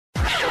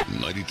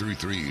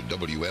93.3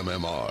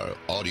 WMMR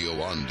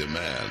Audio on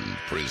Demand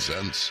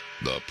presents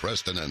the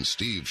Preston and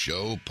Steve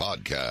Show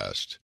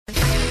podcast.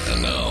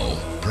 And now,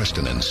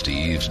 Preston and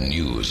Steve's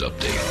news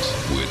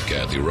update with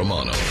Kathy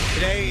Romano.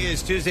 Today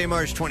is Tuesday,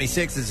 March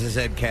 26th. As I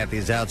said, Kathy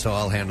is out, so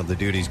I'll handle the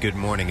duties. Good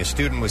morning. A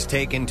student was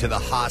taken to the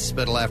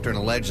hospital after an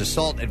alleged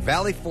assault at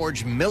Valley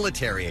Forge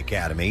Military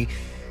Academy,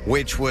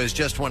 which was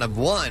just one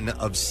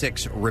of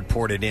 6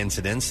 reported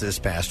incidents this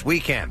past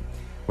weekend.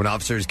 When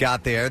officers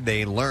got there,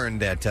 they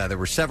learned that there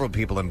were several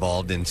people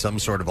involved in some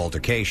sort of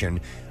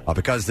altercation.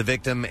 Because the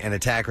victim and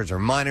attackers are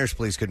minors,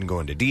 police couldn't go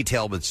into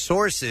detail, but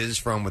sources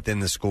from within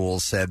the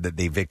school said that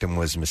the victim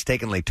was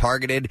mistakenly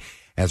targeted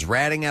as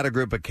ratting out a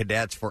group of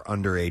cadets for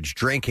underage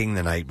drinking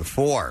the night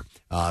before.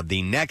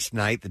 The next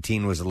night, the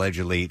teen was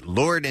allegedly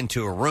lured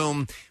into a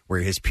room where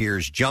his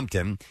peers jumped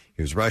him.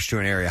 He was rushed to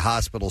an area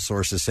hospital.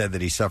 Sources said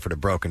that he suffered a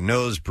broken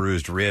nose,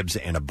 bruised ribs,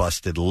 and a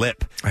busted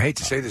lip. I hate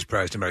to say this,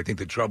 Preston, but I think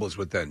the trouble is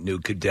with that new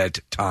cadet,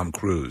 Tom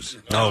Cruise.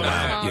 Oh,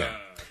 wow. Yeah.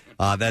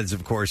 That is,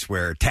 of course,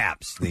 where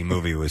Taps, the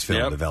movie, was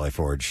filmed at Valley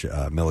Forge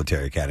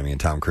Military Academy, and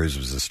Tom Cruise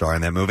was the star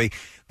in that movie.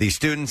 The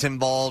students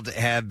involved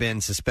have been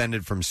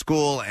suspended from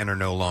school and are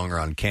no longer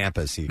on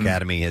campus. The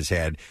academy has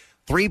had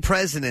 3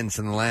 presidents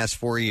in the last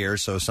 4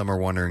 years, so some are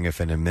wondering if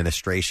an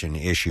administration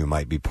issue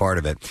might be part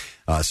of it.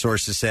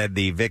 Sources said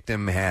the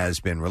victim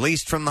has been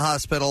released from the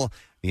hospital.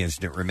 The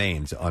incident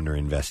remains under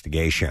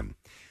investigation.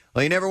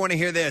 Well, you never want to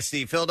hear this.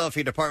 The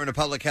Philadelphia Department of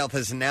Public Health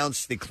has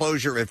announced the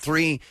closure of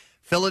 3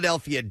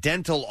 Philadelphia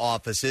dental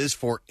offices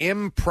for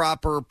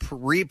improper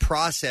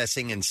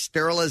reprocessing and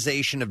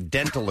sterilization of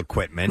dental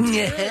equipment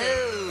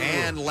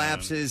and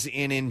lapses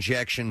in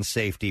injection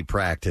safety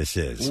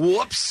practices.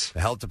 Whoops. The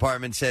health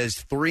department says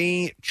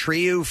 3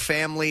 Triu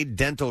family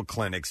dental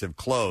clinics have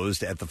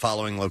closed at the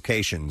following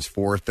locations: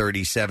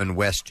 437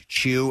 West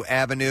Chew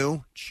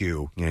Avenue.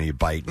 Chew, you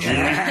bite.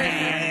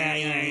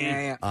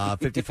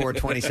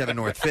 5427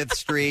 North 5th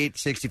Street,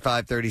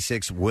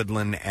 6536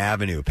 Woodland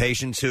Avenue.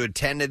 Patients who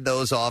attended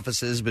those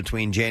offices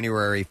between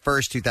January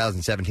 1st,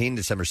 2017,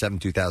 December 7th,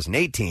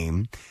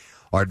 2018,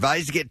 are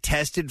advised to get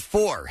tested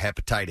for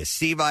hepatitis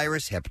C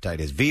virus,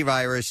 hepatitis V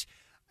virus,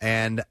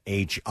 and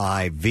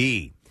HIV.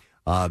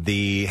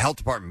 The health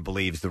department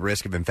believes the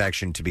risk of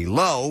infection to be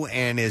low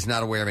and is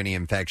not aware of any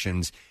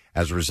infections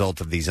as a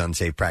result of these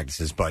unsafe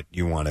practices, but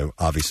you want to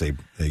obviously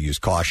use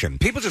caution.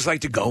 People just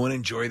like to go and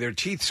enjoy their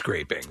teeth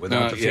scraping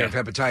without the fear of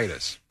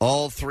hepatitis.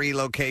 All 3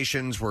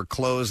 locations were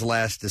closed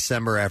last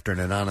December after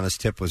an anonymous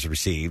tip was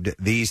received.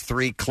 These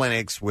 3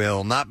 clinics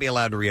will not be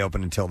allowed to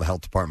reopen until the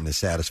health department is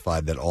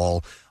satisfied that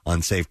all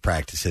unsafe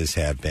practices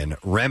have been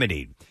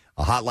remedied.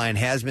 A hotline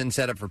has been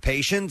set up for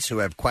patients who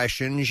have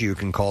questions. You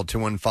can call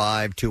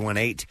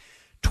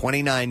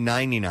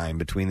 215-218-2999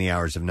 between the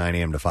hours of 9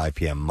 a.m. to 5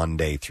 p.m.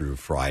 Monday through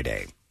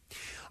Friday.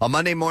 On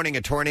Monday morning,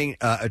 attorney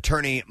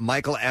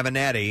Michael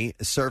Avenatti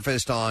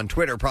surfaced on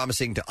Twitter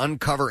promising to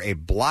uncover a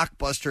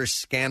blockbuster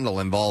scandal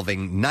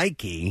involving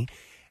Nike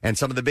and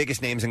some of the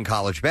biggest names in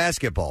college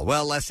basketball.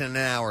 Well, less than an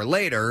hour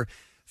later,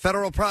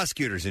 federal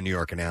prosecutors in New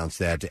York announced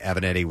that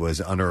Avenatti was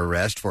under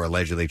arrest for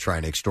allegedly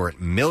trying to extort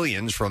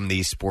millions from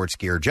the sports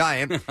gear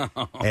giant,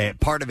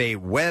 part of a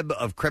web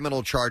of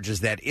criminal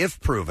charges that, if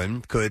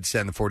proven, could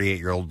send the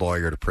 48-year-old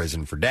lawyer to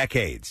prison for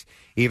decades.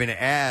 Even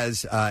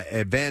as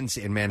events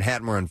in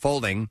Manhattan were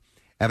unfolding,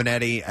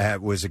 Avenatti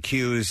was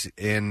accused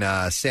in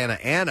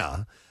Santa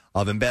Ana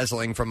of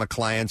embezzling from a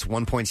client's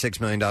 $1.6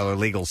 million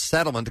legal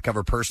settlement to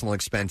cover personal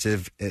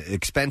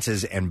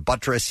expenses and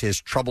buttress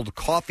his troubled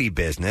coffee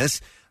business,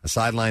 a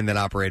sideline that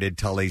operated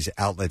Tully's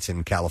outlets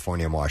in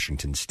California and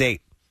Washington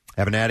State.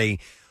 Avenatti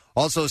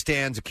also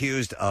stands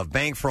accused of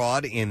bank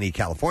fraud in the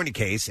California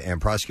case,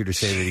 and prosecutors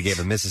say that he gave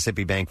a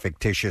Mississippi bank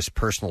fictitious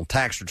personal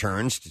tax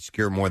returns to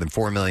secure more than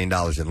 $4 million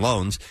in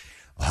loans.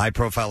 A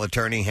high-profile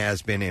attorney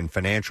has been in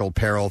financial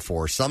peril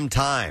for some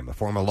time. A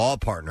former law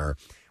partner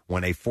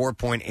won a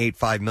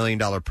 $4.85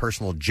 million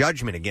personal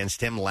judgment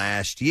against him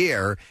last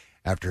year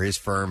after his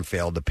firm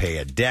failed to pay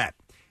a debt.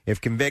 If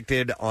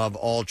convicted of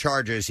all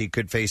charges, he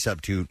could face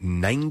up to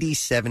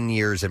 97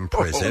 years in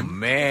prison. Oh,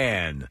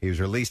 man. He was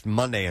released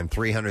Monday on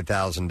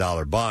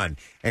 $300,000 bond.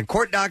 And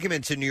court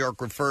documents in New York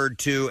referred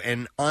to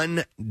an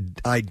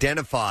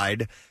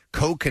unidentified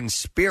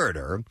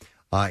co-conspirator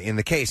in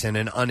the case, and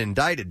an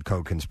unindicted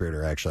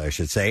co-conspirator, actually, I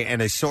should say,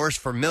 and a source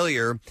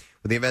familiar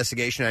with the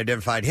investigation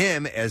identified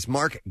him as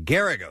Mark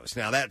Garagos.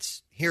 Now,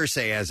 that's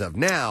hearsay as of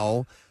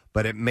now,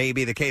 but it may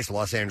be the case. A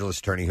Los Angeles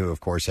attorney who, of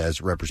course, has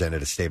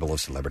represented a stable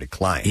of celebrity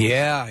clients.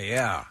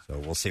 Yeah. So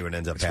we'll see what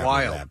ends up happening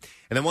wild. with that.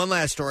 And then one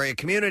last story. A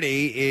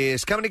community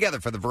is coming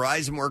together for the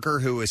Verizon worker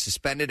who was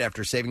suspended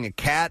after saving a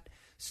cat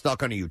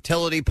stuck on a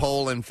utility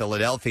pole in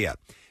Philadelphia.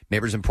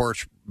 Neighbors in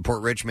Port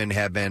Richmond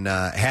had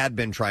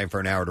been trying for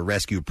an hour to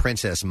rescue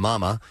Princess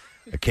Mama,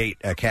 a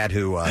cat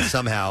who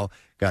somehow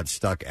got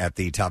stuck at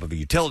the top of a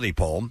utility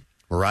pole.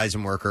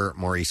 Verizon worker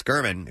Maurice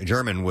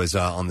German was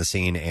on the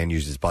scene and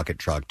used his bucket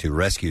truck to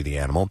rescue the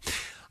animal.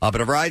 But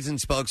a Verizon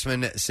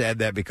spokesman said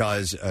that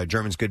because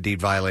German's good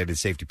deed violated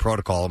safety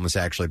protocol and was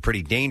actually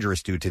pretty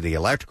dangerous due to the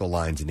electrical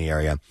lines in the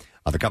area,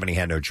 the company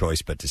had no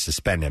choice but to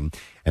suspend him,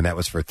 and that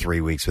was for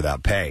 3 weeks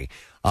without pay.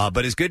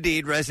 But his good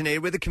deed resonated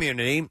with the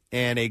community,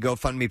 and a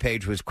GoFundMe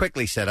page was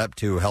quickly set up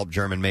to help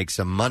German make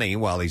some money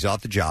while he's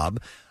off the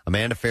job.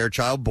 Amanda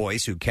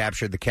Fairchild-Boyce, who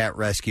captured the cat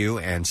rescue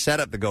and set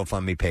up the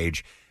GoFundMe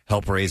page,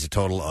 helped raise a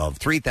total of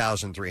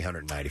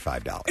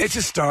 $3,395. It's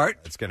a start.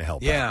 It's going to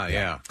help Yeah, out.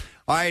 yeah.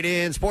 All right,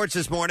 in sports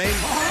this morning.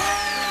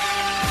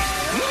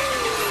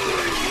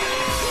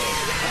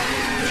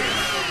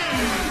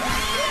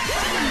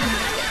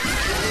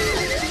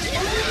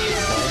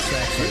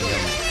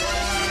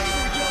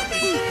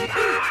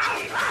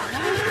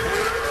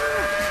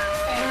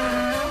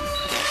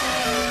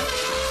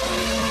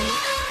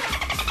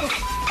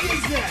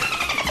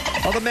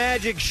 Well, the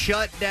Magic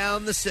shut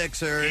down the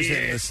Sixers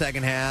in the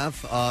second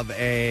half of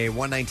a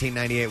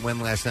 119-98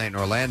 win last night in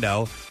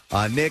Orlando.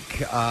 Nick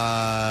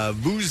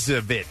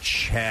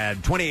Vucevic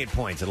had 28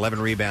 points and 11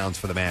 rebounds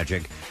for the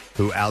Magic,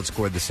 who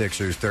outscored the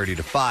Sixers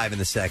 30-5 in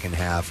the second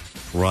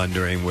half run,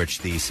 during which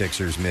the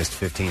Sixers missed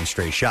 15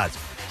 straight shots.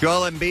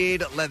 Joel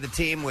Embiid led the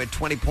team with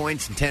 20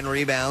 points and 10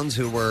 rebounds,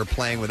 who were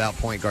playing without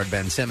point guard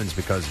Ben Simmons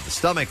because of the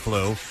stomach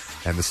flu.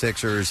 And the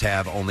Sixers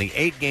have only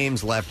 8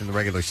 games left in the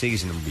regular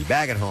season and will be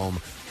back at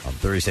home on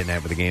Thursday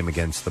night with a game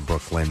against the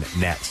Brooklyn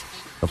Nets.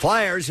 The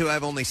Flyers, who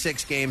have only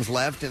 6 games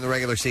left in the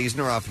regular season,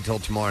 are off until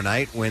tomorrow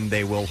night when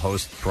they will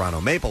host the Toronto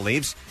Maple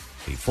Leafs.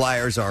 The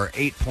Flyers are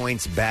 8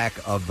 points back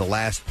of the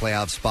last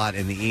playoff spot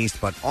in the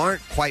East, but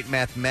aren't quite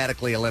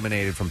mathematically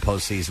eliminated from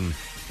postseason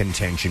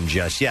contention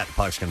just yet. The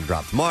puck's going to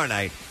drop tomorrow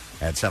night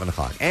at 7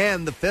 o'clock.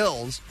 And the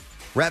Phils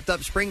wrapped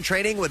up spring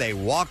training with a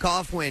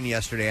walk-off win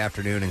yesterday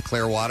afternoon in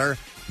Clearwater.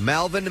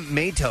 Malvin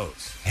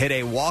Matos hit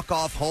a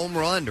walk-off home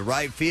run to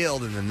right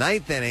field in the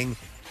ninth inning,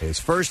 his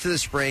first of the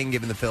spring,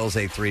 giving the Phils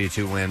a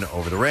 3-2 win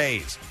over the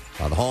Rays.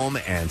 The home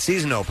and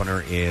season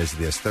opener is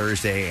this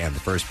Thursday, and the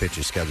first pitch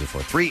is scheduled for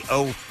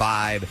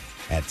 3:05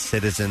 at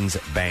Citizens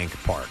Bank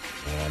Park.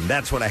 And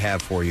that's what I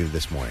have for you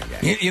this morning,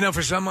 guys. You know,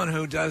 for someone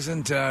who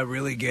doesn't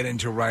really get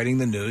into writing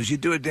the news, you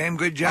do a damn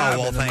good job.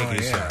 Oh, well, thank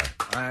you, sir.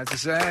 I have to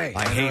say.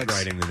 I hate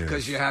writing the news.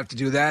 Because you have to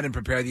do that and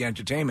prepare the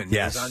entertainment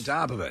news on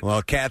top of it.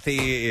 Well,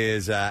 Kathy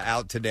is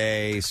out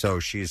today, so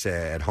she's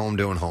at home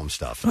doing home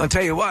stuff. I'll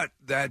tell you what,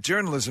 that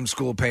journalism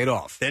school paid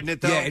off. Didn't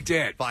it, though? Yeah, it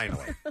did.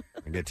 Finally.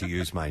 I get to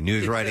use my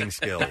news writing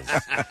skills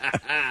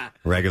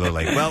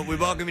regularly. Well, we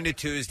welcome you to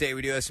Tuesday.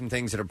 We do have some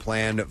things that are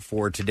planned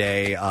for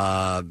today.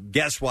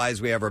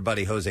 Guest-wise, we have our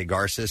buddy Jose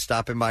Garces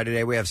stopping by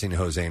today. We haven't seen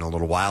Jose in a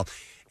little while.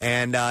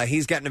 And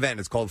he's got an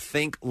event. It's called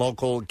Think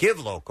Local, Give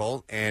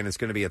Local, and it's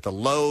going to be at the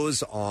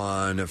Lowe's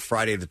on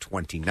Friday the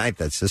 29th.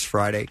 That's this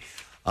Friday.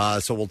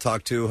 So we'll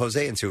talk to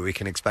Jose and see what we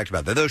can expect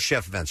about that. Those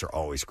chef events are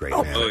always great,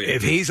 man.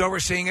 If he's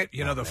overseeing it,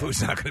 the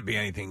food's not going to be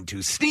anything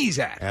to sneeze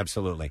at.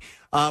 Absolutely.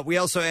 We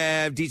also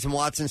have Dietz and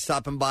Watson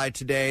stopping by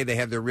today. They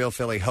have their Real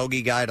Philly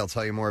Hoagie Guide. I'll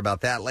tell you more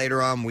about that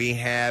later on. We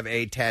have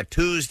a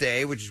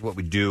Tattoosday, which is what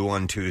we do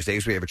on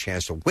Tuesdays. We have a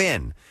chance to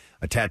win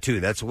a tattoo.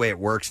 That's the way it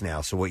works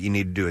now. So what you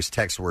need to do is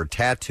text the word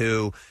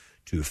tattoo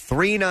to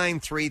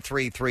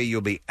 39333.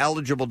 You'll be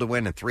eligible to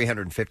win a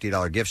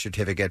 $350 gift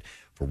certificate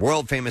for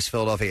world-famous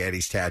Philadelphia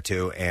Eddie's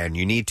Tattoo, and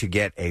you need to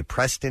get a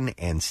Preston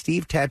and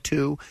Steve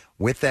tattoo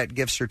with that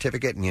gift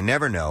certificate, and you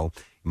never know,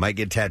 you might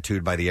get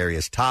tattooed by the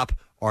area's top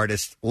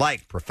artists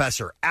like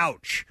Professor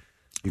Ouch.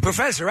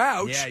 Professor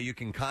Ouch? Yeah, you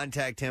can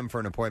contact him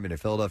for an appointment at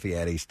Philadelphia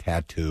Eddie's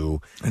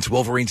Tattoo. It's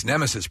Wolverine's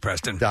nemesis,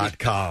 Preston.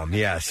 .com,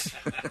 yes.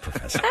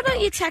 Professor How about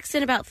Ouch. you text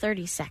in about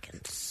 30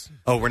 seconds?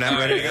 Oh, we're not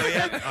ready to go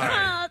yet? All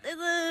right.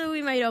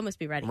 We might almost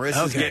be ready.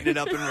 Marissa's getting it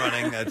up and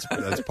running. That's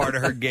part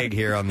of her gig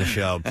here on the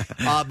show.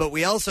 But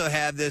we also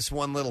have this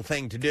one little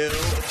thing to do.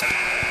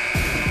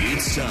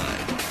 It's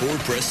time for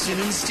Preston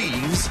and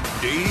Steve's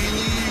Daily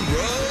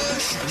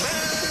Rush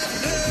Madness.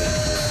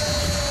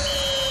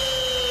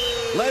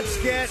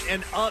 Let's get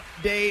an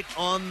update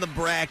on the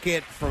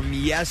bracket from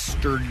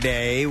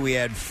yesterday. We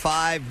had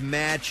 5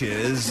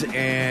 matches,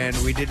 and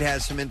we did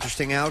have some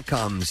interesting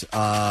outcomes.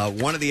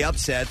 One of the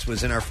upsets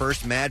was in our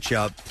first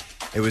matchup.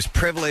 It was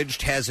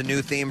Privileged Has a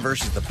New Theme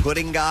versus the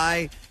Pudding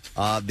Guy.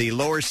 The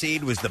lower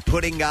seed was the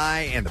Pudding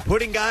Guy, and the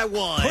Pudding Guy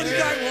won. Pudding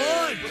Guy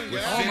won!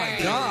 Oh, my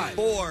God.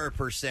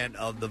 4%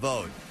 of the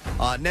vote.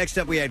 Next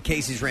up, we had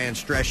Casey's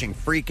Ranch Dressing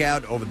Freak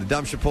Out over the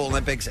Dumpster Pool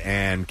Olympics,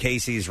 and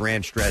Casey's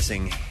Ranch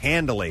Dressing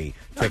handily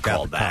took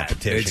out the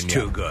competition. It's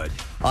too good.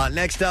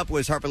 Next up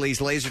was Harper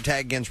Lee's Laser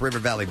Tag against River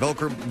Valley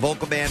Vocal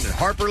Band, and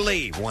Harper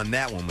Lee won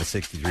that one with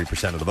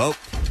 63% of the vote.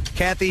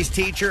 Kathy's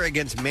Teacher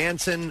against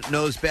Manson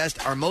Knows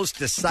Best, our most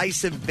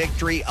decisive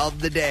victory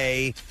of the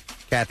day.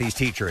 Kathy's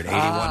Teacher at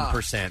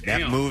 81%.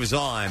 That moves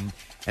on.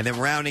 And then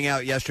rounding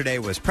out yesterday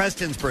was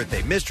Preston's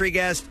Birthday Mystery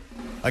Guest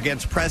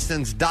against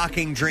Preston's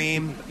Docking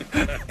Dream.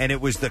 And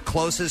it was the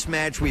closest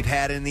match we've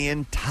had in the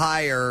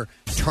entire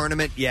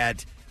tournament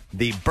yet.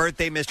 The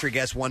Birthday Mystery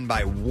Guest won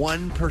by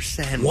 1%.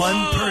 1%?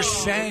 Wow.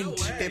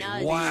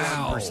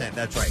 51%,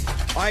 that's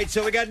right. All right,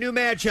 so we got new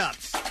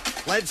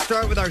matchups. Let's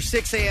start with our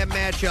 6 a.m.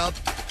 matchup.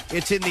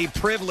 It's in the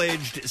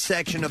privileged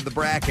section of the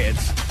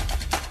brackets.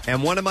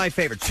 And one of my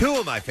favorites, two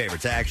of my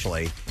favorites,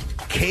 actually,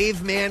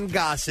 Caveman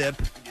Gossip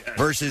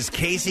versus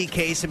Casey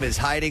Kasem is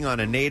hiding on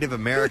a Native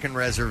American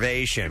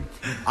reservation.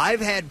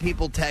 I've had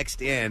people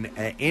text in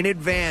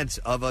advance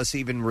of us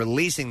even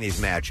releasing these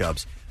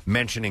matchups,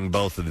 mentioning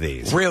both of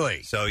these.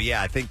 Really? So,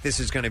 yeah, I think this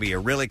is going to be a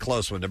really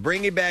close one. To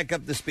bring you back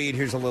up to speed,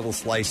 here's a little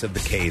slice of the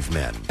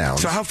Cavemen.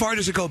 So how far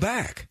does it go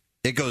back?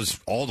 It goes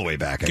all the way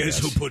back, I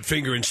guess. Guess who put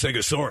finger in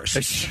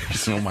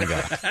Stegosaurus? Oh, my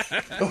God.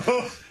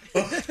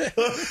 Are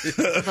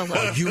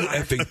you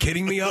effing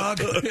kidding me, Og?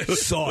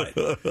 Saw it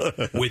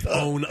with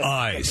own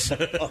eyes.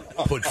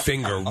 Put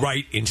finger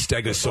right in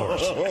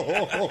Stegosaurus.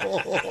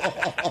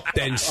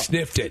 Then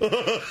sniffed it.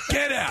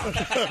 Get out.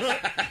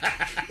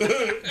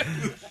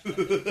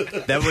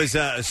 That was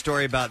a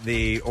story about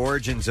the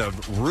origins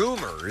of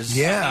rumors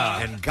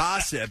and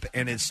gossip,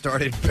 and it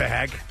started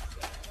back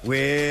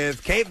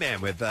with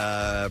Caveman, with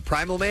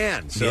Primal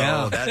Man.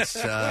 So that's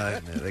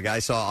the guy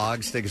saw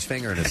Og stick his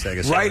finger in a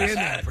Stegosaurus. Right in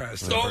there,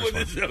 Preston.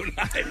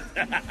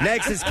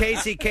 Next is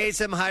Casey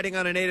Kasem hiding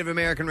on a Native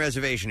American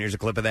reservation. Here's a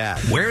clip of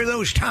that. Where are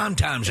those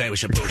tom-toms I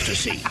was supposed to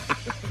see?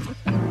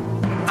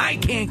 I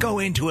can't go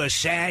into a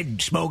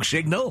sad smoke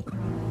signal.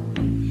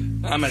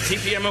 I'm a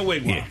teepee in my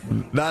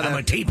wigwam. I'm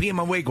a teepee in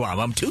my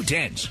wigwam. I'm 2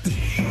 tens.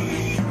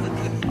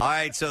 All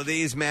right, so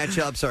these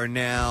matchups are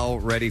now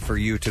ready for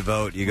you to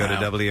vote. You go to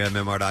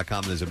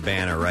WMMR.com. There's a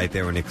banner right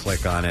there. When you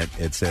click on it,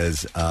 it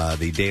says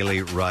the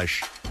Daily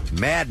Rush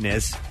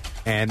Madness.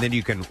 And then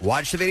you can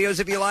watch the videos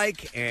if you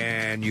like,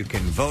 and you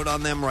can vote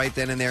on them right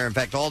then and there. In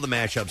fact, all the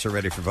matchups are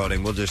ready for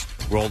voting. We'll just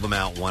roll them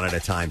out one at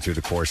a time through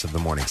the course of the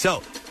morning.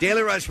 So,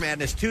 Daily Rush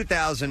Madness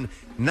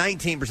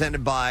 2019,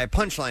 presented by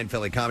Punchline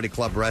Philly Comedy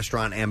Club,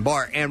 Restaurant, and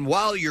Bar. And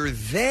while you're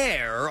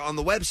there on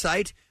the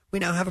website, we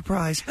now have a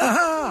prize.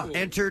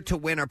 Enter to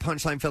win our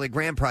Punchline Philly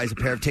grand prize, a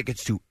pair of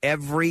tickets to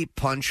every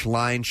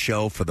Punchline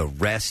show for the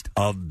rest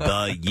of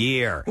the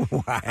year.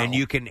 Wow. And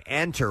you can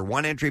enter,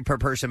 one entry per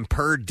person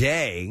per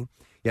day.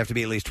 You have to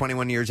be at least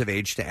 21 years of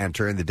age to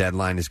enter, and the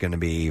deadline is going to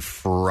be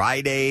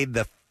Friday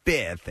the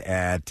 5th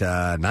at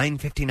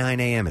 9:59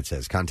 a.m., it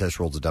says. Contest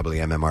rules at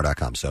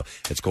WMMR.com. So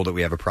it's cool that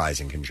we have a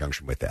prize in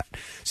conjunction with that.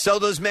 So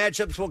those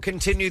matchups will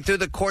continue through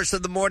the course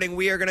of the morning.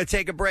 We are going to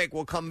take a break.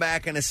 We'll come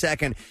back in a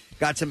second.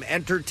 Got some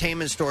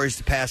entertainment stories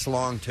to pass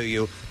along to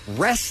you.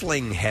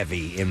 Wrestling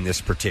heavy in this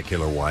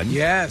particular one.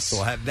 Yes. So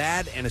we'll have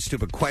that and a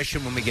stupid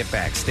question when we get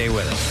back. Stay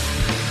with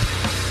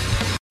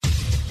us.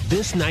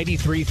 This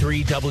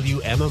 93.3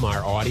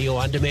 WMMR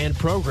audio-on-demand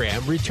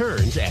program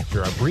returns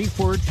after a brief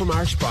word from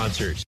our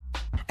sponsors.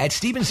 At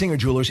Steven Singer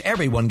Jewelers,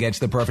 everyone gets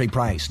the perfect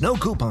price. No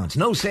coupons,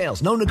 no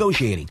sales, no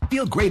negotiating.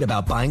 Feel great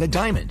about buying a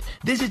diamond.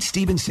 Visit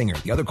Steven Singer,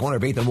 the other corner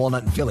of 8th and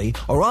Walnut in Philly,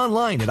 or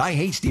online at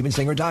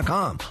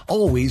IHateStevenSinger.com.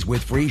 Always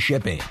with free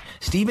shipping.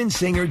 Steven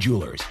Singer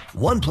Jewelers.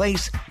 One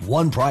place,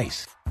 one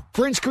price.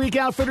 French Creek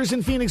Outfitters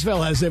in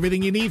Phoenixville has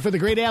everything you need for the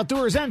great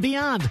outdoors and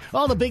beyond.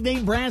 All the big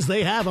name brands,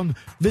 they have them.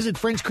 Visit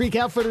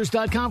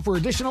FrenchCreekOutfitters.com for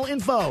additional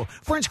info.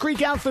 French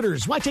Creek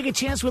Outfitters, why take a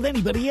chance with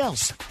anybody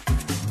else?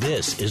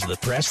 This is the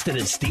Preston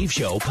and Steve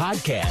Show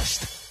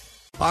podcast.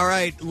 All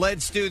right,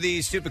 let's do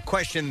the stupid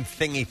question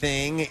thingy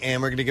thing,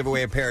 and we're going to give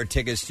away a pair of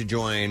tickets to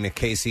join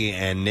Casey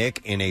and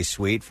Nick in a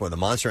suite for the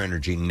Monster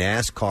Energy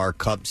NASCAR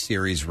Cup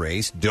Series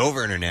race,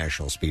 Dover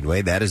International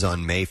Speedway. That is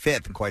on May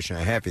 5th. The question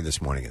I have for you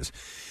this morning is,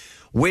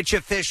 which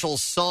official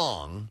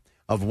song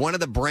of one of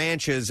the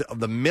branches of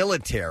the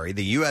military,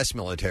 the U.S.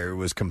 military,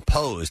 was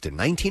composed in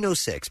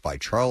 1906 by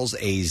Charles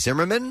A.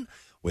 Zimmerman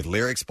with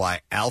lyrics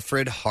by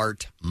Alfred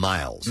Hart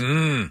Miles?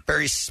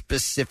 Very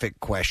specific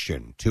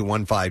question.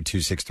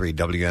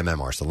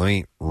 215-263-WMMR. So let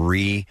me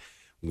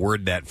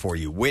reword that for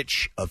you.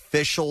 Which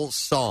official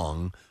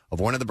song of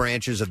one of the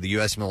branches of the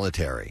U.S.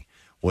 military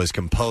was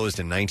composed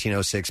in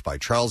 1906 by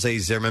Charles A.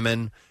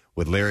 Zimmerman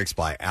with lyrics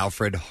by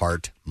Alfred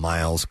Hart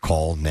Miles?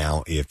 Call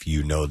now if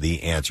you know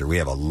the answer. We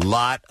have a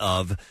lot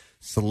of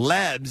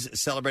celebs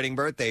celebrating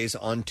birthdays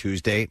on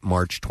Tuesday,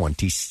 March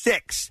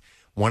 26th.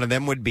 One of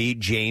them would be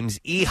James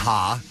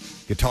Iha,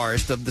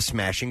 guitarist of the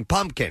Smashing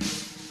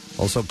Pumpkins.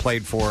 Also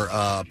played for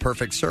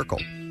Perfect Circle.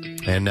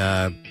 And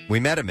we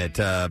met him at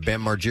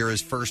Bam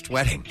Margera's first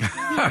wedding.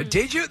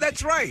 Did you?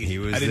 That's right. He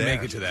was I didn't there.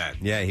 make it to that.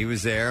 Yeah, he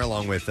was there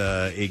along with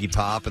Iggy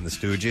Pop and the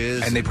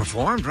Stooges. And they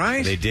performed,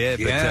 right? They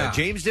did. Yeah. But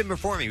James didn't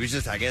perform. He was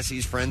just, I guess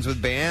he's friends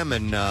with Bam,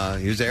 and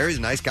he was there. He's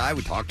a nice guy.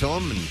 We talked to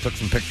him and took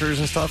some pictures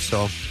and stuff.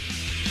 So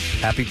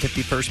happy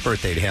 51st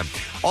birthday to him.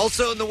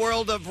 Also in the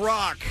world of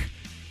rock,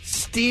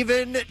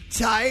 Steven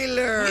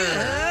Tyler.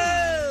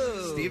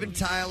 Oh. Steven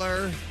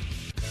Tyler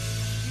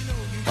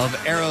of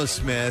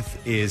Aerosmith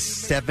is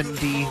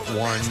 71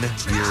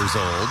 years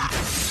old.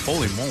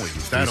 Holy moly,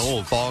 he's that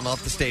old. Fallen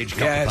off the stage a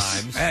couple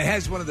times. And it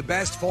has one of the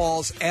best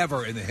falls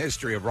ever in the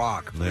history of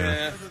rock.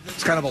 Yeah.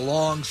 It's kind of a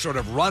long sort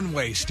of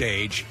runway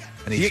stage,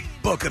 and he's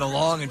booking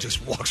along and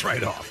just walks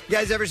right off. You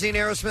guys ever seen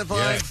Aerosmith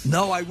live?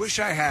 No, I wish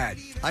I had.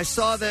 I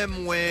saw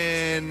them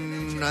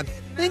when, I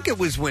think it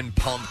was when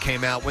Pump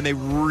came out, when they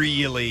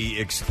really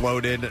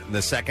exploded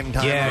the second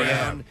time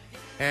around.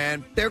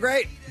 And they're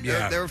great.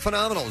 Yeah. They were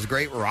phenomenal. It was a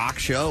great rock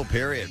show,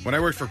 period. When I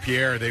worked for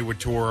Pierre, they would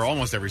tour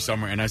almost every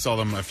summer, and I saw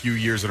them a few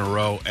years in a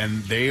row,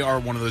 and they are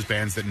one of those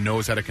bands that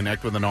knows how to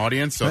connect with an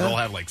audience, so they'll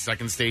have, like,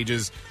 second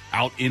stages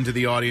out into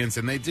the audience,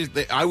 and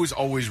I was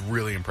always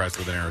really impressed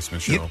with an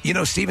Aerosmith show. You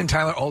know, Steven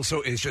Tyler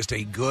also is just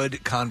a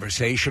good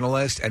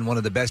conversationalist, and one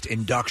of the best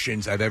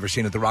inductions I've ever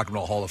seen at the Rock and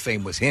Roll Hall of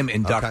Fame was him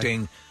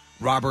inducting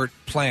Robert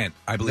Plant,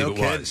 I believe No it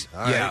kidding. was.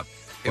 All Yeah. right.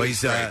 Well,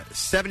 he's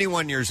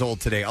 71 years old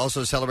today.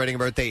 Also celebrating a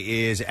birthday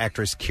is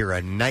actress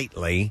Keira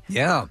Knightley.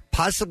 Yeah.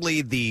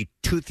 Possibly the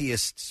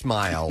toothiest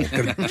smile.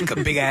 Got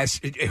a big ass.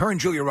 Her and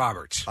Julia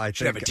Roberts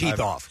should have a teeth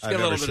off. She's got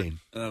a little bit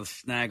of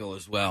snaggle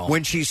as well.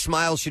 When she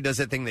smiles, she does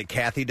that thing that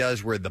Kathy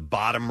does where the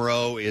bottom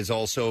row is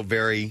also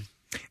very...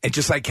 And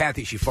just like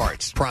Kathy, she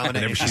farts. Prominent.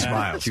 Whenever she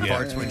smiles. She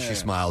farts when she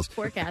smiles.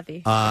 Poor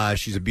Kathy.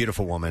 She's a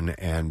beautiful woman,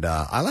 and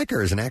I like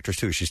her as an actress,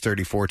 too. She's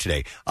 34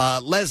 today.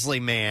 Leslie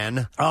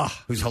Mann,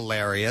 who's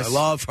hilarious. I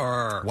love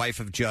her. Wife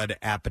of Judd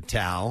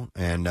Apatow,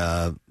 and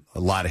a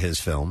lot of his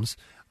films.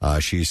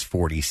 She's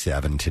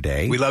 47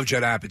 today. We love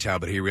Judd Apatow,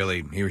 but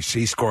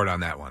he scored on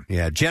that one.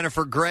 Yeah,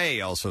 Jennifer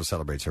Grey also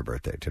celebrates her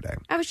birthday today.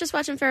 I was just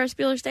watching Ferris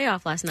Bueller's Day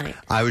Off last night.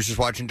 I was just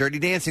watching Dirty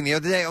Dancing the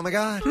other day. Oh, my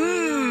God.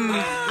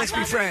 Let's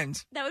be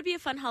friends. That would be a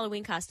fun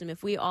Halloween costume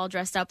if we all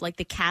dressed up like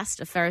the cast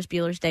of Ferris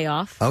Bueller's Day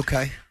Off.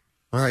 Okay.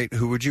 All right.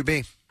 Who would you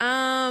be?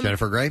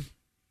 Jennifer Grey?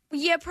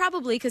 Yeah,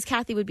 probably, because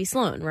Kathy would be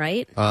Sloan,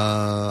 right?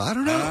 I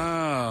don't know.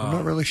 I'm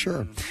not really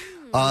sure.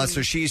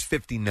 So she's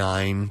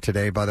 59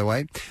 today, by the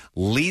way.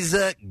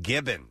 Lisa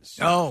Gibbons.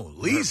 Oh,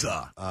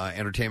 Lisa.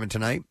 Entertainment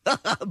Tonight.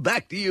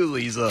 Back to you,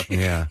 Lisa.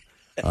 Yeah.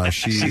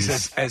 She's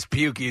as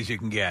pukey as you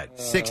can get.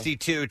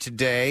 62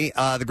 today.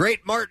 The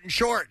great Martin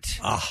Short.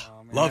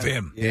 Love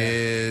him.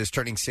 Is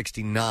turning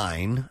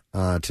 69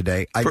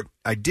 today.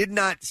 I did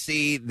not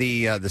see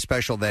the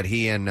special that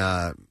he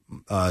and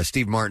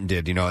Steve Martin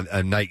did. You know,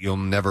 A Night You'll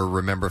Never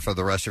Remember for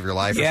the Rest of Your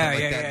Life. Or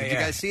something like that. Did you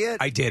guys see it?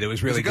 I did. It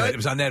was really good. It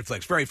was on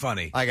Netflix. Very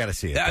funny. I got to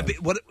see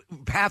it.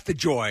 Half the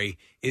joy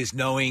is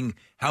knowing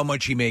how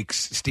much he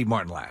makes Steve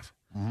Martin laugh.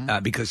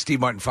 Because Steve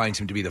Martin finds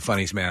him to be the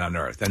funniest man on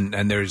earth,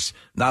 and there's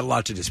not a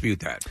lot to dispute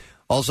that.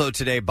 Also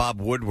today, Bob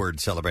Woodward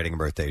celebrating a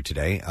birthday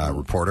today.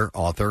 Reporter,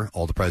 author,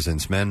 All the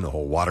President's Men, the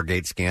whole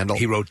Watergate scandal.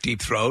 He wrote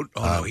Deep Throat.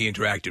 No, he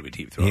interacted with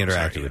Deep Throat. He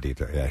interacted with Deep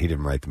Throat. Yeah, he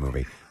didn't write the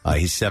movie.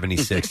 He's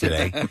 76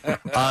 today.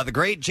 The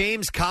great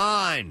James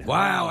Caan.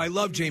 Wow, I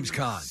love James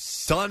Caan.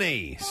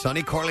 Sonny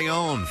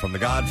Corleone from The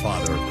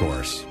Godfather, of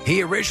course.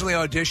 He originally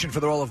auditioned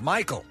for the role of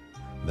Michael.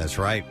 That's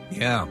right.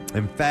 Yeah.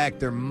 In fact,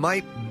 there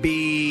might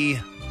be...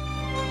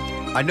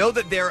 I know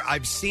that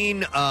I've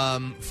seen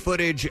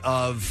footage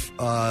of...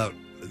 oh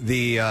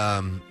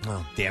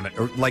damn it!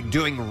 Or like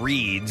doing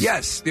reads.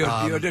 Yes, the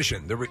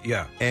audition.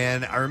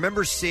 And I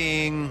remember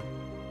seeing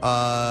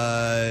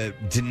De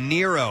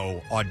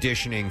Niro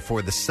auditioning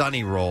for the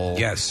Sonny role.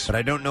 Yes, but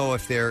I don't know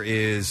if there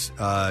is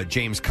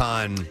James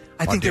Caan.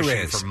 I think there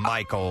is for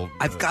Michael.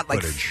 I've got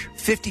footage. Like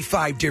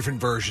 55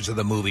 different versions of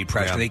the movie.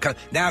 Preston. Yeah.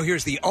 Now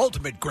here's the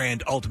ultimate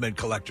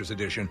collector's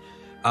edition.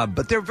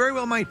 But there very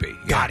well might be.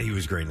 Yeah. God, he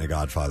was great in The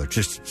Godfather.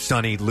 Just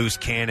Sonny, loose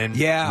cannon,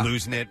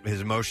 losing it, his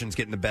emotions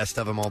getting the best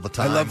of him all the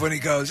time. I love when he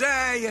goes,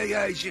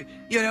 hey,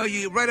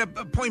 you write a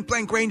point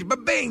blank range,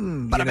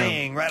 ba-bing. Bada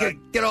bing, right?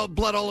 Get all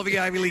blood all over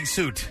your Ivy League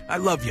suit. I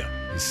love you.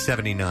 He's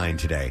 79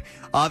 today.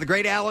 The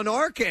great Alan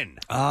Arkin.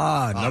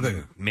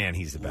 Another man,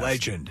 he's the best.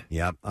 Legend.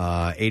 Yep.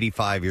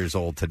 85 years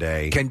old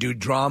today. Can do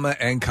drama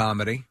and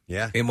comedy.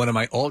 Yeah. In one of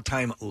my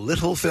all-time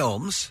little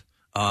films,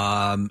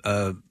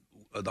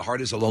 The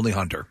Heart is a Lonely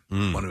Hunter.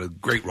 One of the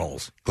great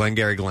roles.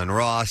 Glengarry Glen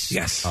Ross.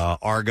 Yes.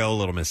 Argo,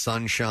 Little Miss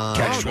Sunshine.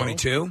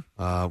 Catch-22.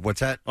 What's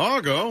that?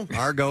 Argo,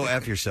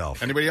 F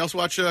yourself. Anybody else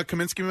watch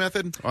Kaminsky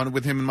Method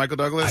with him and Michael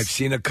Douglas? I've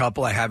seen a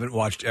couple. I haven't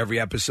watched every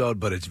episode,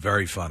 but it's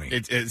very funny.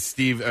 It's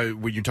Steve,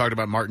 when you talked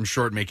about Martin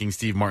Short making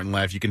Steve Martin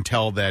laugh, you can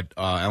tell that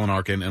Alan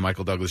Arkin and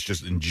Michael Douglas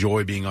just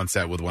enjoy being on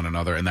set with one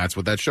another, and that's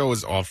what that show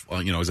is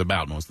is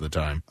about most of the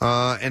time.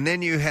 And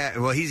then you have,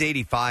 he's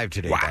 85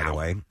 today, by the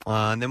way.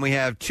 And then we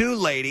have two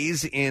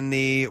ladies in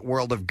the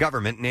world of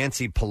government.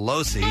 Nancy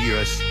Pelosi,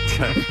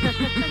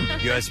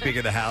 U.S. Speaker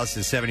of the House,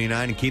 is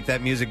 79, and keep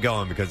that music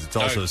going because it's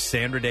also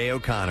Sandra Day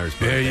O'Connor's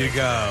birthday. There you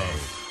go.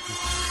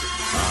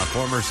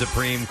 Former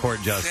Supreme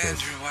Court Justice.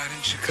 Sandra, why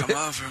didn't you come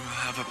over and we'll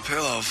have a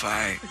pillow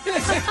fight?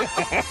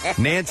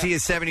 Nancy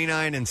is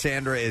 79 and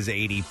Sandra is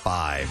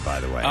 85, by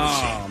the way.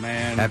 Oh,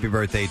 man. Happy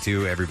birthday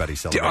to everybody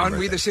celebrating Aren't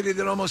we birthday. the city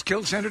that almost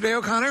killed Sandra Day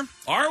O'Connor?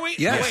 Are we?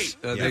 Yes.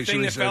 Wait, she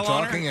was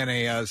talking and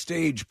a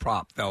stage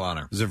prop fell on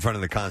her. It was in front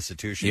of the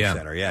Constitution Yeah.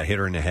 Center. Yeah, hit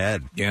her in the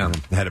head. Yeah.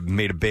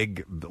 Made a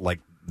big,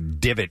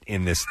 divot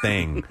in this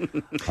thing.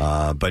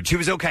 But she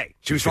was okay.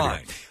 She was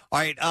fine. All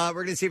right,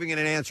 we're going to see if we can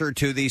get an answer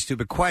to the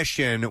stupid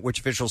question. Which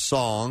official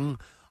song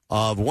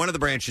of one of the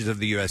branches of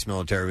the U.S.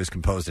 military was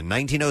composed in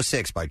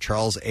 1906 by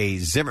Charles A.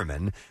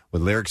 Zimmerman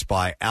with lyrics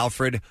by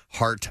Alfred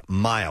Hart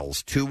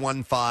Miles?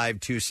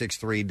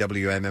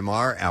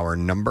 215-263-WMMR, our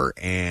number,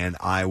 and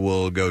I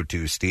will go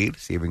to Steve,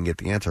 see if we can get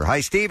the answer.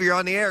 Hi, Steve, you're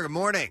on the air. Good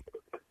morning.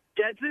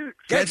 Yeah,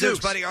 Gadzooks. Gadzooks,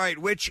 buddy. All right,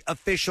 which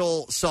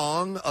official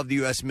song of the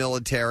U.S.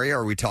 military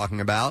are we talking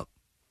about?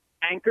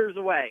 Anchors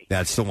Away.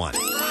 That's the one.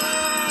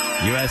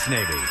 U.S.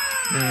 Navy.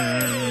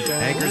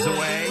 Anchors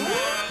Away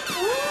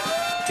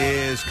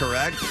is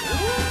correct.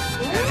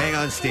 And hang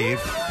on, Steve.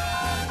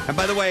 And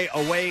by the way,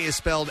 away is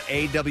spelled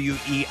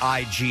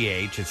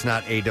A-W-E-I-G-H. It's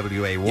not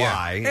A-W-A-Y.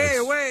 Yeah. Hey,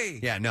 away.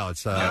 Yeah, no,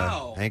 it's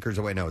Anchors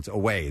Away. No, it's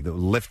away.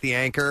 Lift the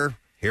anchor.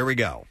 Here we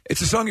go.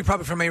 It's a song you're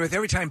probably familiar with.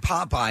 Every time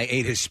Popeye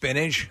ate his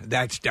spinach,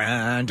 that's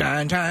dun,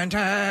 dun, dun,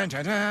 dun,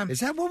 dun, dun.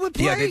 Is that what would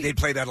play? Yeah, they'd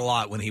play that a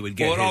lot when he would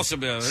get Well, it his also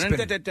goes. spin-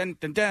 and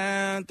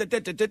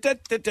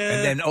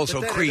then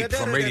also Creep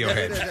from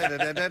Radiohead.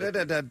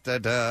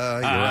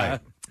 You're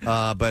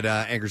right. But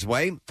Anchors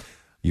Away,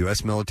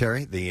 U.S.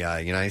 military, the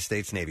United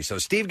States Navy. So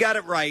Steve got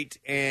it right,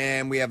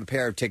 and we have a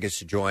pair of tickets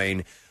to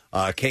join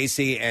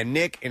Casey and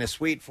Nick in a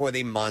suite for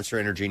the Monster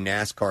Energy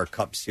NASCAR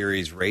Cup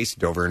Series race,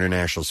 Dover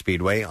International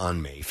Speedway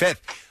on May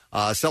 5th.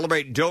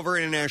 Celebrate Dover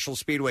International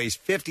Speedway's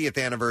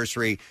 50th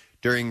anniversary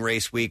during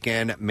race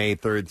weekend, May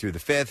 3rd through the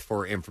 5th.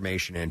 For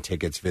information and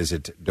tickets,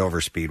 visit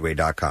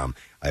doverspeedway.com.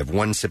 I have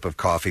one sip of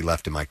coffee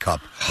left in my cup.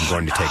 I'm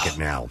going to take it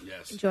now.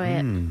 Enjoy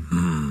it.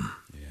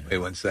 Wait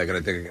 1 second.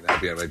 I think I can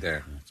help you out right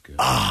there. That's good.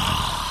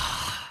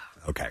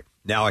 Okay.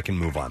 Now I can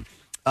move on.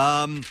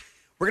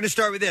 We're going to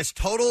start with this.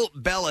 Total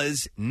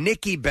Bella's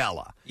Nikki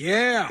Bella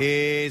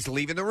is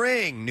leaving the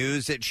ring.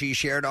 News that she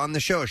shared on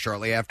the show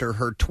shortly after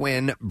her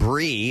twin,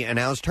 Bree,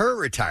 announced her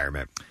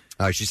retirement.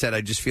 She said, I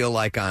just feel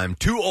like I'm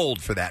too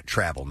old for that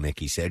travel,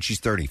 Nikki said.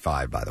 She's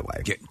 35, by the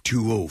way. Getting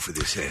too old for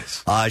this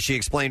is. She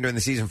explained during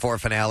the season 4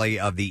 finale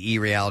of the E!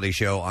 Reality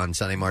show on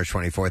Sunday, March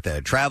 24th,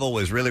 that travel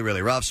was really,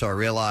 really rough. So I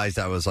realized,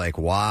 I was like,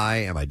 why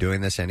am I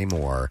doing this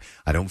anymore?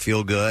 I don't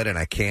feel good, and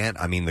I can't.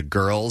 I mean, the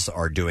girls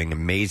are doing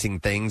amazing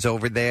things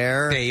over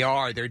there. They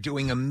are. They're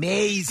doing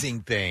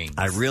amazing things.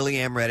 I really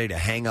am ready to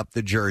hang up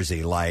the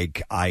jersey.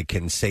 Like, I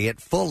can say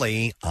it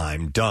fully,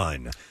 I'm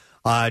done.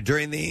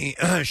 During the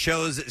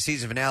show's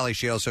season finale,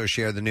 she also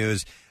shared the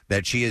news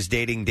that she is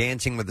dating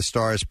Dancing with the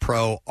Stars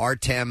pro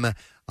Artem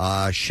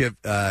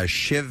Shivantez.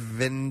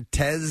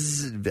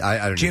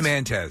 Jim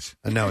Antez.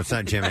 No, it's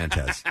not Jim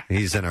Antez.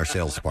 He's in our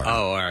sales department.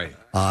 Oh, all right.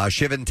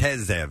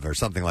 Shivantezev or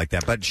something like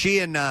that. But she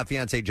and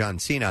fiancé John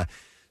Cena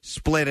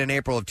split in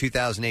April of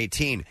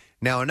 2018.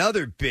 Now,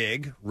 another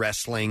big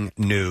wrestling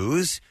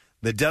news.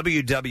 The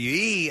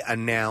WWE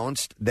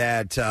announced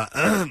that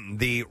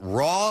the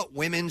Raw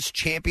Women's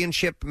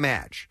Championship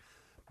match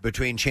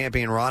between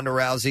champion Ronda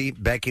Rousey,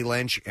 Becky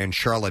Lynch, and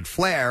Charlotte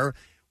Flair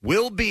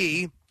will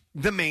be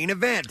the main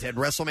event at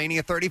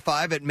WrestleMania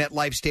 35 at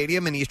MetLife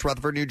Stadium in East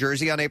Rutherford, New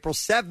Jersey on April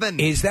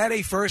 7th. Is that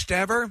a first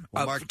ever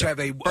to have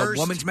a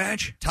women's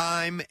match?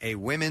 Time a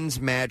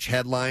women's match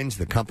headlines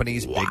the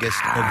company's biggest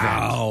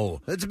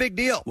event. That's a big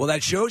deal. Well,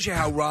 that shows you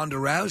how Ronda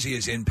Rousey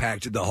has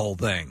impacted the whole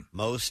thing.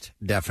 Most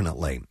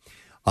definitely.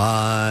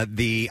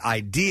 The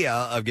idea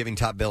of giving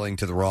top billing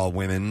to the Raw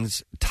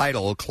Women's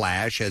title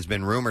clash has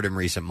been rumored in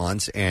recent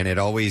months, and it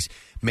always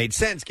made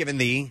sense given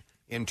the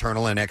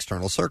internal and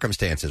external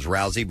circumstances.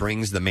 Rousey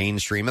brings the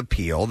mainstream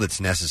appeal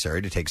that's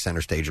necessary to take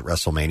center stage at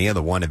WrestleMania,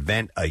 the one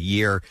event a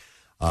year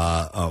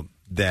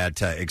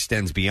that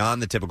extends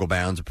beyond the typical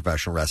bounds of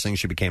professional wrestling.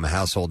 She became a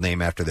household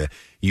name after the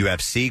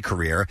UFC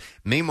career.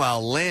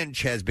 Meanwhile,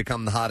 Lynch has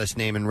become the hottest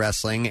name in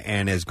wrestling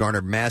and has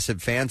garnered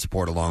massive fan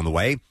support along the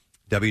way.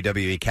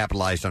 WWE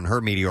capitalized on her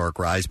meteoric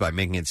rise by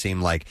making it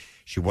seem like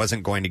she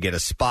wasn't going to get a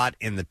spot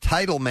in the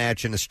title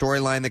match in a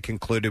storyline that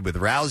concluded with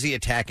Rousey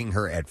attacking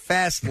her at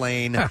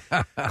Fastlane,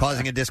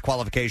 causing a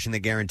disqualification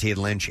that guaranteed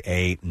Lynch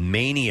a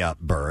Mania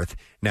berth.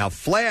 Now,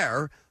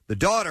 Flair, the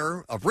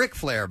daughter of Ric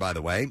Flair, by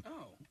the way,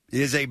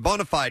 is a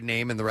bona fide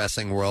name in the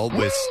wrestling world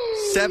with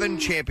 7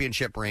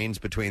 championship reigns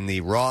between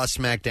the Raw,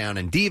 SmackDown,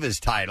 and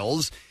Divas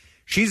titles.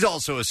 She's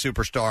also a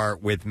superstar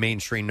with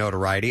mainstream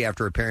notoriety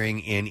after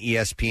appearing in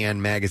ESPN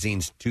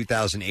Magazine's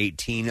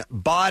 2018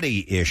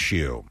 Body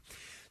issue.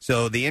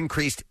 So the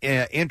increased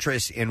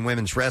interest in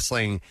women's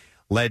wrestling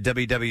led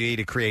WWE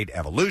to create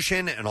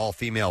Evolution, an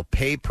all-female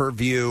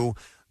pay-per-view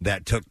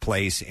that took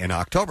place in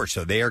October.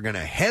 So they are going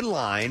to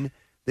headline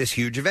this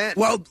huge event.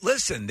 Well,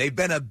 listen, they've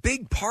been a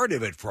big part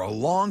of it for a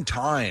long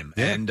time,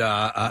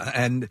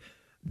 and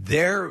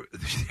they're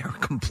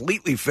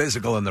completely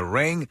physical in the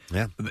ring.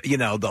 Yeah, you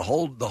know, the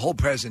whole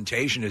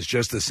presentation is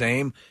just the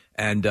same,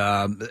 and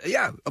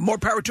more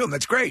power to them.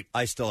 That's great.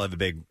 I still have a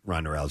big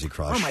Ronda Rousey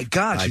crush. Oh my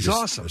God, she's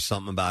awesome. There's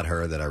something about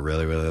her that I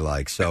really, really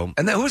like. So,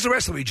 and then who's the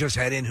wrestler we just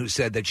had in who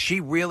said that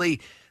she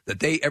really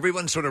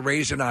everyone sort of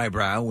raised an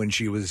eyebrow when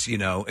she was,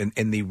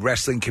 in the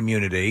wrestling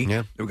community.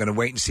 Yeah, they were going to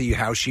wait and see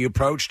how she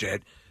approached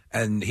it.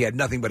 And he had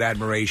nothing but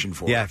admiration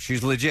for her. Yeah,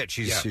 she's legit.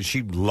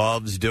 She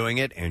loves doing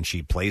it, and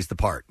she plays the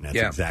part. And that's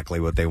exactly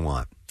what they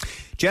want.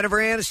 Jennifer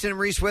Aniston and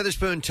Reese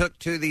Witherspoon took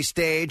to the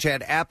stage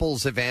at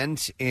Apple's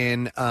event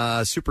in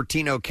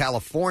Cupertino,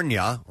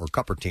 California, or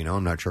Cupertino,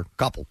 I'm not sure.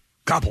 Couple.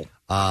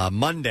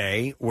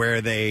 Monday,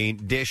 where they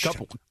dished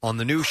on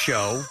the new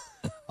show.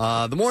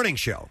 The morning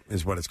show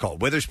is what it's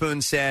called.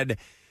 Witherspoon said,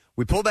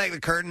 We pull back the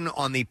curtain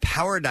on the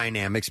power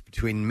dynamics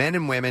between men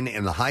and women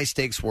in the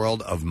high-stakes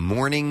world of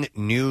morning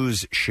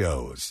news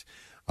shows.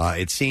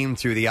 It's seen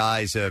through the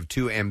eyes of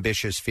two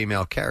ambitious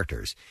female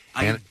characters.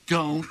 I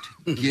don't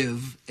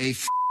give a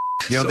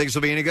You don't think this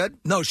will be any good?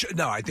 No,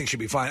 no, I think it should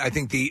be fine. I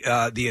think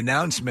the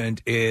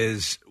announcement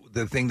is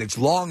the thing that's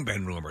long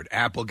been rumored.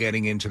 Apple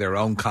getting into their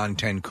own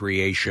content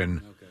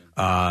creation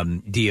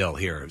deal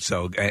here.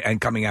 So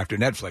and coming after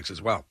Netflix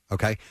as well.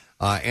 Okay.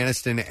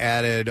 Aniston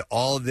added,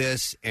 all of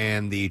this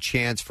and the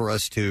chance for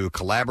us to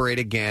collaborate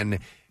again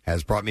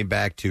has brought me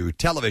back to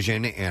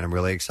television, and I'm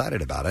really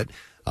excited about it.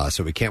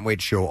 So we can't wait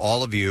to show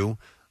all of you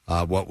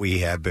what we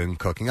have been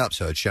cooking up.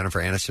 So it's Jennifer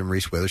Aniston,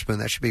 Reese Witherspoon.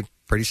 That should be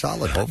pretty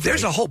solid, hopefully.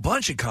 There's a whole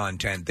bunch of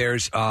content.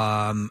 There's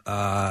Jason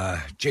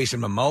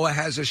Momoa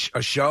has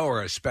a show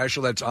or a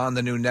special that's on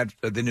the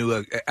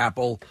new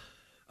Apple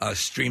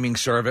streaming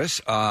service.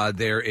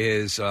 There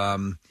is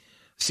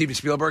Steven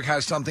Spielberg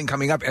has something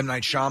coming up. M.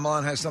 Night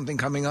Shyamalan has something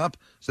coming up.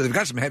 So they've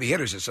got some heavy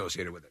hitters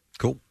associated with it.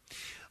 Cool.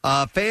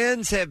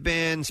 Fans have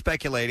been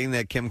speculating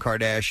that Kim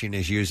Kardashian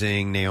is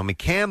using Naomi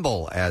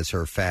Campbell as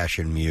her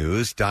fashion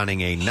muse,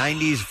 donning a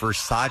 90s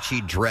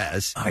Versace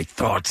dress. I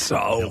thought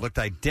so. It looked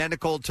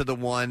identical to the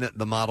one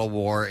the model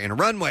wore in a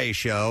runway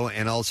show,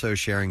 and also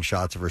sharing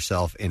shots of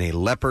herself in a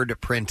leopard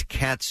print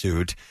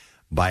catsuit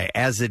by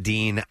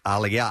Azzedine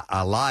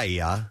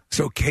Alaya.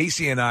 So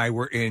Casey and I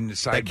were in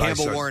side by side.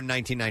 Campbell wore in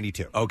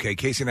 1992. Okay,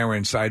 Casey and I were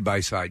in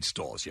side-by-side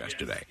stalls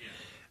yesterday.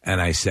 And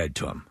I said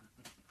to him,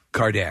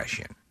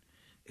 Kardashian,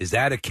 is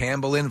that a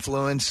Campbell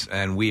influence?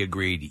 And we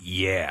agreed,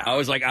 yeah. I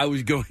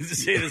was going to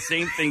say the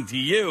same thing to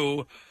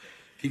you.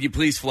 Could you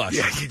please flush?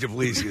 Yeah, could you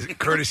please?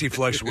 Courtesy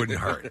flush wouldn't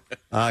hurt.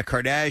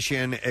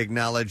 Kardashian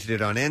acknowledged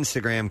it on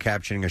Instagram,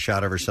 captioning a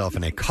shot of herself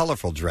in a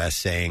colorful dress,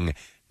 saying,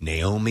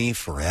 Naomi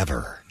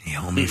forever.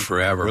 Naomi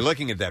forever. We're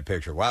looking at that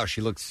picture. Wow, she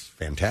looks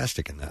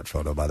fantastic in that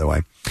photo, by the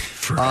way.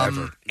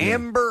 Forever.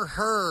 Amber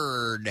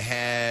Heard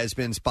has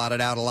been spotted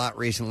out a lot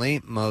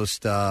recently,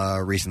 most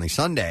recently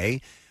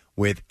Sunday,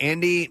 with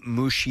Andy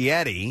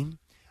Muschietti,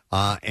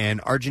 an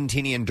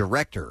Argentinian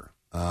director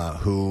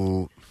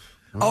who...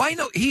 Oh, I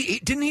know. He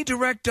didn't he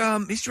direct...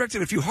 he's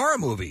directed a few horror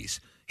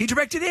movies. He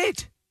directed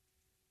it.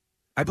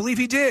 I believe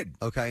he did.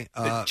 Okay.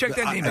 Check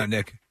that name out,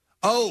 Nick.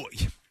 Oh,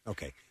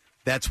 okay.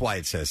 That's why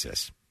it says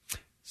this.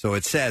 So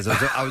it says,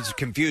 I was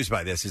confused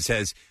by this. It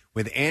says,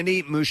 with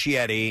Andy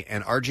Muschietti,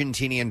 an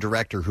Argentinian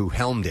director who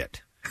helmed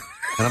it.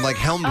 And I'm like,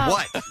 helmed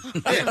what?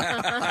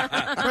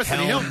 Preston,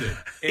 he helmed it.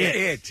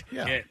 It.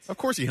 Yeah. It. Of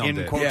course he helmed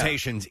In it.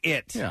 quotations,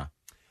 it. Yeah.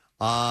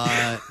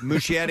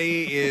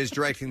 Muschietti is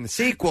directing the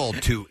sequel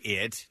to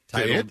It,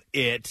 titled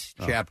It,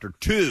 Chapter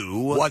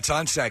 2. What's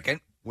on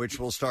second?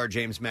 Which will star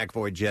James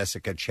McAvoy,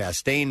 Jessica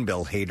Chastain,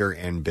 Bill Hader,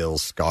 and Bill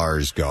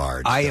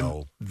Skarsgård. I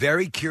am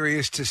very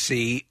curious to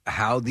see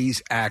how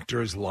these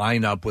actors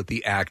line up with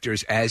the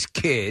actors as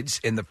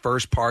kids in the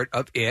first part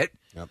of It,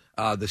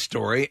 the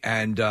story.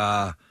 And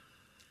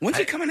when's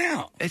it coming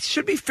out? It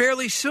should be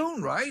fairly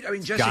soon, right? I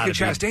mean, Jessica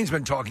Chastain's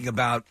been talking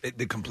about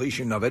the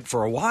completion of it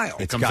for a while.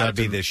 It's got to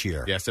be this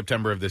year. Yeah,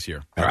 September of this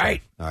year. All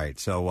right. All right.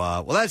 So,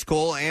 well, that's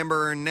cool.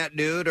 Amber and that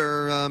dude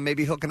are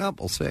maybe hooking up.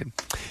 We'll see.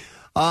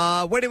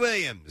 Wendy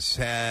Williams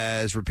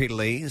has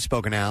repeatedly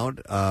spoken out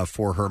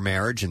for her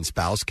marriage and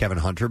spouse, Kevin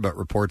Hunter, but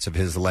reports of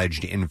his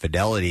alleged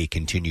infidelity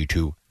continue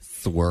to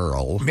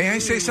swirl. May I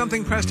say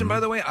something, Preston, by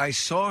the way? I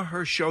saw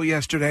her show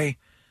yesterday.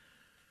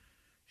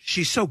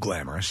 She's so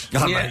glamorous.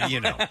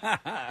 You know,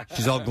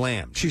 she's all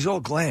glam. She's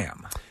all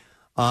glam.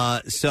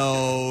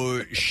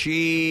 So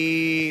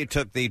she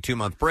took the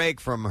 2-month break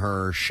from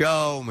her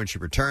show. And when she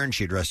returned,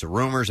 she addressed the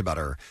rumors about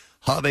her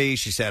hubby.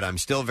 She said, I'm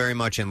still very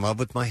much in love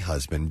with my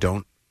husband.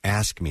 Don't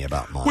ask me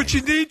about mine. What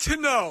you need to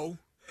know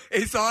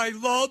is I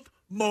love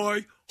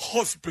my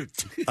husband.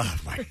 Oh,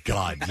 my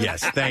God.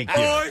 Yes, thank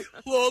you. I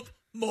love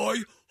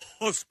my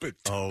husband.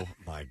 Oh,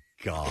 my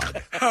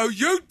God. How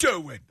you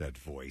doing? That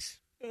voice.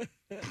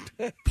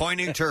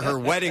 Pointing to her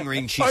wedding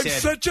ring, she I'm said...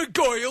 such a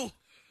goyle.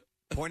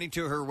 Pointing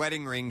to her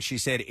wedding ring, she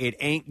said, it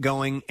ain't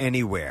going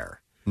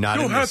anywhere. Not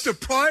You'll in have this... to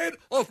pry it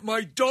off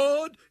my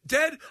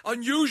dead,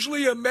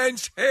 unusually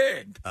immense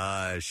hand.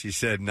 She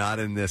said, not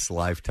in this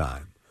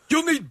lifetime.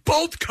 You'll need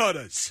bolt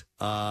cutters.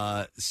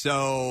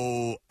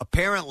 So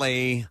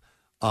apparently,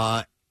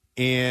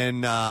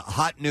 in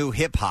Hot New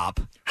Hip Hop,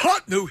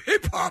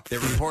 they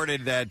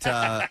reported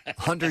that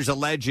Hunter's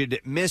alleged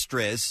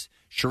mistress,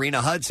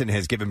 Sharina Hudson,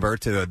 has given birth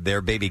to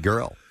their baby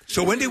girl.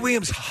 So Wendy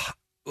Williams.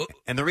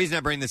 And the reason I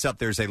bring this up,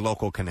 there's a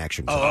local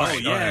connection. To Oh,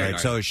 this. yeah. Right.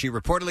 So she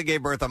reportedly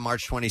gave birth on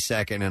March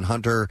 22nd, and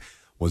Hunter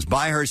was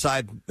by her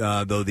side,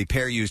 though the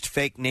pair used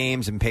fake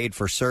names and paid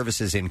for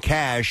services in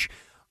cash.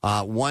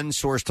 One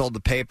source told the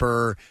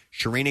paper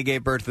Sharina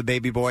gave birth to the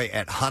baby boy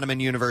at Hahnemann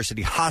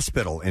University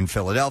Hospital in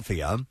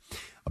Philadelphia.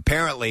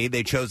 Apparently,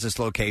 they chose this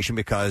location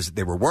because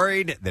they were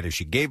worried that if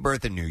she gave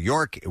birth in New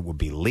York, it would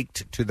be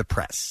leaked to the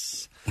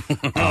press.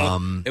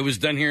 It was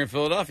done here in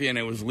Philadelphia, and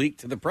it was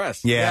leaked to the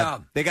press. Yeah,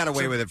 they got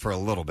away with it for a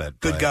little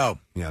bit. Good go.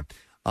 Yeah.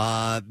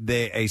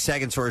 A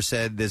second source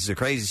said this is a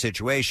crazy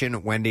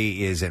situation.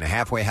 Wendy is in a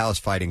halfway house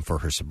fighting for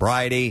her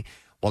sobriety,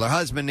 while her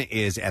husband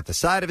is at the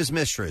side of his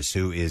mistress,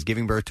 who is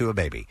giving birth to a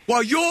baby.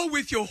 While you're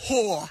with your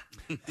whore,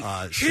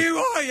 here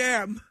I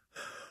am,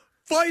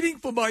 fighting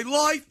for my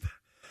life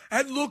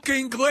and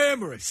looking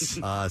glamorous.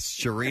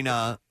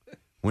 Sharina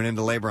went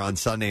into labor on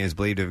Sunday and is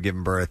believed to have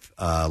given birth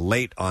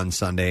late on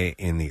Sunday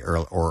in the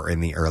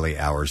early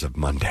hours of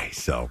Monday.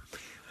 So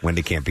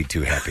Wendy can't be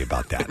too happy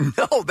about that.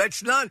 No,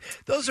 that's not.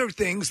 Those are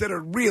things that are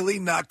really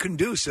not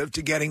conducive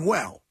to getting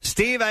well.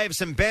 Steve, I have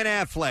some Ben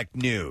Affleck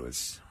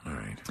news. All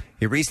right.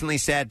 He recently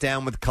sat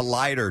down with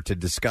Collider to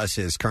discuss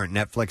his current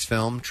Netflix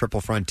film,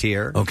 Triple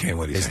Frontier. Okay,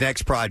 what do you his say?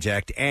 next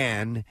project,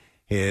 and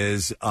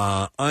his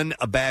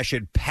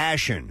unabashed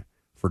passion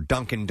for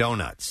Dunkin'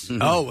 Donuts.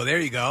 Mm-hmm. Oh, well, there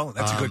you go.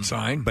 That's a good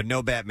sign. But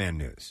no Batman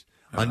news.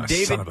 Son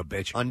of a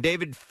bitch. On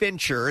David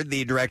Fincher,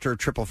 the director of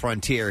Triple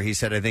Frontier, he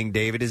said, I think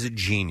David is a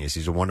genius.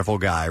 He's a wonderful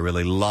guy. I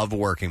really love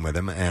working with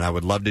him, and I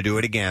would love to do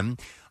it again.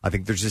 I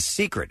think there's a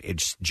secret.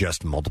 It's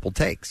just multiple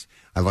takes.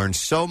 I learned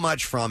so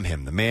much from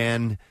him.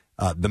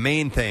 The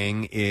main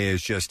thing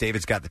is just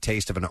David's got the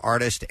taste of an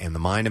artist and the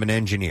mind of an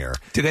engineer.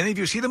 Did any of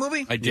you see the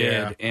movie? I did.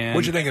 Yeah. And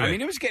What'd you think of it? I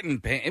mean, it was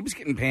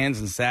getting pans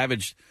and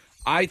savaged.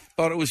 I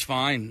thought it was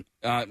fine.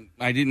 I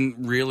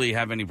didn't really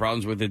have any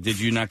problems with it. Did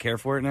you not care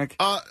for it, Nick?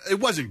 It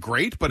wasn't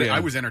great, but I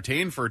was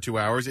entertained for 2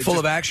 hours. Full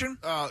of action?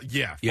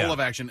 Yeah, full of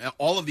action.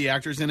 All of the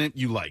actors in it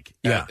you like.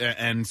 Yeah.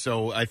 And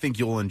so I think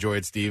you'll enjoy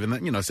it, Steve. And,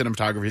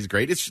 cinematography is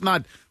great. It's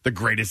not the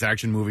greatest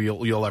action movie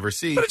you'll ever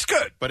see. But it's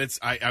good. But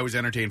I was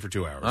entertained for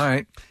 2 hours. All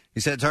right. He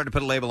said it's hard to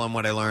put a label on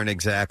what I learned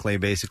exactly.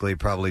 Basically,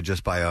 probably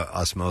just by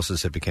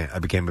osmosis, I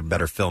became a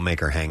better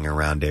filmmaker hanging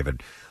around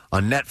David.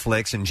 On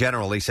Netflix, in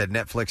general, he said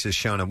Netflix has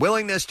shown a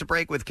willingness to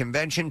break with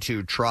convention,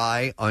 to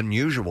try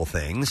unusual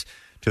things,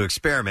 to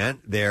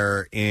experiment.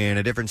 They're in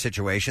a different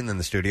situation than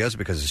the studios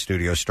because the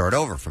studios start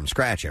over from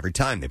scratch every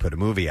time they put a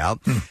movie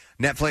out.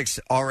 Netflix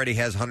already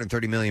has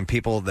 130 million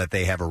people that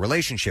they have a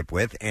relationship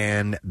with,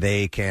 and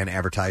they can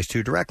advertise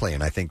to directly.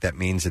 And I think that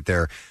means that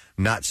they're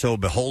not so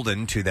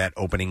beholden to that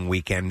opening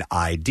weekend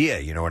idea.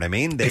 You know what I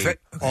mean? They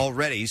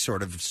already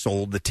sort of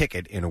sold the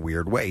ticket in a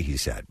weird way, he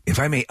said. If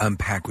I may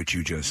unpack what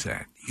you just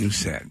said. You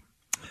said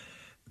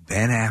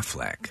Ben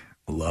Affleck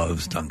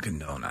loves Dunkin'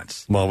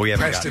 Donuts. Well, we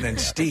haven't Preston gotten and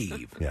there yet.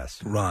 Steve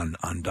Yes. run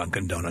on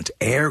Dunkin' Donuts.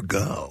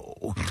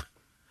 Ergo,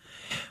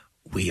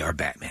 we are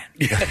Batman.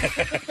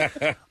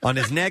 On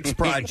his next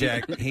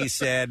project, he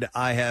said,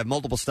 I have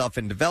multiple stuff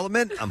in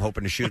development. I'm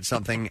hoping to shoot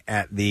something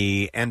at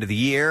the end of the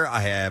year. I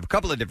have a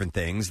couple of different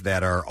things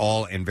that are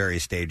all in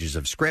various stages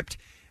of script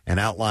and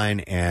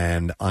outline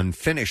and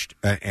unfinished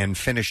and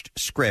finished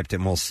script,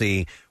 and we'll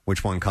see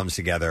which one comes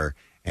together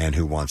and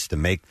who wants to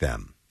make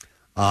them.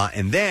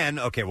 And then,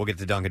 we'll get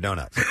to Dunkin'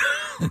 Donuts.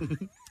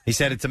 He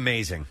said it's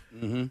amazing.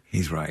 Mm-hmm.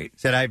 He's right.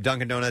 Said I have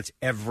Dunkin' Donuts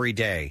every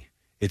day.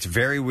 It's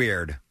very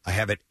weird. I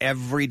have it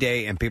every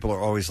day, and people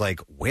are always like,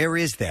 where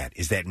is that?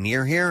 Is that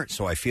near here?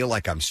 So I feel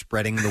like I'm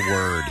spreading the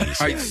word, he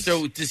All right, says.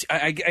 so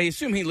I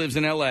assume he lives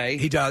in L.A.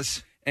 He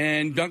does.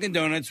 And Dunkin'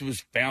 Donuts was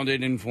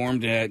founded and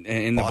formed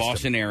in the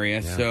Boston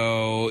area. Yeah.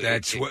 So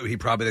that's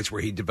that's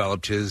where he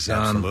developed his his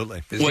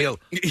Well, deal.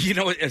 You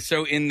know what?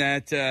 So in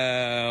that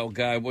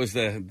what was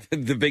the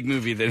big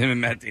movie that him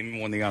and Matt Damon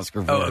won the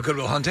Oscar for? Good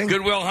Will Hunting.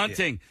 Good Will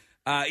Hunting.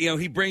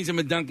 He brings him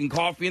a Dunkin'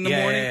 coffee in the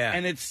morning,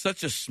 and it's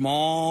such a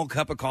small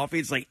cup of coffee.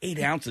 It's like 8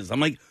 ounces. I'm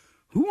like,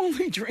 who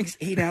only drinks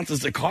 8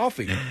 ounces of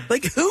coffee?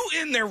 Like, who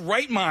in their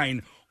right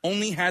mind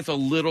only has a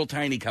little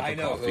tiny cup of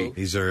coffee?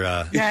 These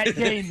are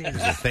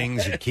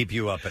things that keep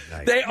you up at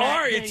night. They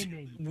are. It's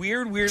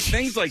weird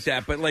things like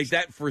that. But like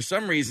that, for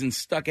some reason,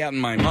 stuck out in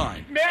my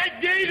mind.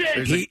 Matt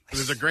David!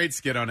 There's a great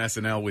skit on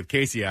SNL with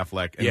Casey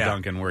Affleck and Yeah.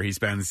 Duncan where he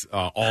spends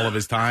all of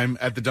his time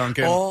at the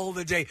Duncan. All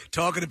the day,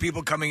 talking to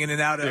people coming in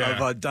and out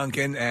of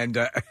Dunkin', and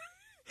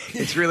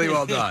it's really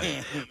well done.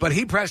 But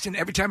Preston,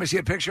 every time I see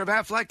a picture of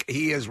Affleck,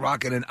 he is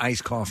rocking an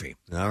iced coffee.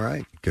 All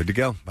right. Good to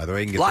go. By the way,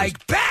 you can get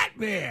Like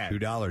Batman!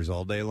 $2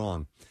 all day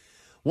long.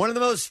 One of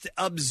the most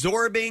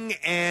absorbing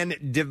and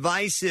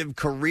divisive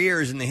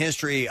careers in the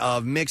history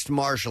of mixed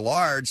martial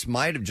arts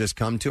might have just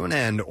come to an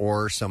end,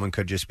 or someone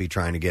could just be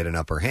trying to get an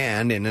upper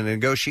hand in a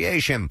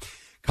negotiation.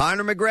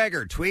 Conor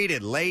McGregor tweeted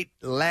late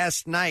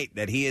last night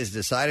that he has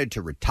decided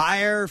to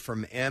retire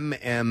from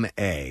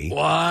MMA.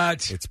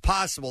 What? It's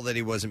possible that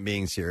he wasn't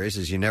being serious,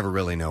 as you never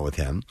really know with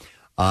him.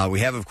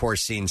 We have, of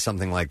course, seen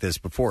something like this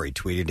before. He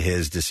tweeted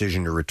his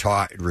decision to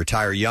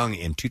retire young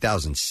in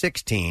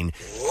 2016.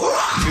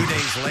 2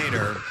 days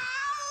later,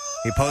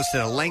 he posted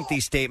a lengthy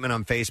statement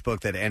on Facebook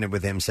that ended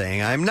with him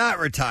saying, I'm not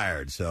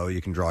retired, so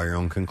you can draw your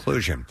own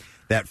conclusion.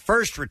 That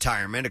first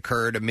retirement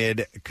occurred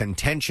amid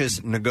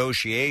contentious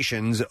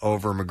negotiations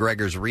over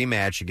McGregor's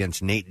rematch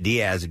against Nate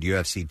Diaz at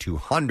UFC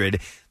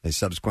 200. They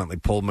subsequently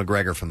pulled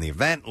McGregor from the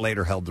event,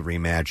 later held the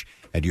rematch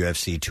at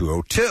UFC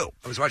 202.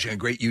 I was watching a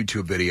great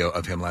YouTube video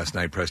of him last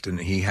night, Preston.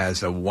 He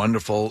has a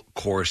wonderful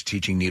course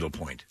teaching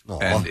needlepoint,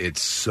 and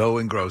it's so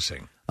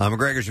engrossing.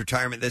 McGregor's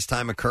retirement this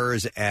time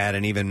occurs at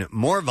an even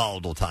more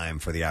volatile time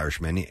for the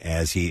Irishman,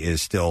 as he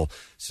is still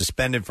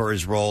suspended for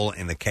his role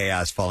in the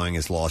chaos following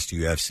his loss to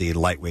UFC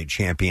lightweight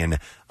champion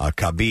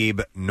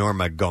Khabib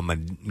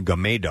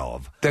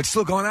Nurmagomedov. That's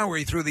still going on where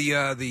he threw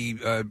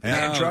the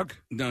man truck?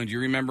 No, do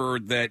you remember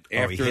that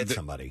he hit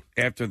somebody.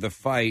 After the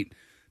fight,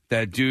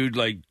 that dude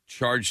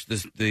charged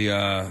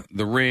the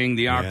ring,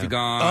 the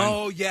octagon.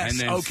 Oh, yes. And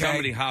then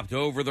somebody hopped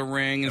over the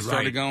ring and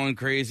started going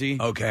crazy.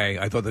 Okay,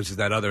 I thought this was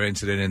that other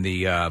incident in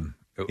the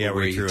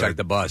where he attacked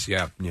the bus.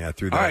 Yeah,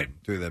 through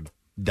the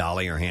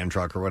dolly or hand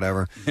truck or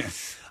whatever.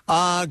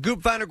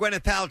 Goop founder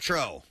Gwyneth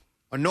Paltrow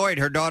annoyed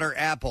her daughter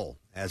Apple,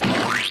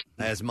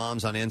 as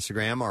moms on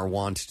Instagram are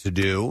wont to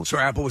do. So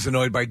Apple was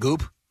annoyed by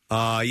Goop?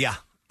 Yeah.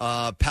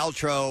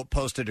 Paltrow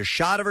posted a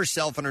shot of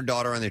herself and her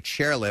daughter on the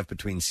chairlift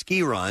between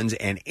ski runs,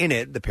 and in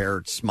it, the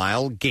pair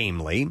smile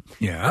gamely.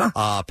 Yeah.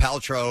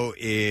 Paltrow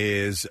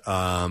is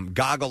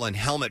goggle and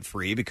helmet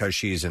free because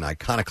she's an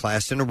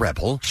iconoclast and a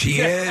rebel. She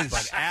is.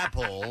 But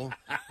Apple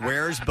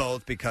wears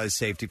both because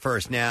safety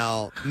first.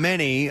 Now,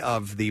 many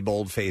of the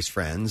bold-faced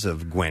friends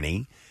of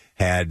Gwenny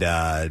had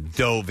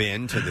dove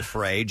into the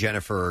fray.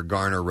 Jennifer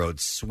Garner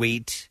wrote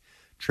Sweet,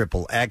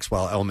 XXX,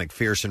 while Elle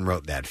McPherson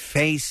wrote That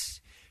Face.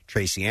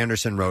 Tracy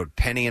Anderson wrote,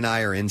 Penny and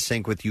I are in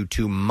sync with you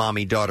two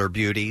mommy-daughter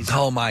beauties.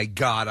 Oh, my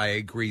God, I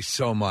agree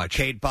so much.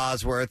 Kate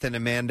Bosworth and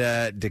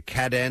Amanda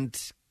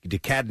Decadent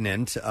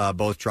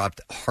both dropped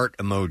heart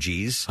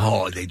emojis.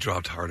 Oh, they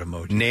dropped heart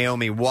emojis.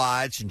 Naomi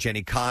Watts and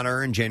Jenny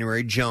Connor and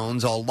January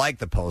Jones all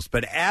liked the post,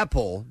 but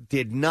Apple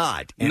did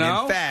not. And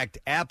in fact,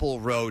 Apple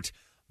wrote,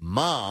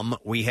 Mom,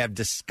 we have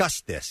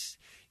discussed this.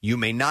 You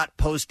may not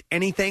post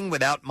anything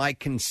without my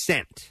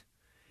consent.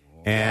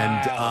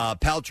 And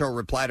Paltrow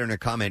replied in her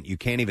comment, you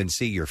can't even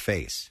see your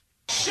face.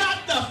 Shut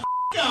the f***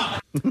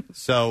 up!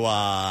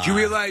 So, do you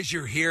realize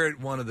you're here at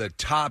one of the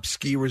top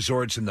ski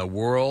resorts in the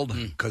world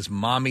because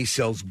Mommy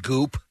sells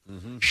Goop?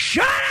 Mm-hmm.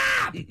 Shut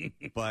up!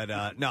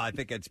 But, no, I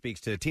think it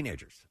speaks to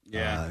teenagers.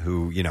 Yeah.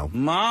 Who,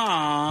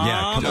 Mom.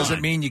 Yeah,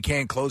 doesn't mean you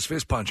can't close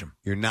fist punch them.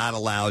 You're not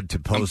allowed to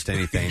post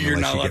anything You're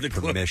unless not you allowed get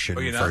to permission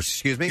first.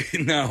 Excuse me?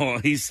 No,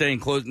 he's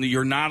saying close.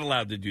 You're not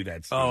allowed to do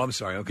that. Steve. Oh, I'm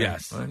sorry. Okay.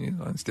 Yes. Well,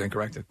 I stand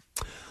corrected.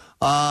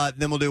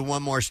 Then we'll do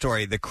one more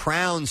story. The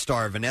Crown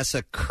star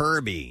Vanessa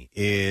Kirby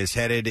is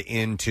headed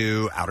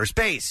into outer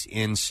space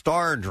in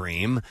Star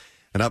Dream,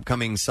 an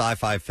upcoming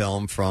sci-fi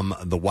film from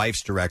the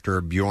wife's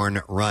director,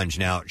 Bjorn Runge.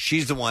 Now,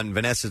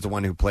 Vanessa's the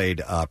one who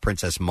played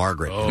Princess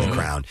Margaret in The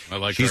Crown. I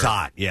like She's her.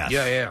 hot, yes.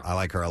 Yeah. I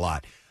like her a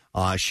lot.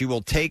 She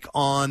will take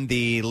on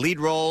the lead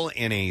role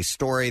in a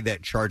story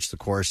that charts the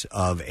course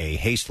of a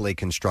hastily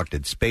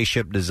constructed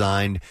spaceship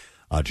designed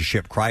to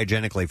ship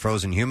cryogenically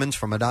frozen humans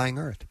from a dying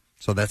Earth.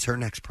 So that's her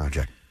next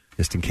project,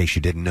 just in case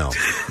you didn't know.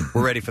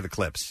 We're ready for the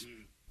clips.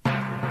 All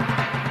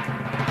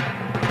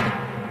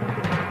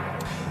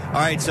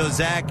right, so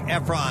Zac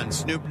Efron,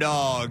 Snoop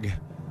Dogg,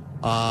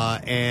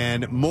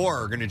 and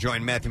more are going to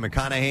join Matthew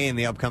McConaughey in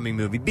the upcoming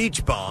movie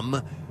Beach Bum,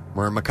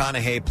 where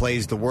McConaughey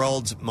plays the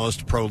world's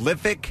most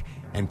prolific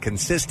and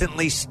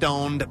consistently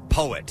stoned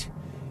poet.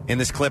 In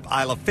this clip,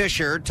 Isla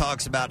Fisher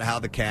talks about how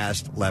the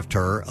cast left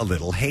her a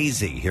little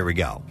hazy. Here we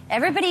go.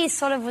 Everybody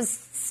sort of was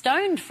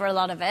stoned for a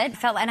lot of it.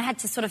 And I had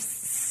to sort of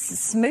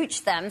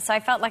smooch them, so I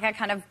felt like I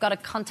kind of got a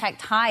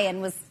contact high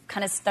and was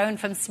kind of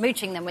stoned from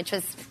smooching them, which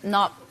was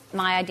not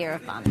my idea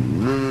of fun.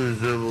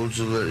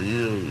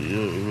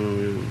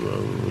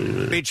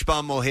 Beach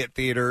Bum will hit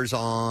theaters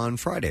on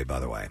Friday, by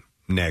the way.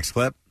 Next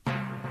clip.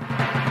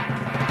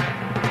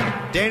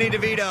 Danny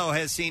DeVito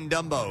has seen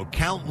Dumbo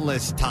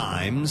countless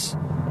times.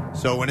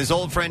 So when his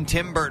old friend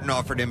Tim Burton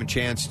offered him a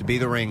chance to be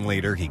the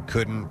ringleader, he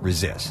couldn't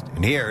resist.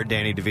 And here,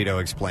 Danny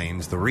DeVito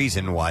explains the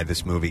reason why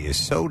this movie is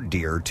so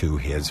dear to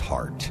his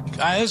heart.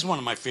 It's one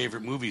of my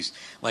favorite movies.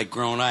 Like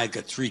growing up, I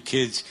got 3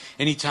 kids.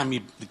 Anytime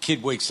the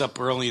kid wakes up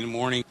early in the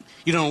morning,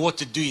 you don't know what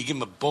to do. You give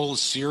him a bowl of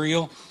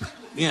cereal.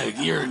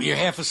 You're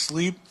half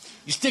asleep.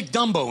 You stick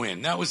Dumbo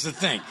in. That was the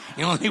thing.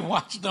 They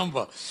watch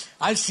Dumbo.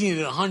 I've seen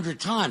it 100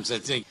 times, I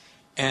think.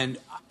 And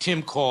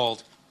Tim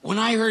called. When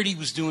I heard he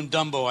was doing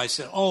Dumbo, I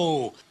said,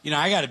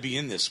 I got to be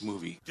in this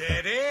movie.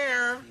 Dead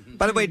air.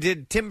 By the way,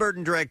 did Tim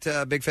Burton direct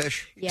Big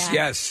Fish? Yeah.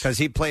 Yes. Because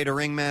he played a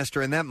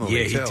ringmaster in that movie,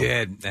 Yeah, too. he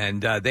did.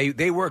 And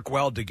they work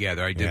well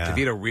together. Yeah.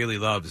 DeVito really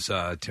loves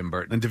Tim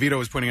Burton. And DeVito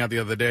was pointing out the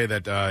other day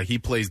that he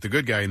plays the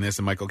good guy in this,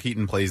 and Michael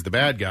Keaton plays the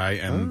bad guy,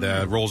 and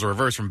roles are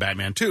reversed from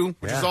Batman 2,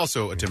 which is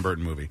also a Tim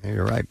Burton movie. Yeah,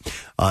 you're right.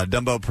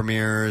 Dumbo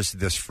premieres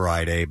this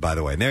Friday, by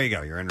the way. And there you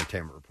go, your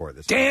entertainment report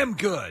this Damn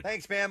good.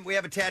 Thanks, man. We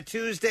have a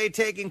Tattoos Day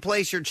taking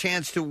place. Your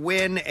chance to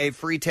win a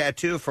free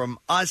tattoo from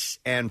us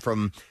and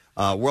from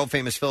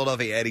world-famous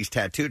Philadelphia Eddie's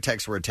Tattoo.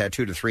 Text word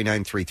tattoo to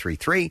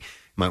 39333. You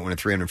might win a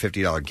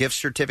 $350 gift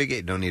certificate.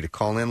 You don't need to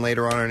call in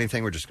later on or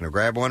anything. We're just going to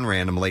grab one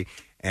randomly.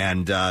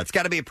 And it's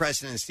got to be a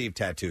Preston and Steve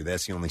tattoo.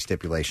 That's the only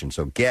stipulation.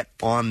 So get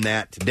on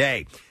that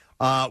today.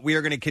 We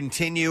are going to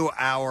continue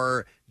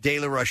our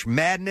Daily Rush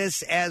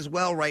Madness as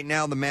well. Right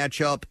now, the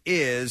matchup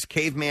is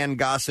Caveman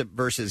Gossip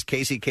versus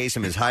Casey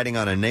Kasem is hiding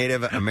on a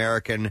Native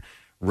American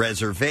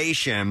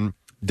reservation.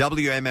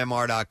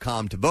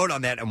 WMMR.com to vote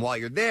on that. And while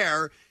you're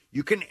there,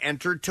 you can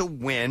enter to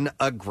win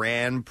a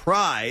grand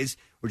prize,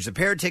 which is a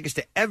pair of tickets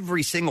to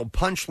every single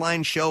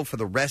Punchline show for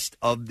the rest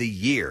of the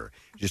year.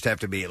 You just have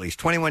to be at least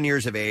 21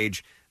 years of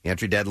age. The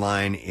entry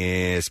deadline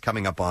is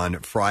coming up on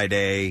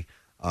Friday,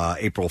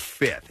 April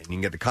 5th. And you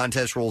can get the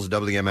contest rules at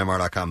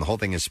WMMR.com. The whole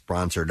thing is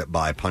sponsored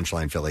by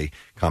Punchline Philly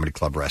Comedy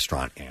Club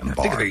Restaurant and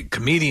Bar. Think of the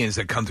comedians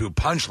that come through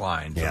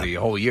Punchline for the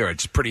whole year.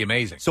 It's pretty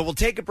amazing. So we'll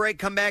take a break,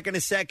 come back in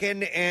a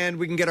second, and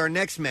we can get our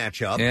next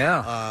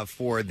matchup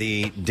for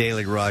the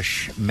Daily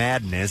Rush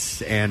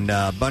Madness and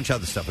a bunch of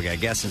other stuff. We got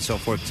guests and so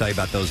forth. We'll tell you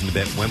about those in a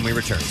bit when we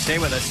return. Stay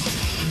with us.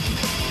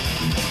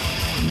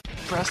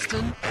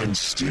 Preston and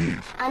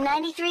Steve on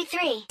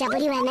 93.3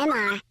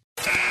 WMMR.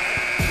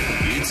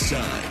 It's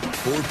time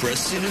for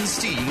Preston and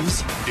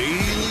Steve's Daily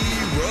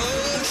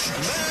Rush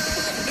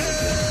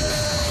Madness.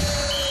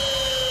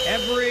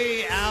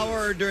 Every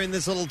hour during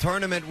this little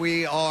tournament,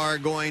 we are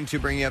going to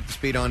bring you up to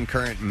speed on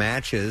current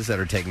matches that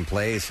are taking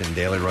place in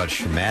Daily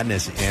Rush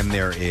Madness, and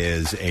there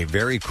is a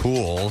very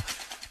cool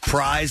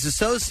prize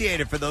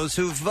associated for those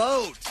who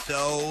vote.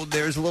 So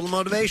there's a little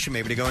motivation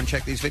maybe to go and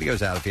check these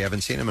videos out if you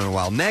haven't seen them in a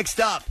while. Next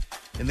up,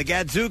 in the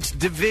Gadzooks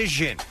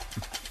division,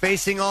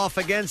 facing off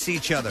against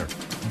each other.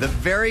 The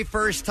very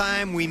first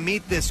time we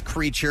meet this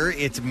creature,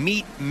 it's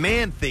Meat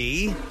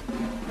Manthe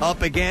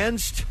up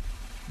against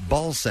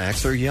Ball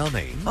Sacks Are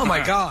Yummy. Oh,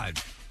 my God.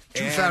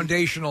 Two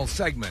foundational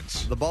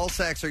segments. The Ball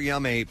Sacks Are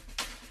Yummy,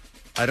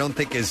 I don't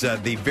think is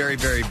the very,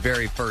 very,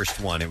 very first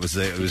one. It was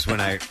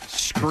when I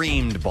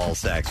screamed Ball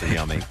Sacks Are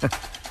Yummy.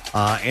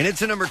 And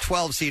it's a number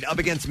 12 seed up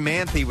against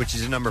Manthe, which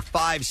is a number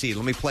 5 seed.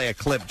 Let me play a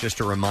clip just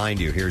to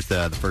remind you. Here's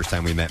the first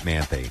time we met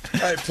Manthe.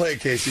 All right, play it,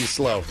 Casey.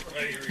 Slow.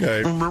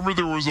 Okay. Remember,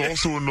 there was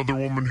also another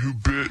woman who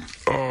bit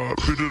a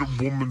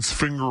woman's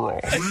finger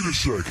off. Wait a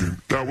second.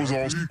 That was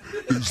all.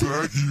 Is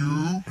that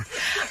you?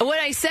 What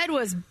I said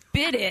was,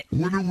 bit it.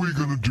 When are we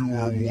going to do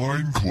our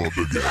wine club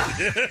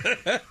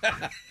again?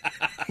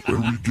 Where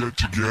we get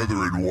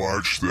together and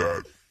watch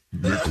that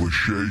Nick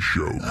Lachey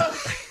show.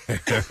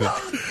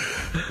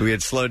 We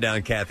had slowed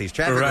down Kathy's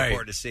traffic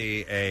report to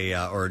see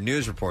or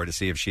news report to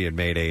see if she had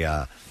made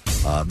a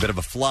bit of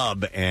a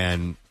flub,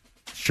 and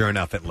sure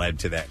enough, it led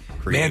to that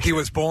creation. Manthe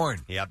was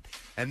born. Yep.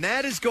 And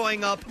that is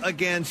going up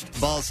against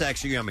Ball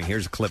Sacks Are Yummy.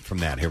 Here's a clip from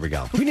that. Here we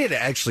go. We need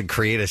to actually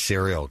create a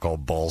cereal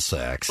called Ball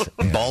Sacks.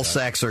 Ball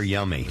Sacks Are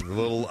Yummy. A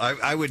little,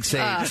 I would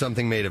say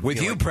something made of...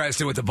 With you,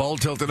 Preston, with the bowl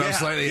tilted up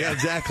slightly. Yeah,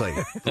 exactly.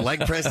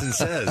 Like Preston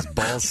says,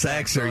 Ball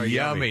Sacks Are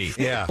Yummy.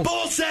 Yeah.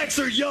 Ball Sacks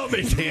Are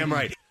Yummy. Damn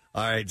right.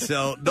 All right,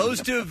 so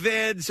those two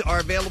vids are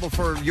available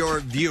for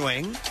your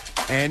viewing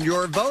and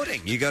your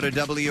voting. You go to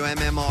WMMR.com.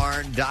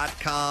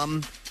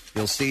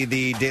 You'll see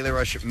the Daily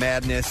Rush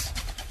Madness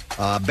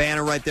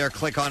banner right there.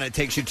 Click on it. It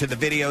takes you to the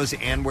videos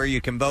and where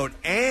you can vote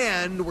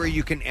and where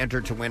you can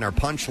enter to win our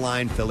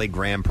Punchline Philly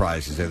Grand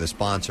Prizes. They're the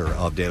sponsor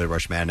of Daily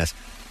Rush Madness.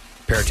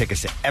 Pair of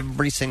tickets to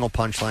every single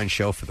Punchline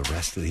show for the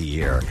rest of the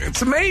year.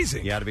 It's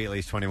amazing. You got to be at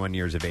least 21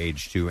 years of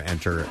age to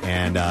enter,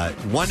 and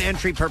one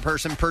entry per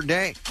person per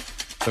day.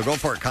 So go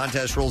for it.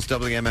 Contest rules,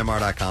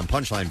 WMMR.com.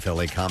 Punchline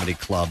Philly Comedy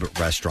Club,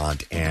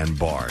 Restaurant, and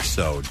Bar.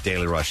 So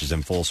Daily Rush is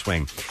in full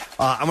swing.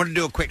 I want to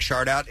do a quick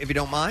shout out, if you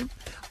don't mind.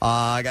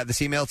 I got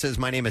this email. It says,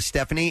 my name is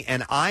Stephanie,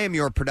 and I am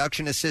your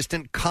production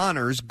assistant,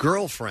 Connor's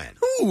girlfriend.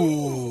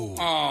 Ooh.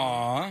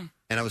 Aww.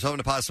 And I was hoping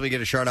to possibly get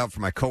a shout out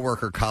for my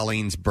coworker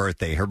Colleen's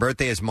birthday. Her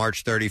birthday is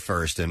March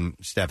 31st, and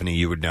Stephanie,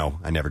 you would know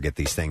I never get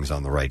these things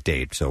on the right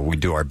date, so we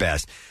do our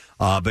best.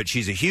 But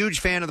she's a huge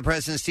fan of the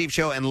Preston and Steve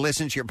Show and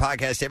listens to your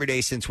podcast every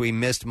day since we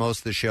missed most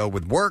of the show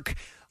with work.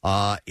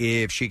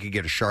 If she could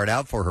get a shout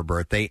out for her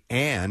birthday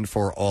and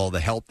for all the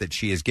help that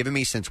she has given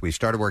me since we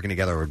started working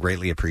together, I would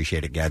greatly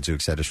appreciate it.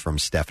 Gadzooks, that is from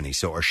Stephanie.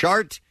 So a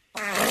shart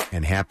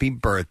and happy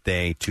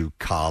birthday to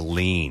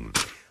Colleen.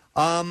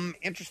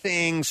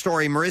 Interesting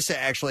story. Marissa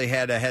actually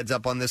had a heads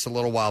up on this a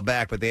little while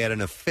back, but they had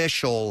an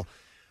official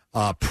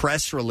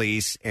press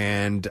release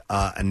and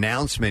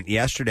announcement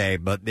yesterday,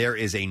 but there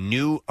is a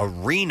new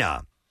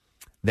arena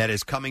that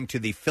is coming to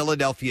the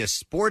Philadelphia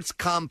Sports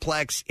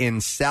Complex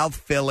in South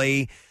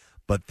Philly,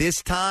 but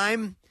this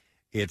time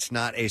it's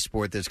not a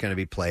sport that's going to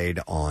be played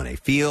on a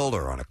field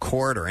or on a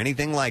court or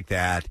anything like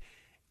that.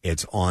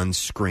 It's on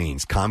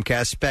screens.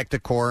 Comcast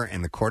Spectacor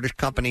and the Cordish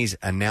companies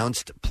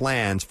announced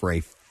plans for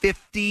a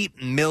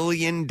 $50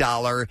 million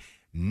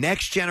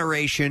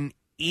next-generation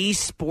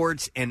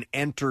esports and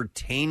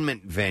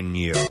entertainment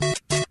venue.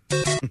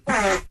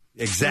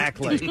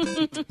 Exactly.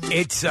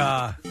 It's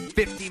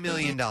 $50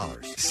 million.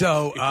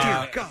 So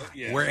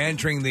we're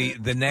entering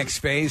the next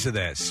phase of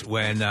this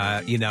when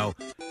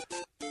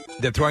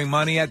they're throwing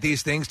money at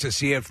these things to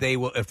see if they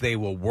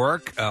will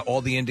work. All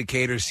the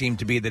indicators seem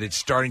to be that it's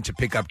starting to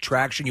pick up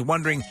traction. You're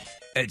wondering,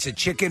 it's a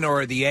chicken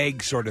or the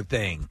egg sort of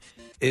thing.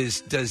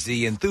 Does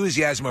the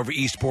enthusiasm over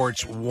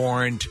esports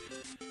warrant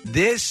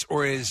this,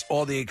 or is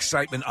all the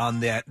excitement on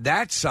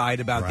that side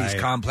about these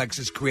Right.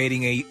 complexes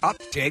creating a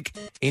uptick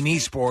in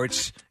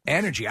esports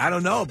energy? I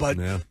don't know, but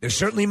there's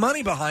certainly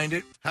money behind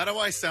it. How do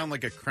I sound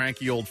like a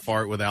cranky old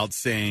fart without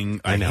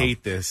saying I I know.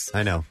 hate this?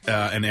 I know.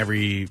 And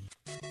every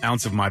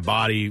ounce of my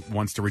body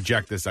wants to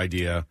reject this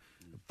idea,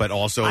 but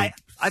also I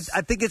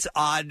think it's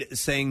odd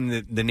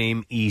saying the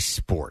name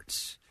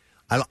esports.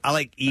 I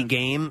like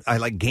e-game. I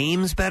like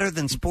games better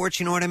than sports.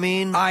 You know what I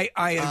mean? I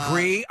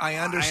agree. I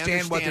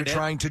understand what they're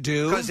trying to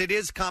do. Because it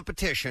is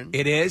competition.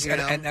 It is, you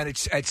know? and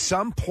it's at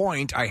some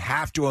point I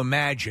have to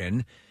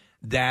imagine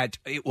that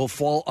it will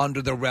fall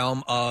under the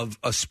realm of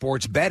a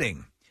sports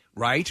betting,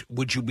 right?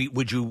 Would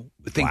you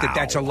think that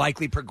that's a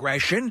likely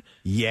progression?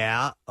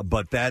 Yeah,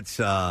 but that's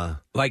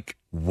like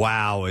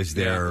wow. Is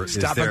there? Is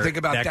Stop there, and think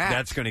about that.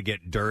 That's going to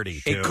get dirty.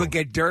 Too. It could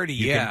get dirty.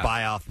 You yeah, can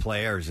buy off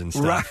players and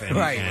stuff,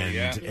 Right,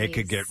 and it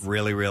could get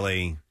really,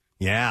 really.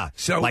 Yeah,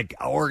 So- like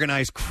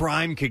organized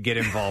crime could get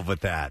involved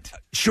with that.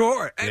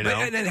 Sure, You and, know?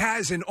 and it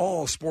has in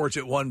all sports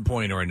at one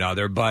point or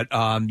another. But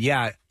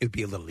it'd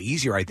be a little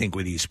easier, I think,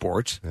 with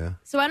esports. Yeah.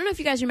 So I don't know if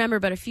you guys remember,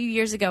 but a few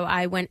years ago,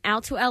 I went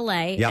out to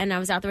L.A. Yep. and I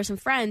was out there with some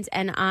friends,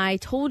 and I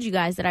told you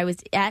guys that I was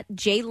at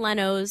Jay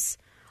Leno's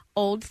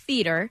old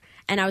theater,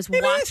 and I was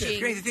watching. It's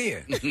great to see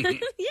you.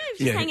 Yeah,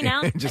 just hanging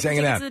out. Just I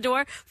hanging took out. To the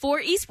door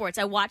for esports.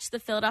 I watched the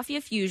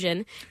Philadelphia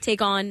Fusion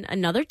take on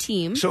another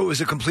team. So it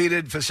was a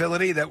completed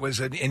facility that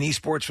was an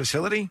esports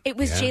facility? It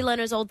was Jay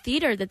Leno's old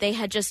theater that they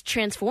had just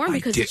transformed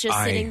because it's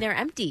just sitting there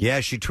empty.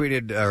 Yeah, she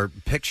tweeted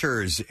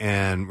pictures,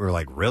 and we're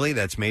like, really?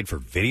 That's made for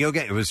video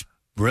game? It was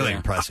really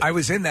impressive. I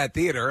was in that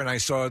theater, and I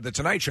saw The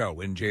Tonight Show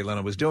when Jay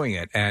Leno was doing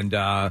it. And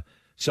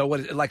so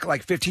what, like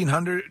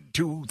 1,500,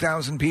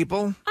 2,000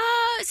 people?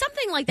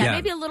 Something like that, Yeah.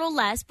 maybe a little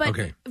less, but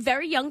Okay.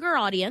 very younger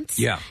audience.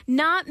 Yeah.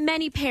 Not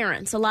many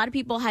parents. A lot of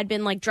people had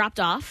been like dropped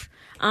off.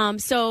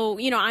 So,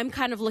 I'm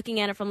kind of looking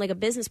at it from like a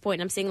business point.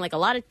 And I'm seeing like a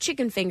lot of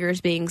chicken fingers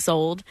being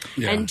sold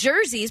and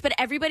jerseys, but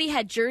everybody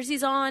had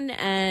jerseys on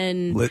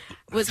and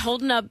was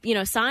holding up,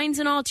 signs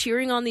and all,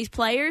 cheering on these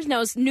players. Now, it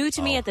was new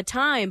to me at the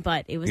time,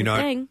 but it was a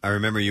thing. I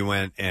remember you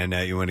went and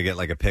you went to get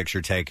like a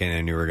picture taken,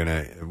 and you were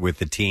gonna with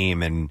the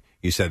team, and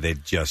you said they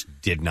just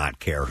did not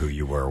care who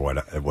you were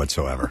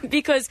whatsoever.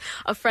 Because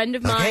a friend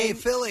of mine. Like, hey,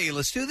 Philly,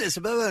 let's do this.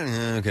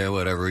 Okay,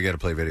 whatever. We got to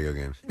play video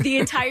games. The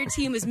entire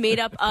team was made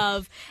up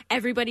of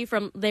everybody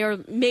from there.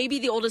 Maybe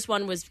the oldest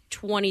one was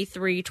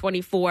 23,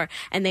 24,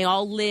 and they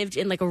all lived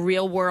in like a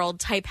real world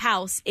type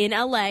house in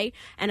LA.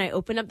 And I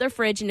opened up their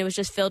fridge, and it was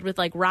just filled with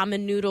like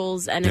ramen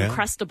noodles and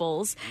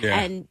Uncrustables. Yeah.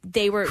 And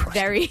they were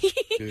very.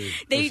 Dude,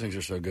 those things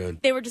are so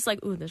good. They were just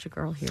like, ooh, there's a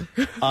girl here.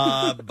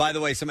 By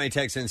the way, somebody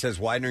texts in and says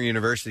Widener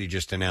University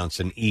just announced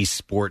an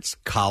esports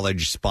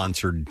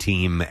college-sponsored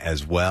team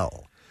as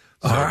well.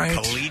 So All right.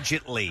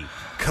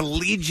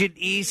 collegiate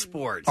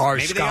esports. Are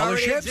Maybe they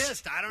already scholarships?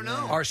 exist. I don't know.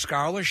 Are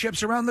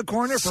scholarships around the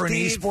corner for an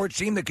Steve- esports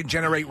team that can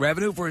generate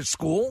revenue for a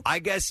school? I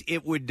guess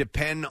it would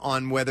depend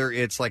on whether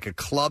it's like a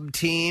club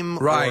team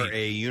Right. or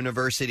a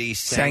university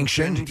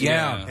Sanctioned, sanctioned.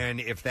 yeah. And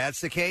if that's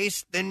the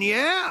case, then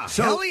yeah.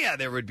 So- hell yeah,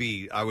 there would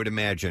be, I would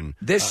imagine.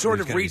 This sort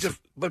of there's gonna be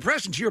but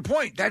Preston, to your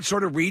point, that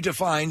sort of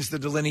redefines the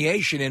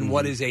delineation in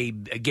what is a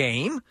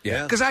game.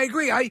 Yeah. Because I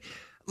agree.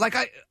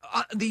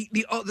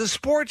 The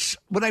sports,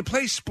 when I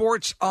play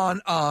sports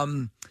on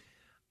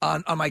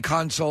my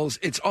consoles,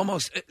 it's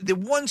almost the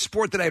one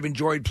sport that I've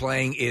enjoyed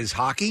playing is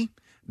hockey.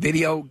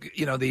 Video,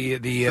 the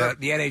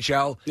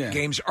NHL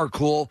games are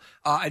cool.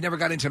 I never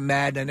got into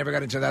Madden. I never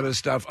got into that other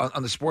stuff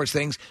on the sports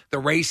things. The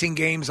racing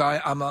games,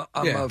 I'm a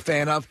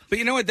fan of. But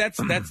you know what? That's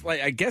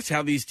like, I guess,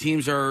 how these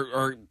teams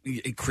are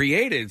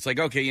created. It's like,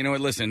 okay, you know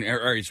what? Listen, all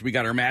right, so we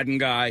got our Madden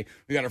guy,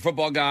 we got our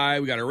football guy,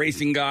 we got our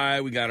racing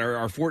guy, we got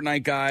our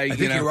Fortnite guy. I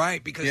think you're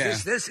right,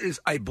 because this is,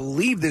 I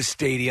believe, this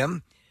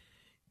stadium.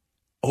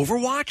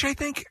 Overwatch, I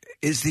think,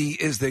 is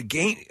the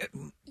game.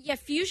 Yeah,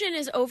 Fusion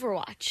is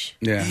Overwatch.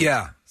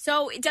 Yeah.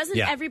 So doesn't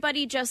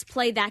everybody just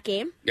play that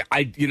game? Yeah,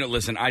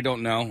 listen, I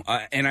don't know,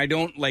 and I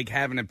don't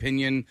have an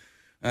opinion,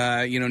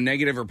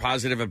 negative or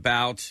positive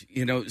about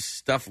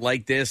stuff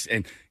like this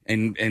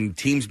and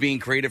teams being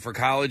created for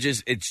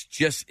colleges. It's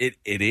just it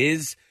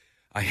is.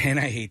 And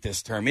I hate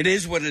this term. It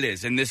is what it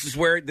is, and this is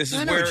where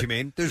I know what you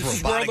mean. There's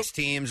robotics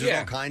teams. There's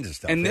all kinds of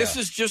stuff. And this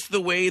is just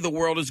the way the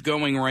world is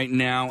going right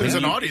now. There's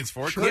And an audience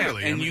for it,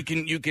 clearly. Yeah, and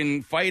you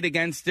can fight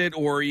against it,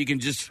 or you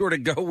can just sort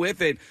of go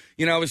with it.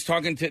 I was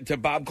talking to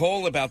Bob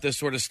Cole about this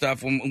sort of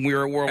stuff when we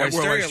were at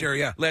Worldwide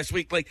Stereo last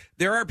week. Like,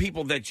 there are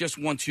people that just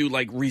want to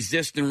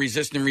resist and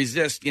resist and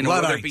resist.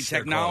 Whether it be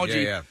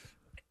technology,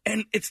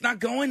 and it's not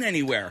going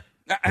anywhere.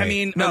 I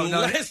mean,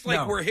 unless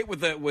we're hit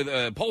with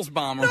a pulse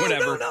bomb or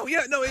whatever.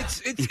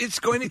 It's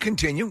going to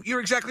continue.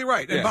 You're exactly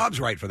right, and Bob's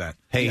right for that.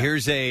 Hey,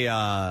 here's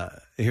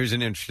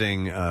an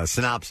interesting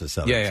synopsis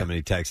of it.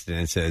 Somebody texted in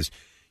and says,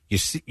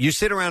 you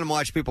sit around and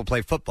watch people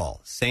play football.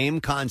 Same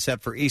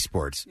concept for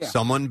esports. Yeah.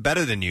 Someone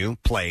better than you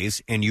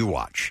plays, and you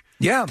watch.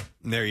 Yeah.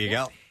 There you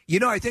go.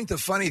 I think the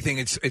funny thing,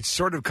 it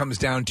sort of comes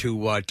down to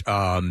what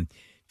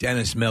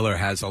Dennis Miller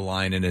has a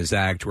line in his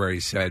act where he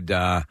said,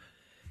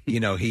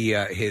 he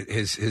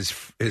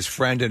his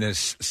friend and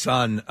his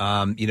son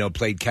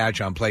played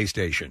catch on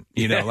PlayStation.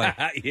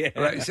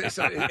 Right?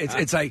 So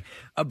it's like,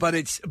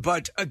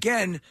 but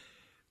again,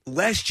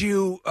 lest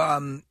you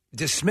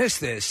dismiss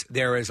this,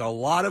 there is a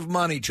lot of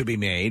money to be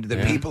made.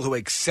 The people who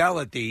excel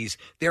at these,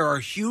 there are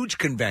huge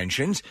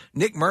conventions.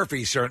 Nick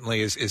Murphy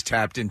certainly is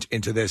tapped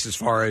into this as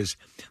far as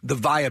the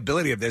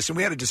viability of this. And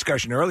we had a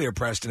discussion earlier,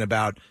 Preston,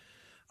 about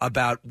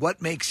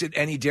what makes it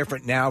any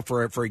different now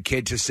for a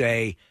kid to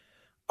say,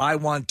 I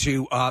want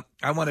to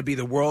be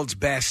the world's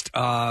best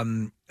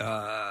Call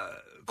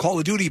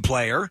of Duty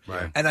player,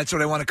 and that's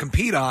what I want to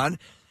compete on.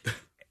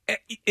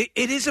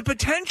 It is a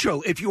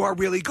potential if you are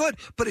really good,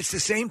 but it's the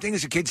same thing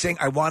as a kid saying,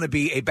 I want to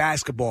be a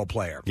basketball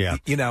player. Yeah.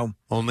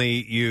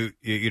 Only you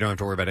don't have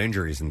to worry about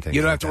injuries and things.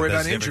 You don't like have to that. worry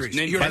That's about the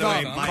injuries.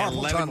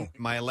 difference.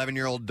 My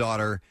 11-year-old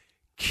daughter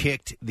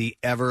kicked the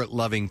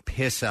ever-loving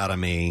piss out of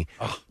me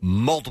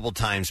multiple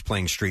times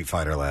playing Street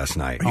Fighter last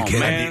night. Are you kidding?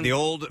 Man. The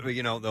old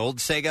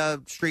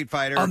Sega Street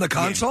Fighter on the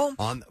console.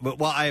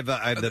 I have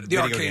the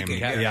video arcade game.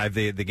 game. I have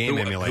the game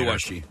emulator. Who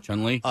was she?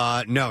 Chun-Li?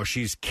 No,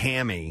 she's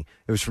Cammy.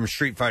 It was from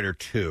Street Fighter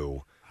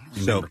 2.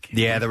 So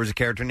there was a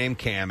character named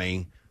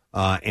Cammy,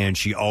 and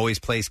she always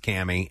plays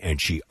Cammy, and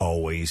she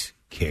always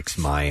kicks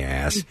my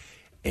ass,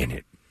 and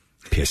it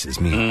pisses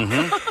me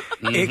off.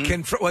 It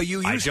can.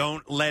 I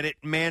don't let it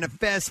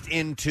manifest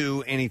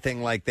into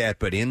anything like that,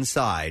 but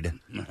inside,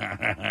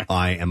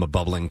 I am a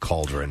bubbling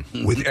cauldron.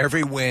 With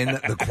every win,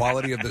 the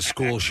quality of the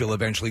school she'll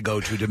eventually go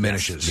to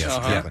diminishes. Yes,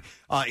 exactly.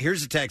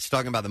 Here's a text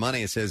talking about the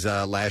money. It says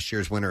last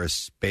year's winner of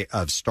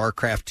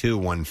StarCraft 2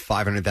 won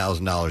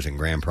 $500,000 in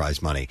grand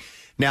prize money.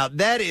 Now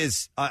that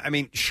is,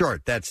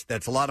 sure, that's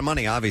a lot of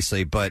money,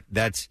 obviously, but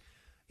that's.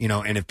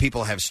 And if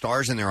people have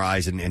stars in their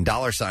eyes and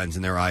dollar signs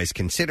in their eyes,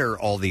 consider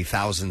all the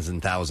thousands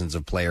and thousands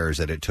of players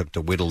that it took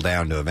to whittle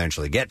down to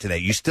eventually get to that.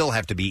 You still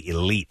have to be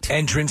elite.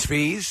 Entrance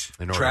fees,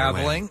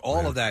 traveling,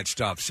 all of that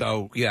stuff.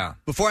 So, yeah.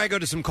 Before I go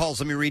to some calls,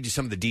 let me read you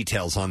some of the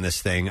details on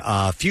this thing.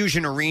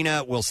 Fusion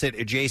Arena will sit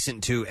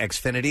adjacent to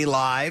Xfinity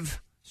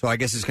Live. So I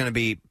guess it's going to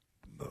be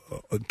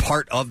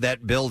part of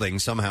that building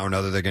somehow or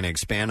another. They're going to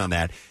expand on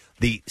that.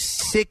 The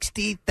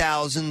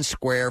 60,000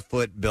 square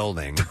foot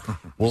building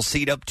will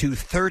seat up to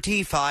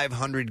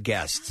 3,500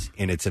 guests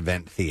in its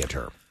event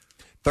theater.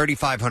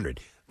 3,500.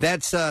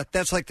 That's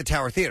like the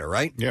Tower Theater,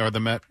 right? Yeah, or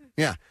the Met.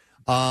 Yeah.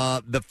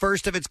 The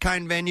first of its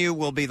kind venue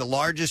will be the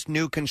largest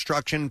new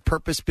construction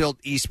purpose-built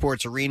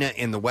esports arena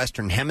in the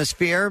Western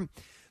Hemisphere.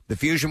 The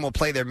Fusion will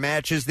play their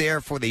matches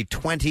there for the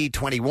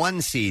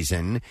 2021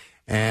 season,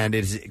 and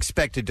it is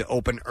expected to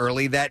open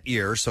early that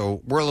year,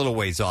 so we're a little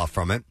ways off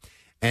from it.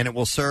 And it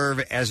will serve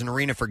as an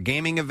arena for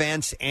gaming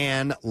events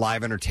and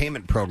live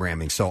entertainment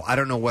programming. So I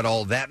don't know what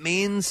all that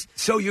means.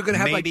 So you're going to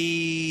have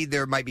maybe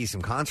there might be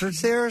some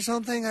concerts there or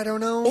something. I don't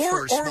know.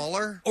 Or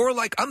smaller. Or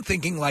like I'm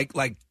thinking like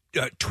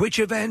Twitch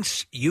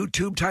events,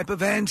 YouTube type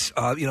events.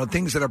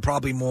 Things that are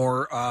probably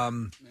more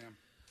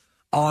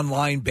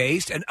online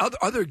based, and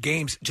other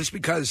games. Just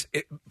because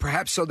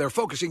perhaps they're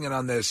focusing in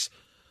on this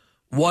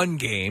one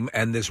game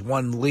and this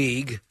one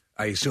league.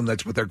 I assume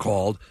that's what they're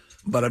called.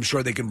 But I'm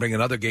sure they can bring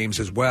in other games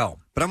as well.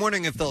 But I'm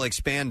wondering if they'll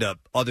expand up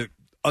other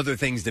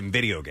things than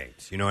video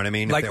games. You know what I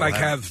mean? Like a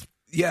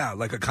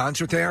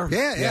concert there?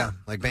 Yeah.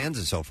 Like bands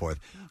and so forth.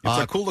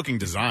 It's a cool looking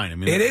design. I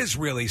mean, it is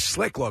really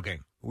slick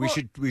looking. We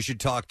should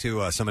talk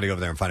to somebody over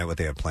there and find out what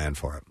they have planned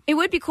for it. It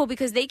would be cool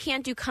because they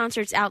can't do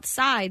concerts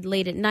outside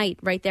late at night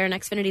right there in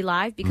Xfinity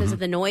Live because of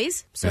the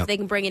noise. So if they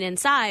can bring it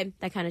inside,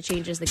 that kind of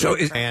changes the game. So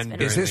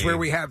is this where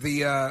we have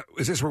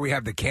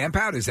the camp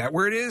out? Is that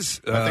where it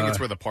is? I think it's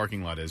where the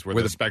parking lot is, where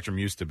the Spectrum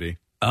used to be.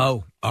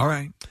 Oh, all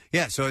right.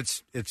 Yeah, so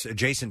it's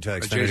adjacent to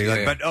Xfinity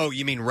Live. But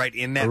you mean right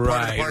in that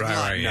part of the parking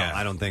lot? Right, no,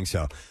 I don't think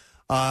so.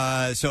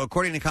 So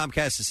according to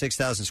Comcast, the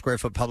 6,000 square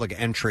foot public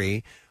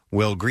entry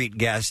will greet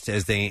guests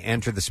as they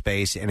enter the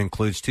space and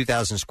includes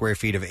 2,000 square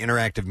feet of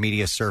interactive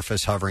media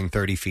surface hovering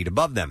 30 feet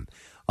above them.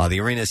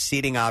 The arena's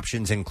seating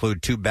options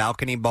include 2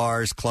 balcony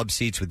bars, club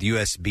seats with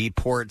USB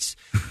ports,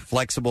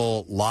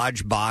 flexible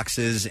lodge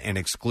boxes, and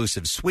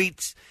exclusive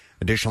suites.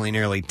 Additionally,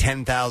 nearly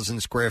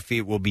 10,000 square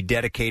feet will be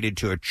dedicated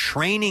to a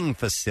training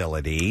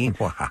facility,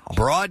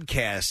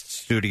 broadcast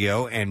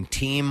studio, and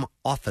team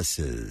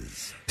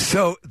offices.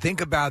 So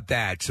think about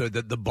that. So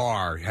the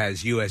bar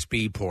has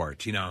USB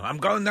ports. I'm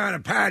going down to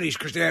Patty's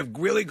because they have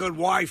really good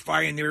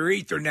Wi-Fi and their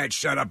Ethernet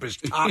setup is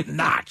top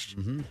notch.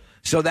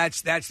 So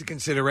that's the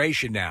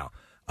consideration now.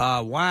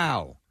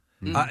 Wow.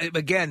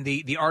 Again,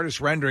 the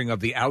artist rendering of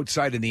the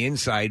outside and the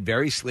inside,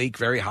 very sleek,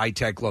 very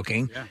high-tech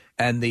looking. Yeah.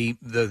 And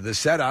the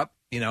setup,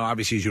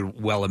 obviously, as you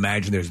well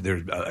imagine,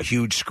 there's a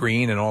huge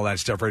screen and all that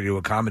stuff ready to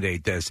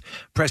accommodate this.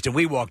 Preston,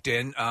 we walked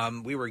in.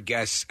 We were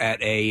guests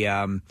at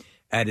an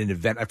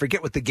event. I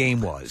forget what the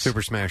game was.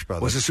 Super Smash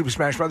Brothers. Was it Super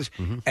Smash Brothers?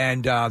 Mm-hmm.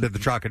 And the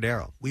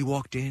Trocadero. We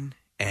walked in,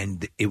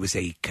 and it was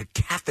a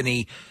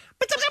cacophony.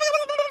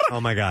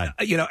 Oh, my God.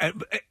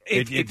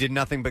 It did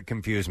nothing but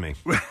confuse me.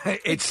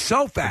 It's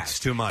so fast. It's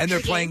too much. And they're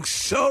playing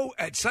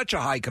at such a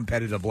high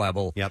competitive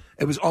level. Yep.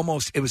 It was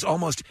almost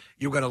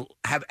you're going to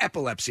have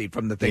epilepsy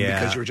from the thing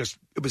because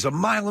it was a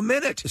mile a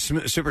minute.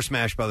 Super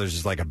Smash Brothers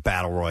is like a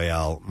battle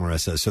royale,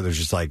 Marissa. So there's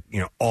just like,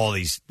 all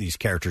these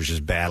characters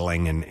just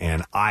battling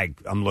and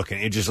I'm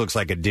looking, it just looks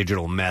like a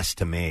digital mess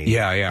to me.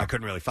 Yeah. I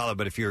couldn't really follow,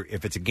 but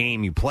if it's a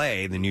game you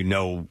play, then you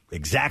know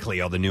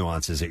exactly all the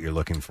nuances that you're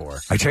looking for.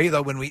 I tell you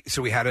though, when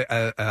we had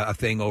a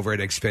thing over at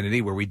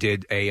Xfinity where we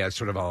did a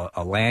sort of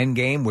a LAN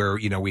game where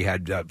we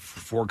had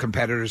 4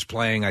 competitors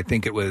playing. I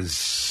think it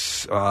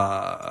was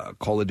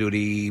Call of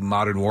Duty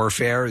Modern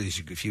Warfare a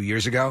few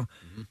years ago.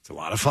 Mm-hmm. It's a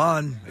lot of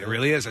fun. It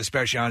really is,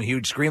 especially on a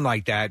huge screen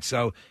like that.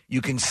 So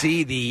you can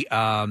see the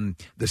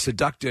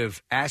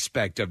seductive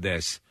aspect of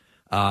this.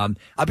 I'll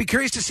be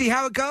curious to see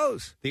how it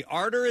goes. The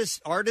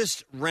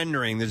artist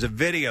rendering. There's a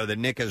video that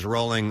Nick is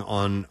rolling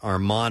on our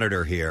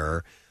monitor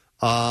here.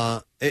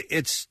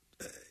 It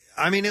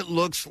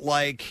looks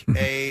like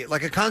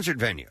a concert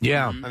venue.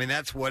 Yeah. I mean,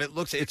 that's what it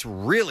looks. It's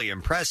really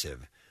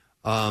impressive.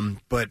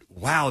 But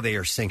wow, they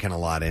are sinking a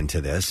lot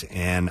into this,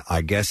 and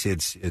I guess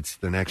it's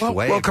the next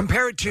wave. Well,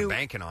 compared to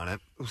banking on it.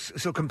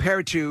 So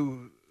compared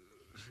to,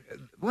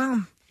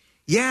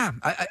 yeah,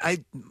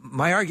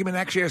 my argument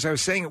actually, as I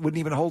was saying, it wouldn't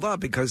even hold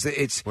up because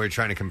it's. What are you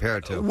trying to compare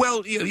it to?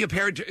 Well, you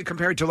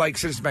compare it to like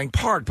Citizens Bank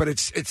Park, but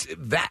it's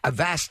a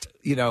vast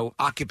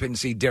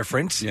occupancy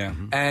difference. Yeah,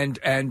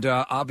 and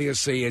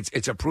obviously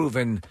it's a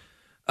proven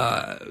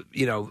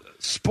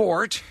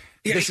sport.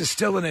 Yeah. This is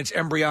still in its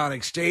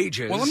embryonic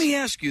stages. Well, let me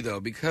ask you though,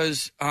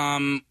 because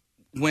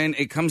when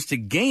it comes to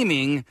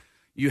gaming,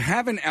 you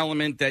have an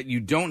element that you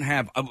don't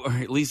have, or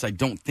at least I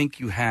don't think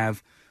you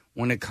have,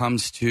 when it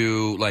comes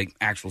to like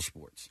actual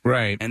sports,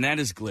 right? And that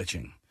is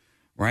glitching,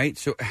 right?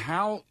 So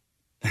how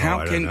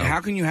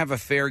can you have a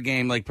fair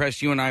game? Like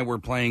Press, you and I were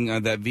playing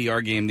that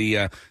VR game,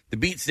 the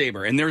Beat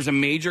Saber, and there's a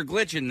major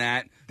glitch in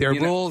that. There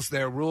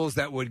are rules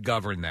that would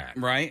govern that,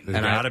 right?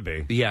 There's got to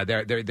be. Yeah,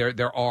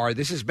 there are.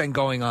 This has been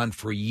going on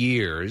for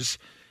years.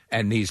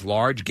 And these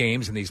large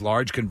games and these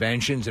large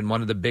conventions, and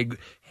one of the big,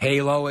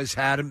 Halo has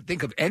had them.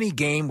 Think of any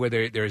game where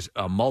there's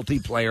a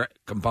multiplayer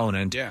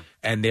component,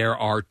 and there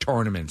are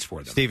tournaments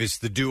for them. Steve, it's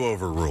the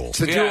do-over rule. It's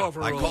the do-over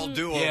rule. I call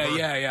do-over.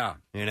 Yeah.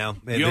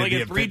 You only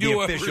get 3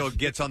 do-overs. The official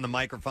gets on the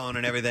microphone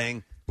and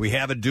everything. We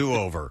have a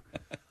do-over.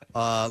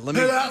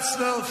 That's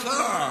no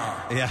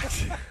fair. Yeah.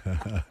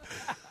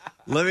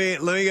 Let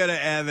me go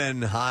to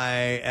Evan.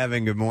 Hi,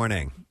 Evan. Good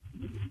morning.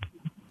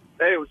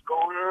 Hey, what's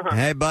going on?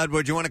 Hey, bud.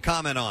 What do you want to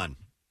comment on?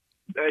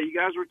 You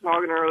guys were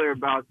talking earlier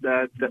about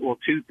that. Well,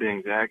 2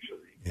 things actually.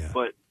 Yeah.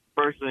 But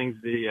first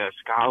thing's the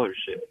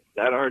scholarship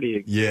that already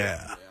exists.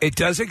 Yeah, it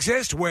does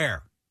exist.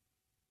 Where?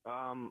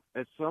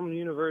 At some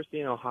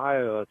university in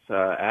Ohio. It's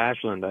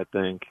Ashland, I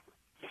think.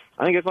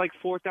 I think it's like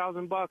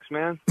 $4,000,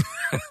 man.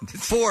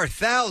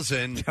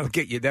 4,000. That'll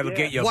get you.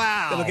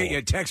 Wow. That'll get you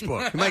a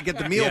textbook. You might get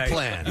the meal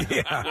plan.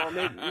 Yeah.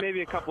 Well, maybe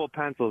a couple of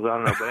pencils. I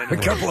don't know. But anyway.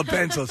 A couple of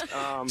pencils.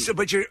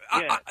 But you're.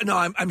 Yeah.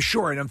 I'm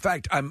sure, and in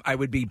fact, I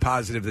would be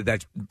positive that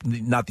that's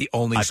not the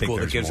only school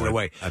that gives it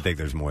away. I think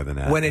there's more than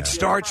that. When it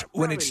starts,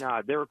 when it's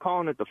not, they were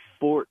calling it the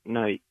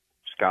Fortnite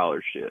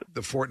scholarship.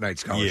 The Fortnite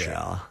scholarship.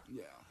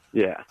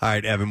 Yeah. All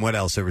right, Evan, what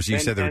else? You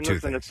said there were 2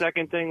 things. The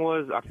second thing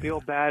was, I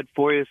feel bad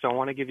for you, so I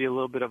want to give you a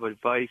little bit of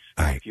advice.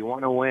 Right. If you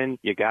want to win,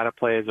 you got to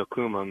play as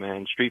Akuma,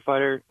 man. Street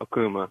Fighter,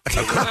 Akuma.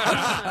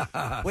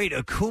 Wait,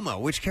 Akuma?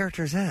 Which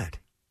character is that?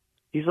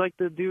 He's like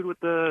the dude with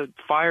the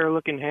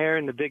fire-looking hair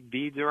and the big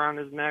beads around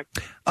his neck.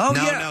 Oh,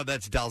 no,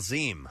 that's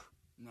Dalzim.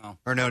 No.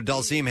 Or no,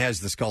 Dalzim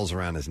has the skulls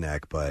around his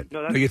neck, but...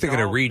 No, that's you're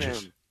thinking of Dalsim.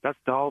 Regis. That's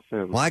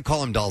Dolphin. Well, I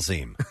call him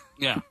Dalzim.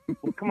 Yeah.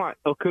 Well, come on,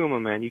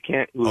 Okuma, man. You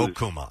can't lose.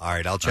 Okuma. All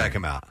right, I'll check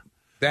him out.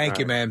 Thank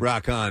you, man.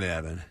 Rock on,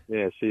 Evan.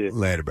 Yeah, see you.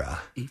 Later, bro. All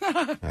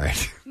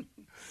right.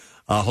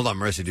 Hold on,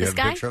 Marissa, do you have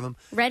a picture of him?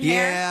 Red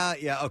hair?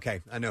 Yeah,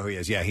 okay. I know who he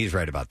is. Yeah, he's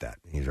right about that.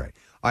 He's right.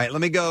 All right,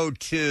 let me go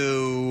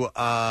to,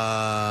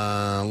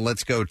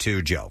 let's go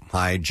to Joe.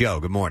 Hi, Joe.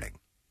 Good morning.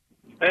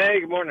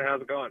 Hey, good morning.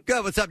 How's it going?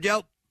 Good. What's up,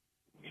 Joe?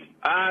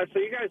 So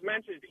you guys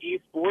mentioned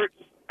esports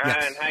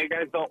and how you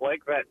guys don't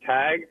like that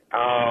tag.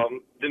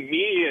 The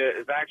media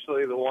is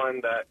actually the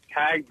one that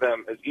tagged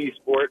them as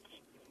esports.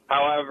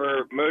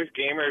 However, most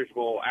gamers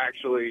will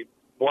actually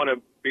want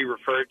to be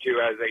referred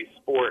to as a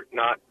sport,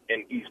 not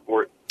an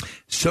esport.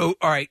 So,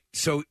 all right.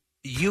 So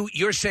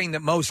you're saying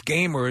that most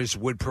gamers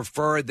would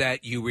prefer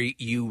that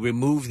you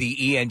remove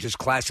the E and just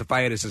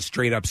classify it as a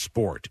straight up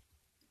sport.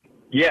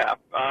 Yeah,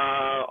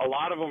 a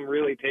lot of them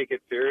really take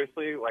it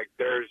seriously. Like,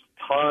 there's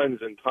tons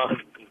and tons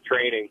of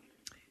training.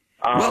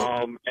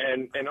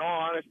 And in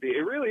all honesty,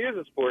 it really is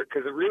a sport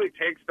because it really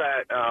takes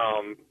that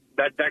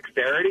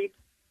dexterity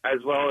as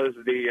well as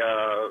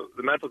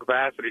the mental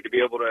capacity to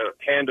be able to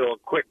handle a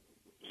quick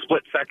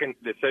split-second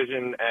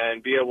decision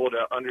and be able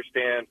to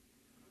understand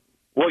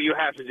what you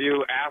have to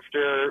do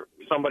after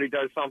somebody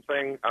does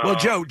something.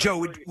 Well,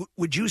 Joe,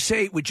 would you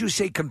say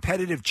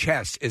competitive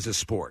chess is a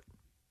sport?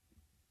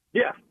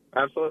 Yeah.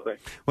 Absolutely.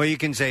 Well, you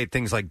can say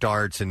things like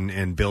darts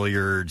and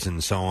billiards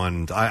and so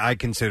on. I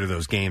consider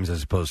those games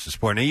as opposed to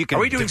sport. Now, you can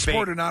Are we doing debate,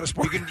 sport or not a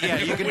sport? You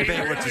can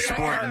debate what's a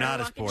sport and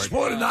not a sport.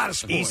 Sport and not a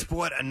sport.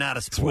 E-sport and not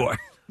a sport.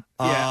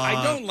 Yeah,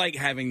 I don't like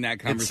having that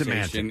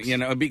conversation,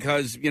 semantics.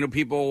 because,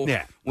 people,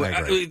 Yeah, when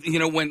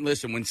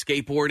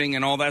skateboarding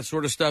and all that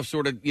sort of stuff,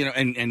 and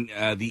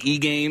the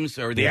E-games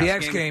or the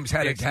X Games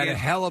had a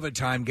hell of a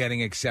time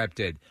getting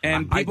accepted.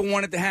 And people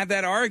wanted to have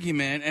that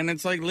argument, and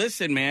it's like,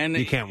 listen, man.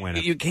 You can't win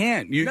it. You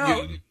can't.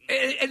 And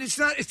it's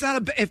not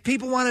if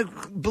people want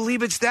to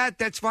believe it's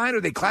that's fine,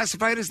 or they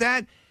classify it as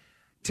that.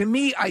 To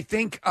me, I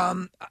think...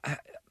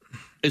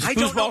 is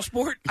foosball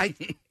sport?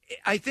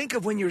 I think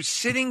of when you're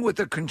sitting with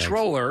a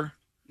controller.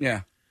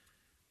 Yeah.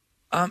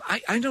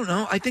 I don't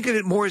know. I think of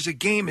it more as a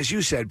game, as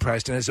you said,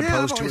 Preston, as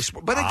opposed to a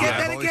sport. But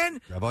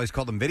again, I've always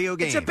called them video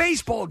games. It's a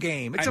baseball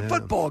game. It's a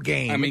football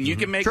game. I mean, you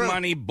can make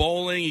money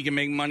bowling. You can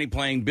make money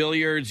playing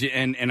billiards.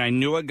 And I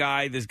knew a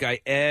guy, this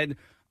guy, Ed.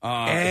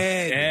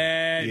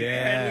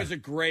 Ed was a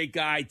great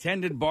guy.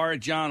 Tended bar at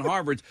John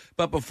Harvard's.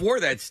 But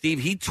before that, Steve,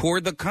 he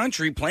toured the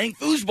country playing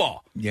foosball.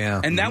 Yeah.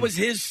 And that was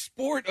his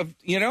sport of,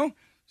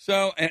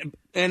 So,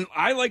 and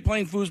I like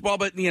playing foosball,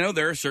 but,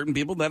 there are certain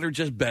people that are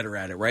just better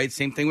at it, right?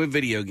 Same thing with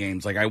video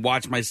games. Like, I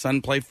watch my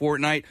son play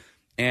Fortnite,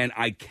 and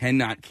I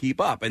cannot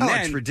keep up. And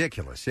then, it's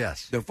ridiculous,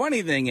 yes. The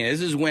funny thing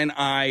is when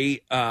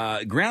I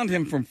ground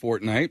him from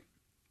Fortnite,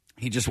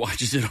 he just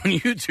watches it on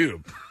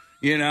YouTube,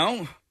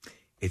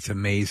 It's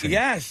amazing.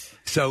 Yes.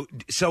 So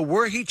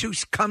were he to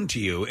come to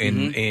you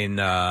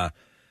in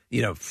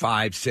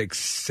 5, 6,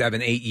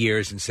 7, 8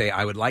 years and say,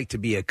 I would like to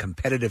be a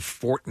competitive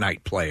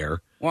Fortnite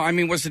player. Well, I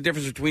mean, what's the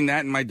difference between that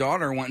and my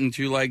daughter wanting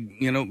to,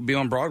 be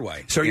on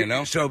Broadway?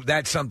 So, so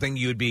that's something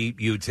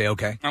you'd say,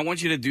 okay. I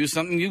want you to do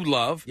something you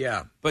love.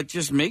 Yeah. But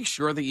just make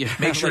sure that you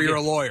make sure you're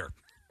a lawyer.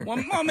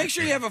 Well, make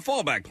sure you have a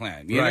fallback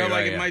plan.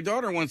 If my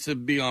daughter wants to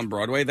be on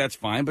Broadway, that's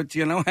fine. But,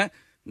 I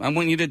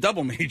want you to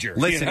double major.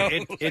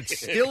 Listen, it's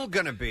still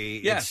going to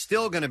be it's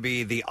still going to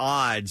be the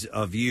odds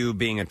of you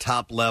being a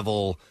top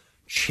level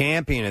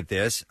champion at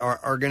this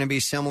are going to be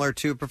similar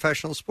to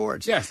professional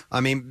sports. Yes.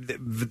 I mean,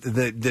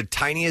 the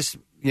tiniest,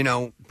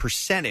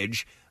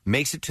 percentage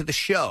makes it to the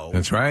show.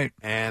 That's right.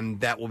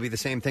 And that will be the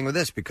same thing with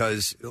this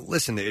because,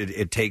 listen,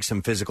 it takes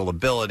some physical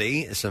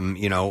ability, some,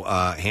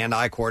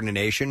 hand-eye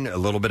coordination, a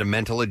little bit of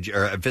mental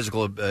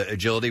physical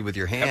agility with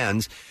your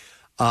hands.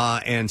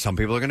 And some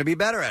people are going to be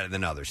better at it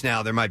than others.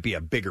 Now, there might be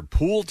a bigger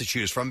pool to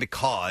choose from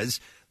because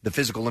the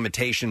physical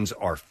limitations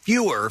are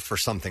fewer for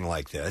something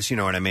like this, you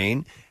know what I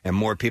mean? And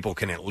more people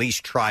can at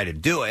least try to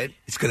do it.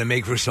 It's going to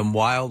make for some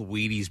wild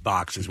Wheaties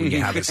boxes when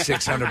you have a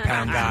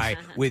 600-pound guy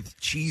with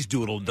cheese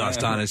doodle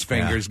dust on his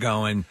fingers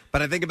going.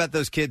 But I think about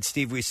those kids,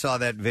 Steve. We saw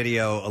that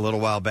video a little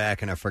while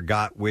back, and I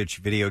forgot which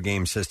video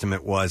game system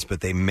it was,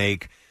 but they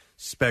make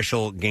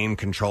special game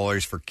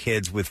controllers for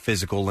kids with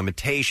physical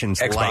limitations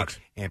Xbox. Like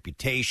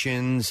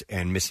amputations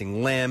and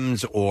missing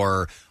limbs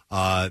or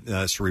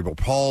cerebral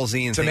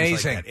palsy and It's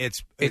things amazing. like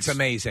that. It's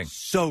amazing.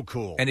 So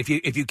cool. And if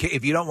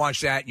you don't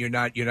watch that, you're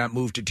not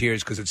moved to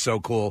tears because it's so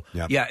cool.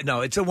 Yep. Yeah,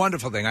 no, it's a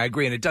wonderful thing. I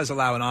agree, and it does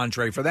allow an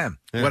entree for them.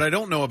 What I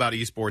don't know about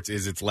esports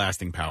is its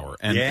lasting power.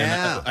 And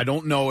I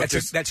don't know if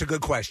that's a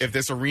good question. If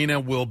this arena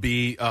will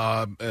be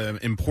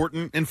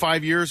important in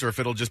 5 years or if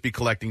it'll just be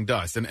collecting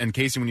dust. And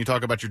Casey, when you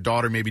talk about your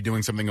daughter maybe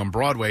doing something on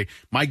Broadway,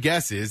 my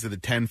guess is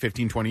that 10,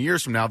 15, 20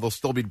 years from now, there'll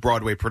still be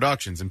Broadway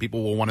productions and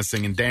people will want to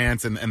sing and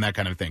dance and that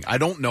kind of thing. I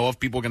don't know if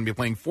people are going to be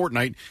playing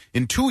Fortnite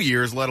in 2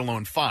 years, let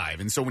alone 5.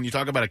 And so when you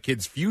talk about a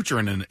kid's future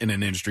in an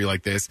industry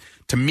like this,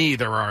 to me,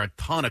 there are a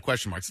ton of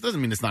question marks. It doesn't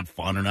mean it's not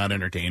fun or not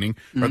entertaining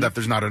or that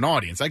there's not an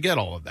audience. I get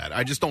all of that.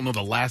 I just don't know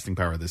the lasting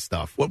power of this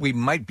stuff. What we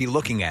might be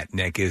looking at,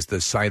 Nick, is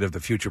the site of the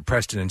future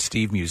Preston and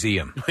Steve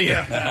Museum.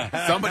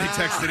 Yeah. Somebody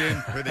texted in.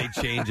 Where they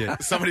change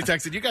it. Somebody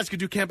texted, you guys could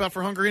do Camp Out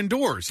for Hunger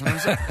indoors. And I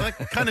was like,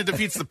 that kind of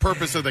defeats the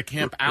purpose of the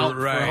Camp Out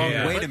for Hunger.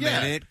 Yeah. Wait a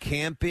minute.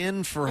 Camp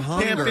in for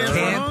hunger.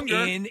 Camp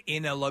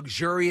in a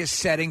luxurious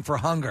setting for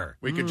hunger.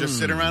 We could just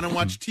sit around and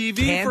watch TV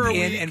Camp for a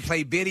in week. and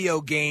play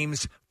video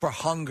games for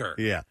hunger.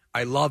 Yeah.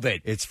 I love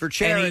it. It's for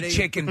charity. And eat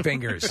chicken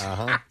fingers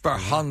for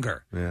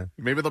hunger. Yeah.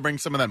 Maybe they'll bring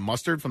some of that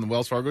mustard from the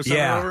Wells Fargo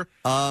Center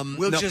over.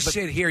 We'll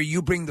sit here.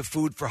 You bring the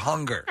food for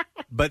hunger.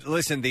 But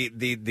listen,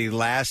 the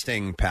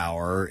lasting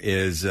power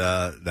is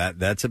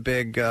that's a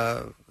big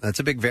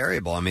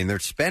variable. I mean, they're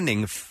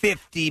spending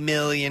 $50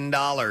 million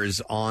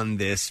on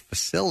this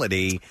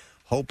facility,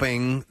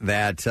 hoping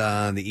that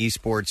the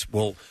esports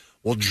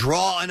will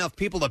draw enough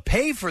people to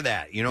pay for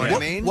that. You know what I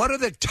mean? What are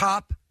the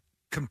top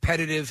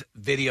competitive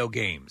video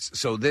games?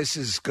 So this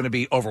is going to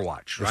be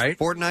Overwatch, right?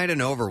 Fortnite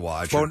and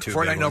Overwatch.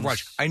 Fortnite and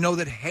Overwatch. I know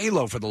that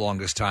Halo for the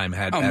longest time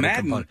had Madden. a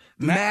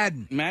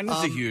component.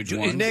 Madden's a huge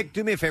one. Nick,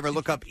 do me a favor.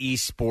 Look up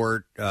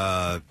esport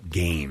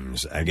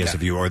games, I guess,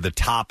 if you or the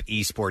top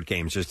esport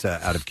games, just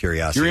out of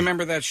curiosity. You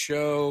remember that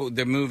show,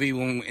 the movie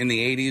in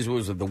the 80s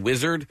was The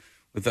Wizard?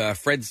 With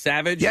Fred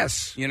Savage?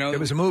 Yes. It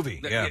was a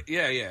movie.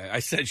 Yeah. I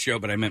said show,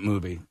 but I meant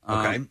movie.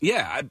 Okay.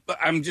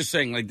 I'm just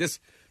saying, like, this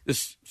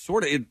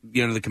sort of,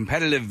 the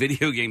competitive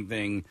video game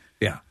thing.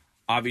 Yeah.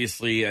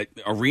 obviously,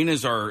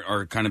 arenas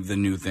are kind of the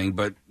new thing,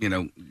 but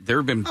there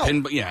have been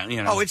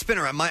Oh, it's been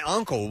around. My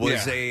uncle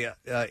was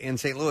in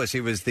St. Louis.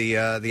 He was the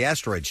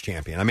asteroids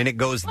champion. I mean, it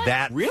goes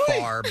that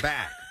far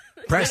back.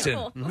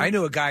 Preston, I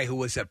knew a guy who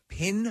was a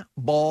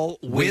pinball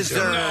wizard.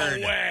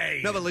 No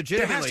way. No, but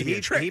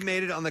legitimately, he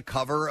made it on the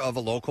cover of a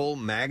local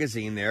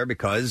magazine there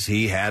because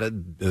he had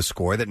a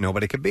score that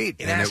nobody could beat.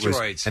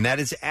 Asteroids. And that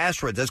is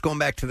asteroids. That's going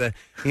back to the,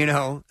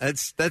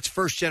 that's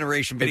first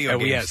generation video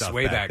game yes, stuff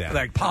way back then.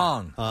 like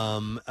Pong.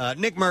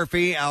 Nick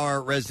Murphy, our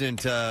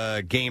resident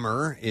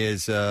gamer,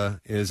 is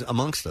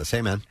amongst us.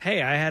 Hey, man.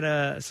 Hey, I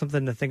had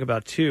something to think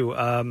about too.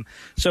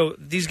 So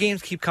these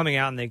games keep coming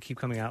out, and they keep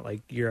coming out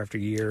like year after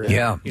year.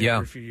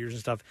 For a few years and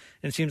stuff.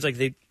 And it seems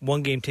like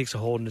one game takes a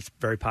hold, and it's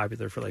very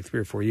popular for like 3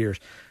 or 4 years.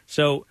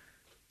 So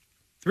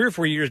 3 or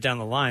 4 years down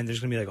the line, there's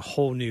going to be like a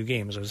whole new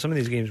game. So some of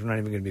these games we're not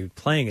even going to be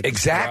playing it.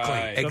 Exactly.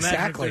 Right. So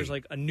imagine if there's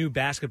like a new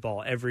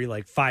basketball every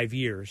like 5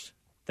 years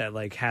that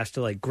like has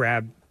to like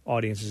grab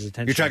audience's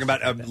attention. You're talking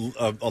about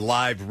a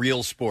live,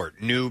 real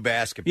sport, new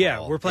basketball.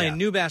 Yeah, we're playing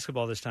new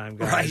basketball this time,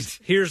 guys. Right.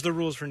 Here's the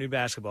rules for new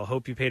basketball.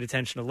 Hope you paid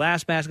attention to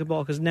last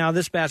basketball, because now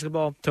this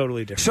basketball,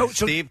 totally different.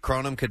 So Steve,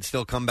 Cronum could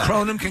still come back.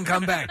 Cronum can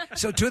come back.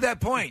 So to that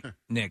point,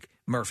 Nick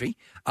Murphy,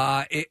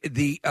 that's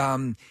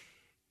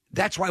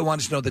why I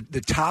wanted to know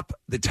the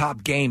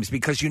top games,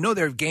 because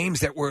there are games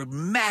that were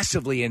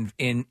massively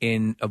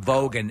in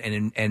vogue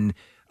and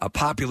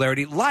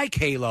popularity, like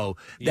Halo.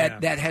 There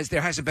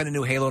hasn't been a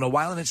new Halo in a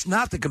while, and it's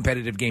not the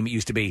competitive game it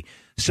used to be.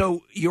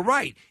 So you're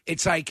right.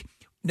 It's like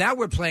now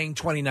we're playing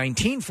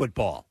 2019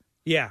 football.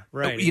 Yeah,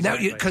 right.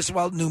 Because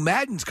while new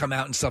Maddens come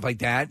out and stuff like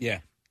that,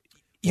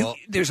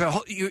 there's a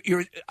whole.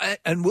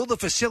 And will the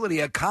facility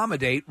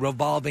accommodate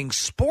revolving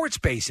sports?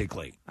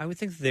 Basically, I would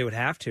think that they would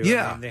have to.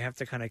 Yeah, I mean, they have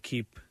to kind of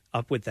keep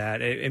up with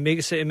that. It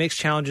makes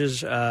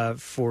challenges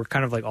for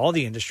kind of like all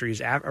the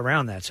industries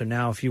around that. So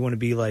now, if you want to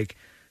be like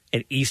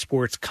an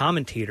esports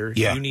commentator,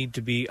 you need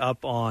to be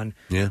up on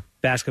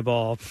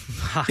basketball,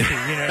 hockey,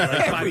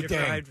 like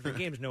 5 different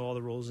games, know all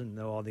the rules and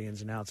know all the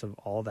ins and outs of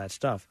all that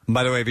stuff.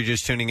 By the way, if you're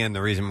just tuning in,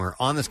 the reason we're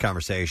on this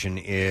conversation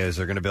is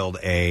they're going to build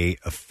a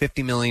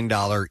 $50 million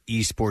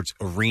esports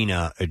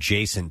arena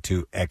adjacent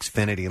to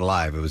Xfinity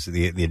Live. It was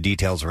the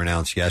details were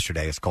announced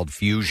yesterday. It's called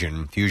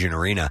Fusion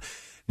Arena.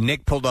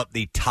 Nick pulled up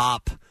the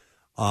top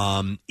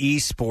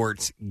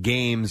esports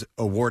games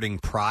awarding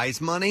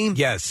prize money.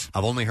 Yes.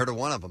 I've only heard of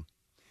one of them.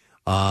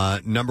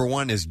 Number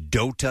one is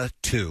Dota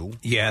 2.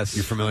 Yes.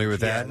 You're familiar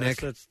with that,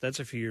 Nick? That's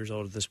a few years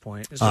old at this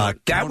point.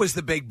 That was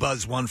the big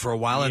buzz one for a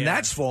while, and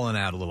that's fallen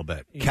out a little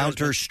bit.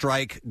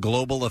 Counter-Strike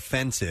Global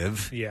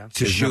Offensive to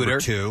is shooter. number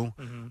 2.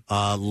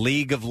 Mm-hmm.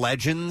 League of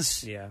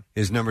Legends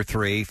is number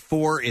 3.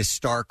 4 is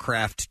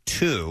StarCraft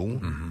 2.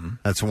 Mm-hmm.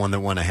 That's the one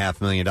that won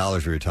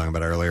 $500,000 we were talking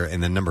about earlier.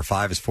 And then number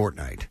 5 is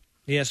Fortnite.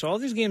 Yeah, so all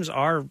these games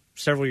are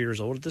several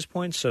years old at this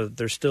point, so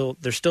there's still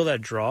that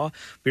draw.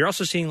 But you're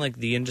also seeing like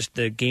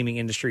the gaming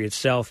industry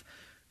itself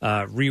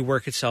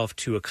rework itself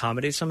to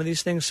accommodate some of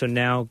these things. So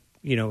now,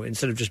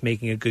 instead of just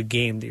making a good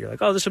game that you're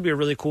like, oh, this will be a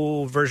really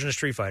cool version of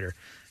Street Fighter.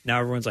 Now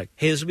everyone's like,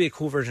 hey, this will be a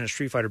cool version of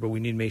Street Fighter, but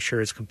we need to make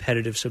sure it's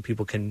competitive so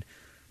people can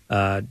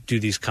do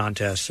these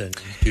contests and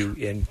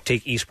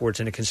take esports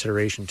into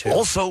consideration too.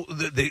 Also,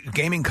 the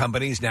gaming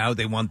companies now,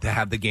 they want to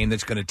have the game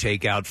that's going to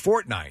take out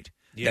Fortnite.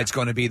 Yeah. That's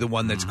going to be the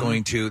one that's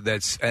going to,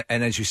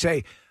 and as you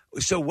say,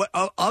 so what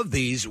of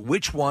these,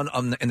 which one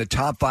in the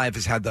top 5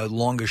 has had the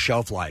longest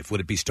shelf life?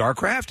 Would it be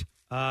StarCraft?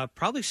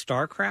 Probably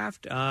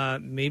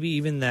StarCraft. Maybe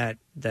even that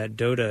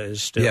Dota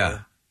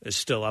is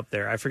still up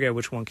there. I forget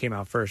which one came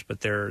out first,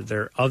 but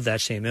they're of that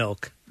same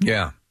ilk.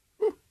 Yeah.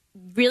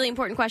 Really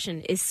important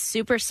question. Is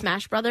Super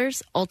Smash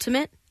Brothers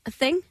Ultimate a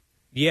thing?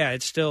 Yeah,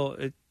 it's still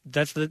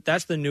that's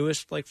the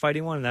newest like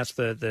fighting one, and that's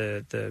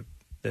the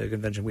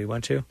convention we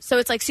went to. So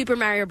it's like Super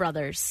Mario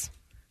Brothers.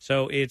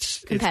 So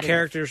it's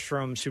characters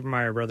from Super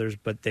Mario Brothers,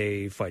 but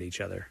they fight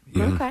each other.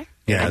 Okay.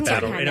 Yeah,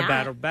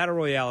 battle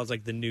royale is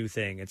like the new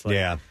thing. It's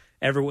like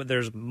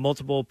there's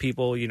multiple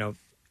people,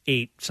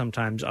 8,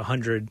 sometimes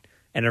 100,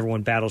 and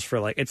everyone battles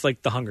for it's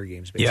like the Hunger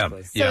Games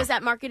basically. So is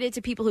that marketed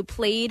to people who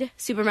played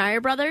Super Mario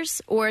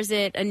Brothers, or is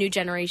it a new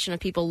generation of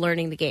people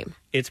learning the game?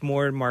 It's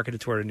more marketed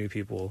toward new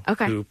people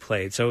who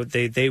played. So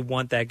they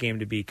want that game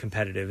to be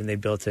competitive, and they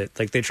built it.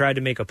 Like they tried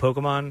to make a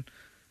Pokemon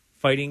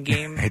fighting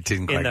game. It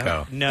didn't quite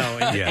go. No,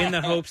 in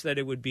the hopes that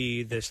it would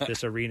be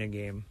this arena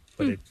game,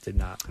 but it did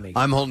not make it.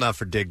 I'm holding out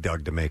for Dig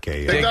Dug to make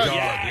a... Dig Dug,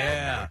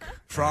 yeah.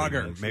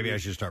 Frogger. Maybe I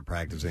should start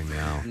practicing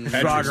now.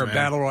 Frogger,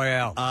 Battle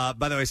Royale.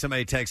 By the way,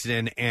 somebody texted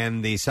in,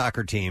 and the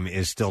soccer team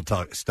is still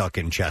stuck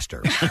in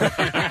Chester.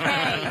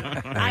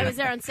 I was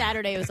there on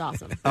Saturday. It was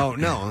awesome. Oh,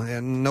 no.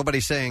 And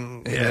nobody's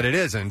saying that it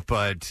isn't,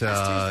 but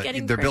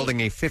they're building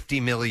a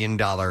 $50 million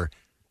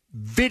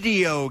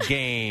video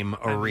game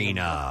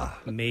arena.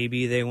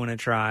 Maybe they want to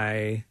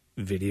try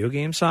video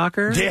game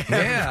soccer.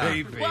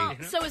 Well,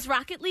 so is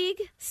Rocket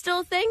League still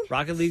a thing?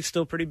 Rocket League's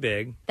still pretty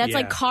big. That's Yeah.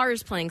 like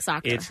cars playing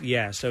soccer.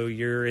 So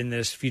you're in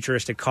this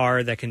futuristic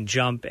car that can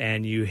jump,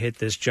 and you hit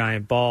this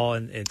giant ball,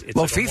 and it's like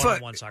a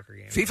one-on-one soccer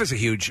game. FIFA's a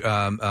huge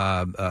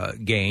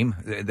game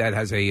that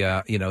has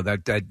a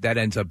that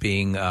ends up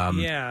being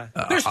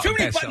There's too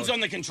many buttons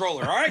on the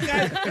controller. All right,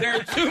 guys, there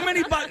are too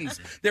many buttons.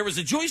 There was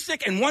a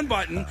joystick and one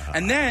button,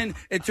 and then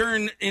it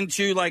turned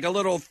into like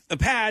a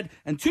pad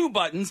and two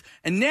buttons,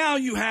 and now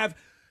you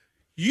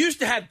used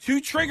to have 2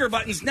 trigger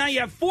buttons. Now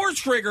you have 4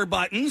 trigger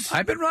buttons.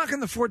 I've been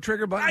rocking the 4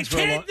 trigger buttons. I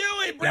can't do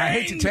it, Brain. I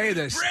hate to tell you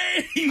this.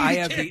 Brain, I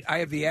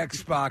have the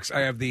Xbox.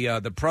 I have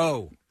the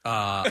Pro.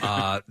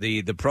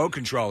 The Pro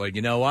controller.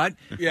 You know what?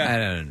 Yeah. I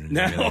don't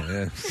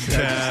know.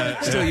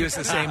 Still use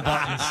the same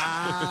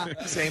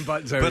buttons. Same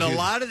buttons. But a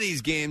lot of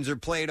these games are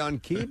played on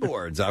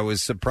keyboards. I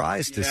was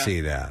surprised to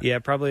see that. Yeah,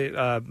 probably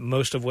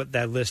most of what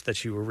that list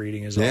that you were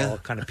reading is all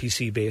kind of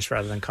PC based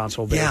rather than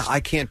console based. Yeah, I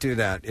can't do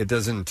that. It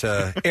doesn't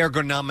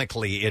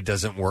ergonomically. It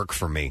doesn't work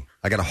for me.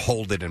 I got to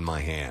hold it in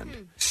my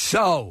hand.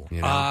 So,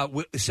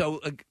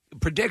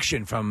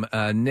 prediction from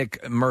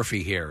Nick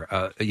Murphy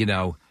here.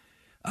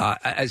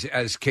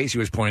 As Casey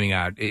was pointing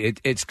out,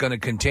 it's going to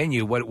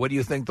continue. What do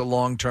you think the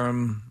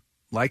long-term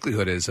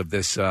likelihood is of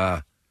this?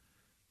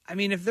 I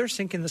mean, if they're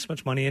sinking this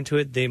much money into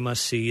it, they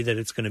must see that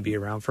it's going to be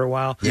around for a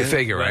while. You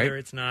figure, right? Whether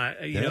it's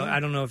not, I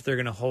don't know if they're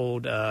going to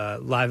hold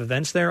live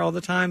events there all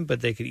the time,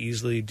 but they could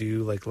easily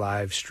do like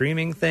live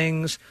streaming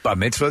things. Bar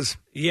mitzvahs?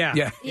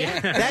 Yeah.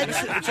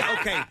 That's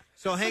okay.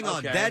 So hang on.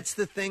 Okay. That's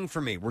the thing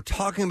for me. We're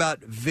talking about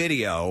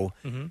video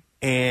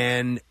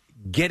and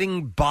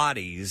getting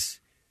bodies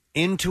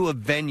into a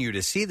venue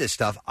to see this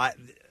stuff.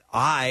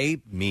 I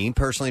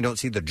personally don't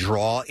see the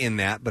draw in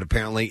that, but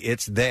apparently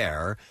it's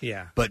there.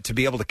 Yeah. But to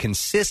be able to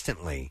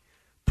consistently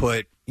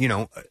put,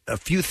 a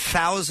few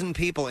thousand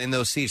people in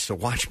those seats to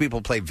watch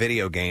people play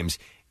video games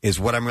is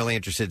what I'm really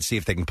interested to see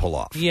if they can pull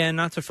off. Yeah,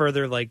 not to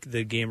further like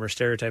the gamer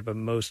stereotype of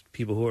many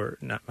people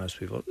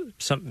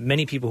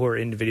who are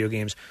into video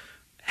games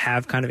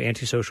have kind of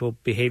antisocial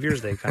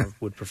behaviors. They kind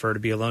of would prefer to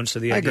be alone. So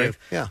the idea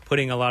of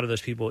putting a lot of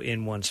those people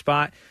in one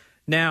spot.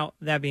 Now,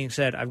 that being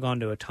said, I've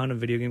gone to a ton of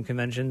video game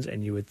conventions,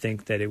 and you would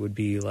think that it would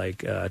be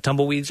like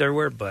tumbleweeds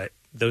everywhere, but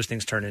those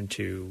things turn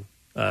into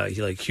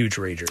like huge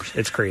ragers.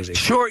 It's crazy.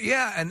 Sure,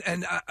 yeah,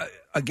 and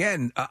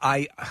again,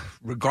 I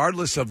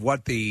regardless of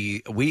what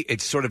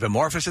it's sort of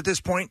amorphous at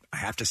this point. I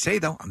have to say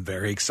though, I'm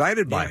very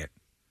excited by it.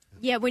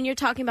 Yeah, when you're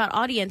talking about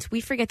audience,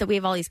 we forget that we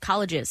have all these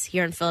colleges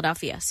here in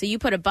Philadelphia. So you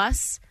put a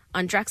bus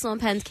on Drexel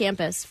and Penn's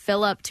campus,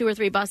 fill up 2 or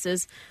 3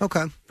 buses,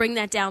 bring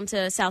that down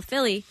to South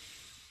Philly.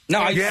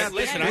 No,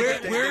 listen.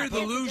 Where are the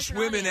loose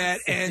women at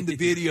and the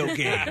video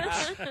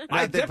games?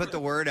 They put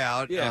the word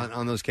out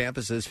on those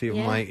campuses. People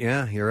might,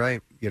 you're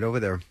right. Get over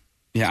there.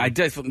 Yeah,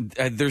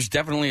 there's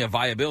definitely a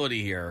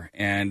viability here,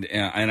 and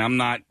I'm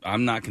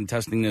not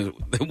contesting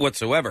this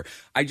whatsoever.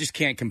 I just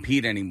can't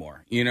compete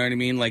anymore. You know what I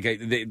mean? Like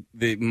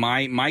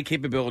my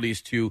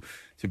capabilities to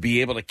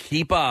be able to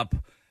keep up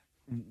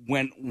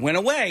went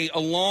away a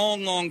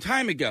long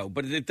time ago,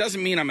 but it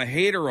doesn't mean I'm a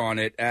hater on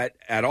it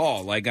at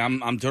all. Like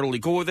I'm totally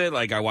cool with it.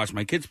 Like I watch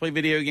my kids play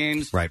video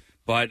games, right?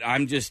 But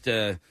I'm just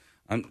I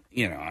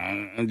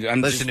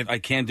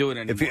can't do it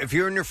anymore. If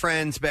you and your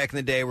friends back in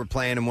the day were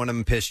playing and one of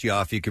them pissed you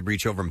off, you could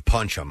reach over and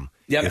punch them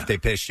if they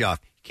pissed you off.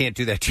 You can't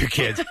do that to your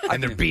kids,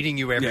 and they're beating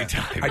you every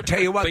time. I tell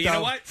you what, But you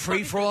know what?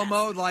 free for all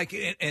mode, like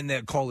in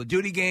the Call of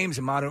Duty games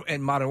and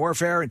Modern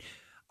Warfare, and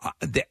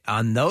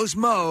on those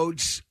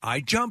modes, I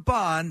jump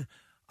on.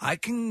 I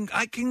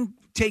can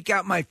take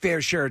out my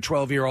fair share of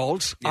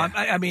 12-year-olds. Yeah.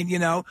 I mean,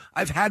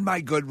 I've had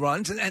my good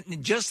runs,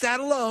 and just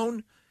that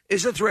alone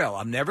is a thrill.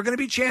 I'm never going to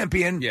be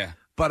champion. Yeah.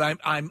 But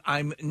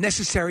I'm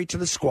necessary to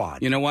the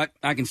squad. You know what?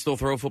 I can still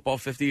throw a football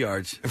 50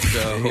 yards.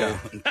 So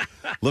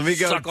Let me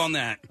go. Suck on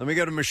that. Let me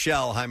go to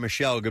Michelle. Hi,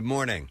 Michelle. Good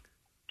morning.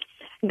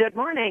 Good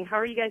morning. How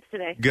are you guys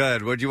today?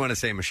 Good. What do you want to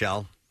say,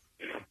 Michelle?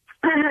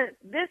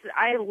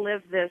 I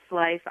live this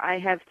life. I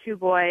have 2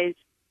 boys.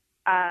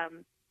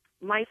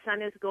 My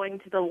son is going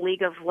to the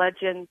League of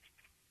Legends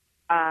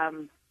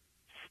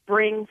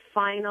spring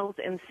finals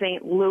in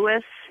St.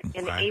 Louis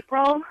in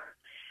April.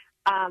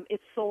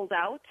 It's sold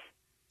out.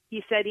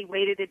 He said he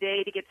waited a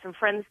day to get some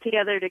friends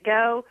together to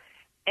go,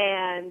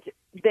 and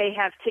they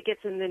have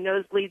tickets in the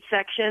nosebleed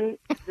section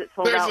that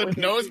sold There's out. a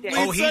within 2 days.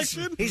 nosebleed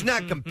section? He's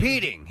not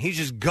competing. He's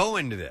just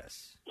going to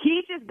this.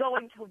 He's just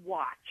going to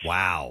watch.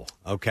 Wow.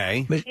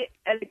 Okay.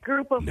 A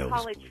group of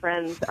college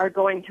friends are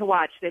going to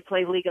watch. They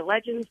play League of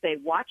Legends. They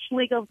watch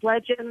League of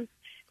Legends.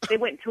 They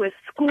went to a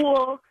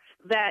school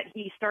that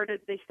they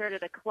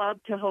started a club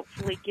to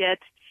hopefully get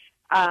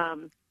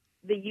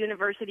the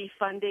university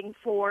funding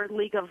for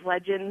League of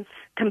Legends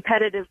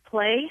competitive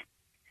play.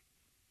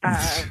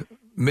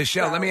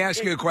 Michelle, let me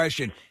ask you a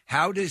question.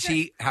 How did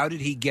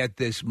he get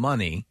this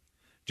money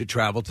to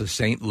travel to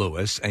St.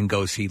 Louis and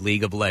go see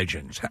League of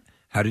Legends?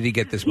 How did he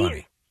get this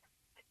money?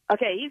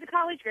 Okay, he's a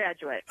college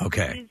graduate.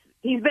 Okay.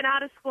 He's been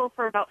out of school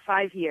for about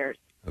 5 years.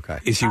 Okay.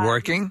 Is he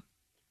working?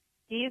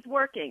 He's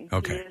working.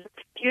 Okay. He is a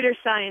computer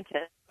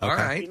scientist. All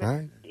right.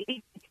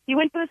 He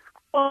went to a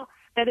school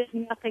that is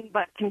nothing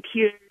but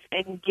computers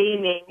and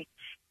gaming,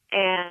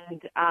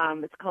 and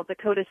it's called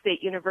Dakota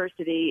State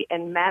University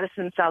in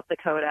Madison, South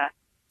Dakota.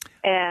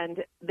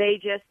 And they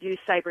just do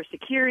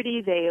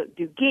cybersecurity. They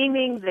do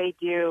gaming. They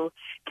do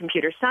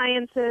computer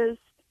sciences.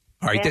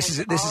 All right, and this is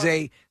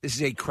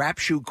a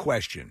crapshoot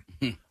question.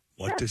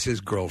 What does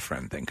his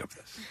girlfriend think of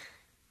this?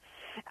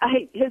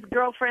 His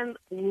girlfriend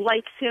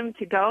likes him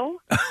to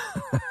go.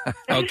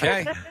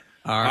 Okay.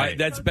 All right.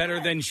 That's better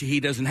than he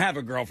doesn't have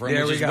a girlfriend,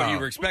 There which we is what go. you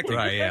were expecting.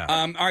 Right, yeah.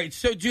 All right,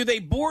 so do they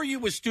bore you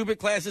with stupid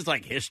classes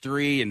like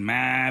history and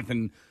math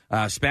and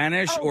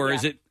Spanish, or yeah.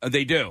 is it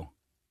they do?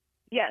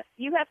 Yes,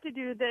 you have to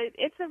do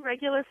it's a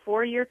regular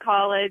 4-year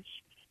college.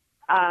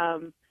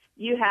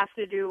 You have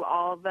to do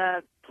all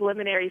the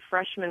preliminary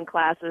freshman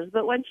classes,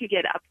 but once you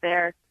get up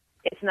there,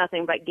 it's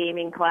nothing but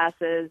gaming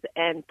classes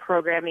and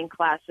programming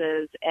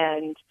classes,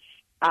 and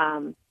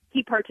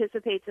he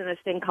participates in this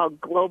thing called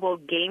Global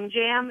Game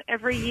Jam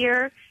every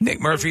year. Nick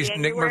Murphy's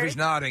January.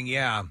 nodding,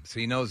 yeah. So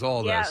he knows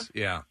all this.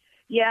 Yeah.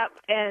 Yep,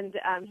 and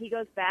he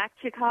goes back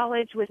to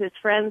college with his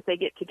friends. They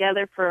get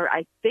together for,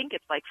 I think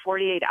it's like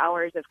 48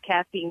 hours of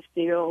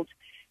caffeine-fueled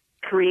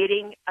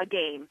creating a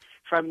game,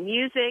 from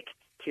music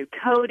to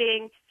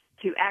coding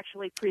to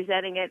actually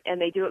presenting it,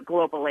 and they do it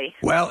globally.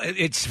 Well,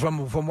 it's from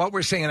what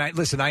we're saying.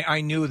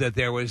 I knew that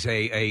there was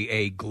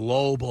a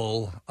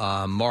global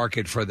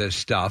market for this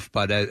stuff,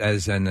 but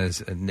as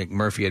Nick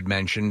Murphy had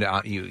mentioned,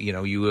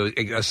 you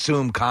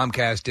assume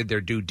Comcast did their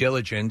due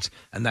diligence,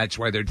 and that's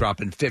why they're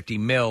dropping $50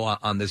 million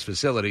on this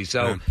facility.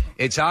 So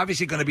it's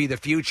obviously going to be the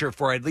future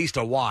for at least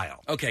a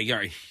while. Okay,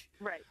 Gary.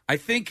 Right. I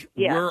think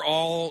we're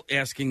all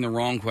asking the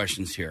wrong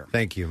questions here.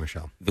 Thank you,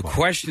 Michelle. The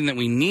question that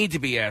we need to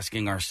be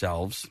asking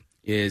ourselves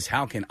is,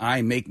 how can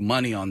I make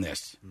money on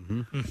this?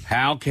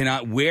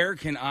 Mm-hmm. Where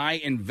can I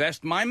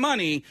invest my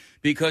money?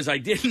 Because I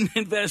didn't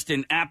invest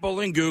in Apple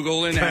and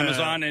Google and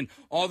Amazon and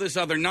all this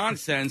other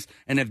nonsense.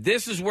 And if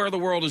this is where the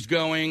world is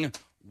going,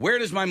 where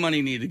does my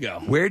money need to go?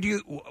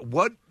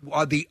 What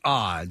are the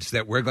odds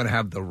that we're going to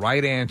have the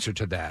right answer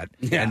to that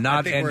and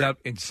not end up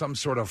in some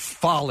sort of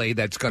folly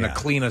that's going to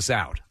clean us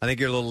out? I think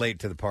you're a little late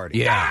to the party.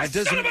 Yeah.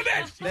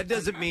 That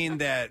doesn't mean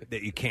that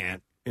you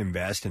can't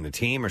invest in a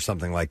team or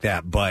something like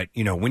that, but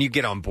when you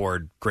get on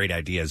board great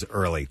ideas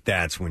early,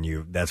 that's when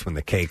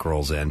the cake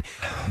rolls in.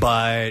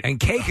 And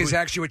cake is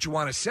actually what you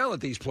want to sell at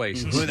these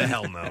places. Who the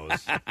hell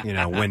knows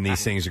when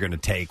these things are going to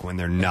take, when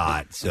they're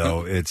not,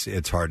 so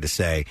it's hard to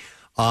say.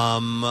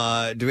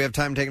 Do we have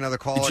time to take another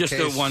call?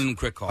 Just one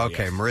quick call.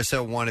 Okay, yes.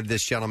 Marissa wanted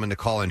this gentleman to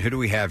call in. Who do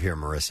we have here,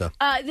 Marissa?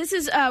 This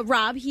is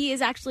Rob. He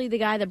is actually the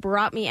guy that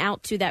brought me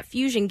out to that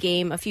Fusion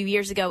game a few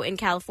years ago in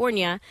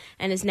California,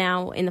 and is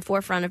now in the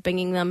forefront of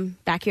bringing them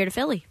back here to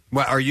Philly.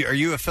 Well, are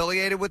you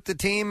affiliated with the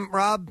team,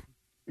 Rob?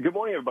 Good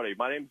morning, everybody.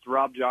 My name is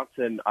Rob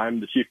Johnson.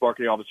 I'm the Chief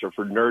Marketing Officer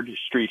for Nerd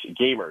Street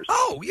Gamers.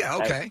 Oh, yeah,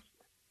 okay.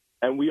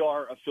 And we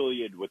are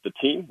affiliated with the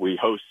team. We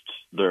host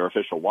their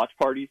official watch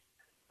parties.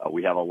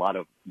 We have a lot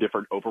of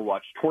different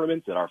Overwatch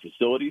tournaments at our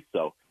facilities,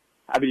 so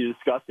happy to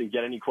discuss and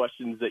get any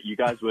questions that you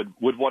guys would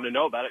want to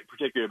know about it,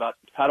 particularly about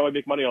how do I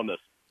make money on this?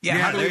 Yeah,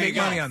 how do we make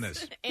money on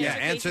this?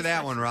 Answer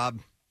that one, Rob.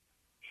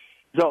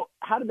 So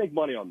how to make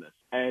money on this.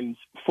 And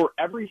for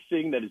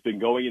everything that has been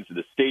going into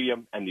the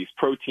stadium and these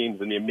pro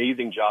teams and the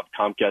amazing job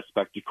Comcast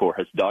Spectacor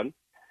has done,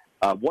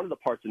 one of the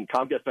parts in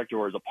Comcast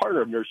Spectacor is a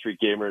partner of Nerd Street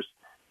Gamers,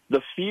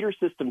 the feeder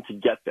system to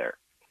get there.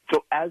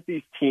 So as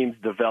these teams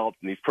develop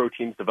and these pro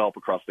teams develop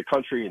across the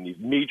country and these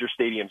major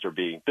stadiums are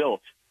being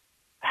built,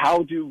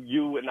 how do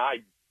you and I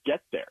get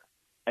there?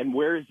 And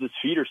where is this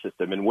feeder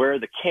system and where are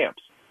the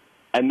camps?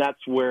 And that's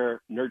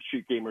where Nerd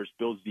Street Gamers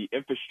builds the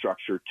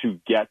infrastructure to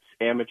get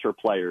amateur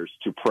players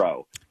to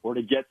pro, or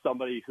to get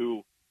somebody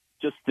who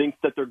just thinks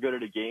that they're good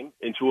at a game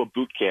into a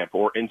boot camp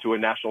or into a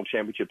national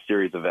championship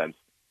series event.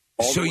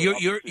 So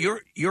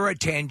you're a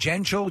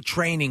tangential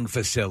training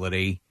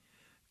facility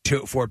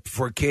for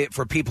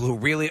people who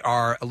really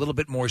are a little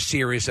bit more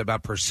serious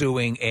about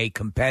pursuing a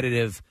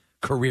competitive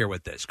career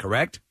with this,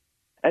 correct?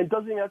 And it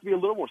doesn't even have to be a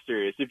little more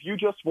serious. If you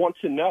just want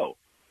to know,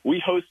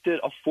 we hosted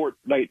a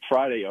Fortnite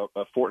Friday,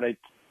 a Fortnite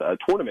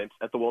tournament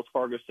at the Wells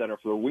Fargo Center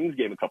for the Wings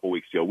game a couple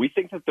weeks ago. We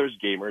think that there's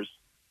gamers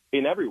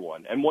in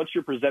everyone. And once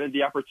you're presented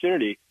the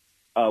opportunity,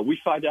 we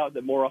find out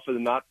that more often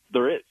than not,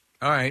 there is.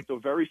 All right. So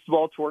very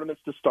small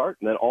tournaments to start,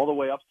 and then all the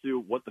way up to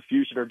what the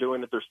Fusion are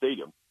doing at their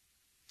stadium.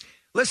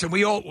 Listen,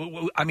 we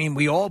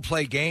all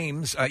play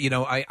games.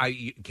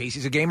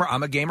 Casey's a gamer.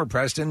 I'm a gamer.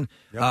 Preston.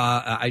 Yep.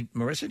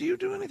 Marissa, do you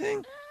do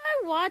anything?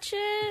 I watch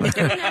it.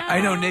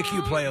 I know, Nick,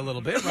 you play a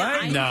little bit,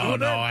 right? No,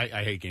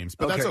 I hate games,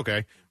 but that's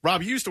okay.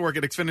 Rob, you used to work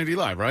at Xfinity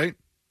Live, right?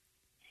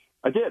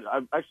 I did.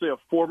 I'm actually a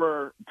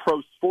former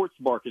pro sports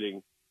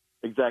marketing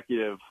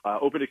executive,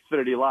 opened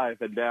Xfinity Live,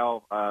 and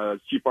now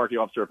Chief Marketing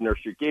Officer of Nerd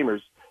Street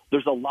Gamers.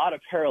 There's a lot of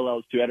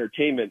parallels to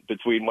entertainment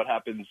between what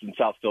happens in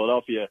South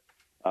Philadelphia,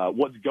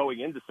 what's going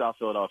into South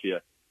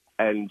Philadelphia,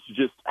 and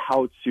just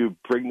how to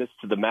bring this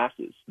to the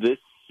masses. This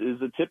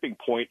is a tipping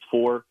point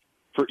for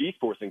for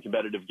esports and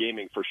competitive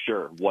gaming for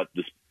sure. What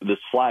this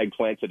flag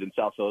planted in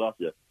South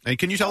Philadelphia. And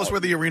can you tell us where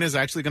the arena is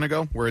actually going to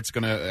go? Where it's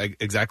going to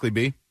exactly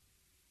be?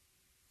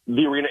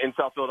 The arena in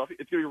South Philadelphia.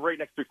 It's going to be right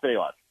next to Xfinity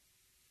Live.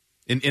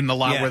 In the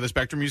lot where the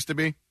Spectrum used to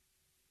be?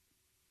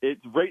 It's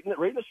right in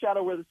the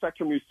shadow where the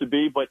Spectrum used to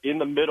be, but in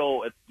the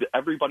middle,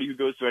 everybody who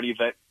goes to any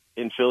event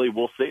in Philly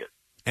will see it.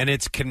 And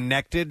it's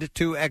connected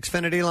to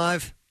Xfinity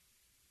Live?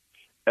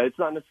 It's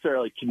not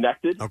necessarily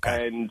connected.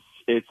 Okay. And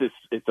it's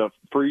a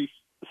free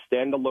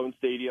standalone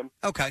stadium.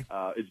 Okay.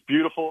 It's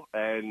beautiful,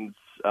 and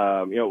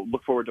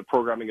look forward to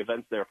programming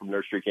events there from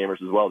Nurse Street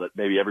Gamers as well that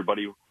maybe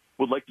everybody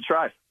would like to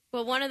try.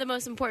 Well, one of the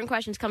most important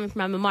questions coming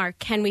from MMR,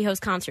 can we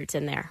host concerts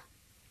in there?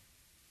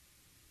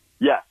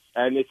 Yes,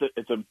 and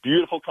it's a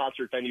beautiful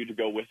concert venue to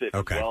go with it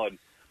as well. And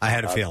I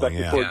had a feeling,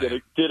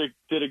 did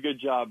a good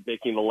job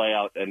making the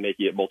layout and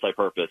making it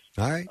multi-purpose.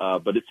 All right.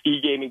 But it's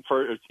e-gaming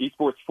first, it's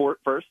esports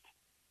first,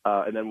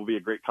 and then will be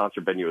a great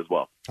concert venue as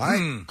well. All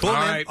right, cool, All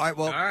man. right. All right,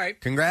 well,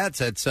 congrats.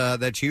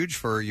 That's huge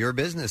for your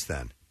business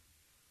then.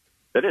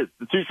 It is.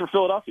 It's huge for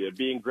Philadelphia,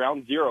 being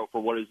ground zero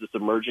for what is this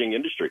emerging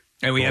industry.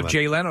 And we have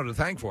Jay Leno to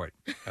thank for it,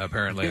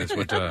 apparently. That's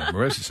what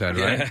Marissa said,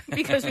 right?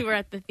 Because we were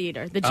at the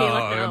theater. The Jay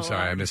Leno. I'm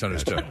sorry. I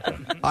misunderstood.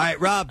 All right,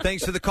 Rob,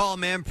 thanks for the call,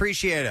 man.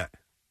 Appreciate it.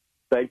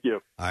 Thank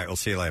you. All right, we'll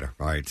see you later.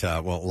 All right.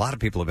 Well, a lot of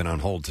people have been on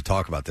hold to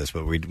talk about this,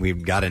 but we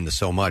got into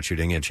so much we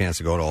didn't get a chance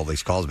to go to all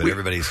these calls, but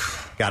everybody's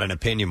got an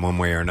opinion one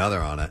way or another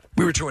on it.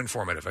 We were too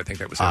informative. I think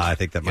that was it. I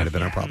think that might have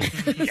been our problem.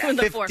 The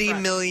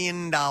 $50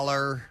 million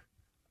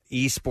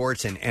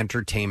esports and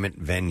entertainment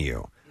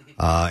venue.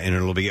 And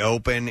it'll be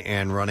open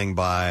and running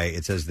by,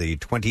 it says, the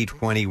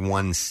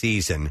 2021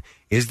 season.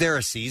 Is there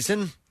a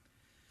season?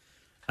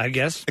 I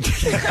guess.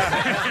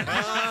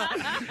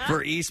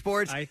 For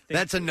esports?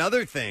 That's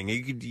another thing.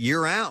 You could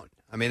year round.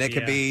 I mean, that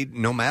could be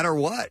no matter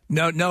what.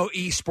 No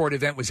e-sport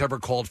event was ever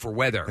called for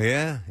weather.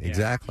 Yeah,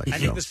 exactly. I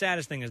think the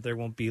saddest thing is there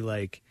won't be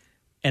like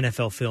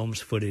NFL Films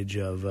footage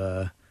of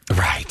this.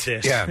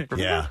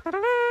 Yeah.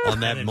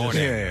 On that And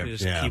morning.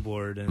 just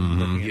keyboard and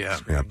looking at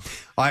the screen.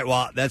 All right,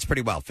 well, that's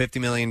pretty well.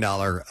 $50 million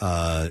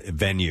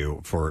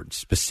venue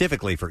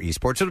specifically for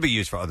esports. It'll be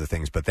used for other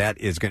things, but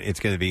it's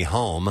going to be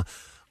home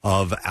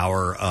of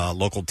our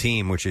local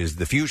team, which is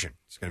the Fusion.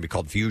 It's going to be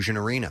called Fusion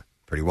Arena.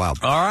 Pretty wild.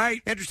 All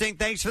right. Interesting.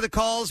 Thanks for the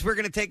calls. We're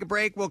going to take a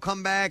break. We'll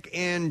come back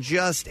in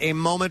just a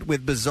moment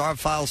with Bizarre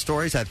File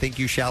stories I think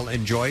you shall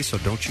enjoy, so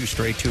don't you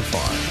stray too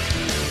far.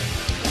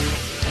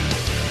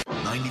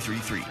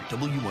 93.3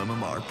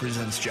 WMMR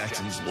presents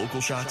Jackson's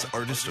Local Shots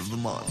Artist of the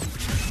Month,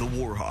 the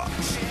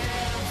Warhawks.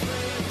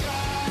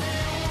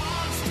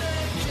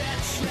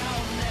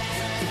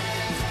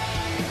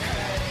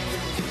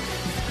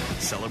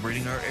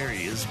 Celebrating our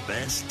area's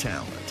best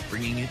talent,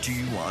 bringing it to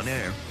you on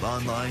air,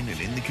 online, and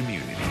in the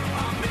community.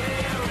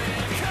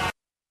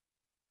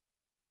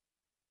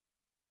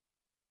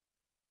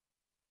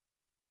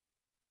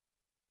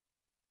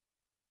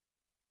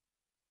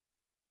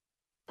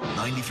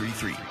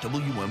 93.3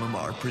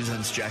 WMMR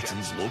presents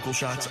Jackson's Local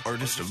Shots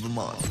Artist of the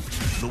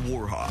Month, the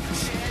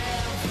Warhawks.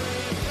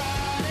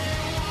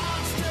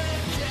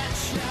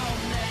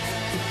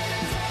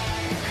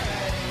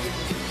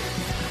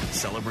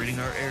 Celebrating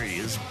our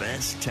area's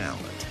best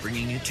talent,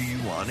 bringing it to you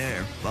on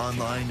air,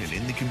 online, and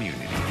in the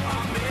community.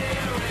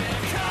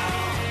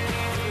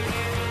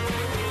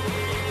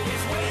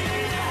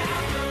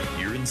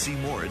 Hear and see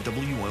more at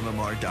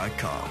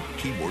WMMR.com.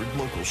 Keyword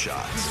Local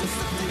Shots.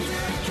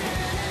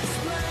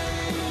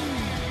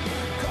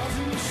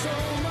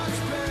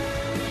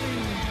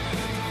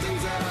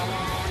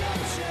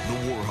 The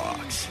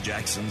Warhawks,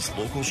 Jackson's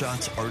Local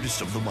Shots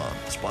Artist of the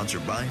Month,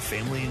 sponsored by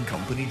Family and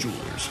Company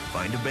Jewelers.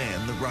 Find a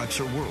band that rocks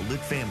our world at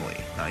Family.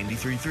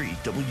 93.3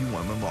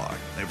 WMMR.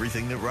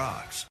 Everything that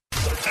rocks.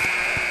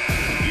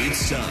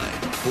 It's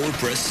time for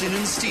Preston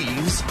and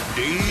Steve's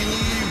Daily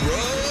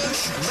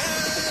Rush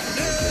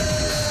Madness.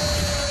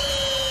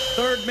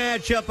 Third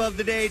matchup of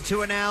the day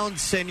to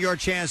announce, and your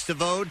chance to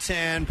vote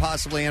and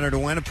possibly enter to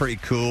win a pretty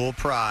cool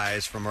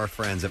prize from our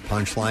friends at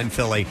Punchline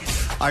Philly.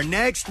 Our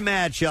next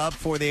matchup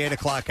for the 8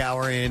 o'clock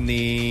hour in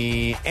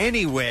the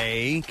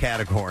Anyway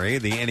category,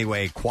 the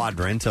Anyway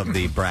quadrant of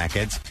the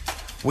brackets.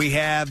 We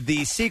have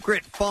the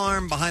secret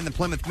farm behind the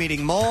Plymouth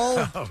Meeting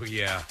Mall. Oh,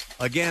 yeah.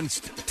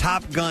 Against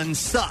Top Gun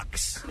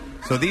Sucks.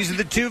 So these are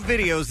the two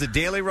videos, the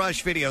Daily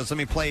Rush videos. Let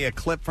me play a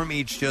clip from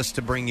each just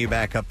to bring you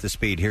back up to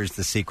speed. Here's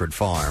the secret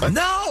farm.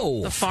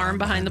 No! The farm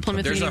behind the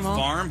Plymouth There's Meeting Mall?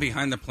 There's a farm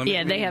behind the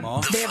Plymouth Meeting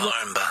Mall? The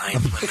farm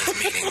behind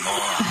Plymouth Meeting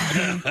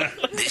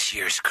Mall. This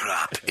year's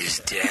crop is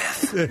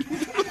death.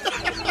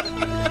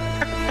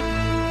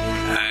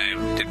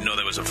 I didn't know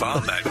there was a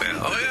farm back there.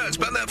 Oh, yeah, it's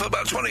been there for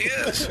about 20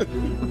 years.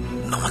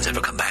 No one's ever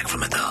come back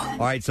from it, though. All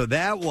right, so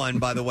that one,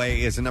 by the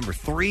way, is a number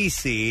 3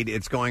 seed.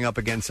 It's going up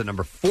against a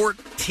number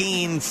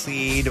 14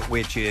 seed,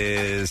 which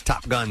is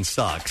Top Gun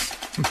Sucks.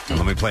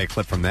 Let me play a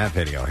clip from that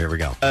video. Here we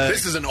go.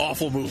 This is an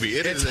awful movie.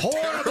 It's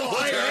horrible.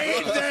 I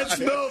hate this. best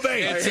movie.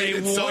 It's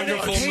a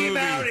wonderful It came movie.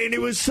 out and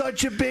it was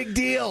such a big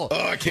deal.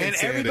 Oh, I can't And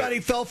stand everybody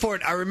it. fell for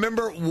it. I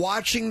remember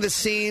watching the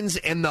scenes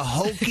and the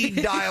hokey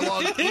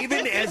dialogue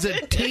even as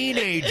a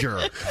teenager.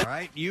 All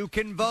right, you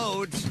can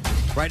vote.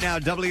 Right now,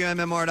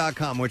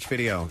 WMMR.com, which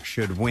video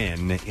should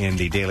win in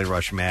the Daily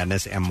Rush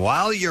Madness? And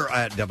while you're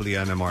at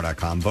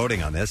WMMR.com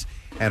voting on this,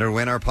 enter to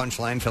win our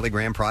Punchline Philly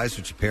Grand Prize,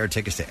 which is a pair of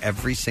tickets to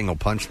every single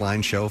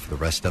Punchline show for the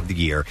rest of the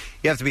year.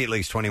 You have to be at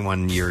least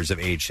 21 years of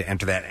age to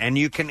enter that, and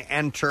you can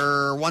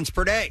enter once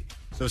per day.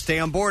 So stay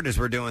on board as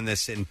we're doing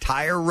this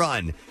entire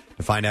run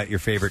to find out your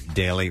favorite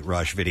Daily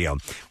Rush video.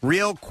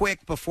 Real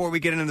quick, before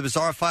we get into the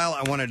Bizarre File,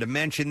 I wanted to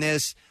mention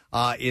this.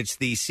 It's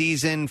the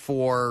season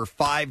for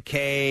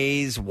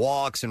 5Ks,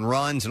 walks, and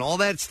runs, and all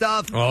that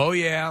stuff. Oh,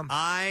 yeah.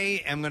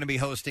 I am going to be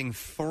hosting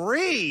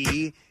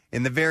 3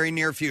 in the very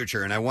near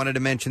future, and I wanted to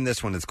mention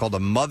this one. It's called a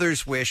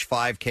Mother's Wish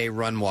 5K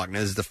Run Walk. Now,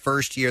 this is the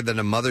first year that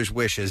a Mother's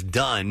Wish has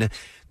done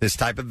this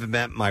type of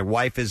event. My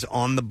wife is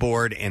on the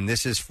board, and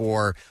this is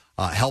for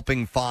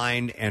helping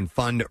find and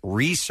fund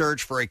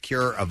research for a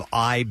cure of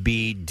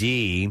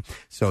IBD.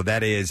 So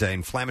that is an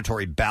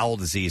inflammatory bowel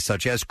disease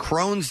such as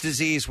Crohn's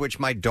disease, which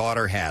my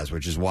daughter has,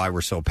 which is why we're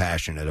so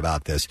passionate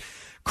about this.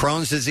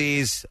 Crohn's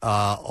disease,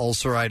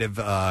 ulcerative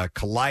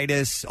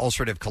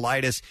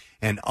colitis,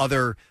 and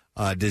other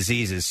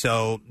diseases.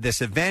 So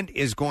this event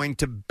is going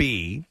to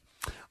be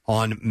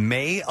on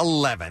May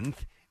 11th,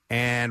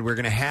 and we're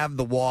going to have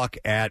the walk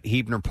at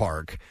Hebner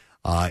Park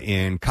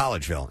in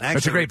Collegeville. Actually,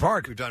 It's a great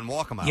park. We've done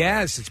walk 'em out.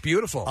 Yes, it's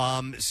beautiful.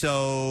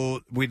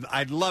 So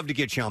I'd love to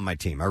get you on my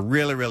team. I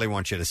really, really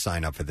want you to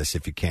sign up for this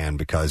if you can,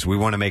 because we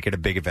want to make it a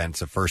big event. It's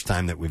the first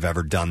time that we've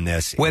ever done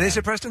this. When is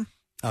it, Preston?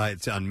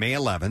 It's on May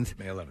 11th.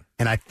 May 11th.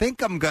 And I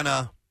think I'm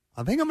gonna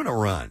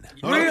run.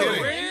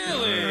 Really?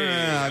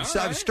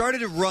 I've started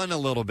to run a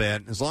little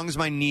bit. As long as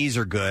my knees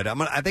are good,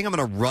 I think I'm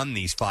going to run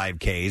these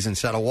 5Ks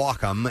instead of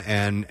walk them,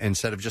 and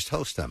instead of just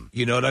host them.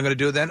 You know what I'm going to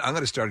do then? I'm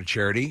going to start a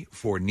charity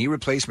for knee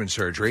replacement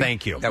surgery.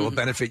 Thank you. That will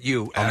benefit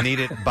you. I'll need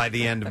it by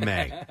the end of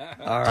May.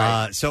 All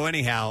right. So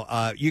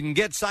anyhow, you can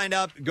get signed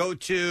up. Go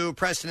to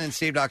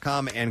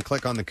PrestonandSteve.com and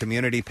click on the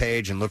community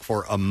page and look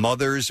for a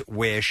Mother's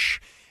Wish.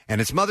 And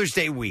it's Mother's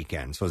Day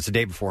weekend, so it's the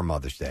day before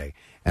Mother's Day.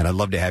 And I'd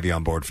love to have you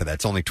on board for that.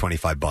 It's only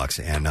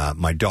 $25, and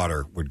my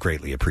daughter would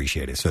greatly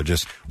appreciate it. So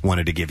just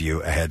wanted to give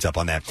you a heads up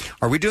on that.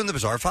 Are we doing the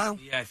Bizarre File?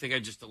 Yeah, I think I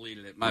just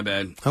deleted it. My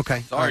bad.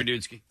 Okay. Sorry, All right.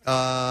 Dudesky.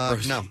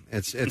 No,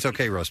 it's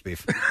okay, roast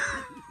beef.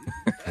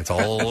 It's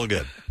all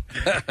good.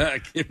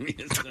 Give me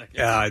a second.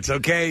 Yeah, it's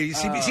okay.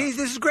 See,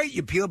 this is great.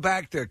 You peel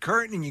back the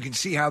curtain and you can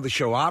see how the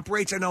show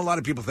operates. I know a lot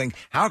of people think,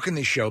 how can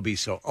this show be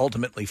so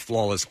ultimately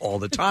flawless all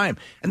the time?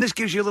 And this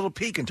gives you a little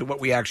peek into what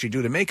we actually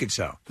do to make it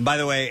so. By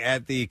the way,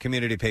 at the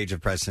community page of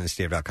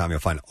PrestonandSteve.com, you'll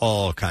find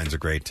all kinds of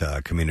great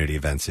community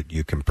events that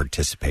you can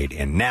participate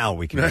in. Now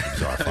we can do the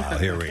Bizarre File.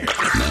 Here we go.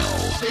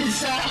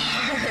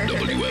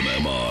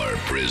 WMMR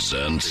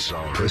presents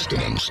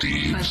Preston and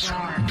Steve's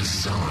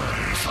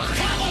Bizarre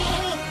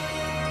File.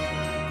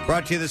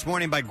 Brought to you this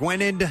morning by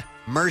Gwynedd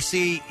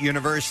Mercy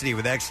University,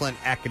 with excellent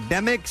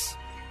academics,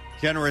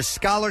 generous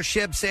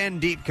scholarships, and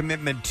deep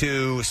commitment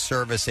to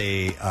service.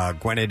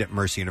 Gwynedd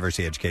Mercy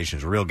University education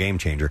is a real game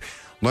changer.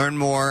 Learn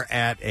more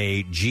at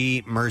a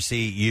G Mercy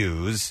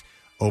U's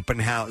open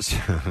house.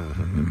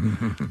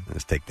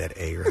 Let's take that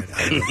A right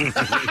out of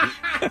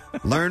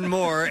it. Learn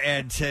more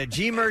at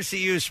G Mercy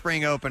U's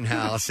Spring Open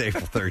House,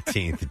 April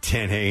 13th at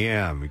 10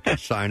 a.m. You can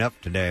sign up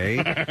today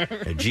at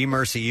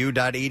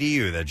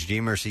gmercyu.edu. That's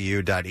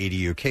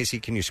gmercyu.edu. Casey,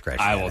 can you scratch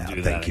I that will out?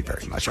 do Thank that. you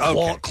very much.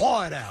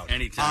 Claw it out.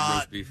 Anytime,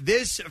 roast beef.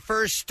 This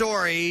first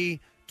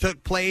story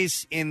took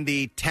place in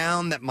the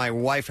town that my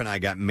wife and I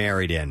got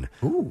married in.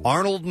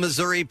 Arnold,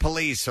 Missouri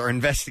police are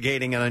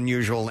investigating an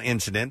unusual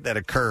incident that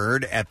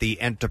occurred at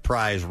the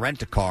Enterprise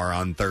Rent-A-Car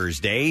on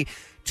Thursday.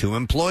 2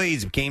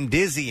 employees became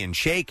dizzy and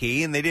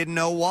shaky, and they didn't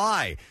know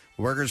why.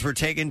 Workers were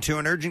taken to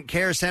an urgent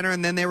care center,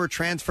 and then they were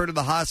transferred to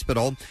the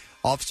hospital.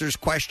 Officers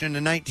questioned a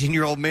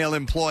 19-year-old male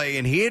employee,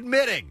 and he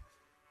admitting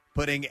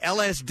putting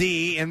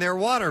LSD in their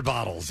water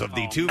bottles of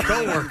the 2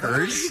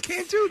 coworkers. You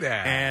can't do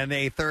that. And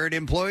a third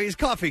employee's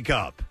coffee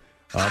cup.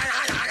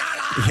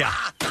 Yeah.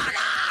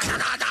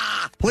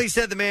 Police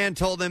said the man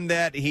told them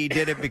that he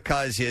did it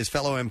because his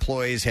fellow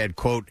employees had,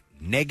 quote,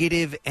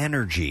 negative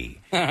energy.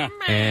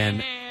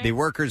 And the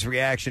workers'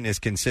 reaction is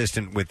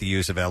consistent with the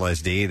use of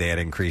LSD. They had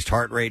increased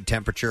heart rate,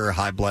 temperature,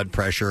 high blood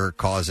pressure,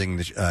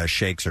 causing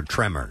shakes or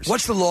tremors.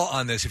 What's the law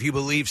on this? If you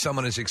believe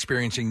someone is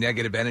experiencing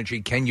negative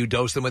energy, can you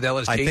dose them with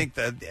LSD? I think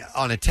that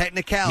on a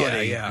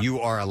technicality, Yeah. you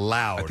are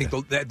allowed. I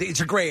think it's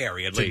a gray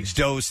area at to least.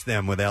 dose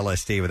them with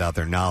LSD without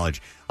their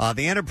knowledge.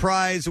 The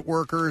Enterprise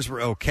workers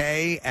were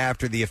okay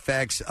after the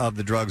effects of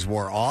the drugs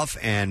wore off,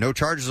 and no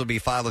charges will be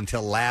filed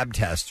until lab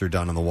tests are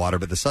done on the water.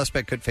 But the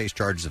suspect could face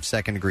charges of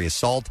second-degree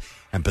assault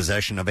and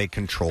possession of a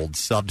controlled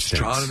substance.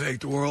 Trying to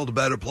make the world a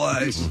better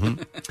place.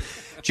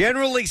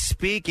 Generally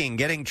speaking,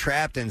 getting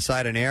trapped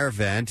inside an air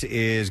vent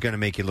is going to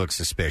make you look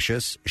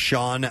suspicious.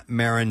 Sean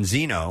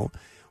Maranzino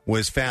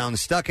was found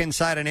stuck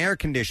inside an air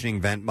conditioning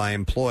vent by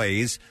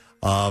employees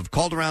of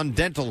Calderon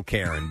Dental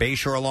Care in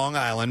Bayshore, Long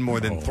Island, more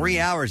than 3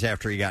 hours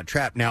after he got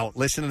trapped. Now,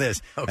 listen to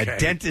this. Okay. A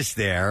dentist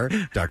there,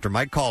 Dr.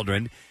 Mike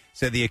Calderon,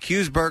 said the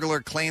accused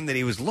burglar claimed that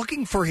he was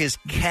looking for his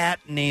cat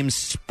named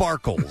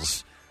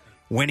Sparkles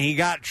when he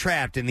got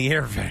trapped in the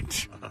air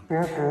vent.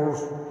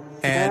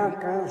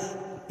 And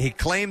he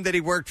claimed that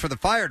he worked for the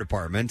fire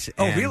department.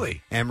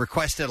 Really? And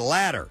requested a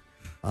ladder.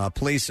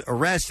 Police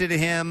arrested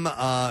him,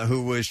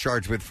 who was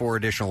charged with 4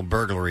 additional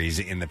burglaries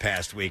in the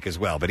past week as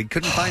well. But he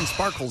couldn't find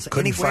Sparkles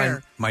Couldn't anywhere.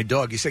 find my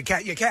dog. You said,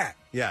 cat, your cat.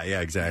 Yeah,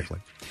 exactly.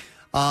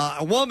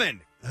 A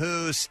woman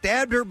who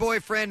stabbed her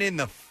boyfriend in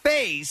the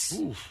face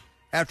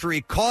after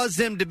he caused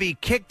them to be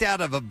kicked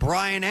out of a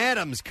Bryan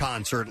Adams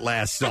concert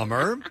last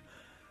summer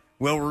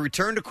will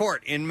return to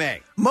court in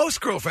May.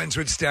 Most girlfriends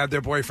would stab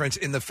their boyfriends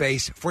in the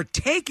face for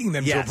taking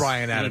them to a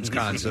Bryan Adams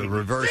concert. The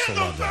reversal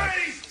of that.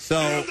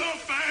 So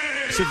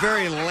it's a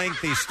very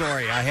lengthy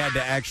story. I had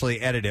to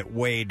actually edit it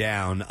way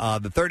down.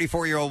 The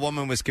 34-year-old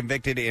woman was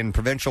convicted in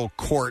provincial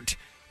court,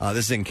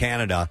 this is in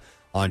Canada,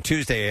 on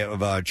Tuesday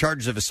of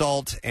charges of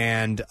assault,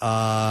 and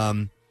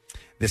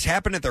this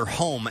happened at their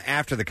home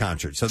after the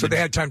concert. So they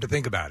had time to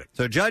think about it.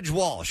 So Judge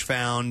Walsh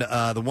found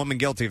the woman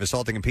guilty of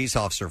assaulting a peace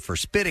officer for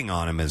spitting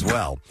on him as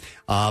well.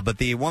 But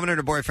the woman and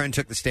her boyfriend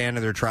took the stand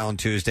in their trial on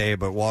Tuesday,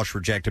 but Walsh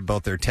rejected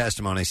both their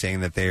testimony,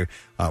 saying that they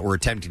were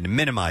attempting to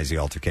minimize the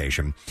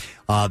altercation.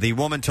 The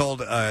woman told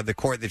the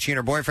court that she and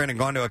her boyfriend had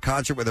gone to a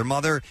concert with her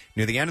mother.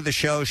 Near the end of the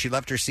show, she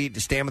left her seat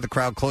to stand with the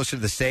crowd closer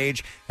to the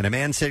stage, and a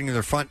man sitting in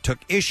the front took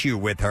issue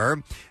with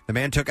her. The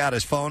man took out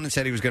his phone and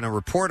said he was going to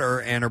report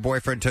her, and her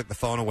boyfriend took the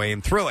phone away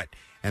and threw it.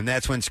 And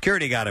that's when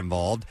security got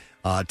involved,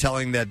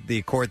 telling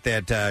the court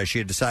that she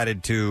had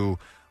decided to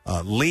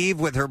leave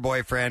with her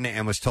boyfriend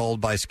and was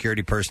told by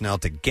security personnel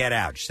to get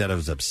out. She said, I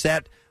was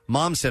upset.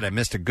 Mom said I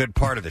missed a good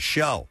part of the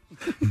show.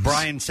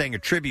 Brian sang a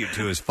tribute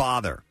to his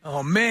father.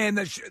 Oh, man,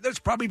 that's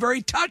probably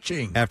very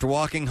touching. After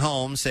walking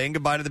home, saying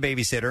goodbye to the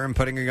babysitter, and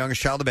putting her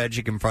youngest child to bed,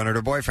 she confronted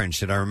her boyfriend. She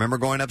said, I remember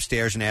going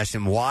upstairs and asked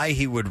him why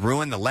he would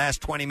ruin the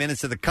last 20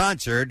 minutes of the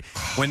concert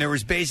when there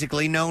was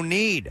basically no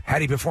need.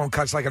 Had he performed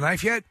Cuts Like a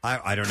Knife yet?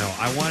 I don't know.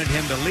 I wanted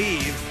him to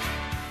leave.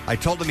 I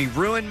told him he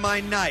ruined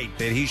my night,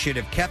 that he should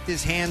have kept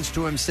his hands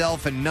to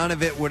himself and none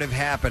of it would have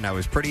happened. I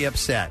was pretty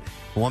upset.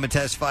 The woman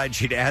testified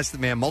she'd asked the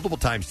man multiple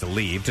times to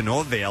leave, to no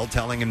avail,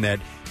 telling him that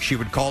she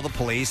would call the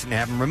police and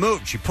have him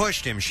removed. She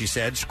pushed him, she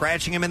said,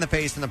 scratching him in the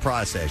face in the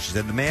process. She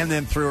said the man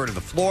then threw her to the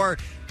floor.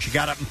 She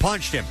got up and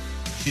punched him.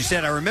 She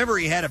said, I remember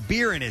he had a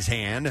beer in his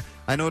hand.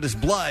 I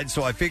noticed blood,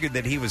 so I figured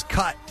that he was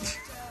cut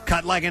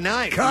like a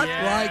knife. Cut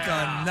like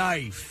a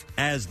knife.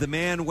 As the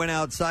man went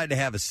outside to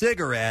have a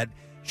cigarette,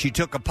 she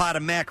took a pot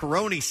of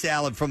macaroni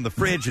salad from the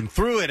fridge and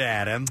threw it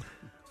at him.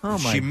 Oh,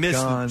 my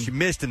God. She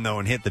missed him, though,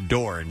 and hit the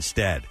door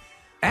instead.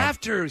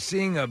 After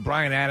seeing a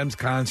Bryan Adams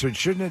concert,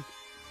 shouldn't it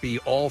be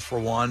all for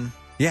one?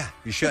 Yeah,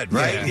 you should,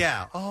 right?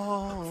 Yeah.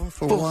 All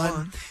for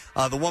one.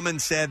 The woman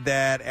said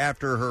that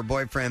after her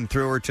boyfriend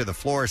threw her to the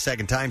floor a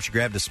second time, she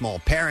grabbed a small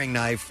paring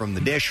knife from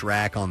the dish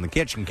rack on the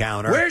kitchen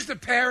counter. Where's the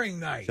paring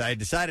knife? So I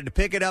decided to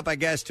pick it up, I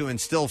guess, to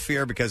instill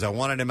fear because I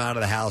wanted him out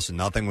of the house and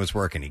nothing was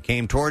working. He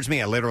came towards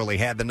me. I literally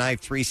had the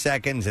knife 3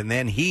 seconds, and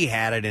then he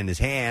had it in his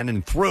hand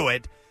and threw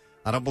it.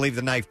 I don't believe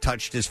the knife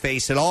touched his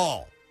face at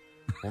all.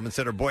 The woman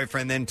said her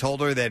boyfriend then told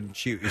her that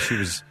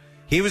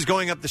he was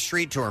going up the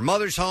street to her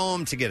mother's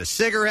home to get a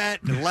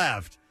cigarette and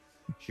left.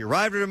 She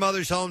arrived at her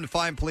mother's home to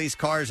find police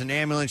cars and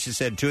ambulance. She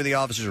said 2 of the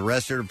officers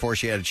arrested her before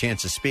she had a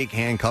chance to speak,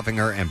 handcuffing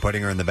her and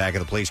putting her in the back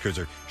of the police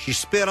cruiser. She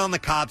spit on the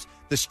cops.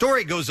 The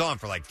story goes on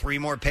for like 3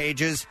 more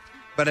pages,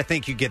 but I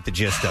think you get the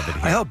gist of it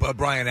here. I hope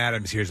Bryan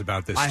Adams hears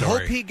about this story. I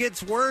hope he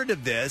gets word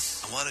of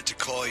this. I wanted to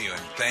call you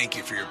and thank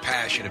you for your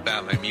passion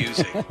about my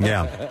music.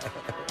 Yeah.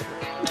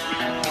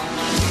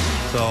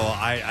 So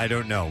I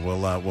don't know.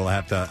 We'll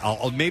have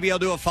to. Maybe I'll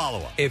do a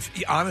follow-up. If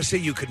honestly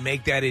you could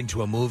make that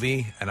into a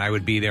movie, and I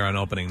would be there on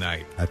opening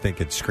night. I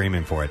think it's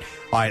screaming for it.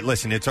 All right,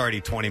 listen, it's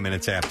already 20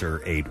 minutes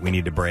after 8. We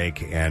need to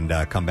break and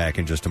come back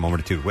in just a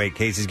moment or two. Wait,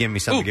 Casey's giving me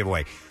something to give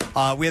away.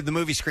 We have the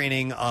movie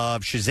screening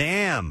of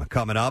Shazam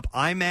coming up.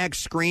 IMAX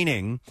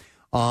screening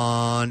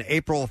on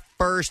April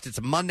 1st. It's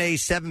a Monday,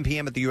 7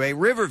 p.m. at the UA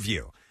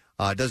Riverview.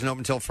 It doesn't open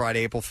until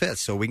Friday, April 5th,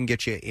 so we can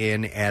get you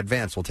in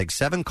advance. We'll take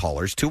 7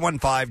 callers.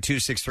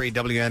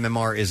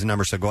 215-263-WMMR is the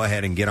number, so go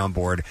ahead and get on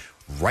board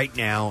right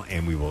now,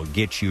 and we will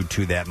get you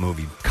to that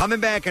movie.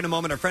 Coming back in a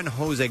moment, our friend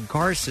Jose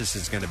Garces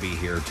is going to be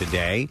here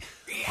today,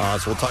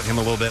 so we'll talk to him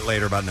a little bit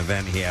later about an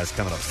event he has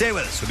coming up. Stay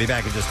with us. We'll be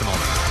back in just a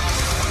moment.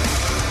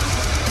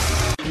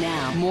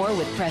 Now, more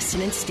with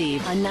Preston and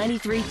Steve on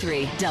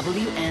 93.3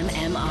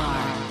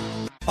 WMMR.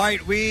 All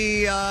right,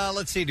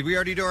 let's see. Did we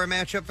already do our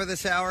matchup for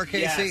this hour,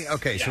 Casey? Yes.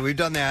 Okay, so we've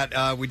done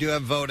that. We do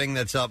have voting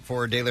that's up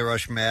for Daily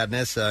Rush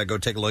Madness. Go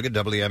take a look at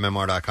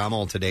WMMR.com.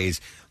 All today's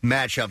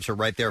matchups are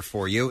right there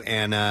for you.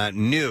 And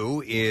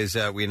new is,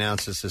 we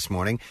announced this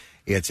morning,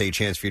 It's a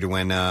chance for you to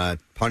win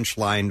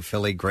Punchline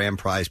Philly Grand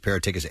Prize pair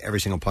of tickets to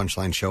every single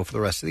Punchline show for the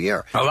rest of the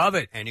year. I love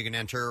it. And you can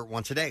enter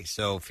once a day.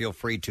 So feel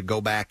free to go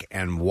back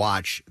and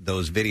watch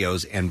those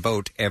videos and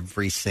vote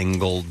every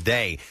single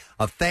day.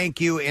 A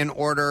thank you in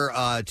order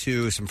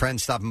to some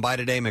friends stopping by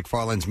today.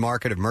 McFarland's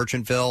Market of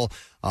Merchantville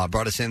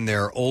brought us in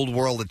their Old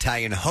World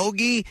Italian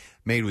hoagie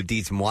made with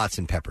Dietz and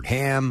Watson peppered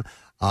ham.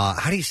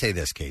 How do you say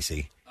this,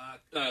 Casey?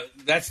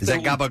 Is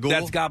that gabagool?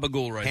 That's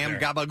gabagool right ham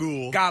there.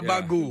 Gabagool.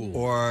 Gabagool.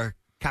 Or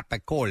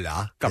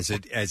capicola,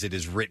 as it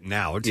is written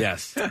out.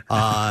 Yes.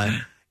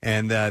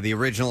 And the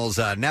originals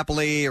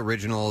Napoli,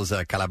 originals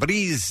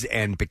Calabrese,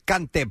 and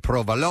Picante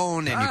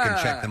Provolone, and you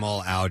can check them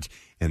all out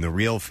in the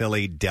Real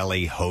Philly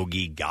Deli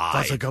Hoagie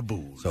Guide.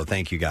 So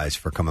thank you guys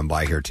for coming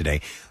by here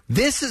today.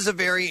 This is a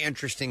very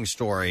interesting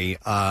story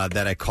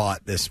that I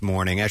caught this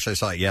morning. Actually, I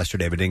saw it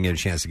yesterday, but didn't get a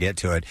chance to get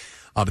to it.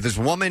 But this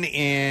woman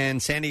in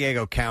San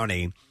Diego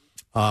County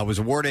was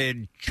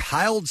awarded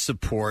child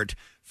support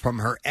from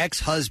her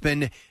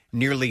ex-husband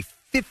nearly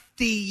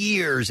 50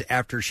 years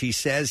after she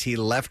says he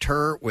left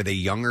her with a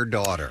younger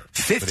daughter.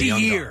 50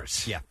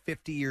 years? Yeah,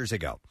 50 years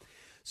ago.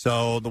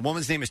 So the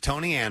woman's name is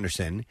Toni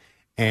Anderson,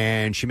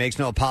 and she makes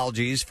no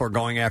apologies for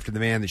going after the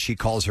man that she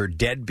calls her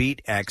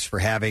deadbeat ex for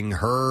having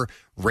her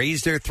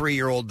raise their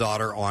 3-year-old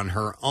daughter on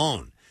her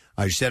own.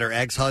 She said her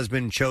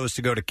ex-husband chose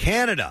to go to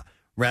Canada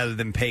rather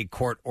than pay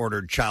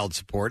court-ordered child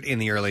support in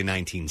the early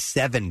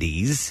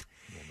 1970s.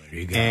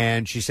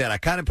 And she said, I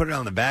kind of put it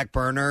on the back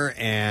burner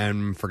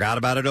and forgot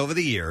about it over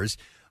the years.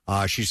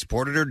 She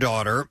supported her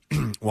daughter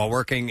while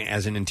working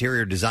as an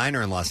interior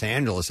designer in Los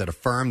Angeles at a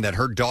firm that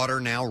her daughter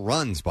now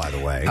runs, by the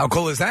way. How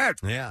cool is that?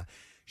 Yeah.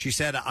 She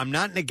said, I'm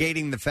not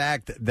negating the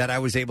fact that I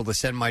was able to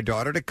send my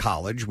daughter to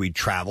college. We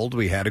traveled.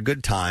 We had a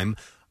good time.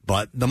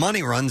 But the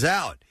money runs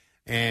out.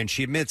 And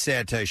she admits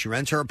that she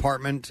rents her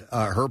apartment,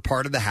 her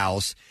part of the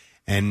house.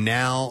 And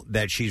now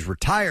that she's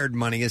retired,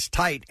 money is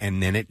tight.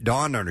 And then it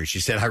dawned on her. She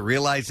said, I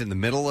realized in the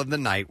middle of the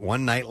night,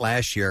 one night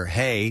last year,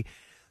 hey,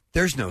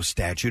 there's no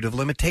statute of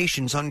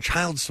limitations on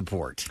child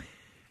support.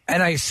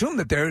 And I assume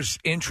that there's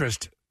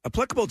interest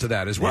applicable to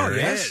that as well, There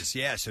yes? is,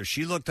 yeah. So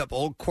she looked up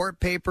old court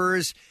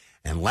papers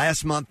and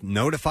last month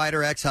notified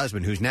her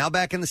ex-husband, who's now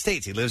back in the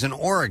States. He lives in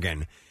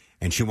Oregon.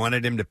 And she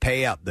wanted him to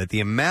pay up. That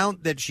the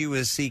amount that she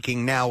was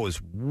seeking now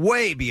was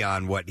way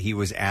beyond what he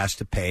was asked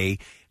to pay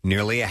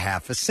nearly a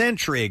half a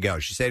century ago.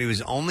 She said he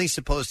was only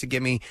supposed to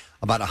give me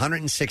about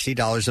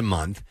 $160 a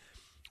month.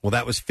 Well,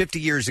 that was 50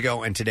 years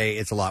ago, and today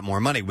it's a lot more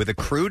money. With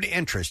accrued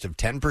interest of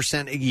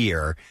 10% a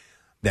year,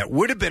 that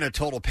would have been a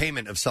total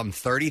payment of some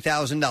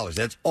 $30,000.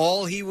 That's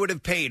all he would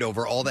have paid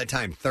over all that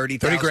time,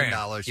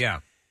 $30,000. Yeah.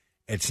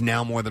 It's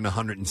now more than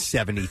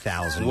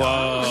 $170,000.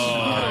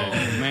 Whoa,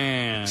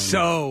 man.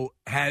 So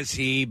has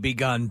he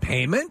begun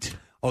payment?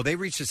 Oh, they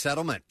reached a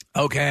settlement.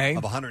 Okay.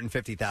 Of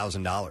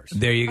 $150,000.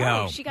 There you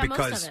go. Oh, she got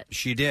because most of it.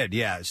 She did,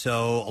 yeah.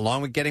 So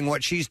along with getting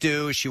what she's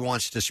due, she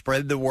wants to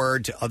spread the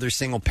word to other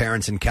single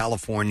parents in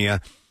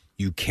California.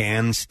 You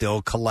can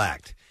still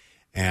collect.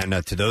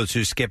 And to those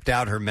who skipped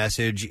out, her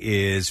message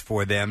is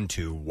for them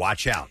to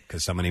watch out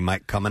because somebody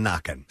might come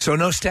a-knocking. So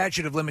no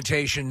statute of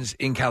limitations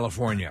in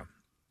California.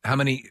 How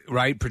many,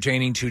 right,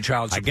 pertaining to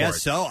child support? I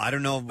guess so. I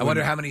don't know. I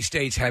wonder how many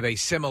states have a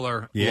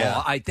similar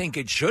law. I think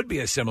it should be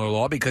a similar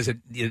law because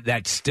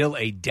that's still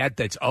a debt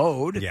that's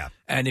owed. Yeah.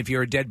 And if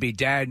you're a deadbeat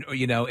dad,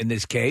 you know, in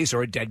this case,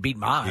 or a deadbeat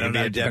mom. You can be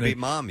a deadbeat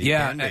mom. You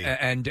yeah,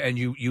 can be. and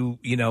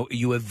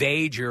you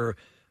evade your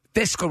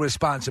fiscal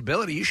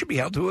responsibility, you should be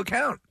held to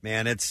account.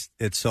 Man, it's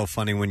so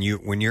funny when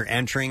you're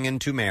entering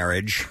into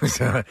marriage.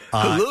 I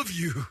love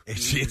you.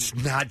 It's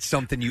not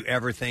something you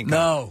ever think of.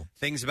 No.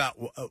 Things about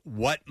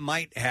what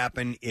might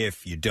happen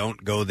if you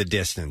don't go the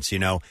distance, you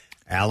know.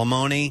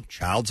 Alimony,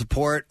 child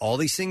support, all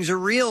these things are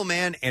real,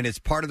 man, and it's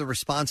part of the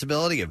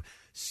responsibility of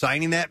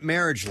signing that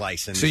marriage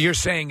license. So you're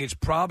saying it's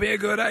probably a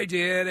good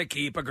idea to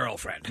keep a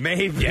girlfriend.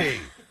 Maybe. Yeah.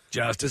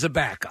 Just as a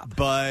backup.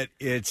 But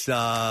it's,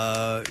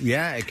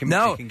 it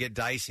can get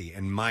dicey.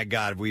 And my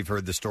God, we've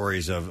heard the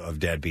stories of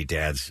deadbeat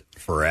dads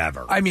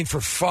forever. I mean,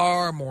 for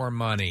far more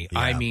money. Yeah.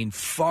 I mean,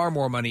 far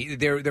more money.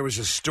 There was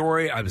a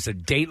story, I was a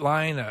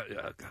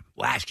Dateline,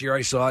 last year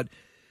I saw it.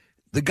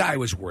 The guy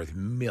was worth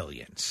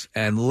millions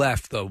and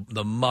left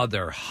the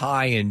mother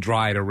high and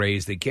dry to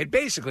raise the kid.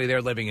 Basically,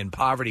 they're living in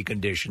poverty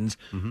conditions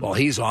while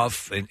he's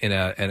off in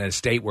a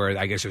state where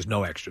I guess there's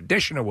no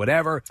extradition or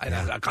whatever,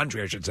 a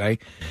country, I should say.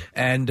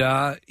 And,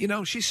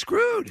 she's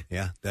screwed.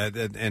 Yeah.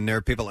 And there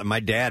are people, and my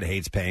dad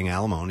hates paying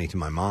alimony to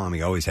my mom.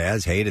 He always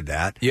has hated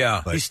that.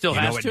 Yeah. But he still you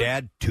has know what, to?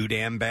 Dad? Too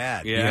damn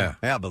bad. Yeah.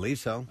 Yeah, I believe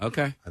so.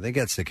 Okay. I think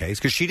that's the case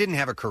because she didn't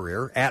have a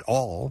career at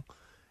all.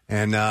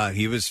 And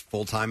he was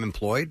full-time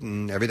employed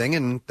and everything.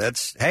 And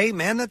that's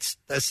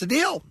the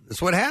deal.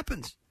 That's what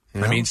happens. You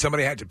know? I mean,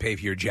 somebody had to pay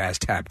for your jazz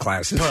tap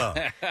classes.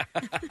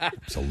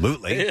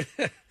 Absolutely.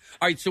 All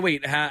right, so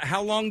wait,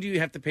 how long do you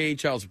have to pay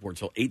child support?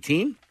 Till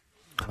 18?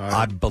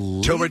 I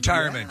believe. Till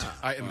retirement.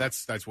 And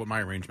that's what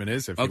my arrangement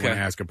is. If you Okay. want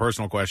to ask a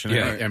personal question,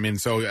 Yeah. I mean,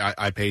 so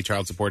I pay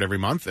child support every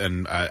month,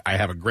 and I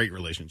have a great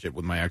relationship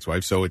with my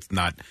ex-wife, so it's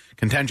not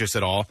contentious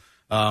at all.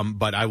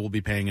 but I will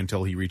be paying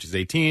until he reaches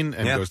 18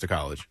 and goes to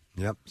college.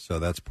 Yep. So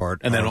that's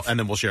part, and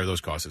then we'll share those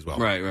costs as well.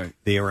 Right.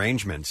 The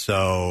arrangement.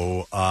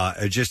 So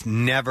I just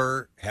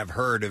never have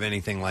heard of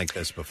anything like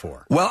this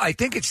before. Well, I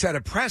think it set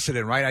a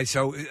precedent, right?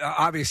 So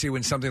obviously,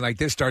 when something like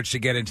this starts to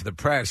get into the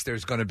press,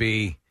 there's going to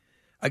be,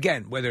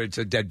 again, whether it's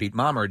a deadbeat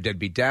mom or a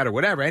deadbeat dad or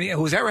whatever,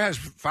 whoever has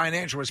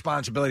financial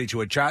responsibility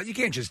to a child, you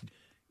can't just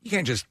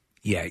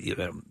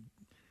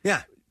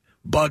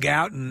bug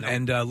out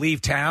and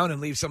leave town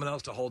and leave someone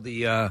else to hold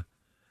the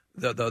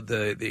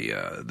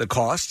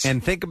costs.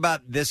 And think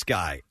about this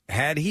guy.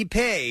 Had he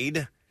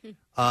paid,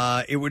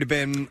 it would have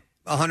been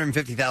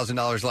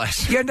 $150,000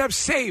 less. You end up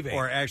saving,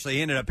 or actually,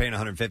 he ended up paying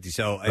 $150,000,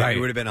 so Right. it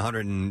would have been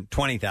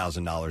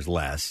 $120,000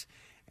 less,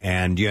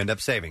 and you end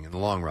up saving in the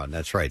long run.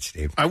 That's right,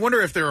 Steve. I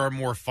wonder if there are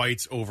more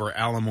fights over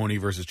alimony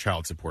versus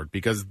child support,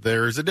 because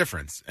there's a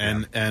difference,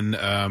 and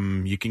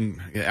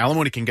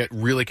alimony can get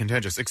really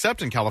contentious,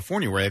 except in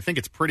California, where I think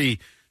it's pretty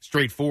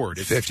straightforward.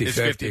 It's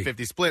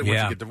 50-50 split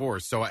once you get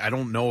divorced. So I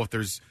don't know if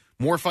there's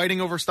more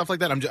fighting over stuff like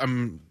that.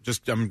 I'm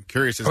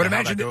curious as to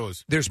how that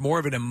goes. There's more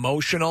of an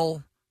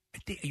emotional. I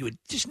think you would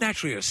just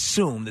naturally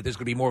assume that there's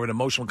going to be more of an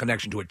emotional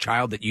connection to a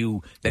child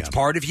that's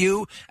part of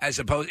you, as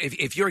opposed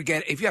if you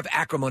have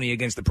acrimony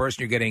against the person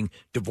you're getting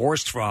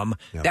divorced from,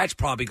 that's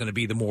probably going to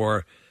be the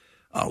more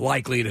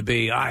likely to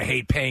be. I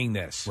hate paying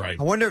this. Right.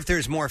 I wonder if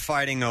there's more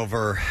fighting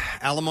over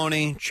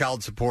alimony,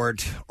 child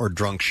support, or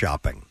drunk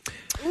shopping.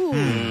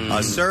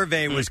 A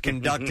survey was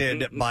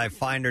conducted by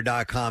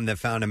Finder.com that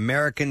found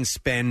Americans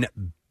spend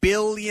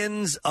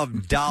billions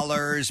of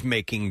dollars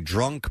making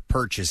drunk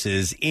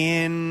purchases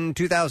in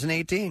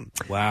 2018.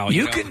 Wow.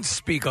 You can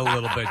speak a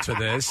little bit to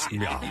this. Oh,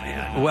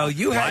 man. Well,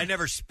 I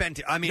never spent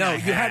it. I mean, no,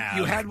 you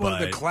had one of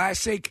the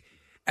classic,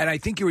 and I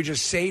think you were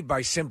just saved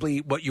by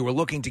simply what you were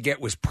looking to get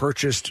was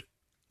purchased.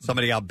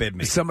 Somebody outbid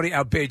me. Somebody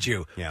outbid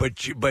you. Yeah.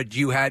 But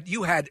you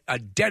had a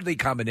deadly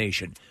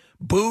combination.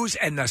 Booze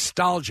and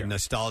nostalgia.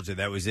 Nostalgia,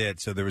 that was it.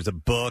 So there was a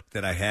book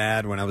that I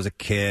had when I was a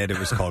kid. It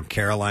was called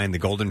Caroline, the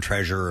Golden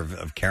Treasure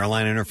of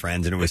Caroline and her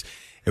friends, and it was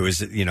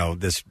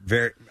this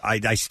very.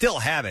 I still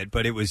have it,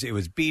 but it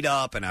was beat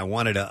up, and I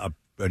wanted a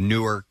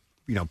newer,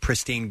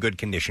 pristine, good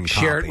condition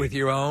copy. Share it with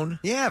your own.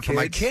 Yeah, for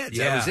my kids.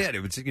 Yeah. That was it. It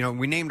was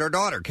we named our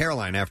daughter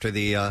Caroline after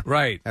the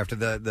after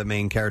the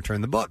main character in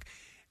the book,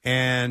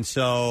 and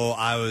so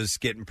I was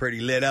getting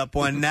pretty lit up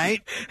one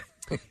night.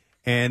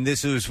 And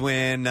this was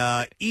when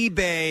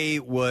eBay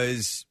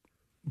was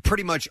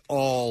pretty much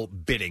all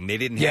bidding. They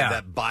didn't have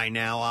that buy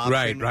now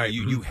option. Right.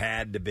 You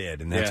had to bid,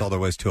 and that's all there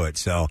was to it.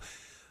 So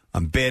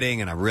I'm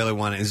bidding, and I really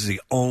want it. This is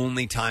the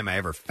only time I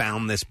ever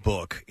found this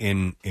book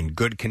in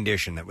good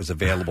condition that was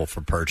available for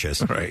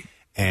purchase. Right.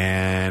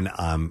 And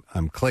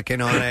I'm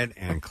clicking on it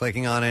and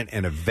clicking on it,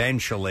 and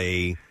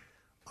eventually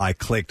I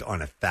clicked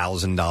on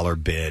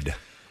 $1,000 bid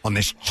on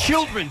this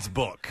children's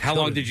book. How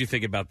long did you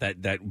think about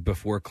that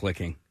before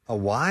clicking? A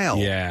while,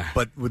 yeah.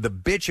 But the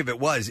bitch of it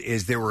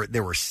is there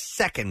were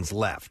seconds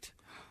left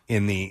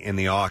in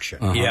the auction.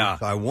 Uh-huh. Yeah.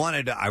 So I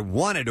wanted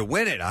to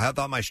win it. I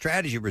thought my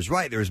strategy was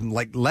right. There was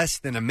like less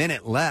than a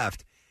minute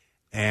left,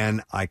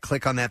 and I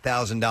click on that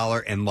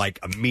 $1,000, and like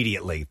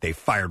immediately they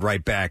fired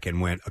right back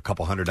and went a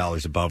couple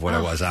 $100 above what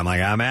I was. I'm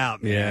like, I'm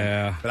out. Man.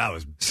 Yeah. But I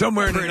was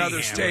Somewhere in pretty another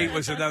hammered. state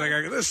was another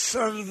guy. This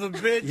son of a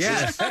bitch.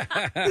 Yes.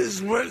 This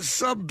is what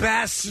some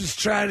bastard's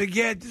trying to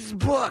get this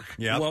book.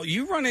 Yeah. Well,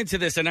 you run into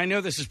this, and I know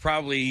this is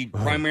probably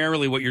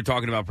primarily what you're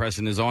talking about,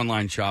 Preston, is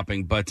online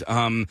shopping. But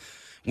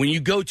when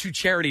you go to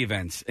charity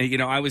events,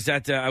 I was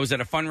at a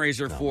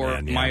fundraiser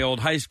for my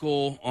old high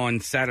school on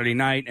Saturday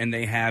night, and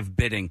they have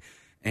bidding.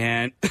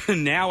 And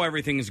now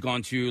everything has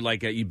gone to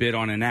like you bid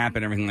on an app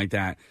and everything like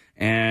that.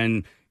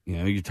 And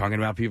you're talking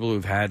about people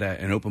who've had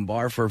an open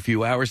bar for a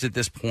few hours at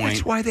this point.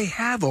 That's why they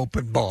have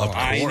open bars.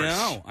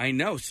 I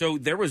know. So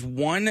there was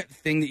one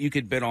thing that you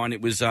could bid on.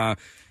 It was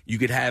you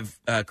could have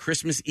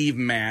Christmas Eve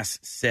Mass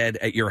said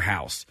at your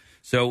house.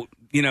 So,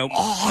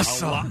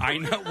 awesome. I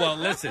know. Well,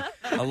 listen,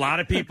 a lot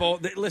of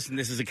people. Listen,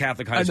 this is a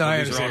Catholic high school.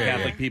 These are all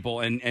Catholic people,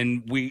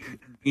 and we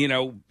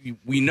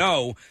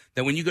know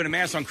that when you go to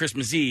Mass on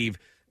Christmas Eve,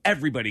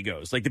 everybody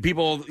goes. Like the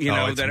people, that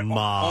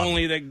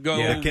only that go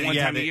one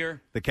time a year.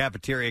 The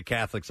cafeteria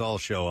Catholics all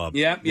show up.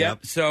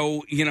 Yep.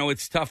 So,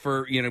 it's tough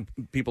for,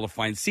 people to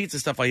find seats and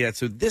stuff like that.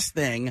 So this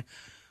thing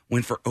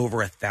went for over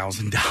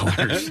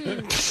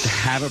 $1,000 to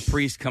have a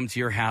priest come to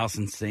your house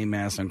and say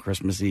Mass on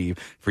Christmas Eve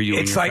for you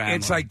and your family.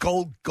 It's like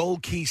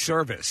gold key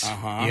service,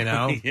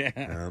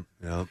 Yeah.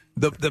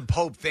 The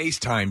Pope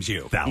FaceTimes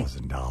you.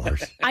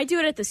 $1,000. I do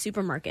it at the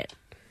supermarket.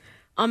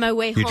 On my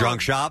way home. You drunk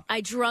shop?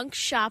 I drunk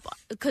shop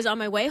because on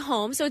my way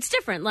home, so it's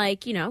different.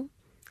 Like,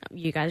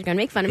 you guys are going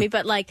to make fun of me,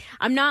 but like,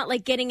 I'm not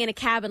like getting in a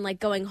cab and like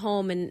going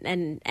home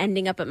and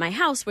ending up at my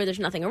house where there's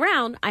nothing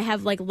around. I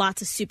have like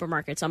lots of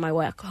supermarkets on my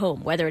way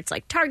home, whether it's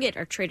like Target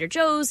or Trader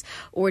Joe's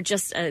or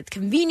just a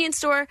convenience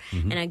store.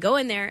 And I go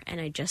in there and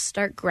I just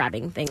start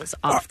grabbing things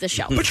off the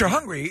shelf. But you're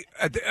hungry.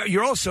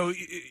 You're also,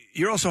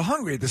 you're also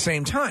hungry at the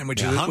same time,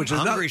 which is hungry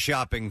another,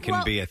 shopping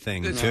can be a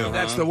thing too.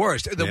 That's the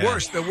worst.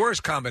 The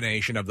worst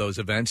combination of those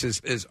events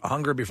is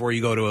hunger before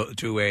you go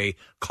to a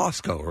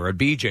Costco or a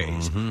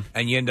BJ's,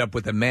 and you end up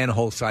with a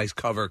manhole size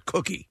cover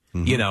cookie.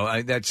 You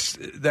know, that's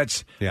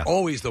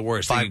always the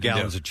worst. 5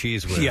 gallons of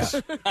Cheese Whiz. Yeah,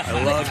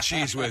 I love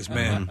Cheese Whiz,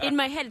 man. In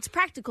my head, it's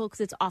practical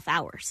because it's off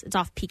hours. It's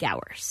off peak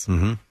hours.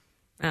 Mm-hmm.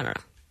 I don't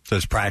know. So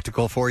it's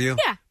practical for you?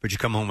 Yeah. But you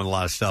come home with a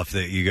lot of stuff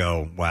that you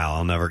go, wow,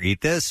 I'll never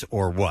eat this,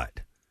 or what?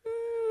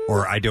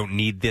 Or I don't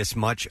need this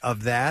much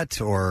of that,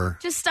 or...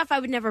 Just stuff I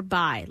would never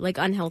buy, like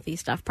unhealthy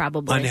stuff,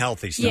 probably.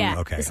 Unhealthy stuff, yeah,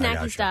 okay. the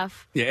snacky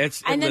stuff. Yeah,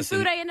 and then listen,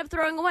 food I end up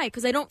throwing away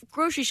because I don't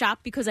grocery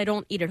shop because I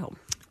don't eat at home.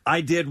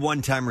 I did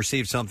one time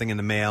receive something in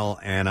the mail,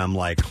 and I'm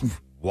like,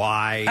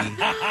 why?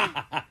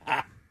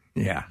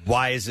 Yeah.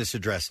 Why is this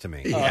addressed to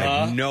me? I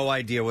had no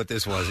idea what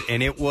this was.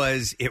 And it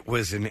was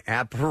an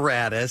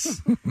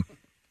apparatus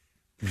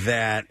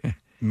that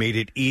made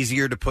it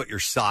easier to put your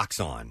socks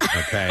on.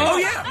 Okay. Oh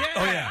yeah.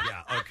 Oh yeah.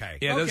 Yeah. Okay.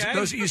 Yeah.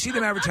 Those you see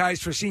them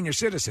advertised for senior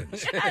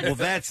citizens. Well,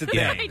 that's the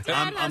thing.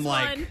 I'm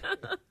like,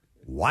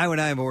 why would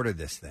I have ordered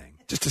this thing?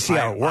 Just to see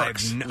how it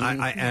works.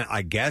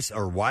 I guess,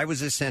 or why was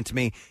this sent to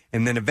me?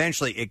 And then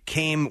eventually it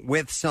came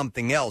with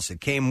something else.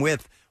 It came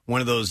with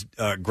one of those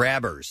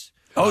grabbers.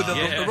 Oh,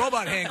 the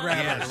robot hand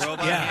grabber. Yeah, the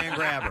robot hand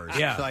grabbers.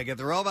 Yeah. So I get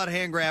the robot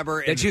hand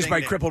grabber. It's used by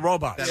crippled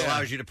robots. That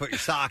allows you to put your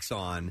socks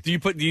on. Do you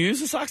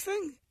use the socks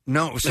thing?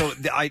 No, so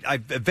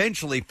I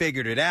eventually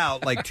figured it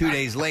out. Like 2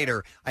 days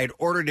later, I had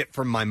ordered it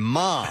from my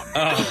mom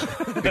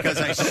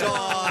because I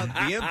saw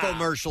the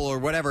infomercial or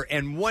whatever,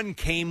 and one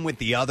came with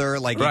the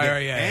other, like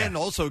and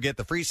also get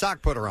the free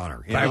sock putter on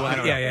her. You know? I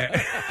don't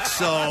know.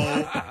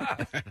 So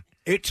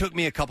it took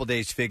me a couple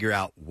days to figure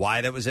out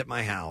why that was at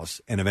my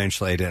house, and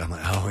eventually I did. I'm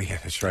like, oh yeah,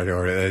 that's right.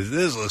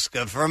 This looks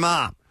good for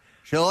mom.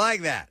 She'll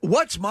like that.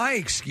 What's my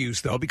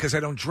excuse though? Because I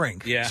don't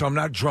drink, so I'm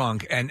not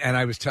drunk. And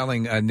I was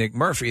telling Nick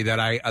Murphy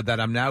that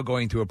I'm now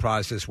going through a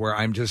process where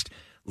I'm just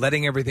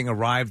letting everything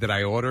arrive that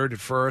I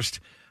ordered first.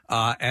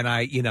 And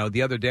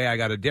the other day I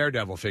got a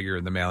Daredevil figure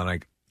in the mail,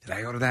 and did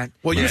I order that?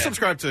 Well, you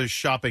subscribe to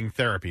shopping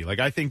therapy.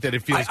 Like, I think that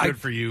it feels good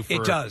for you.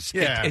 It does.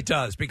 Yeah. It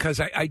does, because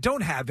I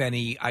don't have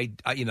any. I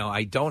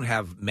don't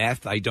have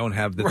meth. I don't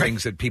have the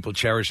things that people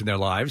cherish in their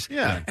lives.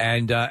 Yeah.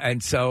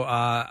 And so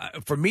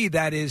for me,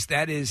 that is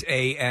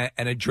an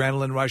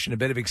adrenaline rush and a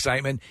bit of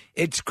excitement.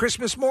 It's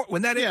Christmas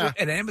when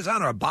an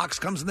Amazon or a box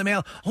comes in the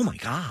mail. Oh my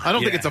God! I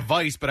don't think it's a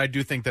vice, but I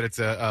do think that it's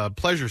a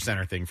pleasure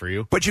center thing for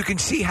you. But you can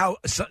see how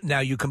now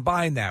you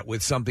combine that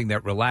with something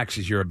that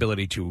relaxes your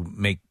ability to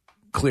make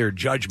clear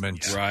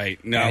judgments, right?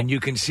 No, and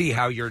you can see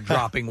how you're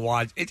dropping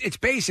wads. It's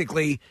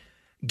basically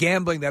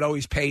gambling that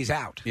always pays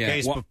out. Yeah.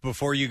 Case,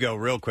 before you go,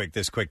 real quick,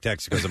 this quick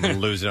text because I'm going to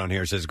lose it on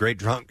here. It says, "Great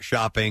drunk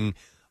shopping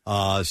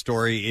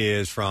story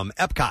is from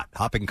Epcot,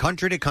 hopping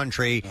country to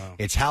country.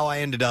 It's how I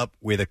ended up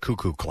with a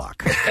cuckoo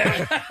clock."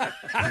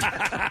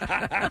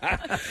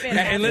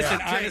 And listen,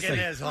 honestly,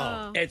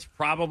 it's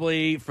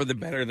probably for the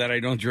better that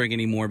I don't drink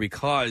anymore,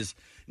 because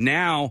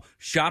now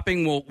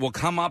shopping will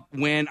come up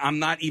when I'm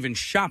not even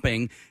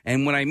shopping.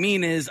 And what I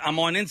mean is I'm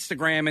on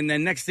Instagram, and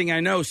then next thing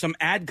I know, some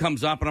ad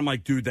comes up, and I'm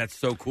like, dude, that's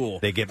so cool.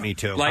 They get me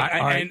too. Like,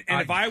 and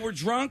if I were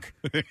drunk,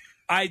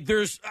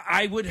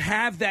 I would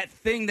have that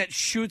thing that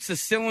shoots a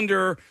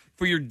cylinder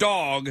for your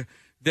dog.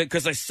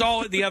 Because I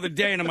saw it the other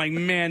day, and I'm like,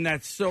 man,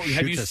 that's so.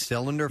 Have you a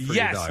cylinder for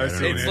yes, your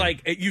dog? It's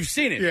like you've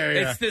seen it. Yeah.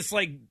 It's this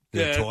like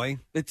toy.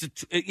 It's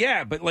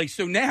but like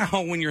so now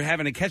when you're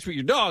having a catch with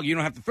your dog, you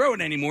don't have to throw it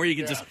anymore. You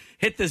can just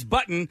hit this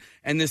button,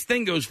 and this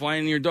thing goes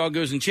flying, and your dog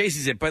goes and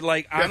chases it. But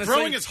like honestly,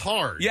 throwing is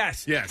hard.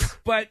 Yes.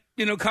 But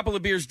a couple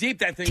of beers deep,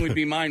 that thing would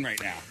be mine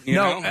right now. You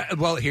No, know?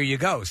 Well, here you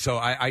go. So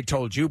I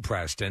told you,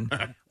 Preston,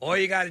 all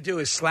you got to do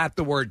is slap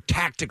the word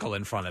tactical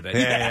in front of it.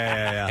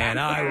 Yeah. And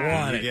I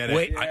want it. Get it.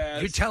 Wait,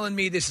 you're telling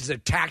me this is a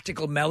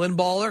tactical melon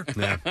baller?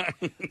 Yeah.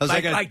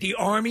 like the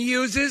Army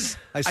uses?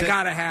 I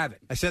got to have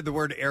it. I said the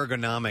word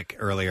ergonomic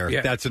earlier.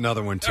 Yeah. That's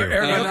another one, too.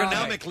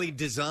 Ergonomically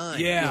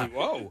designed. Yeah.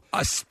 Whoa.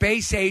 A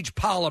space-age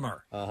polymer.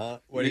 Uh-huh.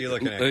 What are you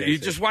looking at, you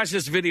just watch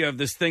this video of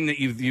this thing that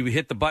you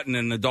hit the button,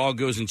 and the dog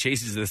goes and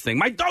chases this thing.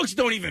 My dogs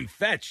don't even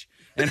fetch,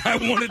 and I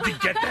wanted to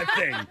get that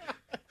thing.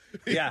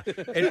 Yeah,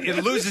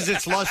 it loses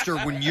its luster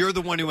when you're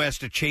the one who has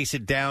to chase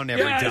it down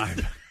every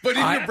time. But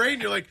in your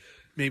brain, you're like,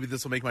 maybe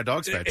this will make my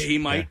dogs fetch. He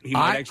might. He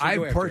might actually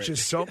go I've after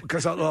purchased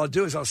because what I'll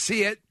do is I'll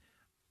see it,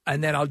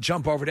 and then I'll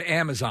jump over to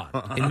Amazon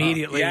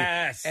immediately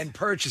and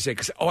purchase it.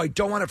 Because I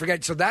don't want to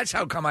forget. So that's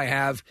how come I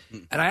have,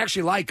 and I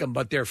actually like them,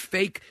 but they're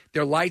fake.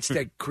 They're lights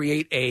that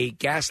create a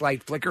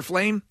gaslight flicker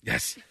flame.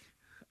 Yes.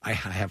 I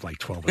have like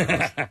 12 of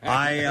those.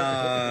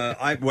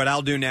 What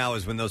I'll do now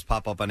is when those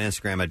pop up on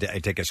Instagram, I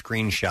take a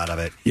screenshot of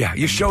it. Yeah,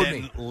 you showed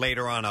then me.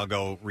 Later on, I'll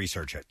go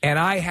research it. And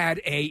I had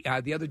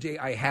the other day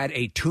I had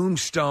a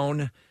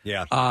tombstone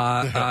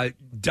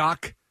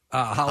duck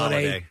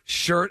holiday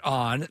shirt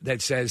on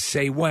that says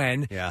 "Say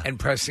When," and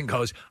Preston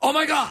goes, "Oh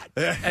my God!"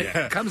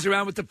 and comes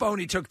around with the phone.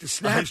 He took the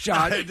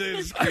snapshot. I did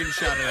a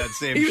screenshot of that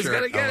same He was shirt.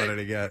 gonna get I it. wanted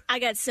to get. I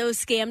got so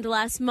scammed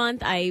last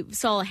month. I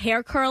saw a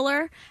hair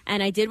curler,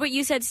 and I did what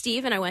you said,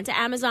 Steve, and I went to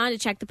Amazon to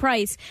check the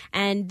price,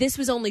 and this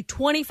was only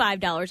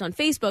 $25 on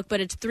Facebook, but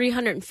it's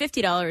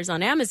 $350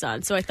 on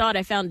Amazon, so I thought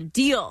I found a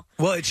deal.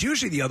 Well, it's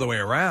usually the other way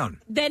around.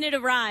 Then it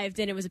arrived,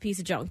 and it was a piece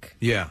of junk.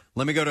 Yeah.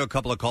 Let me go to a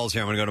couple of calls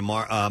here. I'm going to go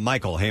to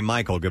Michael. Hey,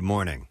 Michael, good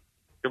morning.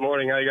 Good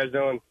morning. How you guys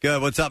doing?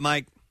 Good. What's up,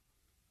 Mike?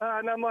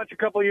 Not much. A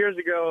couple of years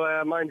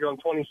ago, mind you, I'm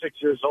 26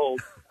 years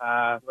old.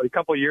 But a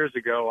couple of years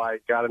ago, I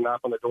got a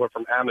knock on the door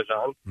from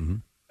Amazon,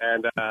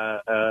 and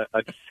a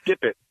Skip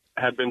It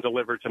had been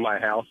delivered to my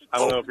house. I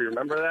don't know if you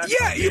remember that.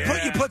 Yeah,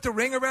 you put the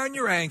ring around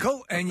your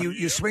ankle, and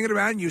you swing it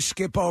around, and you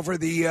skip over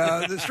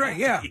the string.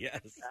 Yeah. Yes.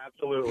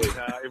 Absolutely.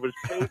 It was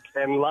pink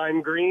and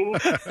lime green,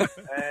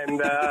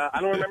 and I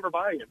don't remember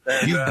buying it.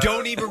 And, You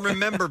don't even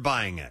remember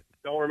buying it.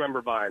 Don't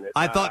remember buying it.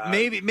 I thought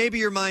maybe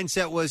your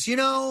mindset was,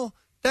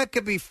 that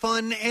could be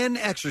fun and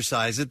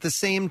exercise at the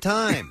same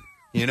time.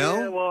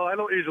 Yeah, well, I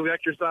don't usually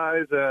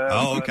exercise.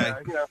 Okay.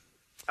 But,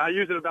 I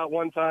use it about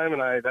one time,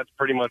 and that's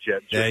pretty much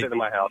it. Just sit in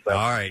my house. All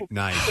right,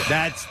 nice.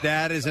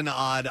 That is an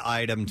odd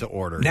item to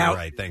order. Now, You're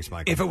right. Thanks,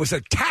 Michael. If it was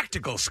a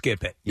tactical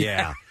Skip It.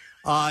 Yeah.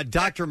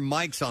 Dr.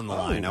 Mike's on the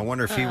line. I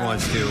wonder if he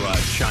wants to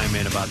chime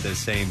in about this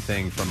same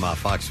thing from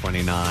Fox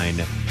 29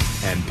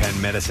 and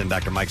Penn Medicine.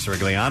 Dr. Mike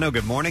Sirigliano,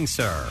 good morning,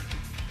 sir.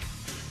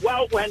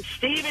 Well, when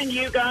Steve and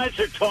you guys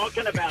are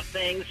talking about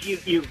things,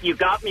 you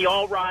got me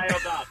all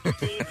riled up.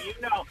 Steve,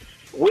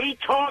 we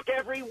talk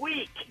every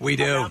week. We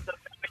do. About the fact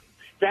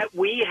that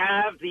we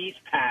have these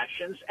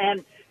passions,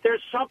 and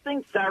there's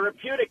something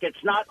therapeutic.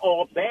 It's not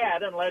all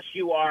bad unless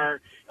you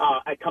are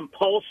a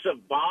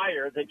compulsive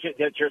buyer that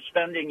you're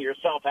spending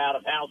yourself out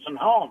of house and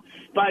home.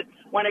 But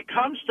when it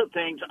comes to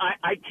things,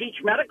 I teach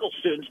medical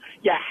students,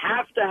 you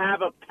have to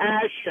have a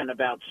passion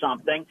about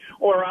something,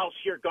 or else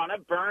you're going to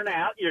burn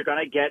out. You're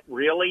going to get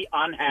really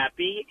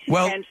unhappy.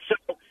 Well, and so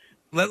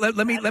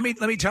Let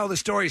me tell the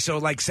story. So,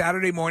 like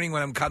Saturday morning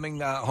when I'm coming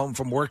home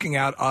from working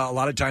out, a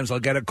lot of times I'll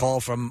get a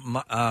call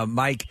from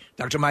Mike,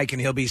 Dr. Mike,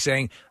 and he'll be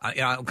saying,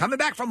 "I'm coming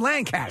back from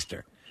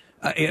Lancaster."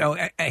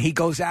 And he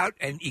goes out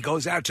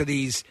to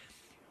these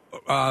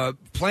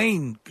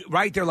plain,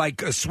 right? They're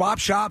like swap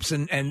shops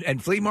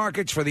and flea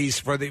markets for these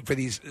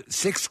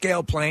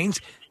 6-scale planes,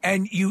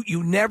 and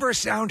you never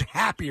sound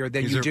happier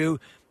than you do.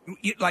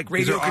 Like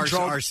radio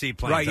control RC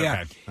planes, right?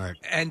 Yeah, okay. All right.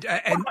 And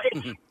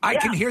I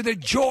can hear the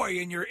joy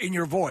in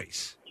your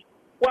voice.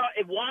 Well,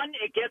 it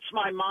gets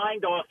my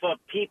mind off of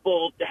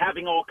people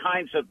having all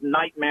kinds of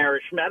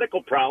nightmarish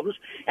medical problems,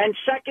 and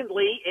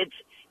secondly,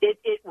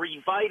 it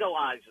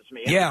revitalizes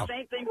me. And Yeah. the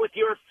same thing with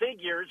your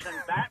figures and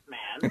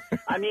Batman.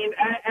 I mean,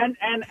 and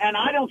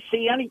I don't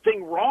see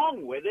anything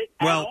wrong with it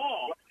at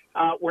all.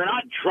 We're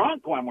not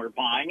drunk when we're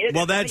buying it.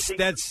 Well, If anything,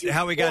 that's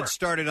how we got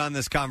started on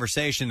this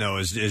conversation, though.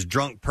 Is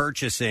drunk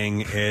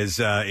purchasing is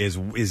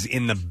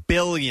in the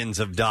billions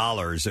of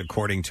dollars,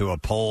 according to a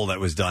poll that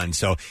was done.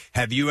 So,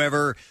 have you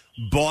ever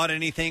bought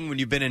anything when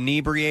you've been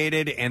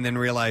inebriated and then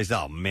realized,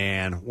 oh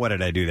man, what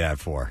did I do that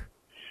for?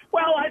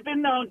 Well, I've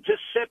been known to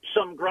sip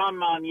some Grand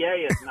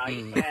Marnier at night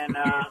and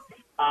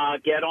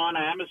get on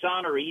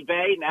Amazon or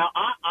eBay. Now,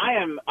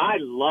 I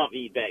love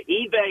eBay.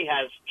 eBay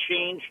has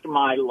changed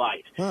my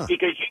life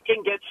because you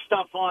can get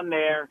stuff on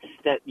there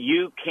that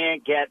you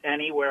can't get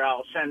anywhere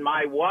else. And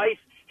my wife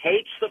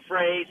hates the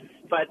phrase,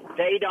 but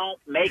they don't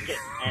make it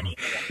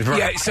anymore.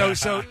 Yeah,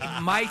 so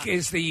Mike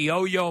is the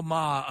Yo-Yo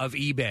Ma of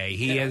eBay.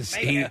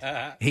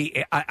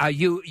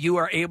 You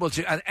are able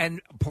to,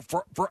 and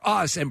for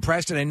us and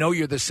Preston, I know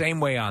you're the same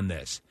way on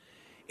this.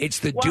 It's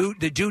the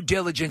due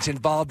diligence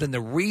involved in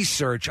the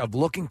research of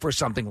looking for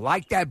something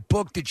like that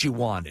book that you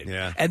wanted,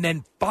 and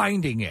then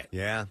finding it.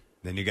 Yeah,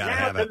 then you got to Now,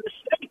 have it.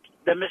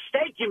 The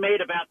mistake you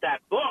made about that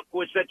book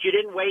was that you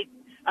didn't wait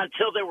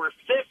until there were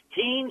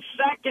 15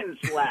 seconds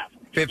left.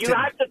 15. You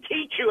have to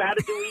teach you how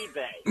to do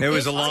eBay. It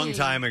was a long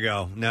time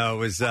ago. No, it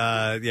was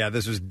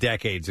this was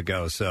decades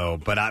ago. So,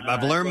 but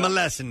I've learned my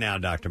lesson now,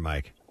 Dr.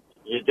 Mike.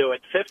 You do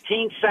it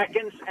 15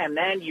 seconds, and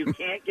then you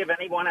can't give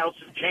anyone else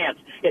a chance.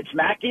 It's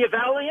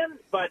Machiavellian,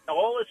 but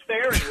all is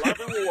fair in love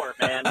and war,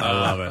 man. I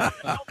love it.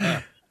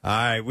 All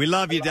right, we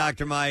love you,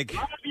 Dr. Mike.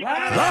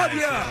 Love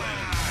you.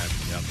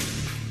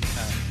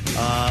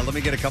 Let me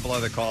get a couple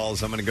other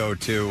calls. I'm going to go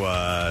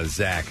to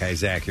Zach. Hi,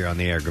 Zach. You're on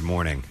the air. Good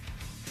morning.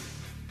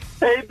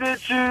 Hey,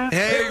 bitches.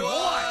 Hey,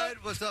 what?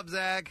 What's up,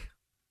 Zach?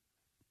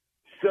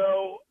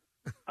 So,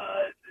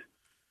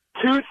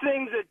 two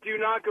things that do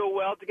not go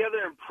well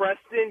together. And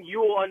Preston,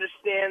 you will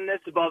understand this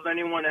above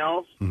anyone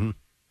else. Mm-hmm.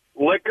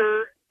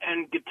 Liquor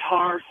and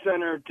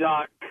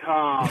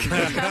GuitarCenter.com.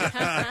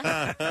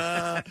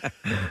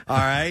 All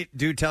right.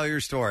 Do tell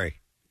your story.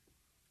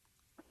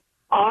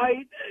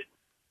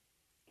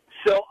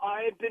 So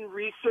I have been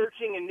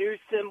researching a new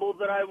symbol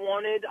that I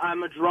wanted.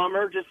 I'm a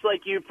drummer, just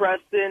like you,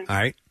 Preston. All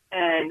right.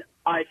 And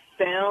I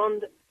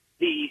found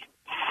the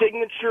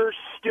signature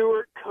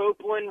Stuart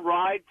Copeland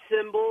ride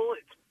symbol.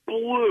 It's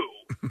blue.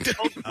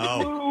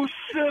 A blue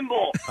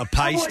symbol. A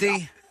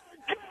Peisty?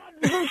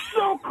 This is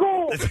so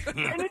cool.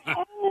 And it's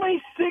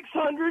only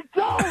 $600.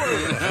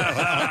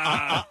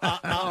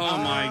 Oh,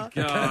 my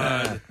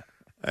God.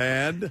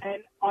 And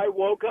I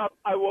woke up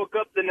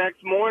the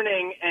next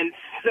morning, and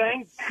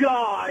thank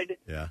God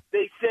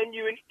they send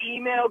you an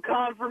email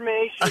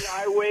confirmation.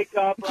 I wake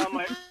up, I'm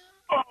like,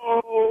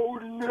 oh,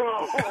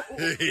 no.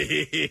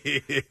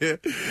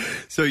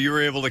 So you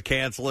were able to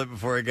cancel it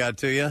before it got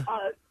to you?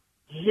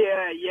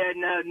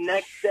 No,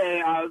 next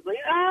day I was like,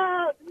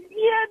 no,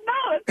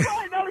 it's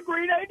probably not a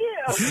great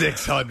idea.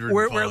 $600.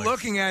 We're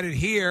looking at it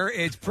here.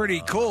 It's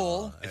pretty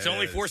cool. It's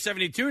only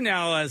 $472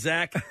 now,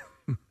 Zach.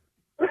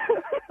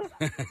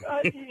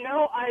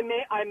 I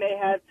may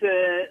have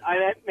to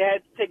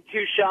take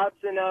 2 shots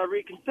and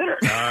reconsider.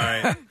 All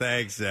right.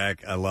 Thanks,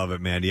 Zach. I love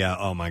it, man. Yeah.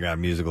 Oh, my God.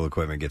 Musical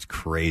equipment gets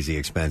crazy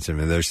expensive.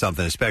 And there's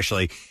something,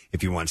 especially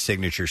if you want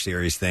signature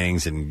series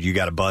things and you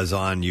got a buzz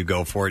on, you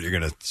go for it. You're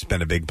going to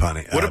spend a big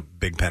penny.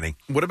 Big penny.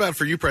 What about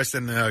for you,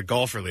 Preston,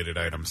 golf-related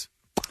items?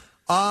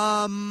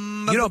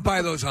 You don't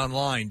buy those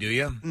online, do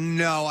you?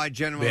 No, I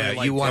generally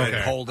like you want to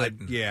to hold it,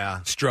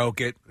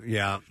 stroke it, touch it, You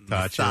want to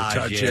put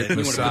that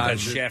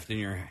massage it. shaft in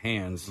your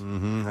hands.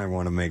 Mm-hmm. I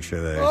want to make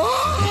sure that.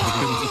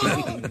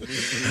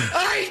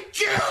 I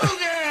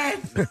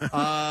killed it!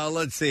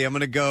 Let's see. I'm going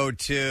to go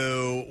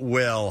to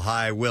Will.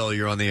 Hi, Will.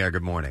 You're on the air.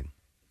 Good morning.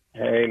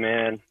 Hey,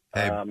 man.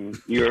 Hey.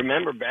 You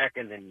remember back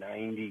in the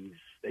 90s,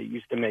 they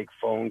used to make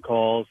phone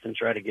calls and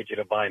try to get you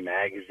to buy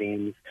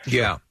magazines.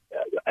 Yeah.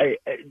 They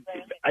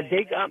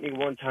got me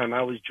one time.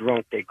 I was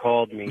drunk. They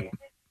called me,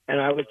 and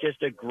I was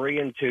just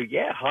agreeing to,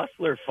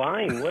 Hustler,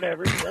 fine,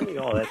 whatever. Send me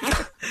all that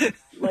stuff.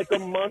 Like a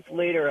month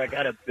later, I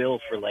got a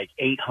bill for like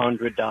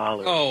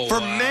 $800.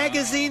 For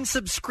magazine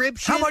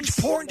subscriptions? How much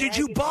porn did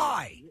you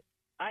buy?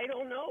 I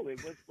don't know.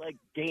 It was like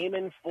Game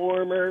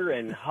Informer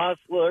and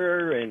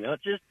Hustler and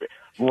just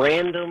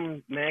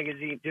random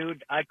magazine.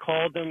 Dude, I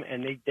called them,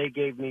 and they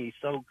gave me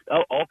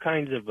all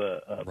kinds of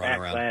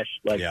backlash.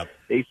 Like,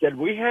 they said,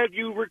 we had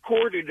you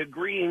recorded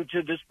agreeing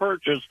to this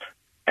purchase.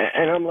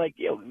 And I'm like,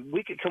 can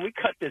we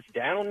cut this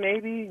down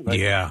maybe?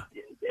 Like,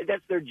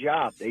 that's their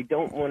job. They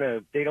don't want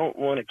to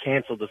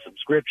cancel the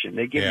subscription.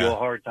 They give you a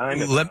hard time.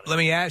 Let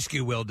me ask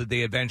you, Will, did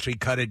they eventually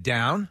cut it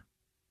down?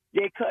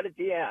 They cut it.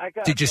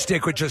 Did you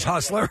stick with just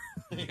Hustler?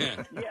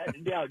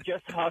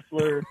 Just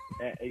Hustler.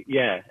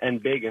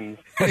 And Biggins.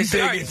 So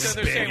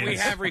they're saying we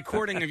have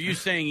recording of you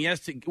saying yes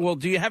to. Well,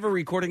 do you have a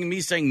recording of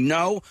me saying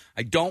no?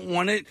 I don't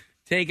want it.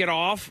 Take it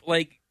off.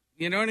 Like,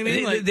 you know what I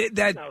mean?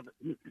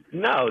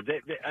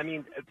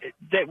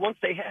 Once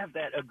they have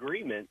that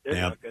agreement, they're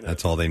not gonna,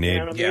 that's all they need. You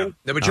know what I mean?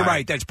 No, but you're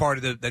right. That's part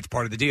of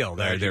the deal.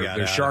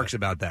 They're sharks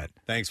about that.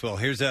 Thanks, Will.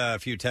 Here's a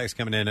few texts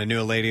coming in. I knew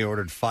a lady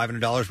ordered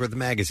 $500 worth of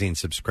magazine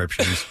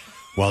subscriptions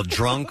while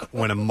drunk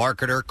when a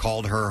marketer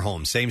called her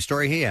home. Same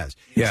story he has.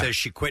 He says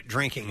she quit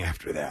drinking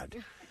after that.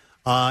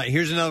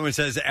 Here's another one that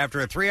says,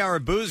 after a 3-hour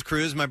booze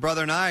cruise, my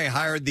brother and I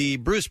hired the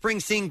Bruce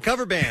Springsteen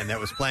cover band that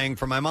was playing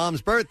for my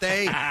mom's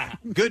birthday.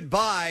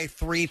 Goodbye,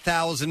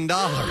 $3,000.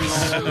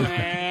 Oh,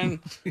 man.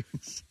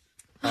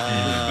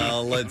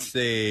 Let's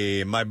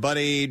see. My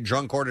buddy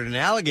drunk ordered an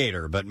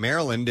alligator, but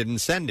Maryland didn't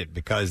send it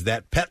because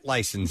that pet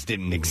license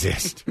didn't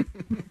exist.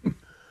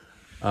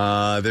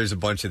 There's a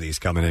bunch of these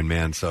coming in,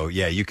 man. So,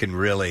 you can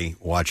really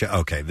watch it.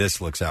 Okay,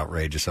 this looks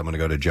outrageous. I'm going to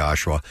go to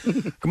Joshua.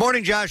 Good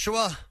morning,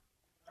 Joshua.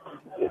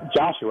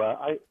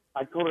 Joshua,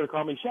 I told her to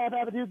call me.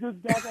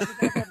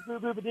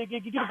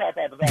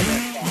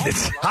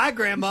 Hi,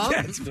 Grandma.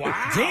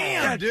 Wow.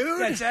 Damn, dude.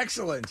 That's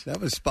excellent.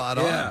 That was spot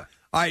on. Yeah.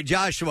 All right,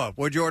 Joshua,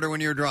 what'd you order when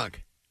you were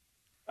drunk?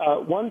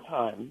 One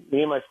time,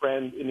 me and my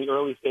friend, in the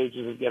early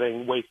stages of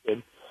getting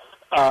wasted,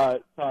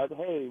 thought,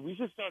 hey, we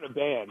should start a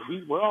band.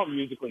 We're all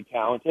musically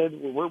talented.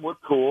 We're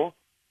cool.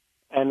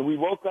 And we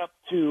woke up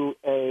to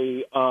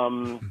an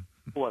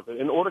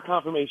order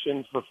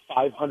confirmation for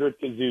 500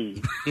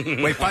 kazoos.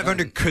 Wait,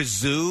 500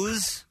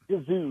 kazoos?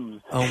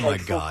 Kazoos. Oh, my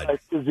God.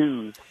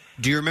 Kazoos.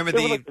 Do you remember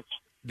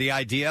the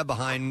idea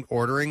behind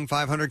ordering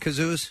 500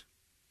 kazoos?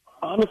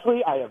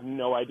 Honestly, I have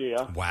no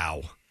idea.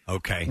 Wow.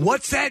 Okay.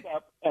 What's that?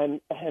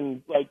 And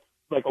like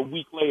a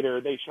week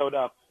later, they showed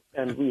up,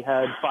 and we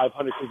had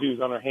 500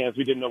 kazoos on our hands.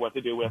 We didn't know what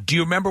to do with. Do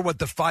you remember what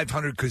the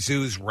 500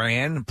 kazoos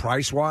ran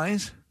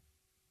price-wise?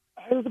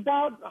 It was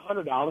about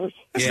 $100.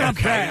 It's not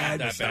bad.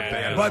 Not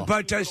bad.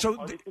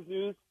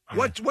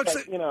 What's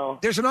the?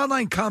 There's an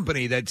online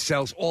company that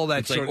sells all that.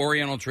 It's like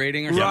Oriental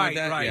Trading or something like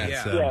that. Right.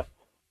 Yeah.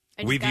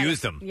 We've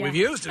used them. Yeah. We've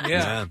used them.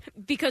 Yeah.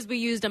 Because we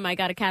used them, I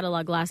got a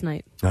catalog last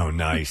night. Oh,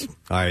 nice.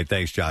 All right,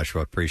 thanks,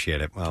 Joshua.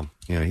 Appreciate it. Well,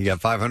 you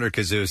got 500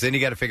 kazoos. Then you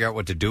got to figure out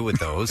what to do with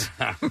those.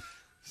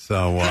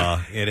 So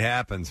it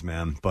happens,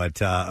 man.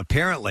 But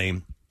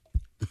apparently,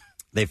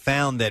 they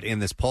found that in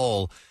this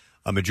poll,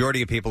 a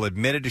majority of people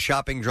admitted to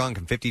shopping drunk,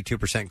 and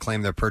 52%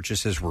 claimed their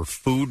purchases were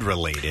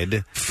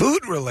food-related.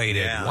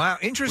 Food-related? Yeah. Wow,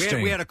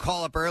 interesting. We had a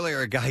call up earlier.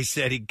 A guy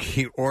said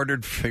he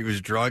ordered, he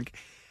was drunk,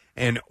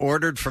 and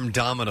ordered from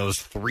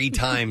Domino's 3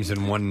 times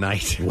in one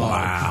night.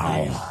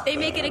 Wow. They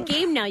make it a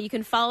game now. You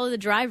can follow the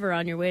driver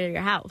on your way to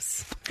your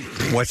house.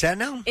 What's that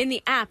now? In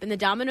the app, in the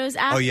Domino's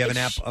app. Oh, you have an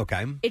app?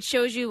 Okay. It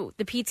shows you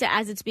the pizza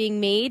as it's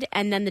being made,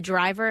 and then the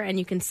driver, and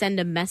you can send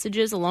them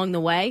messages along the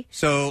way.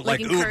 So,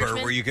 like Uber,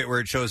 encouragement. where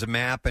it shows a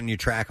map and you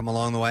track them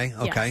along the way?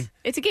 Okay. Yes.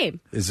 It's a game.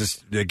 Is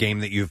this a game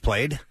that you've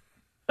played?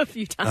 A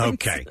few times.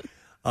 Okay.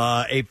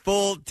 A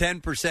full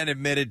 10%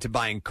 admitted to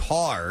buying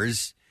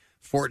cars.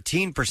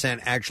 14%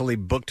 actually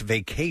booked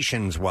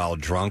vacations while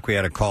drunk. We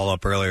had a call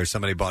up earlier.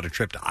 Somebody bought a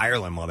trip to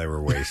Ireland while they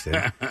were wasted.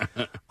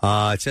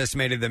 It's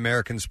estimated the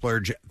Americans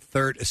splurge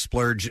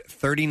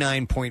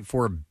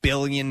 $39.4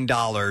 billion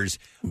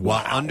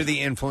while under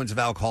the influence of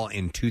alcohol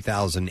in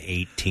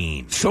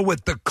 2018. So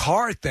with the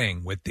car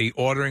thing, with the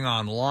ordering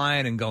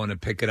online and going to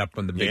pick it up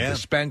from the big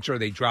dispenser,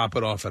 they drop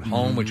it off at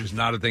home, which was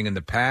not a thing in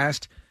the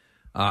past.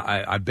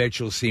 I bet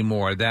you'll see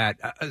more of that.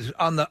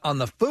 On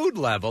the food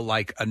level,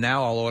 like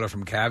now I'll order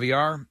from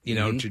Caviar,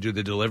 to do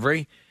the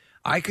delivery.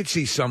 I could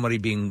see somebody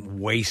being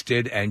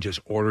wasted and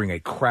just ordering a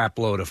crap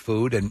load of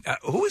food. And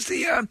who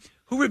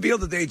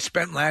revealed that they'd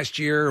spent last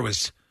year? It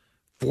was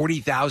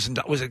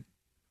 $40,000. Was it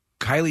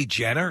Kylie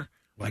Jenner?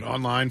 Like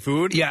online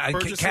food? Yeah,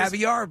 purchases?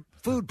 Caviar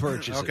food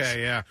purchases.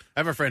 Okay, yeah. I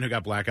have a friend who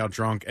got blackout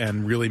drunk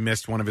and really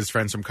missed one of his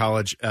friends from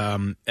college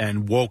and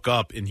woke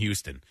up in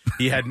Houston.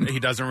 He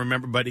doesn't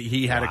remember, but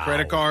he had a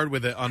credit card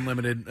with an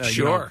unlimited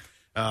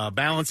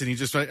balance, and he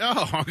just like,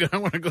 I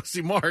want to go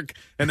see Mark,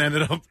 and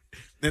ended up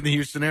in the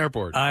Houston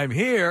airport. I'm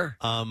here.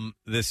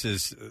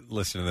 Listen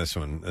to this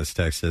one. This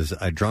text says,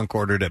 I drunk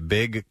ordered a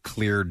big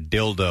clear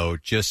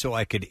dildo just so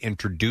I could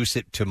introduce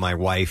it to my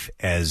wife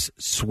as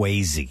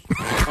Swayze.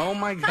 Oh,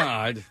 my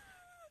God.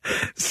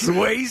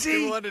 Swayze?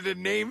 He wanted to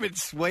name it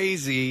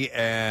Swayze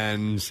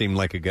and seemed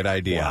like a good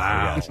idea.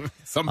 Wow.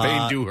 Some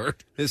pain do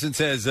hurt. This one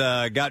says,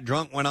 got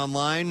drunk, went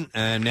online,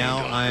 and now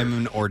I'm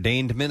an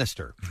ordained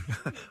minister.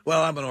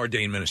 Well, I'm an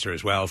ordained minister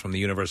as well from the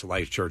Universal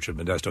Life Church of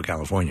Modesto,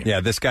 California. Yeah,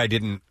 this guy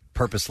didn't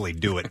purposely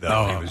do it,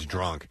 though. He was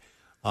drunk.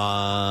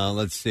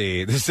 Let's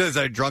see. This says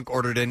I drunk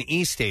ordered an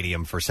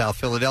E-Stadium for South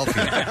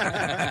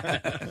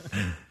Philadelphia.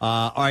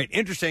 All right,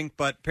 interesting,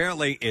 but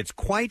apparently it's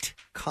quite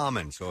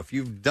common. So if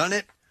you've done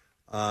it,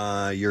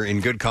 you're in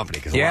good company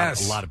because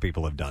a lot of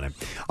people have done it.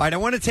 All right, I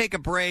want to take a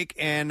break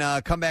and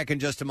come back in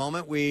just a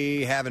moment.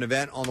 We have an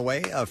event on the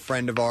way. A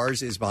friend of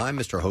ours is behind,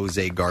 Mr.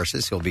 Jose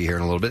Garces. He'll be here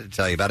in a little bit to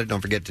tell you about it.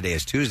 Don't forget, today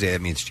is Tuesday.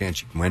 That means a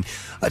chance you can win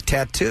a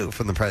tattoo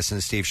from the Preston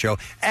and Steve Show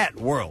at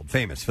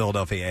world-famous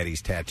Philadelphia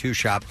Eddie's Tattoo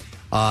Shop.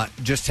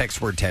 Just text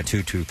word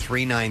tattoo to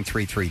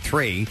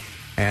 39333,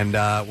 and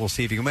we'll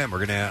see if you can win.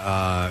 We're going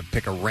to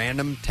pick a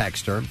random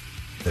texter,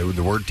 the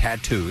word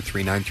tattoo,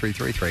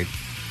 39333.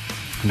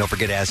 And don't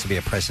forget, it has to be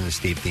a Preston and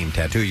Steve themed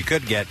tattoo. You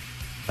could get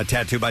a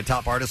tattoo by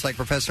top artists like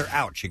Professor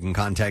Ouch. You can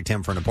contact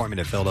him for an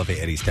appointment at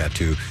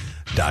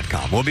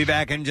PhiladelphiaEddiesTattoo.com. We'll be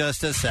back in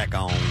just a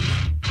second.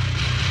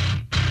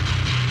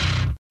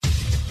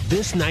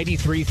 This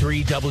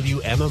 93.3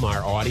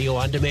 WMMR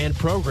audio-on-demand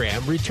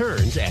program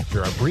returns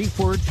after a brief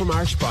word from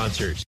our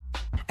sponsors.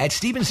 At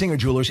Steven Singer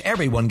Jewelers,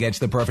 everyone gets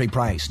the perfect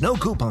price. No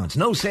coupons,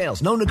 no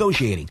sales, no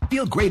negotiating.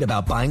 Feel great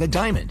about buying a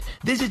diamond.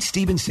 Visit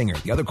Steven Singer,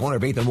 the other corner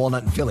of 8th and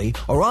Walnut in Philly,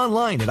 or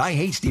online at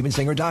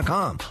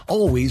IHateStevenSinger.com.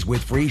 Always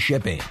with free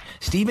shipping.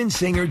 Steven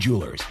Singer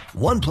Jewelers.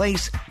 One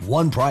place,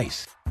 one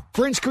price.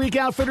 French Creek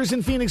Outfitters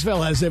in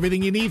Phoenixville has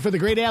everything you need for the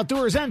great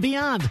outdoors and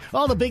beyond.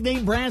 All the big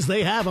name brands,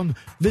 they have them.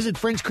 Visit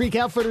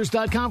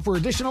FrenchCreekOutfitters.com for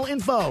additional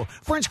info.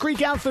 French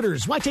Creek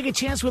Outfitters, why take a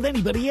chance with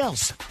anybody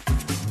else?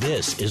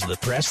 This is the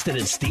Preston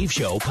and Steve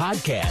Show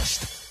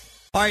podcast.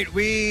 All right,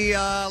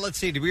 let's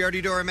see. Did we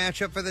already do our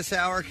matchup for this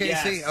hour,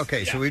 Casey? Yes.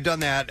 Okay, so we've done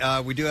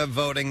that. We do have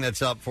voting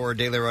that's up for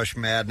Daily Rush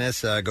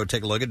Madness. Go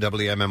take a look at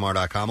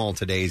WMMR.com. All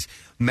today's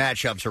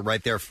matchups are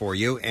right there for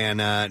you.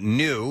 And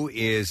new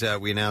is,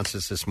 we announced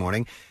this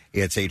morning,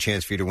 it's a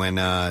chance for you to win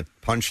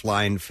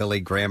Punchline Philly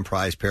Grand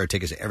Prize pair of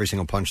tickets to every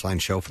single Punchline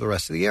show for the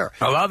rest of the year.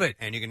 I love it.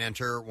 And you can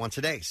enter once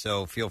a day.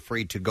 So feel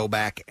free to go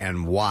back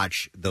and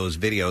watch those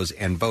videos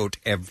and vote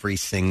every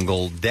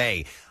single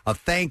day. A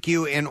thank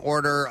you in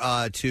order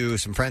to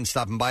some friends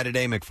stopping by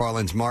today.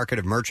 McFarland's Market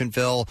of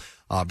Merchantville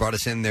brought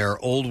us in their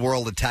Old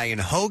World Italian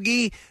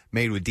hoagie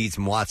made with Dietz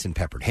and Watson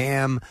peppered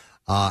ham.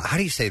 How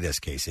do you say this,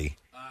 Casey?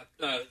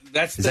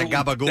 Is that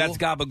gabagool? That's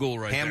gabagool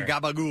right ham there.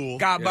 Gabagool.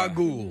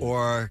 Gabagool. Yeah.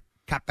 Or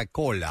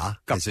capicola,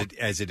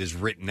 as it is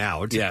written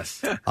out.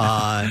 Yes.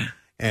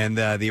 And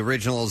the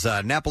originals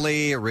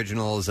Napoli,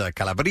 originals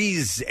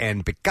Calabrese,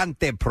 and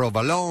Picante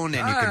Provolone,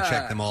 and you can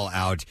check them all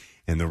out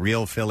in the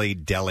Real Philly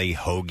Deli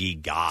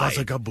Hoagie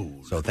Guide.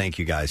 So thank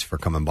you guys for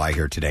coming by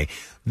here today.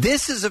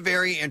 This is a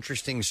very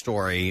interesting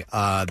story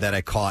that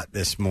I caught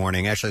this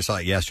morning. Actually, I saw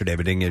it yesterday,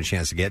 but didn't get a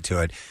chance to get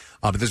to it.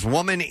 But this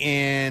woman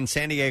in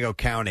San Diego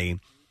County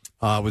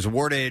was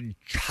awarded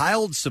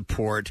child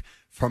support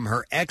from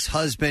her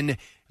ex-husband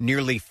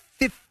nearly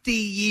 50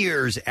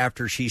 years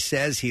after she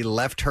says he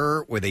left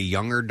her with a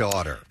younger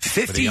daughter.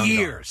 50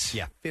 years?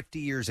 Yeah, 50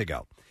 years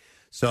ago.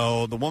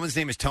 So the woman's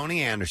name is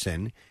Toni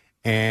Anderson,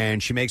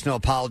 And she makes no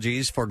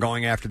apologies for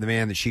going after the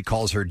man that she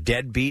calls her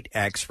deadbeat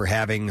ex for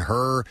having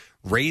her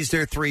raise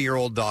their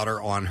 3-year-old daughter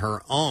on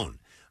her own.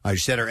 She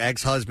said her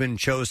ex-husband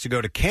chose to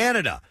go to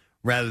Canada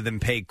rather than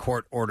pay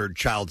court-ordered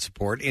child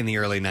support in the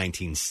early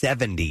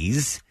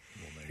 1970s.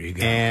 Well, there you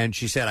go. And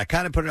she said, I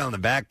kind of put it on the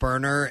back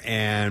burner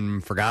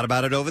and forgot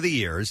about it over the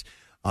years.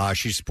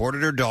 She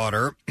supported her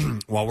daughter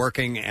while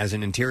working as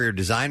an interior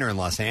designer in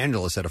Los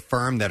Angeles at a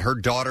firm that her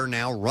daughter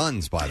now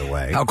runs, by the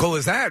way. How cool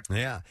is that?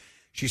 Yeah.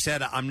 She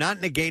said, I'm not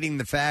negating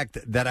the fact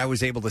that I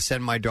was able to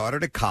send my daughter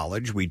to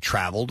college. We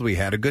traveled. We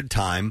had a good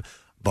time.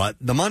 But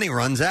the money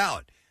runs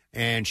out.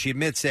 And she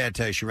admits that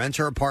she rents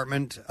her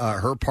apartment,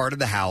 her part of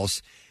the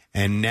house.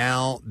 And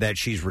now that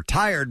she's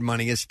retired,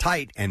 money is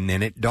tight. And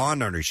then it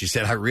dawned on her. She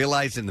said, I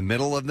realized in the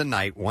middle of the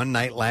night, one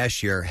night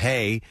last year,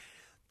 hey,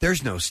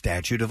 there's no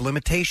statute of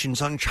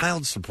limitations on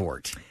child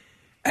support.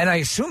 And I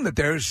assume that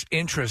there's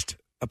interest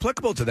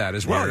applicable to that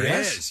as well. There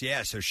yes? is,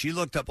 yeah. So she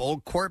looked up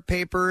old court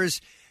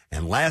papers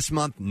and last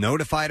month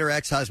notified her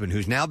ex-husband,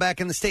 who's now back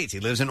in the States.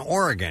 He lives in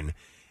Oregon,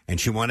 and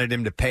she wanted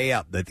him to pay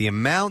up. That the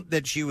amount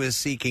that she was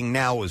seeking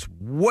now was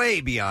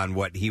way beyond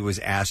what he was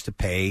asked to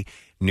pay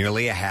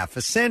nearly a half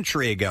a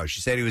century ago.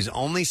 She said he was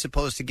only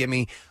supposed to give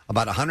me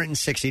about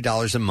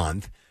 $160 a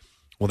month.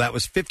 Well, that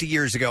was 50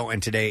 years ago,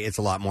 and today it's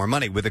a lot more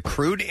money. With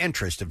accrued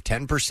interest of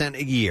 10%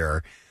 a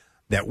year,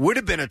 that would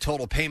have been a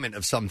total payment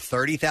of some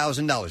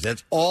 $30,000.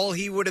 That's all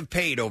he would have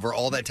paid over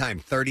all that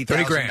time,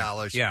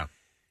 $30,000. Yeah.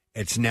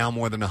 It's now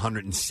more than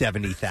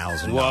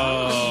 $170,000.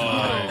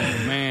 Whoa,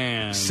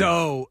 man.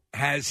 So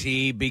has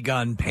he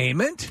begun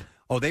payment?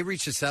 Oh, they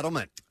reached a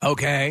settlement.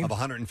 Okay. Of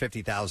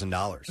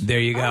 $150,000. There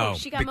you go. Oh,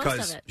 she got because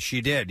most of it. She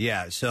did,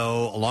 yeah.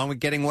 So along with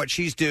getting what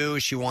she's due,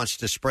 she wants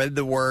to spread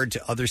the word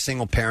to other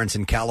single parents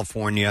in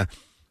California.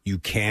 You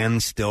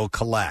can still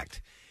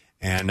collect.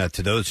 And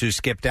to those who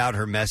skipped out,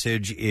 her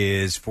message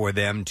is for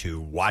them to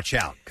watch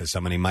out because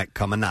somebody might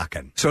come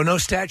a-knocking. So no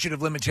statute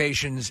of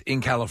limitations in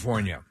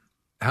California.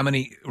 How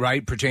many,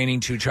 right, pertaining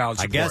to child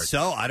support? I guess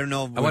so. I don't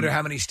know. I wonder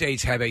how many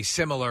states have a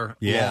similar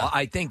law.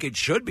 I think it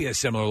should be a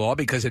similar law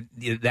because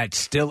that's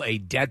still a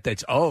debt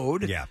that's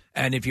owed. Yeah.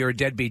 And if you're a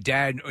deadbeat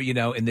dad, you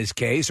know, in this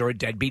case, or a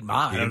deadbeat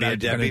mom. You can be a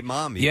deadbeat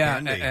mom. You yeah,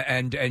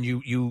 can be. and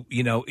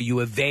you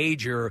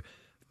evade your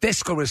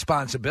fiscal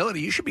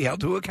responsibility, you should be held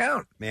to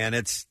account. Man,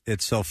 it's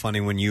so funny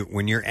when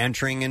you're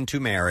entering into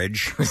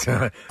marriage.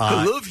 I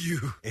love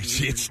you.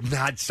 It's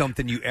not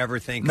something you ever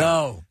think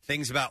No. of.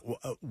 Things about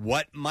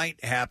what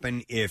might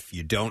happen if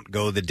you don't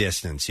go the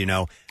distance. You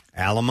know,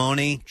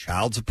 alimony,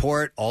 child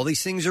support, all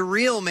these things are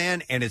real,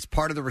 man, and it's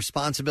part of the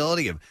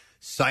responsibility of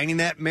signing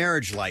that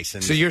marriage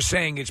license. So you're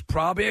saying it's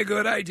probably a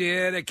good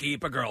idea to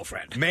keep a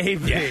girlfriend.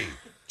 Maybe. Yeah.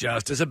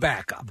 Just as a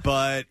backup.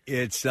 But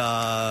it's, it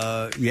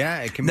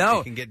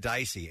can get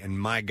dicey. And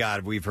my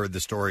God, we've heard the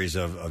stories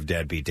of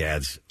deadbeat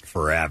dads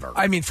forever.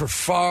 I mean, for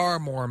far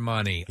more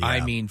money. Yeah.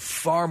 I mean,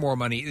 far more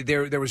money.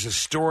 There was a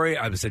story,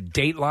 I was a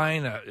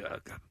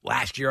Dateline,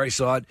 last year I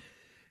saw it.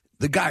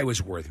 The guy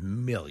was worth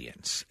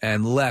millions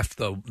and left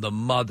the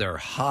mother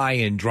high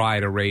and dry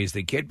to raise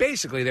the kid.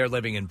 Basically, they're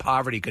living in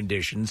poverty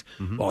conditions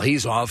while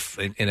he's off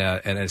in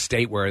a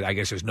state where I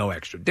guess there's no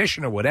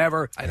extradition or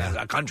whatever,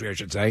 a country, I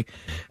should say.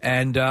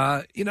 And,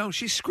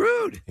 she's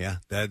screwed. Yeah.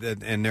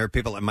 And there are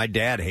people, and my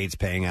dad hates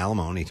paying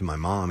alimony to my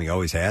mom. He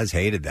always has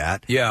hated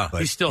that. Yeah. But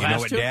He still you has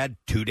know what, to? Dad?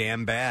 Too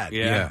damn bad.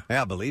 Yeah.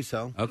 Yeah, I believe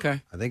so.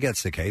 Okay. I think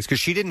that's the case because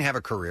she didn't have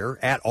a career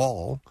at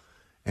all.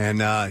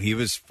 And he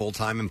was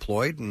full-time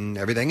employed and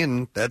everything.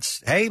 And that's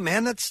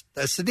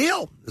the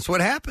deal. That's what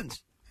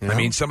happens. You know? I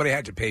mean, somebody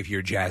had to pay for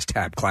your jazz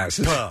tap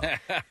classes.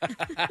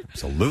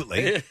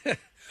 Absolutely. All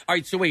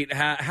right, so wait,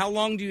 how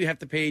long do you have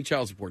to pay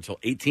child support? Till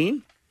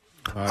 18?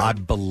 I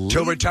believe.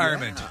 Till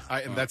retirement.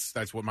 And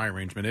that's what my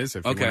arrangement is.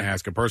 If you Okay. want to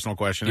ask a personal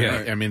question,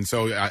 Yeah. I mean,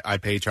 so I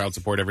pay child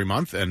support every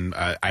month, and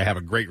I have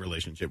a great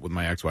relationship with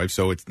my ex-wife,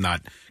 so it's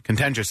not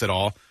contentious at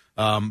all.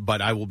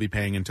 But I will be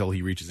paying until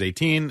he reaches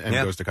 18 and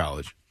goes to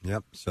college.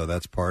 Yep. So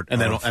that's part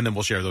And of then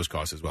we'll share those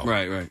costs as well.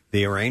 Right.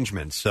 the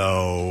arrangement.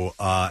 So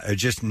I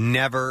just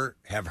never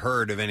have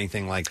heard of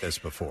anything like this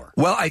before.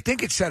 Well, I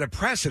think it set a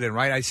precedent,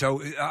 right?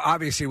 So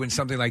obviously when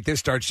something like this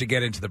starts to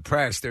get into the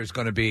press, there's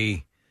going to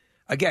be,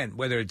 again,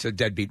 whether it's a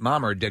deadbeat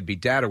mom or a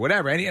deadbeat dad or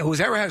whatever,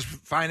 whoever has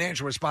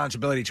financial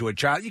responsibility to a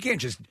child, you can't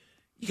just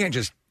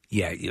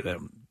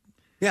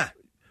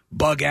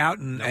bug out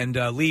and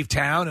leave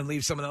town and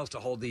leave someone else to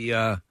hold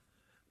the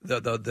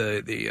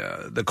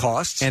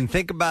costs. And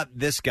think about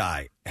this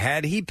guy.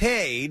 Had he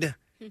paid,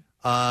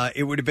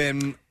 it would have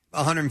been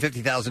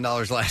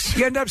 $150,000 less.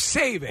 You end up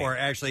saving. Or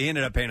actually, he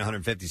ended up paying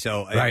 $150,000,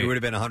 so Right. it would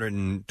have been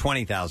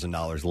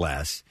 $120,000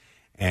 less.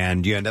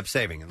 And you end up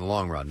saving in the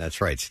long run. That's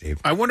right,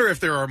 Steve. I wonder if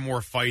there are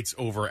more fights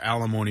over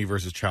alimony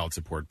versus child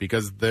support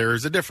because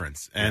there's a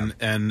difference, and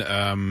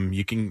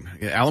alimony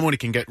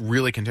can get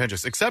really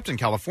contentious, except in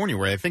California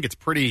where I think it's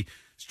pretty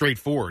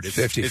straightforward. It's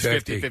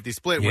 50-50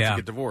 split once you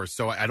get divorced.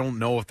 So I don't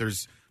know if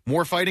there's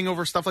more fighting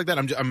over stuff like that.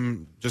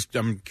 I'm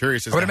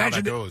curious as I would to how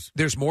imagine that goes.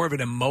 there's more of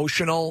an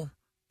emotional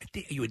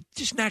you would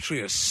just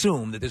naturally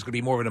assume that there's going to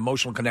be more of an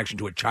emotional connection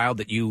to a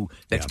child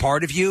that's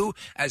part of you,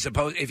 as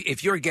opposed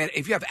if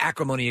you have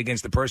acrimony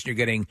against the person you're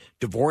getting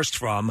divorced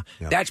from,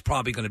 that's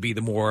probably going to be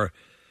the more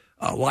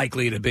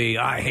likely to be,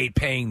 I hate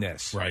paying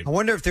this. Right. I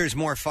wonder if there's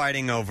more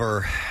fighting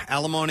over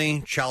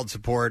alimony, child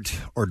support,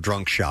 or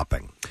drunk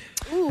shopping.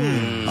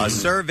 A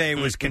survey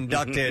was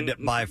conducted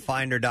by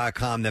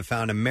Finder.com that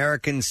found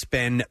Americans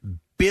spend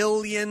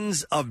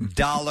billions of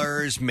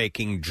dollars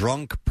making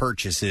drunk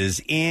purchases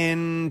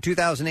in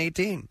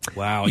 2018.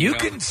 Wow. You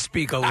can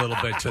speak a little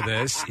bit to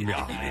this.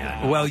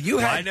 Well,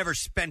 I never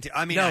spent it.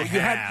 I mean, no,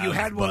 I you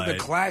had one of the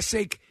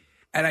classic,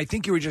 and I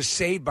think you were just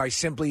saved by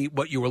simply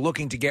what you were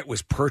looking to get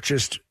was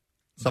purchased.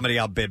 Somebody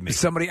outbid me.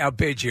 Somebody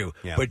outbid you.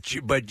 Yeah.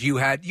 But you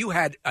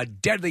had a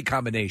deadly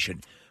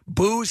combination.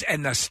 Booze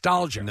and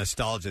nostalgia.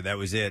 Nostalgia, that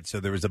was it. So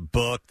there was a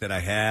book that I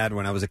had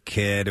when I was a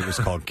kid. It was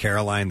called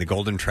Caroline, the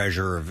Golden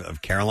Treasure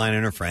of Caroline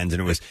and her friends,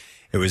 and it was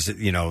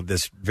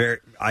this very.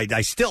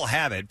 I still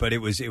have it, but it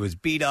was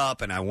beat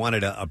up, and I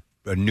wanted a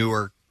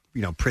newer,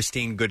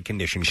 pristine, good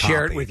condition copy.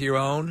 Share it with your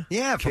own.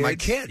 Yeah, for my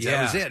kids. Yeah.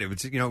 That was it. It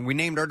was we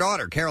named our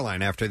daughter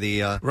Caroline after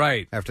the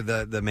after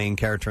the main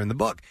character in the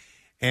book,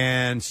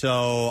 and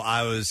so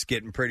I was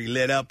getting pretty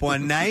lit up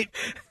one night.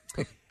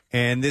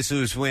 And this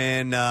was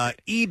when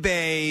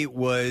eBay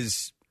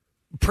was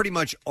pretty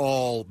much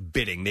all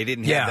bidding. They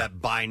didn't have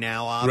that buy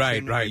now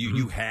option. Right.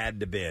 You had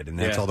to bid, and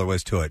that's all there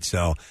was to it.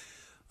 So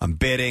I'm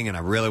bidding, and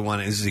I really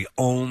want it. This is the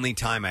only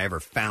time I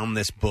ever found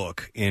this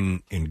book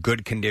in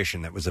good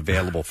condition that was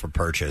available for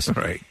purchase.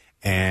 Right.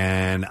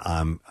 And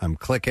I'm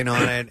clicking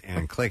on it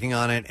and clicking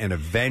on it, and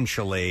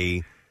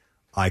eventually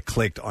I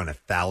clicked on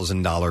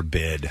 $1,000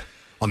 bid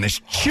on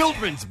this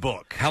children's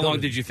book. How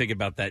long did you think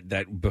about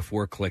that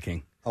before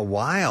clicking? A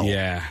while,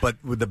 yeah. But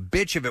the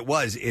bitch of it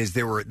is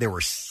there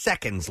were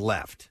seconds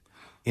left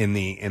in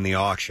the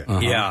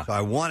auction. Yeah. So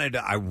I wanted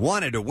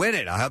to win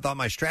it. I thought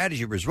my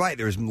strategy was right.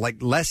 There was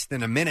like less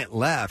than a minute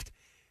left,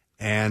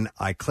 and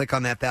I click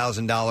on that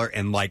 $1,000,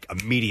 and like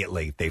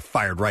immediately they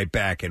fired right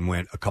back and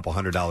went a couple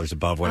 $100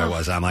 above what I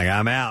was. I'm like,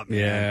 I'm out. Man.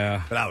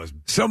 Yeah. But I was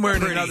somewhere in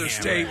pretty another hammered.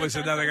 state was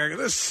another guy.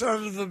 This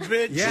son of a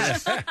bitch.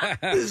 Yes.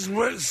 This is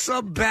what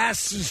some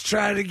bastards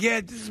trying to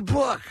get this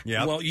book.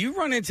 Yeah. Well, you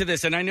run into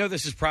this, and I know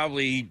this is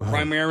probably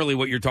primarily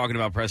what you're talking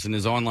about, Preston,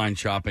 is online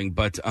shopping.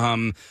 But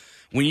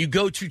when you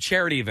go to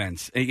charity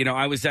events,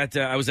 I was at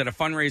a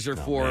fundraiser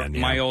for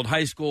my old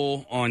high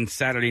school on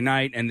Saturday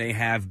night, and they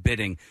have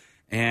bidding.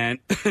 And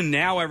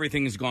now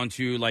everything has gone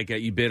to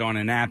you bid on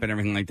an app and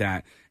everything like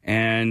that.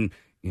 And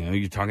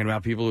you're talking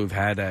about people who've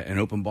had an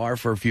open bar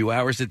for a few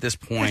hours at this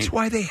point. That's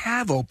why they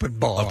have open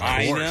bars.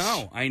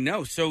 I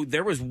know. So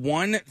there was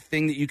one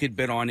thing that you could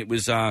bid on. It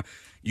was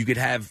you could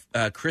have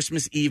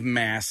Christmas Eve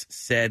Mass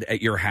said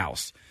at your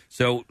house.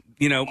 So,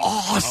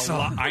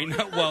 awesome. I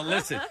know. Well,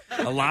 listen,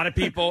 a lot of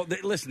people,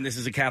 this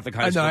is a Catholic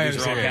high school.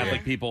 These are all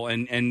Catholic people.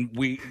 And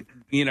we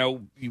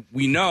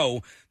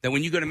know that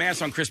when you go to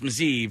Mass on Christmas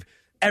Eve,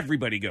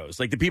 everybody goes.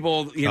 Like the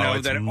people,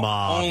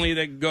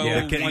 that go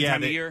one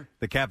time a year.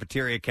 The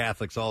cafeteria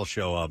Catholics all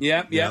show up.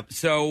 Yep.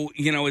 So,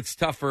 it's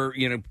tough for,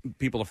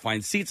 people to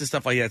find seats and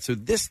stuff like that. So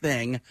this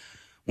thing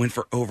went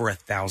for over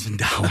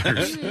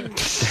 $1,000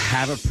 to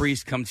have a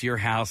priest come to your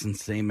house and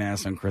say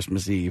Mass on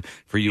Christmas Eve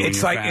for you and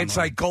your family. It's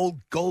like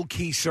gold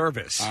key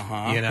service,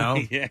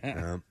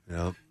 Yeah.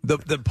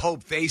 The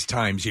Pope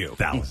FaceTimes you.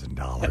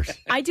 $1,000.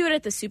 I do it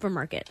at the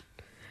supermarket.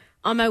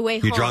 On my way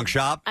home. You drunk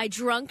shop? I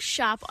drunk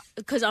shop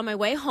because on my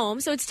way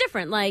home, so it's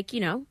different.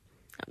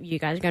 You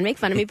guys are going to make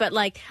fun of me, but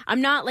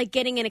I'm not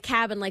getting in a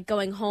cab and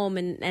going home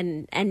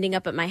and ending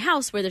up at my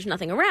house where there's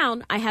nothing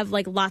around. I have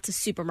lots of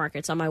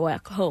supermarkets on my way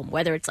home,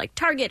 whether it's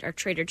Target or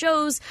Trader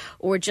Joe's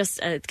or just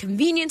a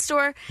convenience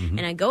store. Mm-hmm.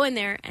 And I go in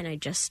there and I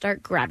just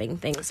start grabbing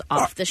things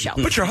off the shelf.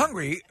 But you're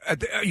hungry.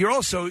 You're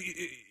also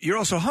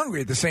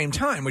hungry at the same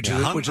time, which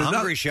is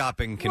hungry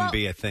shopping can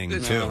be a thing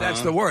too.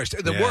 That's the worst.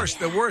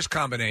 The worst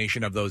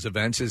combination of those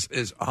events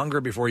is hunger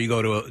before you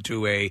go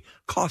to a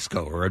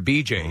Costco or a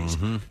BJ's,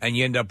 and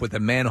you end up with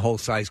a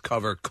manhole-sized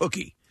cover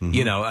cookie.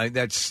 Mm-hmm.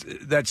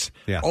 That's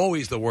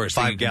always the worst.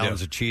 5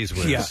 gallons of Cheese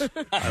Whiz. Yeah,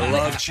 I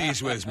love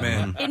Cheese Whiz,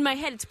 man. In my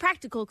head, it's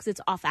practical because it's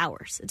off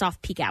hours. It's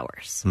off peak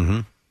hours. Mm-hmm.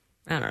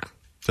 I don't know.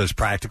 So it's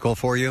practical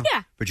for you?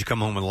 Yeah. But you come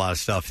home with a lot of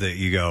stuff that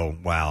you go,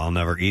 wow, I'll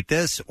never eat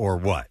this, or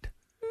what?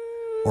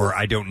 Or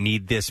I don't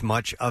need this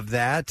much of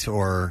that,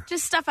 or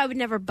just stuff I would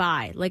never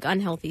buy,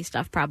 unhealthy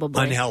stuff,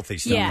 probably. Unhealthy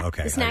stuff, yeah,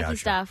 okay. The snacky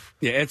stuff.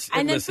 Yeah,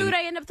 then food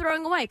I end up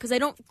throwing away because I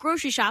don't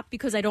grocery shop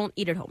because I don't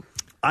eat at home.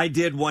 I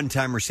did one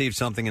time receive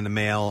something in the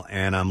mail,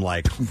 and I'm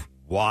like,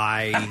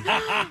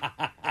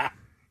 why?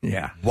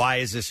 Yeah. Why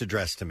is this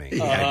addressed to me?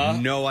 I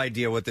had no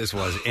idea what this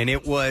was, and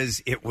it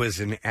was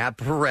an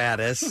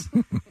apparatus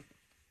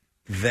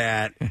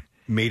that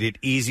made it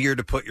easier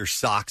to put your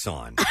socks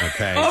on.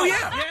 Okay. Oh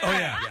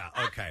yeah.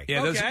 Okay.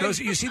 Yeah. Those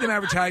you see them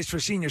advertised for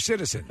senior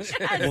citizens.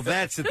 Well,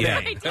 that's the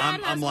thing.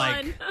 I'm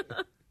like,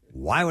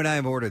 why would I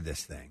have ordered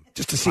this thing?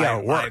 Just to see how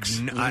it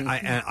works.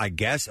 I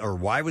guess, or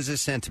why was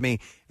this sent to me?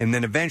 And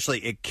then eventually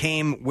it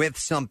came with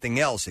something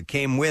else. It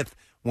came with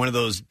one of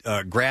those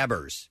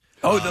grabbers.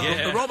 Oh,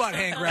 the robot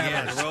hand grabbers.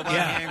 Yeah, the robot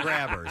hand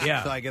grabbers.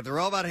 Yeah. So I get the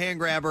robot hand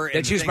grabber. And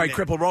That's the used thing by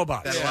crippled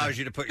robots. That allows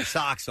you to put your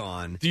socks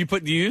on. Do you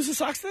use the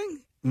socks thing?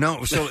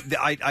 No, so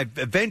I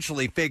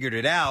eventually figured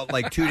it out.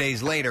 Like 2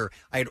 days later,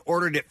 I had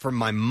ordered it from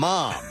my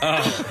mom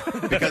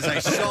because I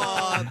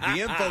saw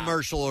the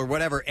infomercial or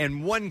whatever,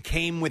 and one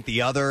came with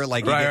the other.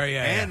 Like,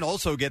 and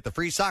also get the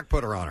free sock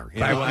putter on her. You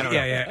know, I don't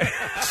know.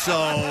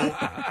 So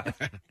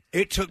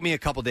it took me a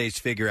couple days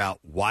to figure out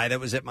why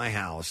that was at my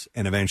house,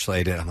 and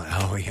eventually I did. I'm like,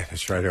 oh yeah,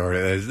 that's right.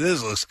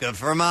 This looks good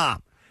for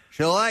mom.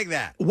 She'll like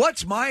that.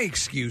 What's my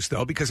excuse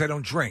though? Because I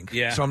don't drink,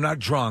 so I'm not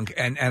drunk.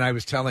 And I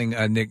was telling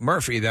Nick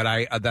Murphy that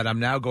I'm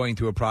now going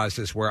through a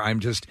process where I'm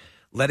just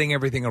letting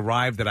everything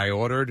arrive that I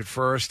ordered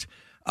first.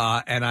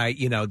 And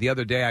the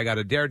other day I got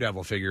a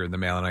Daredevil figure in the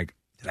mail, and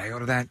did I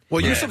order that?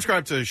 Well, you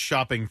subscribe to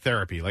shopping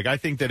therapy. Like, I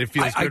think that it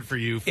feels good for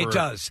you. It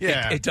does.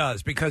 Yeah. It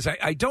does, because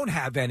I don't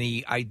have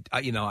any. I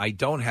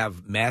don't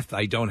have meth.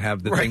 I don't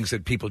have the things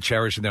that people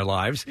cherish in their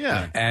lives.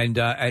 Yeah.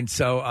 And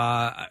so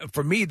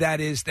for me, that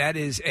is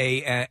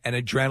an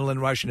adrenaline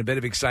rush and a bit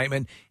of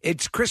excitement.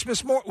 It's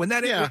Christmas when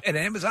an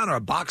Amazon or a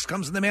box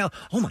comes in the mail.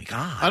 Oh my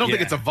God! I don't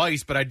think it's a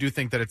vice, but I do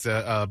think that it's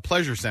a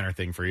pleasure center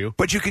thing for you.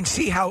 But you can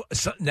see how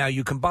now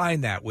you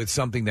combine that with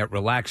something that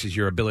relaxes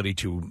your ability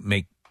to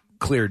make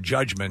clear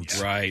judgments,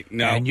 right?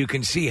 No, and you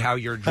can see how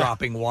you're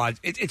dropping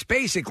wads. It's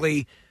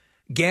basically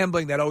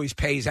gambling that always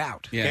pays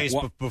out. Yeah.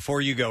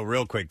 Before you go,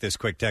 real quick, this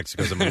quick text,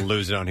 because I'm going to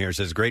lose it on here. It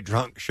says, great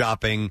drunk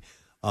shopping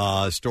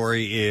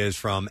story is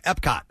from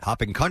Epcot,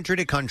 hopping country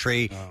to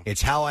country.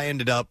 It's how I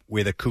ended up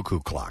with a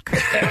cuckoo clock.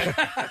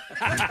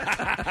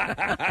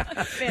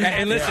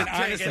 And listen,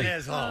 honestly,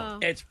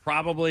 it's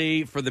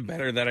probably for the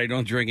better that I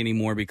don't drink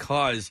anymore,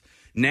 because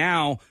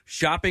now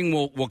shopping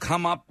will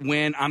come up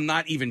when I'm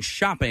not even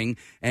shopping.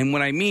 And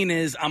what I mean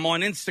is I'm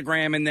on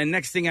Instagram, and then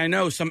next thing I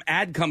know, some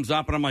ad comes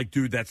up, and I'm like,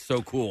 dude, that's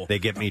so cool. They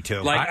get me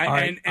too. Like,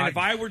 if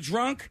I were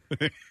drunk,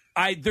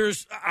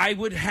 I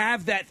would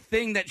have that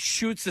thing that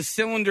shoots a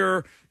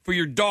cylinder for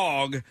your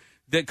dog.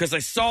 Because I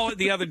saw it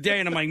the other day,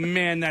 and I'm like,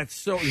 man, that's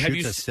so.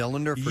 Shoots a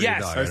cylinder for your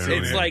dog. Yes,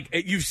 it's like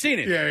you've seen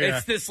it. Yeah.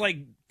 It's this like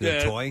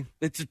toy.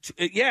 It's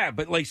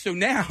but like, so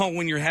now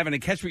when you're having a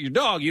catch with your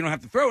dog, you don't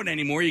have to throw it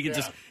anymore. You can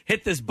just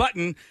hit this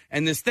button,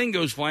 and this thing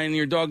goes flying, and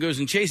your dog goes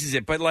and chases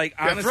it. But like,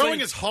 honestly, throwing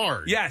is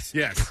hard. Yes.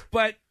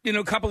 But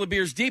a couple of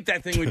beers deep,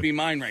 that thing would be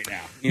mine right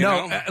now. You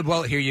know?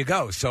 know? Here you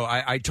go. So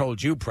I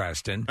told you,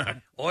 Preston,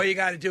 all you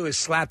got to do is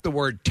slap the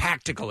word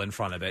tactical in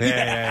front of it.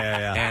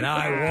 Yeah. And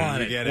I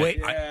want it. Wait,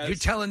 you're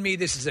telling me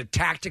this is a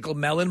tactical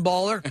melon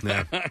baller?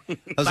 Yeah.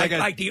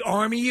 like the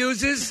Army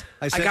uses?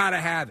 I got to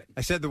have it.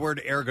 I said the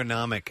word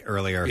ergonomic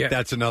earlier. Yeah.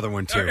 That's another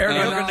one, too.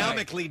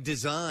 Ergonomically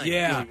designed.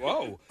 Yeah.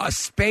 Whoa. A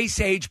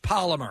space-age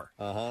polymer.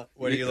 Uh-huh.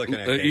 What are you looking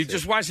at, you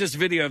just watch this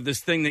video of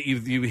this thing that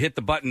you hit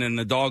the button, and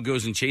the dog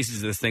goes and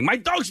chases this thing. My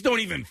dogs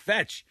don't even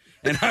fetch,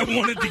 and I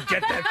wanted to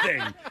get that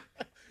thing.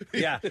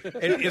 Yeah,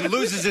 it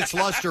loses its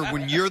luster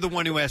when you're the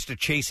one who has to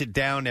chase it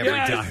down every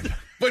time.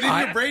 But in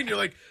your brain, you're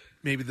like,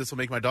 maybe this will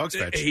make my dogs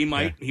fetch. He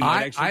might. He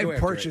might actually. I've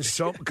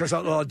purchased because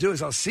what I'll do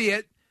is I'll see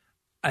it,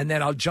 and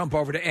then I'll jump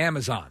over to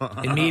Amazon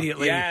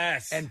immediately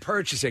and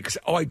purchase it. Because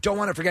I don't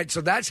want to forget.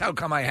 So that's how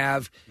come I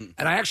have,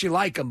 and I actually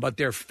like them, but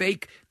they're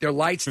fake. They're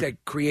lights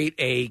that create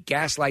a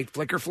gaslight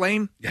flicker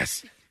flame.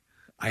 Yes.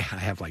 I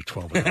have like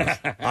 12 of those.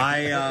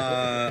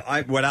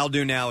 What I'll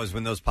do now is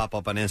when those pop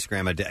up on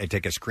Instagram, I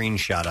take a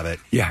screenshot of it.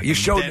 Yeah, you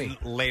showed me.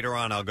 Later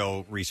on, I'll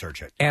go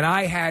research it. And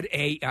I had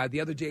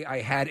the other day,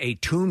 I had a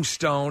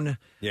Tombstone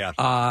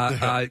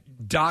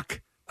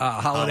Duck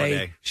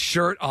holiday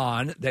shirt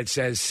on that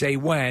says "Say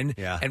When,"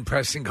 and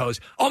Preston goes,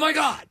 "Oh my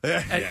God!"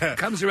 And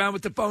comes around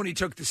with the phone. He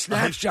took the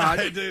snapshot.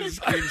 I did a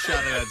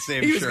screenshot of that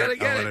same He was shirt. gonna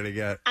get I wanted to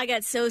get. I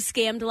got so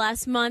scammed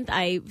last month.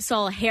 I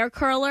saw a hair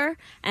curler,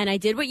 and I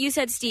did what you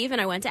said, Steve,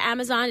 and I went to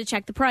Amazon to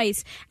check the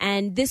price,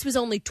 and this was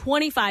only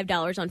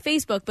 $25 on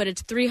Facebook, but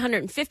it's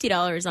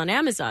 $350 on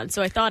Amazon,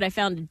 so I thought I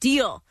found a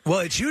deal. Well,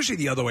 it's usually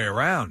the other way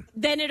around.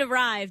 Then it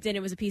arrived, and it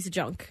was a piece of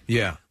junk.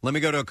 Yeah. Let me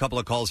go to a couple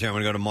of calls here. I'm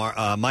going to go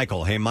to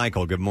Michael. Hey,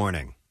 Michael, good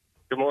morning.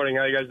 Good morning.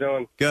 How you guys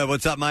doing? Good.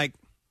 What's up, Mike?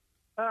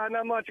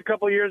 Not much. A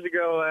couple of years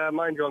ago,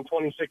 mind you, I'm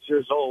 26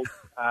 years old.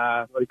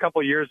 A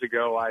couple of years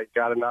ago, I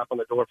got a knock on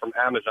the door from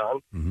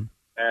Amazon,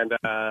 and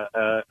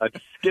a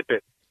Skip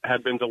It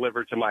had been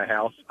delivered to my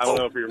house. I don't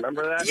know if you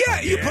remember that.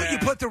 Yeah, you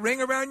put the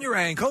ring around your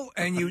ankle,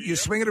 and you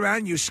swing it around,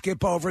 and you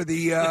skip over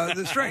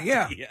the string.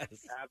 Yeah. Yes.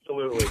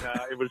 Absolutely.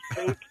 It was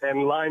pink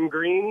and lime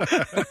green,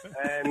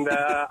 and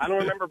I don't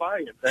remember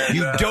buying it. And,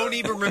 you don't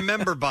even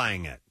remember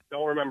buying it?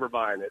 Don't remember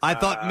buying it. I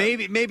thought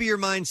maybe your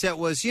mindset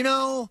was,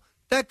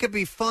 that could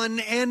be fun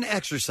and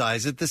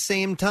exercise at the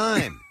same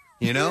time,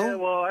 Yeah,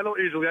 well, I don't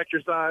usually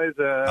exercise.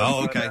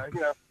 Okay.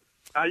 But,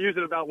 I use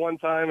it about one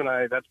time,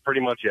 and that's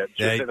pretty much it.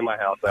 Just sit in my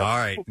house. All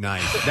right,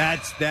 nice.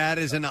 That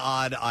is an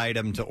odd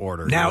item to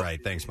order. Now, you're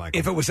right. Thanks, Michael.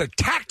 If it was a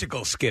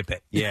tactical Skip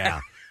It. Yeah.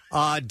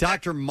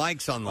 Dr.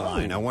 Mike's on the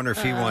line. I wonder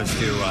if he wants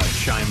to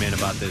chime in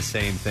about this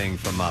same thing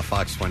from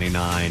Fox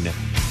 29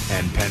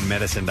 and Penn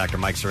Medicine. Dr.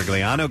 Mike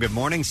Sirigliano, good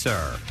morning,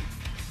 sir.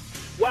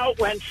 Well,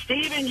 when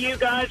Steve and you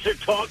guys are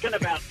talking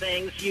about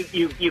things,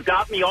 you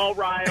got me all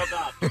riled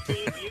up.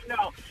 Steve, you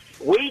know,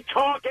 we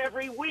talk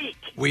every week.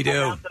 We do.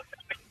 About the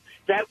fact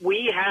that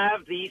we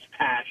have these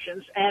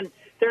passions, and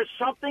there's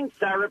something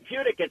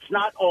therapeutic. It's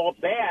not all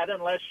bad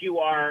unless you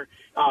are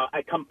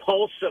a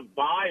compulsive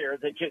buyer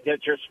that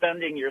you're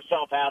spending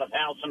yourself out of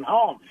house and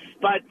home.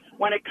 But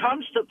when it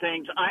comes to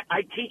things,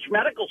 I teach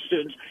medical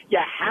students, you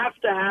have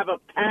to have a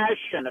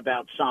passion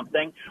about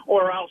something,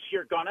 or else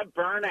you're going to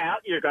burn out.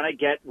 You're going to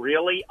get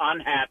really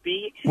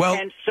unhappy. Well,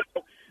 and so.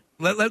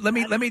 Let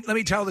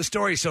me tell the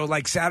story. So,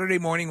 like Saturday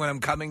morning when I'm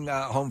coming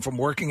home from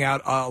working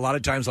out, a lot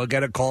of times I'll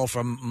get a call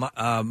from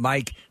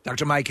Mike,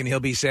 Dr. Mike, and he'll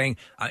be saying,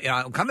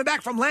 "I'm coming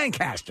back from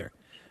Lancaster."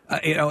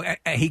 And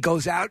he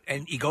goes out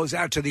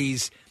to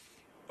these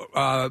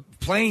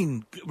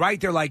plain,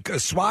 right? They're like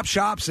swap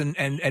shops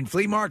and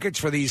flea markets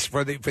for these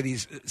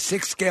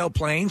 6-scale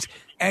planes,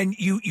 and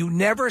you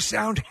never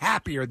sound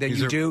happier than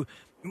you do.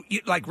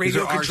 Like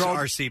radio control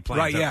RC planes,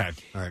 right? okay. Yeah,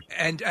 all right.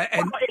 And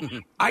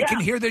I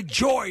can hear the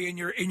joy in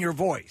your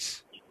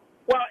voice.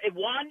 Well, it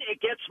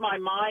gets my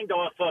mind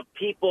off of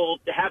people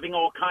having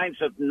all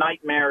kinds of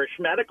nightmarish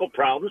medical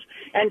problems,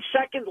 and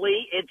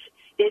secondly, it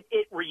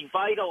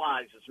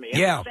revitalizes me.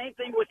 And the same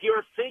thing with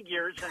your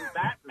figures and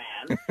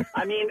Batman.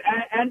 I mean,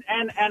 and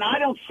I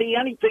don't see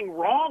anything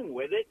wrong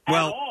with it at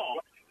all.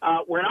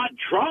 We're not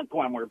drunk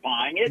when we're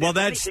buying it. Well,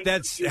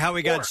 that's how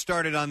we got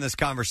started on this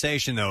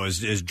conversation, though.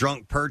 Is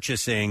drunk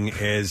purchasing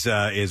is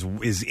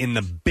in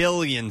the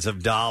billions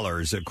of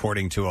dollars,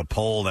 according to a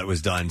poll that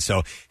was done.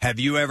 So, have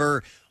you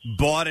ever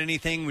bought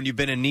anything when you've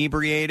been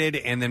inebriated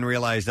and then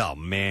realized, oh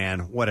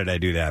man, what did I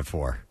do that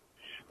for?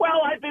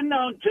 Well, I've been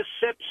known to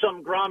sip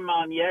some Grand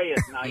Marnier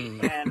at night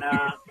and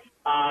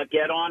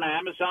get on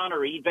Amazon or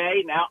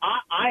eBay. Now,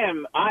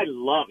 I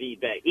love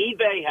eBay.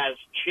 eBay has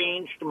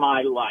changed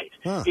my life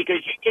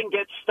because you can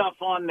get stuff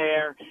on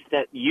there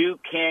that you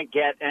can't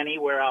get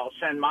anywhere else.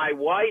 And my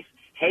wife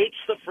hates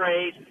the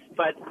phrase,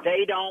 but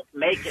they don't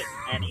make it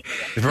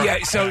anymore.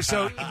 Yeah,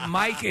 so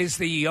Mike is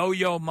the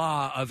yo-yo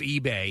ma of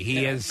eBay.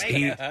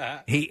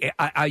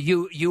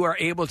 You are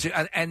able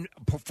to, and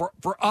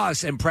for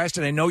us and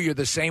Preston, I know you're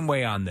the same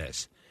way on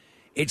this.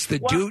 It's the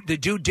due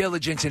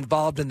diligence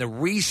involved in the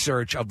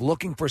research of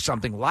looking for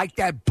something like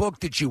that book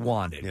that you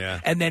wanted,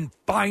 and then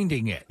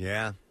finding it.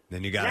 Yeah,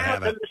 then you got to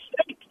have it.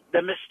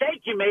 The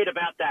mistake you made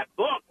about that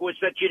book was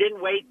that you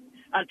didn't wait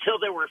until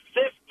there were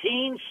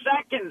 15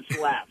 seconds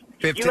left.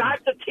 You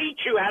have to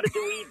teach you how to do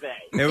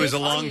eBay. It was a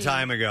long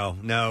time ago.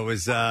 No, it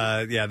was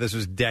this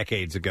was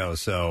decades ago.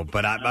 So,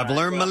 but I've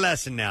learned my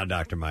lesson now,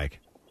 Dr. Mike.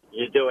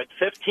 You do it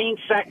 15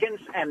 seconds,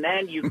 and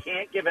then you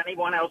can't give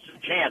anyone else a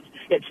chance.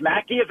 It's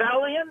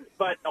Machiavellian,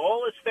 but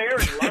all is fair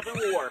in love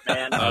and war,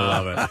 man. I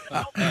love it.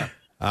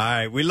 All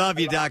right. We love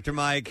you, Dr.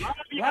 Mike.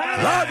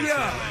 Love you.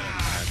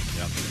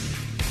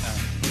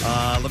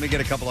 Let me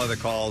get a couple other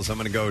calls. I'm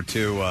going to go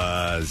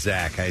to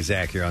Zach. Hi,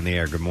 Zach. You're on the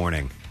air. Good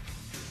morning.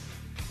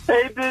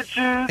 Hey,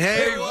 bitches.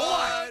 Hey,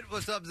 what?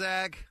 What's up,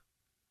 Zach?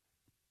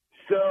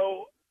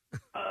 So,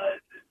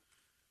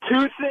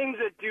 two things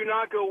that do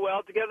not go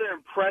well together.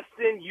 And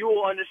Preston, you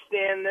will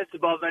understand this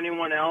above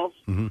anyone else.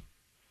 Mm-hmm.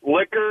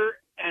 Liquor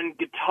and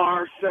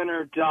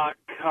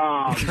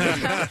GuitarCenter.com.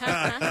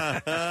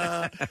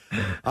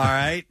 All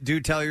right.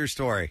 Do tell your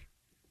story.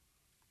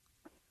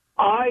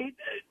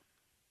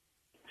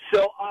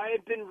 So I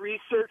have been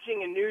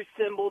researching a new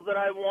cymbal that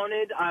I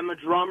wanted. I'm a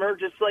drummer,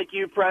 just like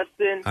you,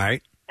 Preston. All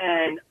right.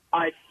 And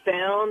I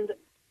found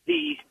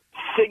the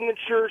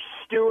signature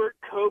Stuart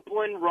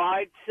Copeland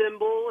ride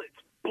cymbal.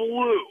 It's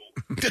blue.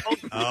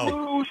 A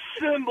blue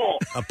cymbal.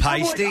 A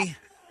Peisty?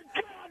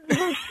 This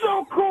is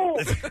so cool.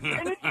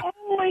 And it's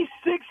only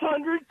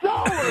 $600.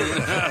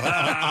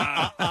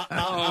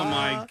 Oh,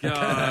 my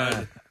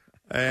God.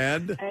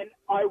 And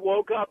I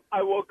woke up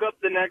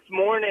the next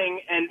morning,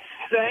 and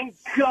thank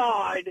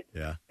God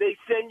they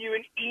send you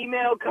an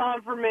email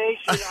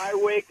confirmation. I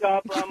wake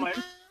up, and I'm like,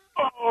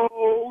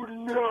 oh,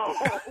 no.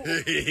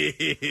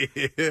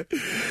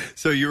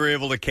 So you were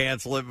able to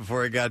cancel it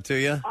before it got to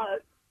you?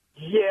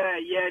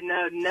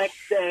 No,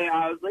 next day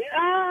I was like,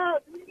 no,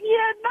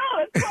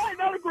 it's probably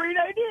not a great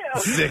idea.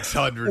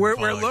 600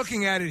 We're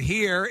looking at it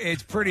here.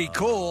 It's pretty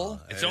cool.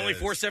 It's only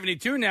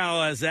 $472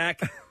 now,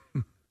 Zach.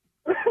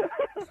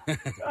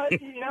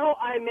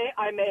 I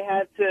may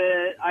have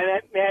to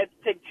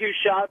take two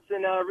shots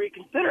and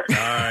reconsider. All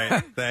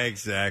right.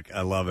 Thanks, Zach.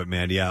 I love it,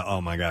 man. Yeah. Oh,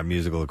 my God.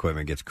 Musical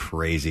equipment gets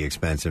crazy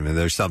expensive. And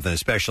there's something,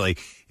 especially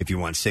if you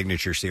want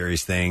signature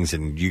series things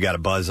and you got a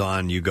buzz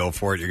on, you go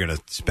for it. You're going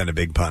to spend a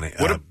big penny.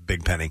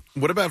 Big penny.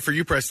 What about for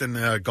you, Preston,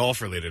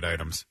 golf-related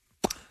items?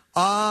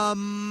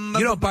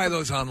 You don't buy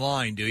those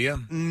online, do you?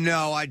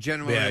 No, I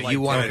generally you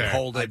want to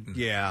hold it,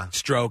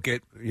 stroke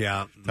it, touch it, You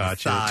want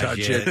to put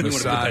that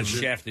massage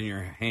it. shaft in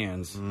your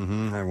hands.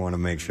 Mm-hmm. I want to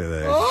make sure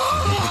that.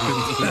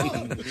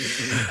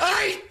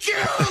 I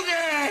killed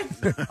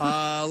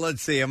it!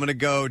 Let's see. I'm going to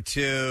go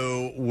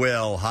to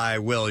Will. Hi,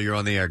 Will. You're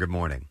on the air. Good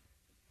morning.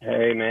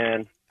 Hey,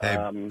 man. Hey.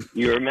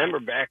 You remember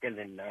back in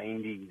the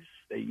 90s,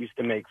 They used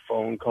to make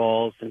phone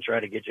calls and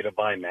try to get you to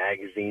buy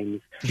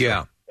magazines.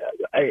 Yeah.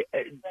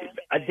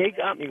 They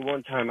got me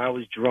one time. I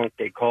was drunk.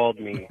 They called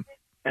me,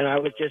 and I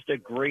was just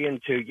agreeing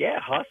to, yeah,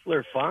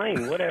 Hustler,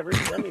 fine, whatever.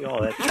 Send me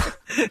all that stuff.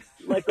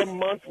 Like a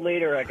month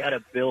later, I got a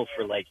bill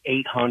for like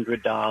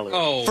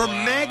 $800. For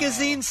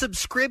magazine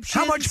subscriptions?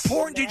 How much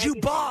porn did you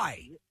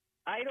buy?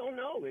 I don't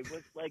know. It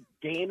was like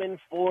Game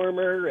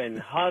Informer and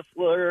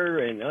Hustler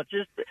and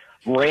just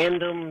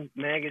random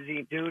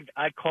magazine. Dude,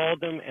 I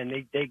called them,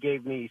 and they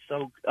gave me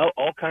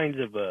all kinds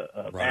of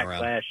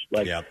backlash.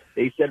 Like,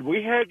 they said,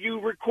 we have you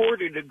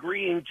recorded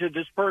agreeing to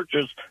this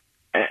purchase.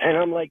 And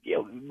I'm like,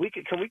 can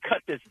we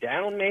cut this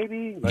down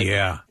maybe? Like,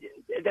 yeah.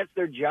 That's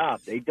their job.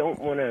 They don't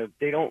want to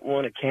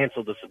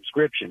cancel the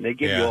subscription. They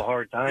give you a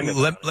hard time.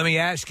 Let me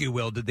ask you,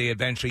 Will, did they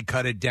eventually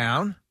cut it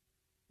down?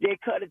 They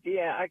cut it.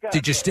 Yeah, I got.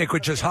 Did you stick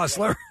with just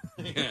Hustler?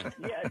 yeah,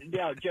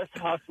 just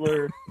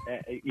Hustler.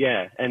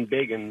 And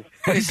Biggins.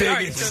 All right, so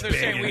they're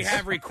saying we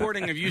have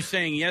recording of you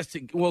saying yes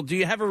to. Well, do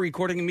you have a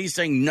recording of me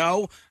saying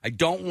no? I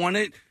don't want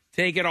it.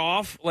 Take it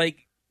off.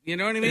 Like, you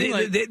know what I mean?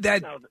 I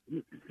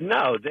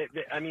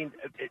mean,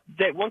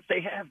 once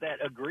they have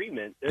that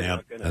agreement, they're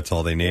not gonna, that's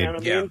all they need. You know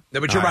what I mean?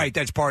 No, but you're right.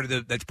 That's part of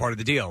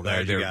the deal.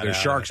 They're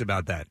sharks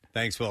about that.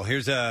 Thanks, Will.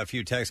 Here's a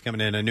few texts coming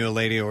in. I knew a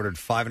lady ordered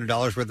 $500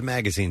 worth of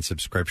magazine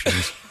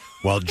subscriptions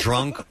while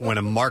drunk when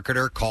a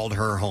marketer called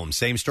her home.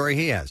 Same story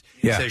he has.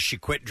 He says she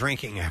quit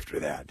drinking after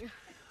that.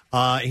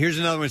 Here's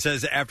another one that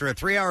says, after a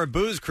 3-hour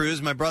booze cruise,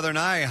 my brother and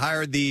I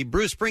hired the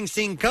Bruce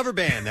Springsteen cover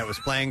band that was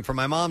playing for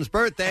my mom's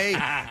birthday.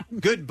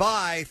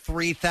 Goodbye,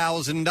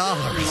 $3,000.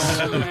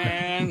 Oh,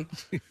 man.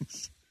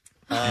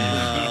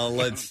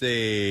 Let's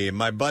see.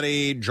 My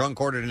buddy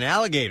drunk ordered an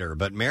alligator,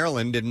 but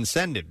Maryland didn't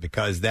send it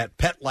because that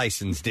pet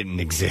license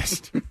didn't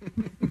exist.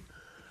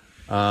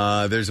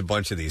 There's a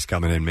bunch of these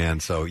coming in,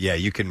 man. So, yeah,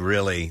 you can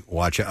really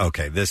watch it.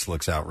 Okay, this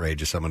looks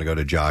outrageous. I'm going to go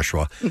to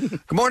Joshua.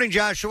 Good morning,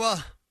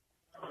 Joshua.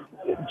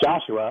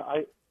 Joshua,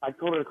 I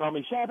told her to call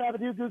me.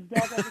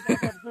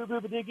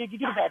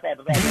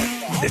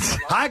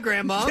 Hi,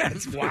 Grandma.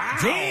 Wow.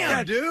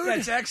 Damn, dude.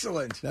 That's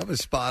excellent. That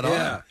was spot on.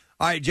 Yeah.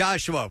 All right,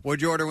 Joshua,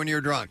 what'd you order when you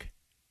were drunk?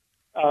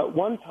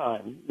 One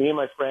time, me and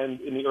my friend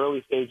in the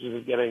early stages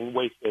of getting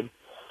wasted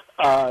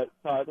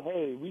thought,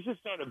 hey, we should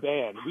start a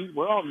band.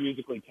 We're all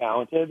musically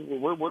talented.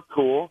 We're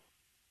cool.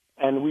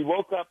 And we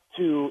woke up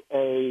to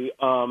an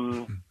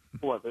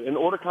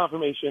order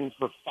confirmation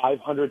for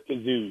 500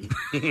 kazoos.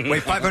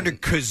 Wait,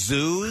 500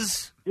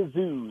 kazoos?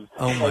 Kazoos.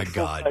 Oh, my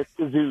God.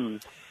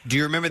 Kazoos. Do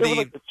you remember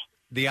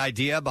the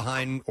idea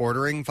behind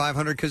ordering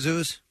 500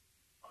 kazoos?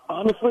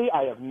 Honestly,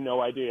 I have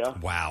no idea.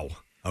 Wow.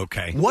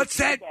 Okay. What's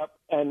that?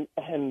 And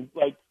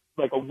like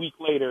a week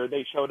later,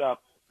 they showed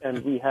up,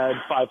 and we had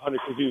 500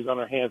 kazoos on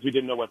our hands. We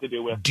didn't know what to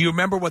do with. Do you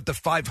remember what the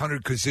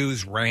 500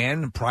 kazoos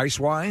ran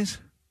price-wise?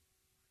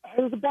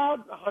 It was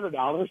about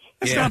 $100.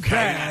 It's not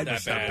bad.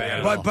 That's not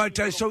bad. What's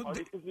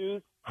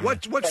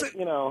the,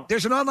 you know?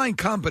 There's an online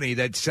company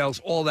that sells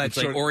all that It's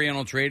like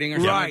Oriental Trading or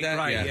something like that?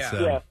 Right,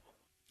 Yeah.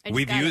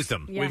 We've used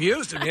them. Yeah. We've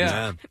used them,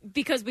 yeah.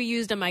 Because we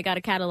used them, I got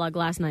a catalog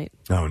last night.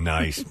 Oh,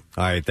 nice.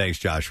 All right, thanks,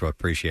 Joshua.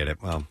 Appreciate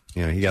it. Well,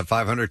 you got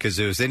 500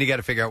 kazoos. Then you got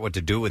to figure out what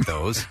to do with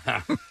those.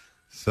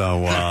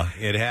 So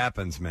it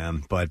happens,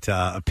 man. But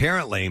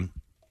apparently,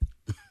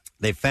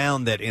 they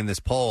found that in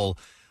this poll,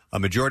 a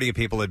majority of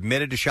people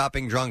admitted to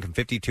shopping drunk, and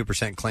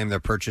 52% claimed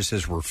their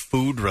purchases were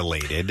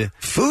food-related.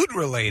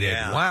 Food-related?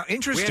 Yeah. Wow,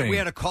 interesting. We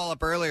had a call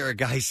up earlier. A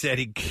guy said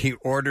he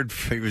ordered,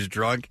 he was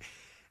drunk,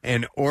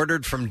 and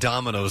ordered from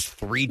Domino's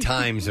 3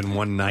 times in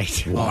one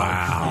night.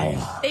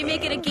 Wow. They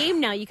make it a game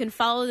now. You can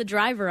follow the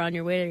driver on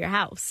your way to your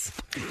house.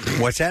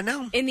 What's that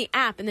now? In the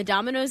app, in the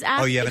Domino's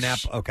app. Oh, you have an app?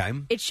 Okay.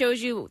 It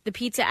shows you the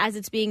pizza as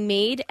it's being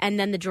made, and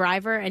then the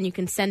driver, and you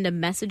can send them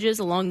messages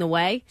along the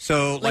way.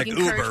 So, like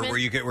Uber,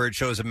 encouragement. where it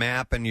shows a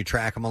map and you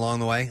track them along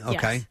the way?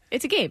 Okay. Yes.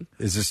 It's a game.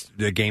 Is this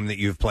a game that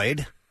you've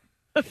played?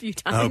 A few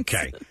times.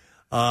 Okay.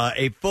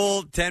 A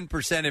full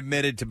 10%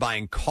 admitted to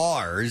buying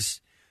cars.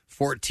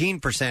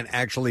 14%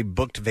 actually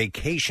booked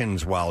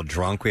vacations while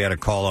drunk. We had a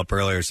call up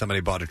earlier. Somebody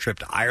bought a trip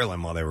to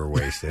Ireland while they were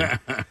wasted.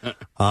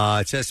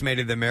 It's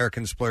estimated the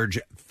Americans splurge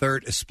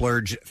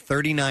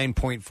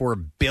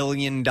 $39.4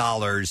 billion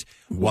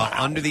while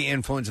under the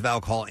influence of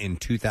alcohol in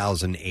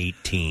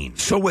 2018.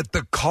 So with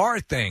the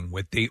car thing,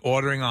 with the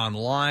ordering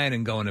online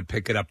and going to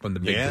pick it up from the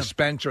big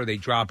dispenser, they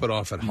drop it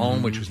off at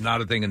home, which was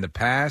not a thing in the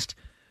past.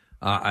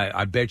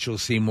 I bet you'll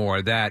see more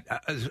of that.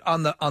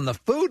 On the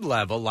food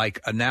level, like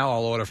now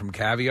I'll order from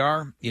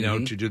Caviar, to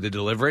do the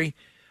delivery.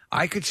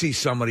 I could see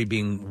somebody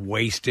being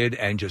wasted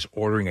and just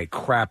ordering a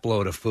crap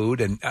load of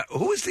food. And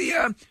who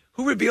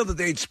revealed that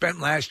they'd spent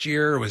last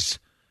year was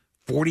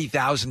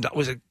 $40,000?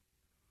 Was it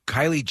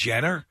Kylie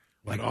Jenner?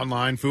 Like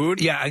online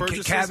food? Yeah, and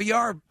purchases?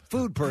 Caviar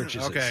food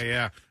purchases. Okay,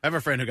 yeah. I have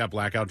a friend who got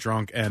blackout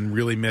drunk and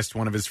really missed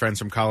one of his friends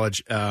from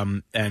college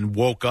and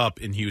woke up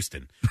in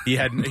Houston. He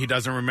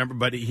doesn't remember,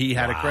 but he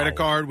had a credit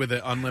card with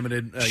an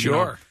unlimited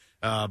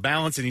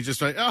balance, and he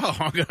just like, oh,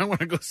 I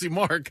want to go see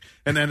Mark,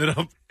 and ended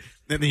up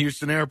in the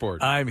Houston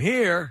airport. I'm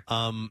here.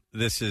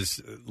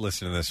 Listen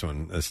to this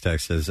one. This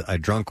text says, I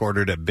drunk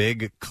ordered a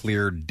big,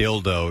 clear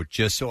dildo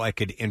just so I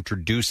could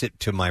introduce it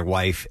to my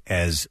wife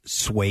as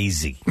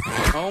Swayze.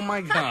 Oh,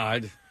 my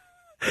God.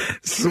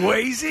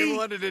 Swayze? He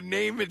wanted to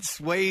name it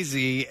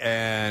Swayze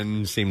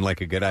and seemed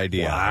like a good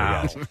idea.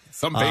 Wow.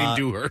 Some pain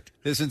do hurt.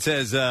 This one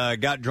says,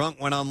 got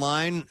drunk, went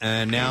online,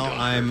 and now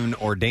I'm an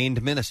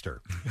ordained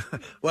minister.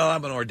 Well,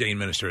 I'm an ordained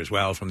minister as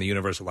well from the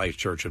Universal Life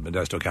Church of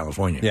Modesto,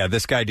 California. Yeah,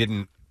 this guy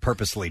didn't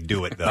purposely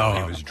do it, though.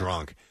 He was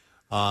drunk.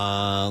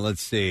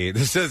 Let's see.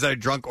 This says I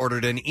drunk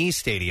ordered an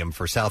E-Stadium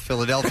for South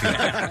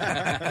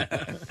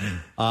Philadelphia.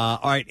 All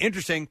right,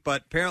 interesting,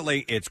 but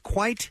apparently it's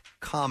quite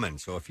common.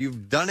 So if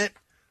you've done it,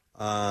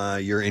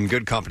 you're in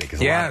good company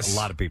because a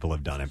lot of people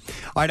have done it.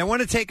 All right, I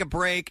want to take a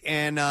break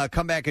and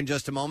come back in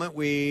just a moment.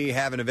 We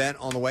have an event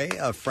on the way.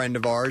 A friend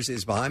of ours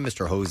is behind,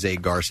 Mr. Jose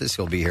Garces.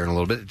 He'll be here in a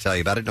little bit to tell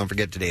you about it. Don't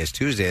forget, today is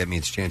Tuesday. That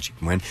means a chance you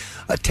can win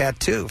a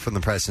tattoo from the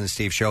Preston and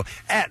Steve Show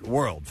at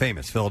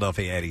world-famous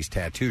Philadelphia Eddie's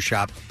Tattoo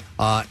Shop.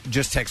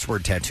 Just text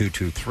word tattoo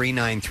to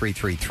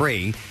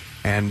 39333,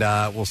 and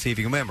we'll see if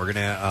you can win. We're going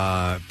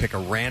to pick a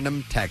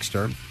random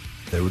texter,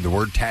 the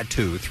word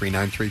tattoo,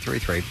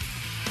 39333.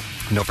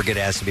 Don't forget, it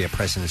has to be a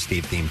Preston and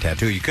Steve themed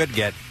tattoo. You could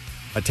get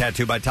a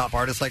tattoo by top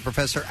artists like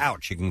Professor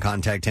Ouch. You can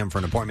contact him for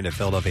an appointment at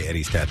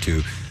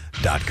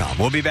PhiladelphiaEddiesTattoo.com.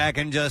 We'll be back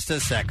in just a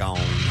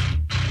second.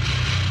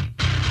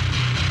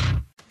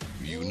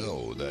 You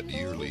know that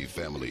yearly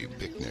family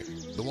picnic,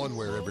 the one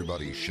where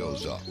everybody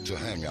shows up to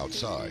hang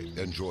outside,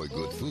 enjoy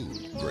good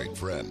food, great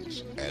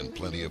friends, and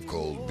plenty of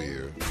cold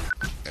beer.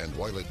 And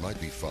while it might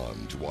be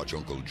fun to watch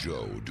Uncle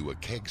Joe do a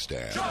keg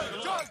stand,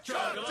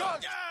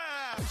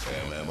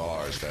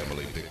 MMR's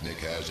Family Picnic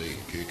has 8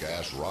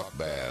 kick-ass rock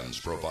bands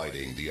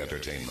providing the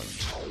entertainment.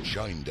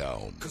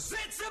 Shinedown, 'cause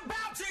it's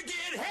about to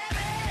get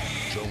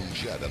heavy. Joan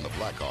Jett and the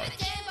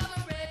Blackhearts,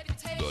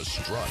 The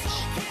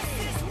Struts,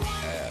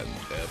 and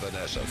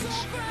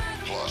Evanescence.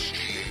 Plus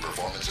GA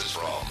performances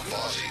from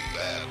Fozzy,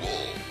 Bad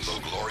Wolves, The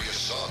Glorious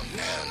Sun,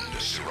 and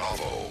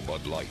Siravo.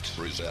 Bud Light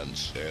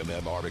presents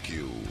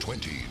MMRBQ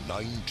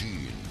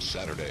 2019,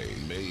 Saturday,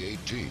 May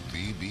 18th,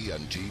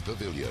 BB&T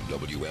Pavilion,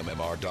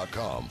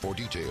 WMMR.com for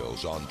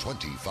details on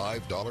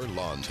 $25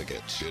 lawn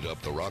tickets. Hit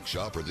up the Rock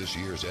Shop for this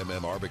year's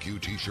MMRBQ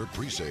t-shirt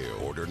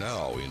pre-sale. Order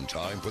now in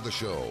time for the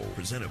show.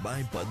 Presented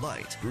by Bud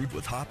Light, brewed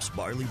with hops,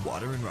 barley,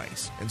 water, and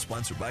rice, and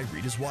sponsored by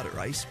Rita's Water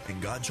Ice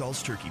and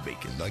Godchall's Turkey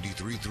Bacon.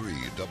 93.3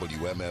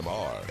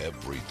 WMMR,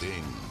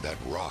 everything that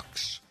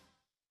rocks.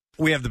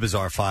 We have the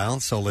Bizarre File,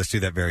 so let's do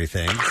that very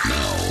thing.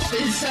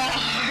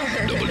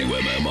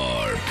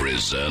 WMMR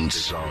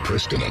presents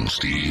Preston and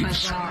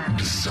Steve's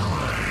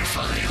Bizarre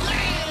File.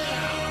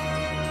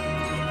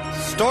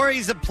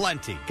 Stories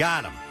aplenty.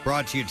 Got them.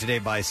 Brought to you today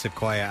by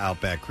Sequoia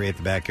Outback. Create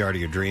the backyard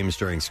of your dreams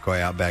during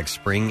Sequoia Outback's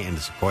Spring and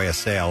Sequoia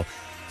sale.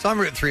 It's on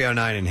Route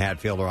 309 in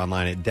Hatfield or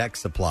online at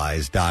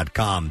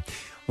decksupplies.com.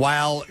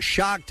 While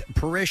shocked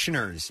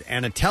parishioners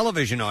and a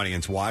television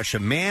audience watched, a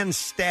man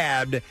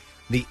stabbed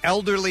the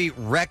elderly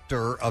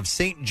rector of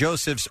St.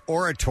 Joseph's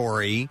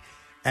Oratory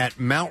at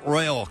Mount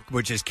Royal,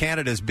 which is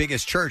Canada's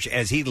biggest church,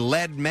 as he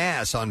led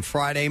Mass on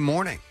Friday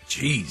morning.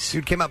 Jeez.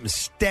 Dude came up and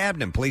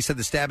stabbed him. Police said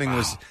the stabbing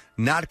was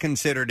not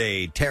considered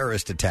a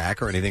terrorist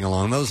attack or anything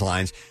along those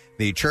lines.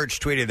 The church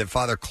tweeted that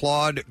Father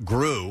Claude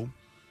Grew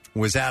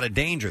was out of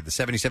danger. The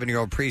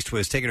 77-year-old priest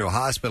was taken to a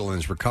hospital and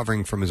is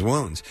recovering from his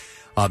wounds.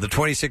 The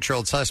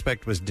 26-year-old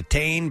suspect was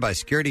detained by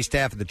security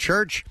staff at the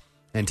church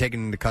and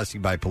taken into custody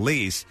by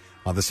police.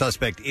 The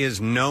suspect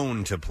is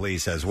known to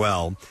police as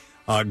well.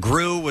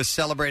 Grew was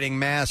celebrating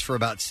Mass for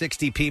about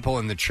 60 people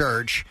in the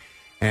church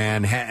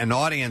and had an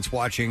audience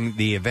watching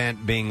the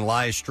event being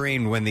live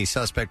streamed when the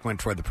suspect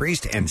went toward the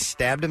priest and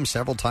stabbed him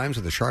several times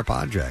with a sharp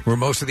object. Were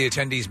most of the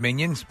attendees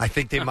minions? I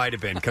think they might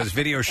have been, because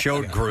video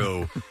showed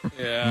Grew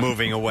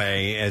moving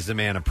away as the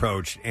man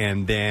approached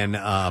and then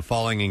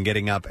falling and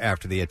getting up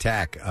after the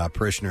attack.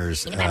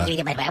 Parishioners...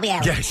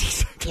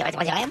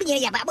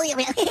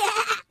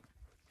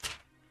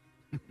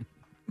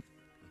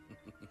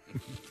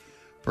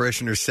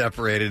 Parishioners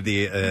separated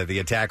the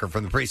attacker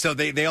from the priest. So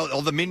they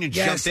all the minions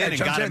jumped in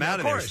and got him out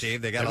of there,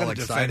 Steve. They got all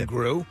excited.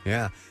 Grew.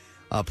 Yeah.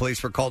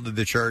 Police were called to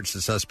the church.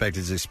 The suspect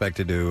is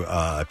expected to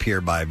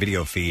appear by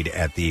video feed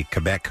at the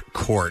Quebec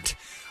court.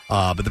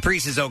 But the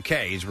priest is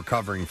okay. He's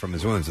recovering from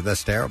his wounds. So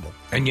that's terrible.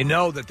 And you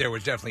know that there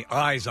was definitely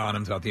eyes on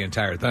him throughout the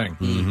entire thing.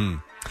 Mm-hmm.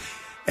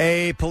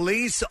 A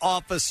police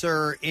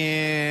officer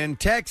in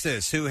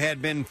Texas who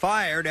had been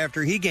fired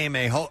after he gave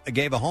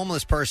a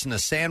homeless person a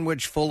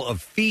sandwich full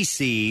of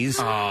feces.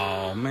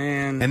 Oh,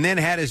 man. And then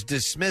had his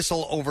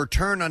dismissal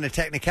overturned on a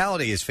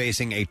technicality is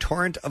facing a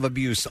torrent of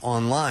abuse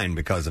online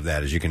because of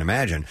that, as you can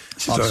imagine.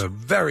 This is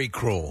very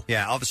cruel.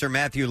 Yeah, Officer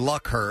Matthew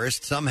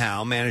Luckhurst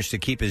somehow managed to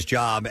keep his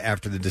job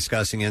after the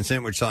disgusting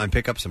incident, which saw him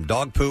pick up some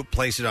dog poop,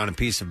 place it on a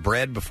piece of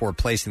bread before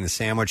placing the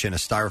sandwich in a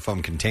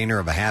styrofoam container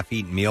of a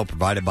half-eaten meal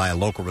provided by a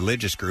local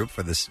religious group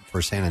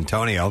for San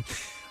Antonio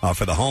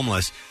for the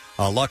homeless.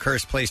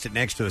 Luckhurst placed it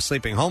next to a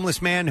sleeping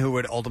homeless man who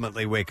would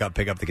ultimately wake up,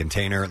 pick up the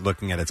container,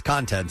 looking at its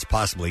contents,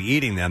 possibly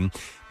eating them.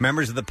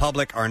 Members of the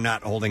public are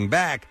not holding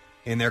back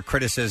in their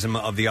criticism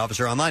of the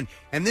officer online.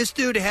 And this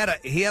dude had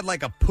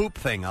like a poop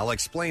thing. I'll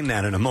explain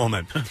that in a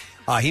moment.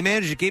 He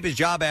managed to keep his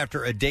job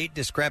after a date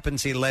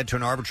discrepancy led to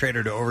an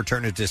arbitrator to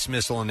overturn his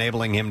dismissal,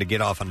 enabling him to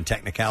get off on a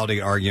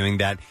technicality, arguing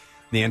that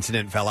the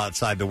incident fell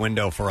outside the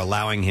window for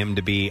allowing him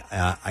to be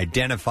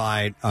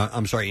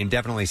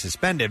indefinitely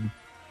suspended,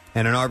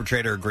 and an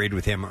arbitrator agreed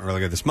with him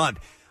earlier this month.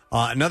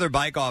 Another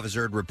bike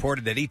officer had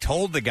reported that he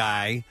told the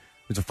guy,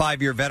 who's a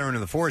 5-year veteran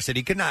of the force, that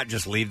he could not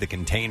just leave the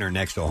container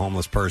next to a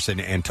homeless person,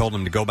 and told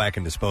him to go back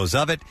and dispose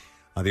of it.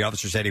 The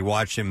officer said he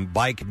watched him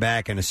bike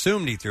back and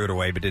assumed he threw it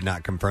away, but did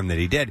not confirm that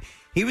he did.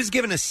 He was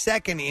given a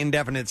second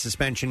indefinite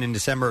suspension in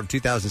December of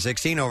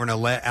 2016 over an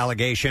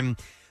allegation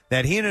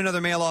that he and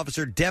another male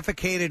officer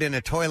defecated in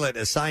a toilet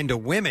assigned to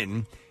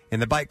women in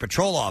the bike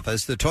patrol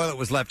office. The toilet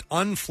was left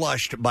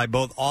unflushed by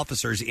both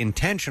officers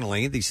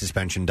intentionally, the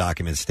suspension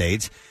document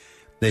states.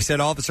 They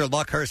said Officer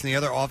Luckhurst and the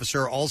other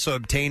officer also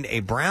obtained a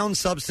brown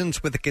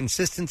substance with the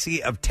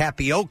consistency of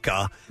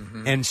tapioca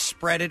and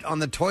spread it on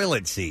the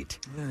toilet seat.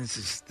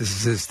 This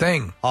is his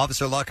thing.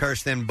 Officer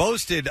Luckhurst then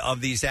boasted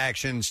of these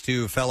actions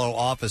to fellow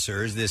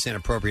officers. This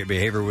inappropriate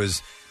behavior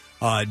was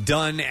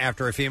done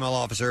after a female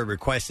officer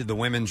requested the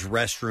women's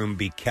restroom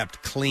be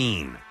kept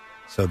clean.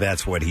 So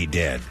that's what he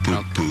did.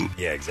 Poop, poop.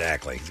 Yeah,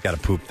 exactly. He's got a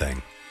poop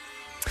thing.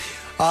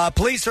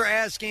 Police are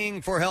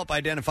asking for help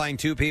identifying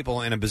two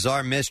people in a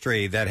bizarre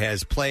mystery that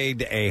has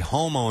plagued a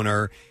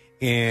homeowner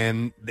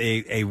in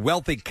a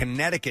wealthy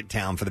Connecticut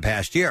town for the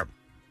past year.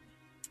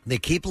 They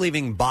keep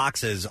leaving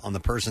boxes on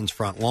the person's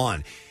front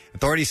lawn.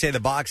 Authorities say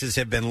the boxes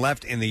have been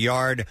left in the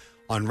yard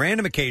on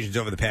random occasions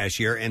over the past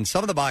year, and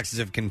some of the boxes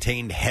have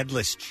contained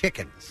headless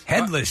chickens.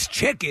 Headless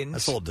chickens?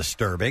 That's a little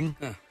disturbing.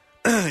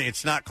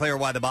 It's not clear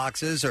why the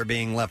boxes are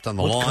being left on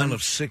the lawn. What kind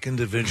of sick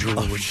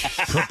individual would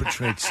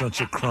perpetrate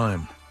such a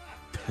crime?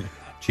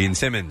 Gene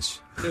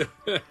Simmons,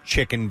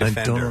 chicken defender.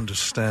 I don't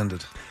understand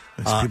it.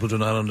 These people do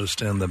not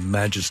understand the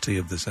majesty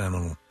of this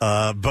animal.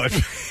 But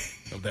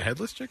of the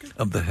headless chicken?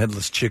 Of the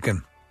headless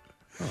chicken.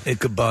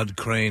 Ichabod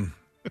Crane.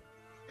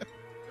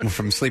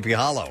 From Sleepy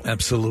Hollow.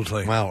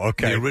 Absolutely. Wow,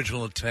 okay. The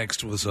original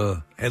text was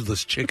a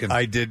headless chicken.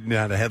 I did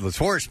not a headless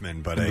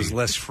horseman, but it was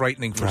less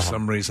frightening for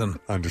some reason.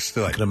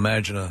 Understood. I can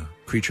imagine a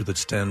creature that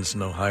stands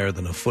no higher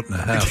than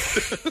 1.5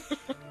 feet.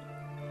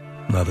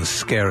 Not as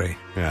scary.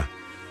 Yeah.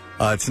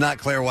 It's not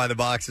clear why the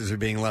boxes are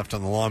being left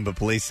on the lawn, but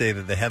police say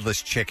that the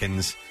headless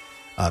chickens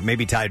may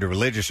be tied to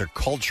religious or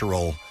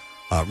cultural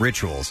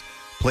rituals.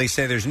 Police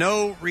say there's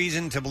no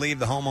reason to believe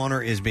the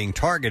homeowner is being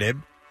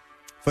targeted.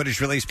 Footage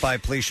released by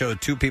police showed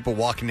two people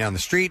walking down the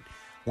street.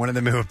 One of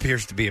them, who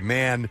appears to be a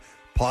man,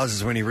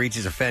 pauses when he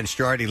reaches a fenced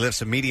yard. He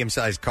lifts a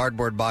medium-sized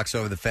cardboard box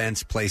over the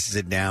fence, places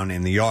it down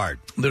in the yard.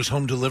 There's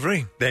home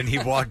delivery? Then he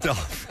walked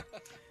off.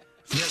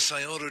 Yes,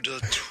 I ordered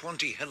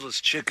 20 headless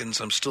chickens.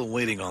 I'm still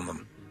waiting on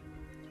them.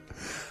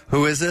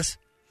 Who is this?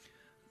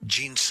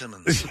 Gene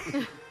Simmons.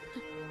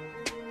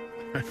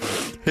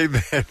 Hey,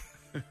 man.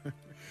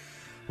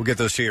 We'll get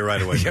those to you right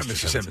away. Yeah,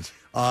 Mr. Simmons.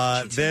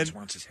 Then Simmons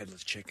wants his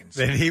headless chickens.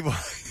 Then he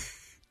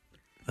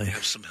I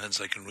have some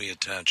heads I can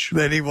reattach.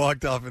 Then he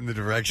walked off in the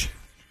direction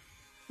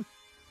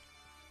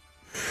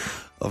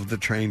of the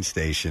train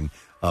station.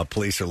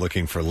 Police are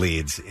looking for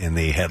leads in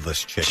the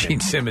headless chicken.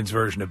 Gene Simmons'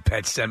 version of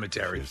Pet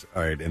Cemeteries.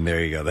 All right, and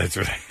there you go. That's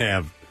what I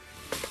have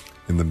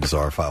in the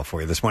bizarre file for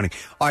you this morning.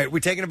 All right,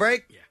 we taking a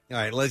break? Yeah. All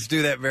right, let's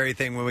do that very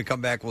thing. When we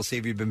come back, we'll see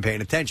if you've been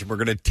paying attention. We're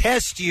going to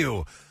test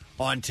you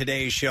on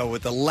today's show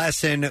with the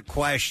lesson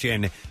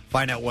question.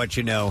 Find out what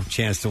you know.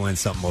 Chance to win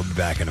something. We'll be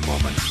back in a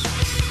moment.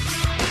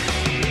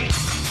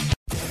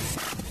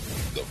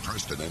 The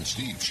Preston and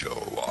Steve Show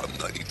on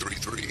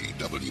 93.3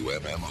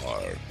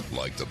 WMMR.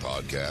 Like the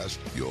podcast,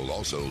 you'll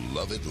also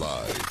love it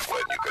live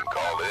when you can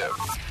call in.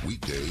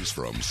 Weekdays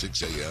from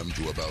 6 a.m.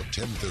 to about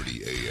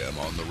 10:30 a.m.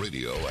 on the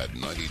radio at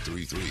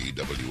 93.3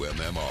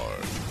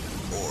 WMMR.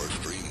 Or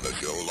stream the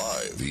show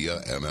live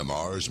via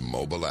MMR's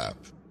mobile app.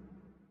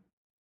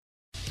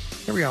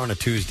 Here we are on a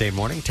Tuesday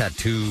morning,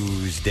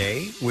 Tattoos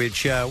Day,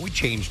 which we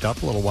changed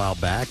up a little while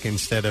back.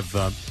 Instead of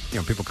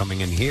people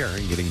coming in here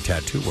and getting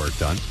tattoo work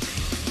done,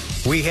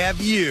 we have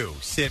you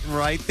sitting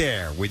right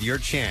there with your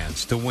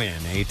chance to win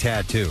a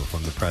tattoo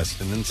from the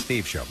Preston and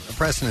Steve Show. A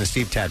Preston and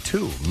Steve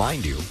tattoo,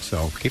 mind you,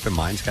 so keep in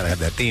mind, it's got to have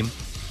that theme.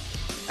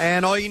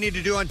 And all you need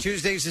to do on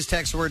Tuesdays is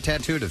text the word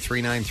tattoo to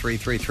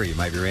 39333. You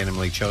might be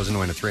randomly chosen to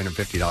win a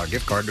 $350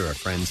 gift card to our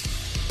friends,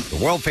 the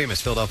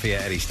world-famous Philadelphia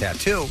Eddie's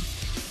Tattoo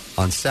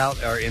in South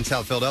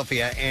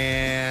Philadelphia.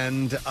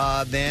 And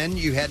then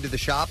you head to the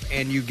shop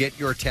and you get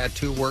your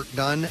tattoo work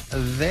done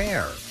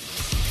there.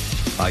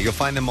 You'll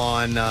find them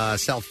on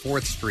South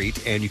 4th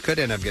Street, and you could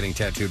end up getting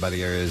tattooed by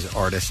the area's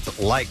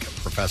artists like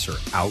Professor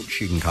Ouch.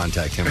 You can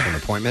contact him for an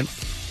appointment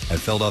at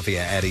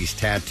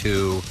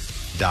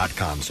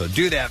PhiladelphiaEddiesTattoo.com. So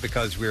do that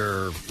because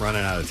we're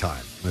running out of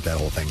time with that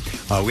whole thing.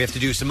 We have to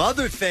do some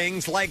other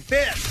things like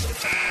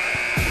this.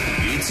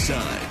 It's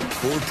time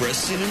for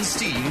Preston and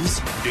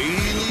Steve's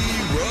Daily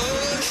Run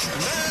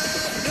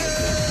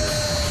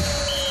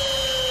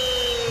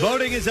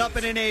Voting is up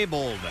and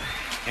enabled.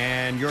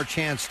 And your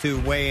chance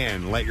to weigh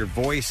in. Let your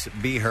voice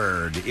be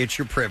heard. It's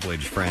your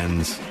privilege,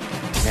 friends.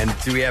 And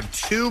do we have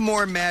two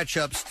more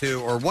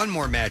matchups one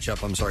more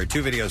matchup, I'm sorry,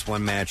 2 videos,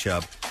 1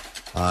 matchup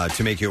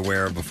to make you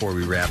aware of before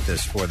we wrap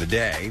this for the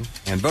day.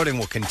 And voting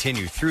will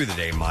continue through the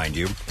day, mind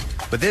you.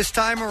 But this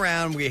time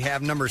around, we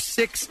have number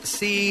 6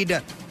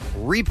 seed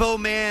Repo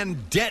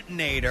Man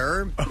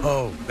Detonator.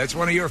 Oh, that's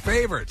one of your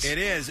favorites. It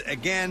is,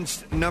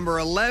 against number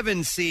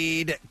 11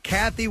 seed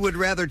Kathy Would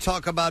Rather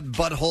Talk About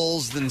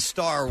Buttholes Than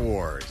Star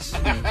Wars.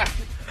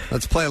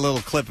 Let's play a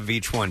little clip of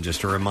each one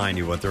just to remind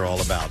you what they're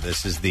all about.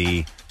 This is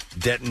the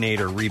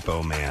Detonator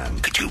Repo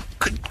Man.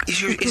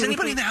 Is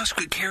anybody in the house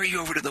could carry you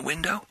over to the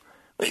window?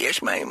 Well,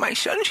 yes, my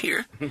son's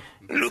here.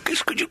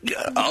 Lucas, could you?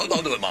 I'll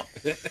do it, Mom.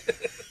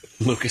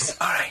 Lucas.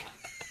 All right.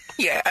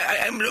 Yeah,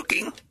 I'm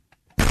looking.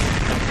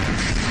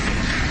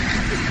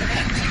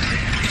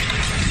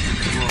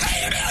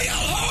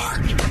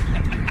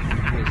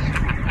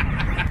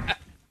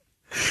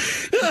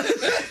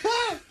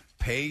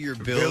 Pay your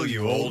bill,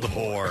 you old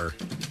whore.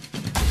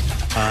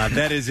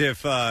 That is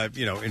if,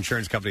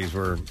 insurance companies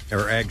or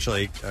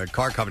actually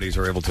car companies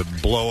were able to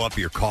blow up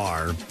your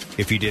car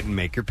if you didn't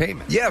make your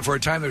payment. Yeah, for a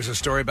time there's a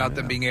story about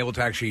them being able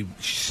to actually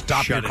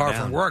stop Shut your it car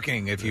down. from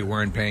working if you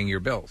weren't paying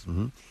your bills.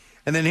 Mm-hmm.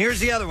 And then here's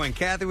the other one.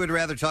 Kathy Would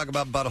Rather Talk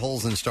About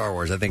Buttholes Than Star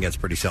Wars. I think that's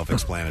pretty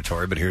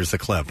self-explanatory, but here's the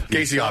clip.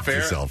 Casey, off air,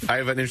 yourself. I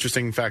have an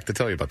interesting fact to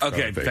tell you about the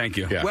Okay, thank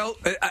you. Yeah. Well,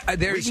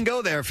 we can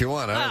go there if you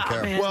want. I don't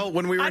care. Man. Well,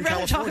 when we were I'd in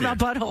rather California. talk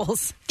about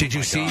buttholes. Did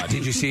you see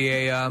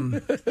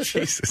a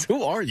Jesus,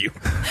 who are you?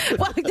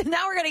 Well,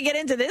 now we're going to get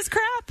into this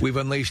crap? We've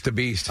unleashed the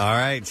beast. All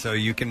right, so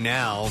you can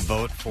now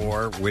vote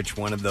for which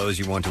one of those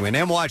you want to win.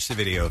 And watch the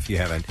video if you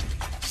haven't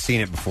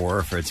seen it before,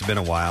 if it's been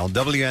a while.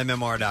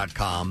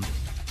 WMMR.com.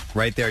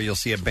 Right there, you'll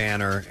see a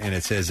banner, and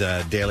it says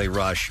Daily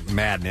Rush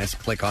Madness.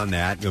 Click on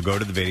that. You'll go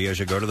to the videos.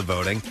 You'll go to the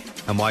voting.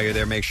 And while you're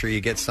there, make sure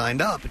you get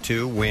signed up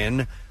to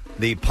win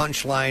the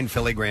Punchline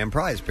Philly Grand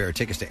Prize. A pair of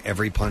tickets to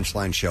every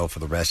Punchline show for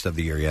the rest of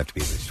the year. You have to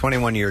be at least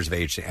 21 years of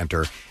age to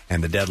enter,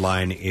 and the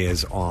deadline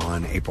is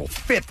on April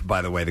 5th,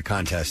 by the way. The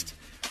contest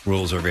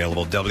rules are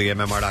available at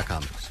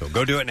WMMR.com. So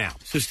go do it now.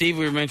 So, Steve,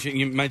 you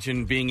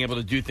mentioned being able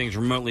to do things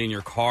remotely in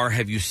your car.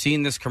 Have you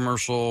seen this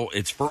commercial?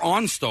 It's for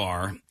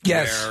OnStar.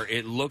 Yes. Where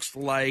it looks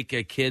like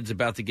a kid's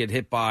about to get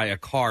hit by a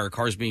car. A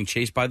car's being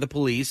chased by the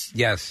police.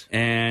 Yes.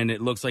 And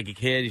it looks like a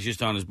kid. He's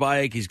just on his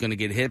bike. He's going to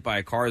get hit by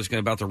a car that's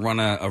about to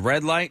run a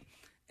red light.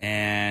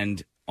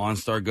 And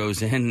OnStar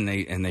goes in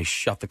and they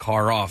shut the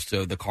car off.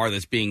 So the car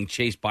that's being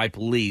chased by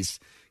police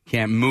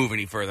can't move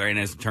any further. And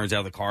as it turns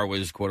out, the car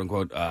was quote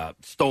unquote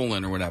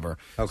stolen or whatever.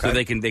 Okay. So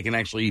they can do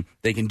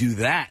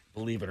that.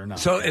 Believe it or not.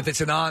 So if it's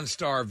an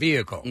OnStar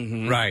vehicle,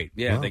 right?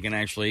 Yeah, they can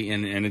actually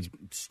and it's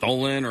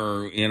stolen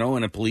or in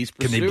a police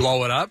pursuit. Can they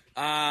blow it up?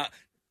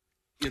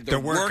 They're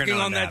working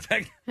on that.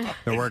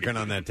 They're working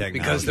on that technology.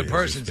 Because the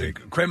person's a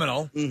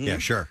criminal. Yeah,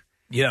 sure.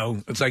 You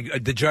know, it's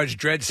like the Judge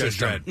Dredd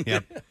system. Dredd,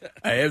 yep.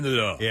 I am the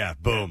law. Yeah,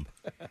 boom.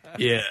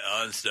 Yeah,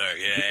 OnStar.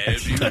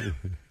 Yeah,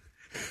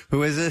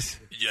 Who is this?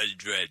 Judge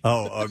Dredd.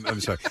 Oh,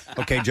 I'm sorry.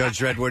 Okay, Judge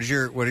Dredd, what is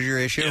your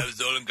issue? Yeah,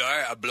 stolen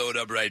car. I'll blow it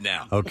up right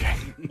now. Okay.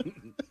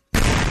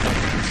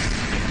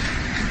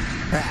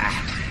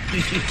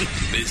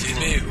 Excuse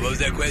me. What was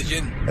that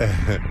question?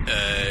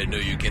 No,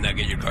 you cannot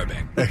get your car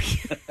back.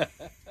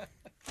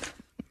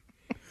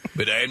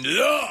 But I am the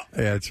law.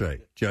 Yeah, that's right.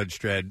 Judge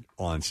Dredd,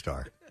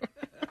 OnStar.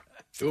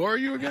 Who are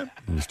you again?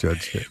 It's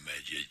Judge Dredd.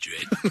 Judge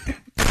Dredd.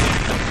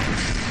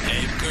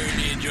 I'm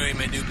currently enjoying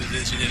my new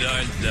position at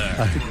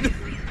OnStar.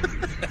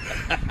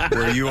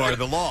 Where you are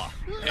the law.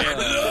 And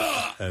the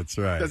law. That's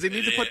right. Does he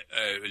need to put...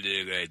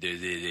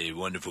 There's a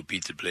wonderful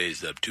pizza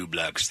place up 2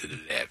 blocks to the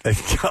left.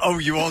 Oh,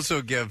 you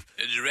also give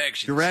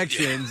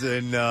directions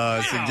and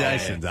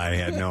suggestions. I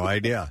had no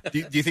idea.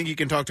 Do you think you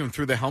can talk to him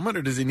through the helmet,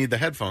 or does he need the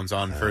headphones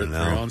on for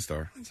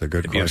OnStar? It's a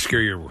good Maybe question.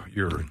 obscure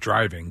your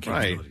driving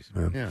capabilities.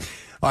 Right. Yeah.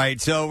 All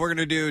right, so we're going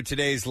to do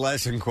today's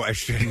lesson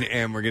question,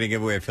 and we're going to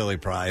give away a Phillies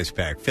prize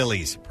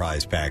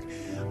pack.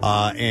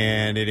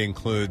 And it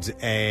includes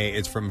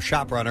it's from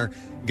Shop Runner.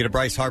 You get a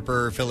Bryce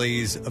Harper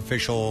Phillies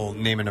official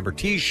name and number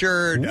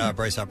T-shirt,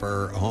 Bryce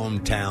Harper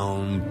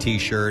hometown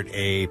T-shirt,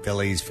 a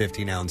Phillies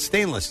 15-ounce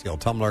stainless steel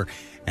tumbler,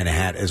 and a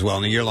hat as well,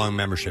 and a year-long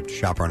membership to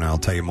Shop Runner. I'll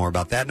tell you more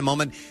about that in a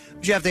moment.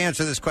 But you have to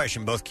answer this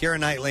question. Both Keira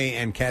Knightley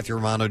and Kathy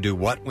Romano do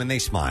what when they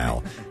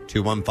smile?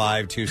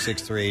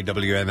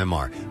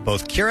 215-263-WMMR.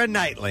 Both Keira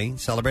Knightley,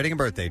 celebrating a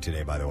birthday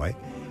today, by the way,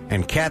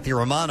 and Kathy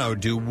Romano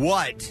do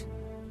what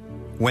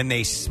when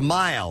they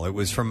smile? It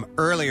was from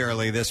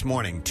early this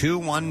morning.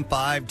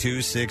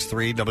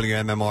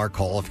 215-263-WMMR.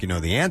 Call if you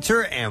know the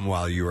answer. And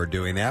while you are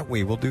doing that,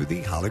 we will do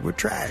the Hollywood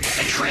Trash.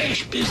 The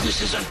trash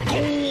business is a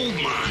gold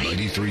mine.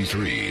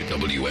 93.3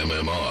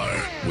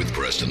 WMMR with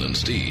Preston and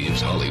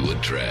Steve's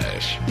Hollywood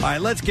Trash. All right,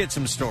 let's get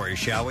some stories,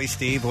 shall we,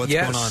 Steve? What's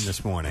going on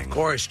this morning? Of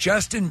course,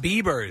 Justin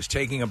Bieber is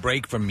taking a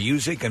break from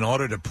music in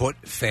order to put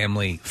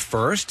family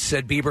first.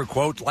 Said Bieber,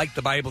 quote, like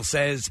the Bible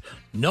says,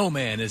 no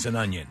man is an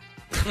onion.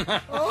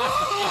 I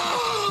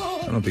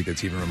don't think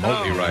that's even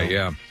remotely right,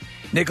 yeah.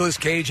 Nicolas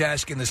Cage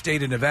asking the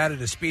state of Nevada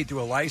to speed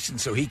through a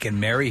license so he can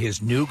marry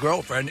his new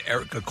girlfriend,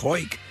 Erica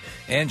Koik.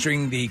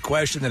 Answering the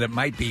question that it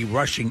might be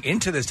rushing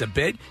into this a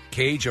bit,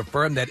 Cage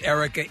affirmed that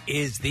Erica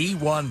is the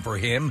one for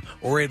him,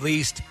 or at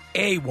least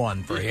a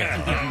one for him.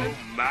 Oh,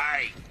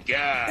 my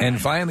God.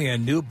 And finally, a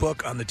new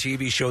book on the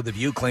TV show The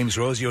View claims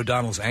Rosie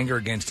O'Donnell's anger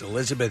against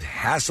Elizabeth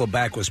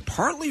Hasselbeck was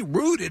partly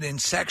rooted in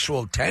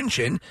sexual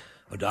tension.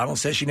 O'Donnell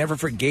says she never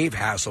forgave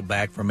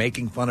Hasselbeck for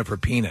making fun of her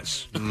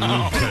penis. And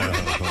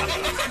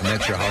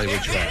that's your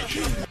Hollywood trash.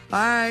 All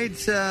right,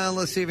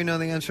 let's see if you know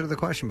the answer to the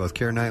question. Both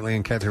Keira Knightley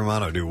and Kathy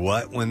Romano do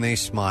what when they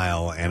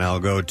smile? And I'll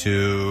go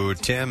to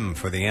Tim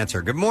for the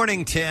answer. Good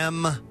morning,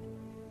 Tim.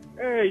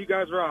 Hey, you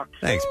guys rock.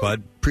 Thanks,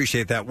 bud.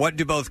 Appreciate that. What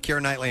do both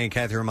Keira Knightley and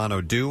Kathy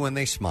Romano do when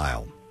they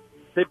smile?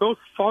 They both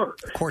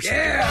fart. Of course they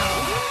do.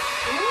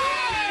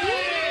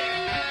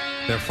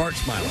 They're fart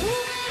smiling.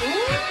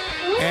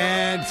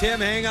 And Tim,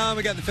 hang on.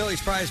 We got the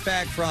Phillies prize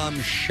back from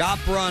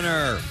Shop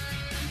Runner.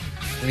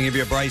 I'm going to give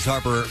you a Bryce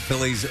Harper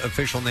Phillies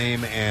official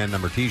name and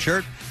number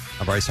T-shirt,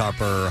 a Bryce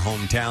Harper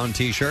hometown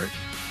T-shirt,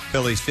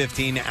 Phillies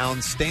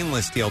 15-ounce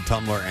stainless steel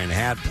tumbler and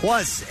hat,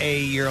 plus a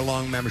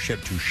year-long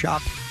membership to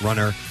Shop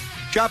Runner.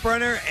 Shop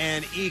Runner,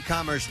 an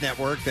e-commerce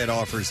network that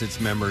offers its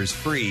members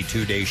free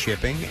 2-day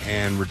shipping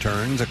and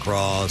returns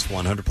across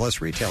 100-plus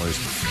retailers.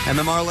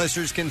 MMR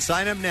listeners can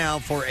sign up now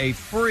for a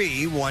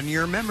free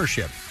 1-year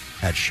membership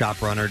at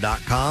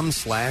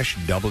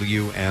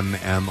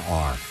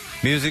shoprunner.com/WMMR.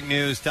 Music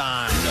news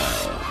time.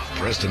 Now,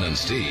 Preston and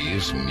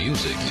Steve's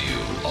Music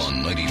News on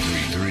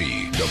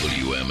 93.3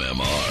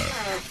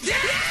 WMMR.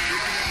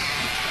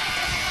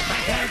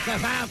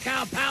 Pow,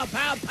 pow, pow,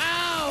 pow,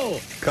 pow.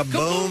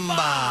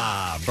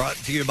 Kaboomba! Brought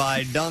to you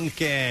by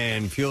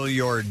Dunkin'. Fuel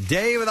your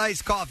day with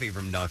iced coffee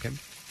from Dunkin'.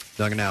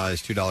 Dunkin' now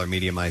has $2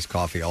 medium iced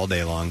coffee all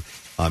day long.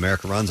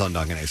 America runs on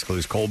Dunkin'.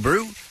 Excludes cold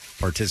brew.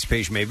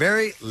 Participation may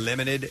vary.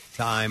 Limited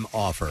time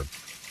offer.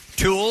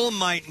 Tool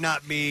might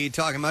not be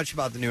talking much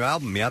about the new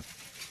album yet,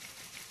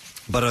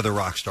 but other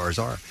rock stars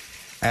are.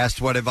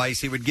 Asked what advice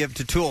he would give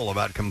to Tool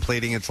about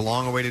completing its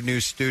long-awaited new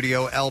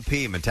studio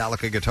LP,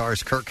 Metallica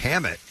guitarist Kirk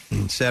Hammett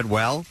said,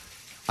 well,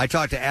 I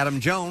talked to Adam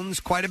Jones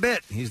quite a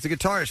bit. He's the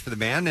guitarist for the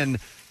band, and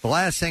the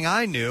last thing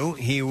I knew,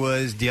 he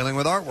was dealing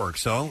with artwork,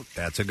 so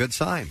that's a good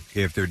sign.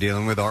 If they're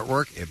dealing with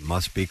artwork, it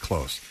must be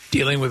close.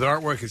 Dealing with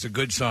artwork is a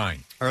good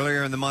sign.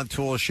 Earlier in the month,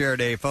 Tool shared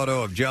a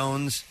photo of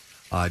Jones,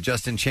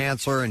 Justin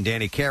Chancellor, and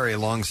Danny Carey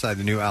alongside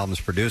the new album's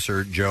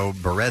producer, Joe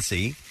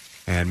Barresi,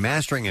 and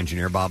mastering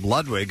engineer Bob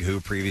Ludwig, who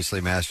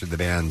previously mastered the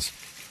band's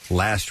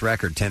last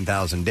record,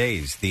 10,000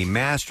 Days. The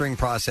mastering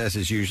process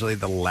is usually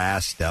the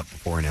last step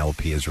before an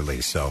LP is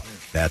released, so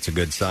that's a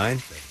good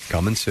sign.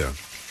 Coming soon.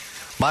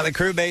 Motley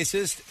Crue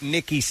bassist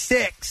Nikki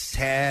Sixx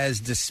has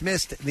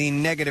dismissed the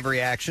negative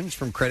reactions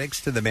from critics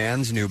to the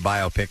band's new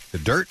biopic, The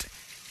Dirt,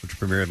 which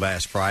premiered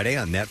last Friday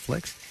on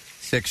Netflix.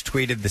 Sixx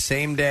tweeted the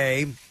same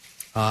day,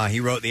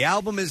 he wrote, the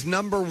album is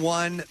number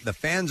one. The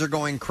fans are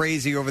going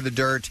crazy over The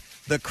Dirt.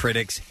 The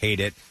critics hate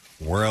it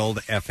world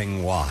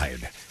effing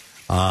wide.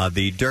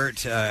 The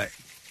Dirt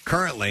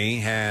currently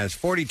has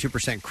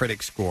 42%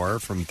 critic score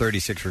from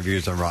 36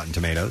 reviews on Rotten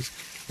Tomatoes.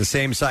 The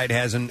same site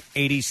has an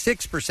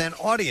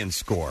 86% audience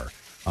score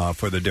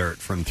for The Dirt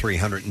from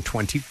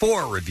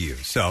 324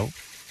 reviews. So,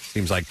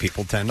 seems like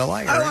people tend to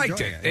like it. I liked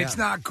it. It's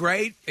not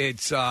great.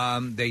 It's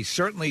they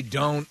certainly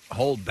don't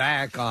hold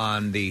back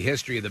on the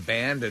history of the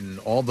band and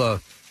all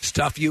the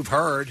stuff you've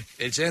heard.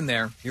 It's in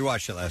there. You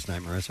watched it last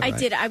night, Marissa, I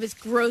did. I was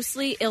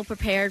grossly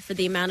ill-prepared for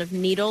the amount of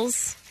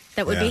needles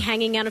that would be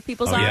hanging out of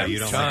people's arms. Yeah, you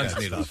don't like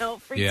that stuff. No,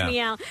 it freaks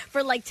me out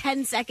for like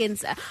 10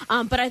 seconds.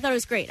 But I thought it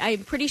was great.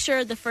 I'm pretty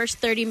sure the first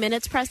 30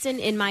 minutes, Preston,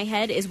 in my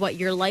head is what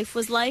your life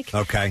was like.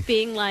 Okay.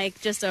 Being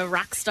like just a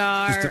rock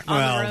star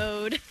on the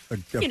road. A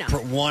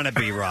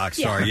wannabe rock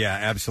star. Yeah,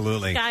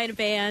 absolutely. Guy in a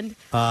band.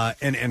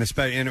 And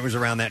especially, and it was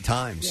around that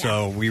time. Yeah.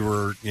 So we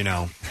were, it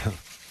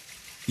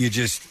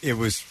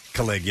was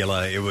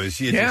Caligula. It was,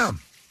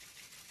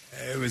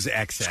 it was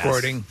excess.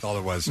 Squirting. That's all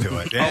there was to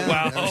it. Oh,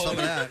 wow. There was some of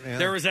that. Yeah.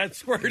 There was that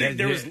squirting.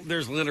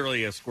 There's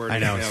literally a squirting. I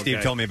know. Okay.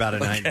 Steve told me about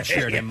it, and I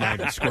shared him my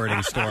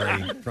squirting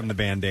story from the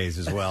band days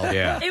as well.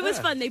 Yeah. It was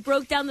fun. They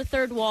broke down the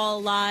third wall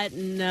a lot,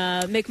 and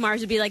Mick Mars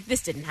would be like,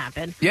 this didn't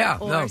happen. Yeah.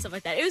 Or stuff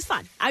like that. It was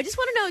fun. I just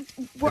want to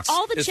know, were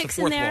all the chicks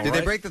in there? Wall, right? Did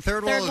they break the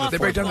third wall? They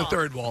break down the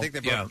third wall. I think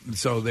they broke. Yeah.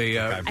 So they.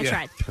 I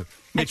tried.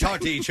 They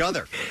talk to each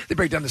other. They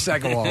break down the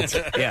second wall.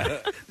 Yeah.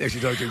 They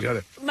actually talk to each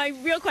other. My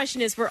real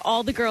question is, were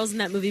all the girls in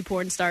that movie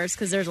porn stars?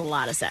 Because there's a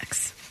lot of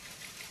sex.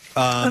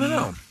 I don't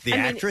know. The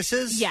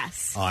actresses?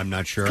 Yes. Oh, I'm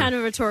not sure. Kind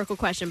of a rhetorical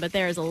question, but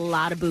there is a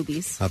lot of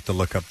boobies. I'll have to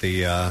look up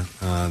the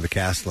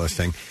cast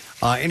listing.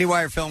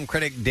 IndieWire film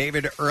critic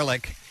David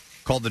Ehrlich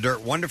called The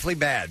Dirt wonderfully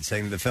bad,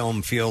 saying the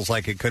film feels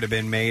like it could have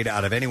been made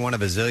out of any one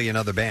of a zillion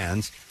other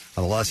bands.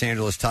 The Los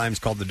Angeles Times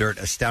called The Dirt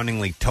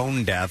astoundingly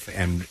tone-deaf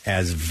and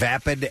as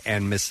vapid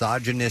and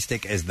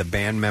misogynistic as the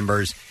band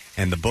members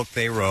and the book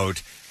they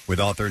wrote with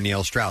author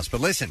Neil Strauss.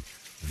 But listen,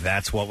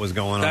 that's what was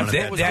going on.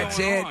 That's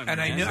it.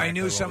 And I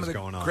knew some of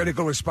the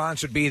critical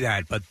response would be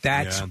that, but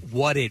that's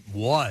what it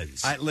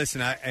was.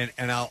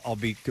 I'll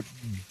be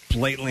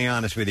blatantly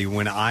honest with you.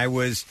 When I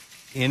was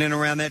in and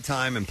around that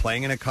time and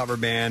playing in a cover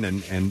band,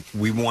 and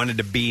we wanted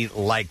to be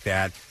like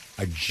that,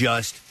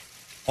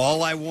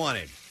 all I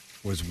wanted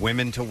was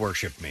women to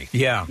worship me.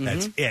 Yeah.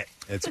 That's it.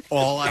 That's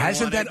all I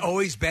Hasn't wanted. that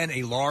always been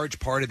a large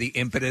part of the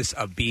impetus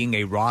of being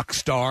a rock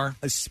star?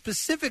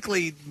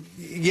 Specifically,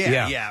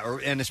 yeah.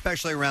 And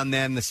especially around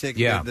then, the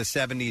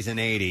 70s and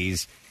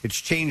 80s. It's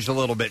changed a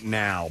little bit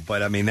now,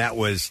 but I mean,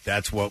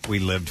 that's what we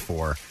lived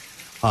for.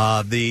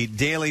 The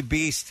Daily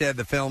Beast said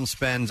the film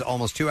spends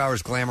almost 2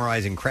 hours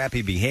glamorizing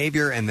crappy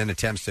behavior and then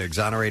attempts to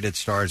exonerate its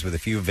stars with a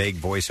few vague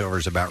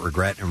voiceovers about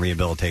regret and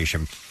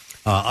rehabilitation.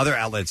 Other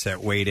outlets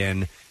that weighed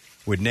in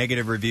with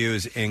negative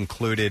reviews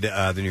included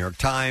the New York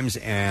Times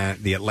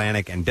and The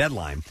Atlantic and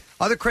Deadline.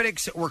 Other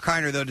critics were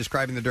kinder, though,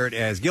 describing The Dirt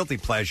as guilty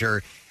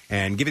pleasure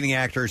and giving the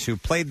actors who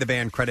played the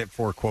band credit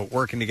for, quote,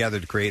 working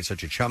together to create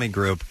such a chummy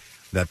group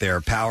that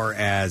their power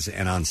as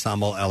an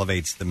ensemble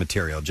elevates the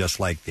material, just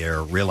like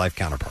their real-life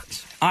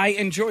counterparts. I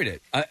enjoyed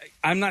it.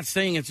 I'm not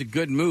saying it's a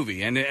good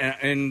movie.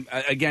 And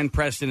again,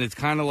 Preston, it's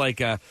kind of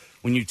like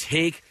when you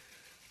take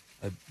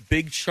a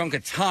big chunk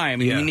of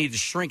time and you need to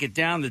shrink it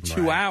down to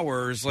 2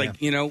 hours,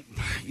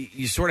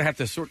 you sort of have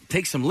to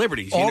take some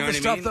liberties. All the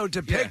stuff, though,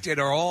 depicted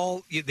are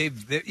all,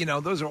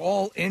 those are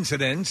all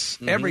incidents.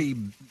 Mm-hmm. Every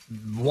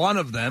one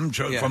of them,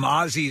 from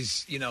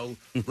Ozzy's,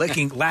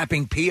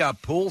 lapping pee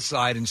up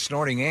poolside and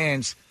snorting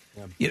ants.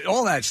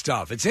 All that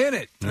stuff. It's in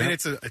it. I mean,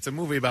 it's a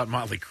movie about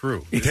Motley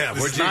Crue. Yeah,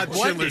 it's not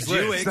Schindler's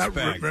List. It's not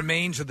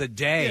Remains of the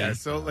Day. Yeah,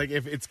 so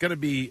if it's going to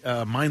be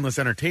mindless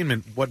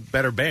entertainment, what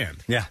better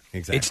band? Yeah,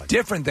 exactly. It's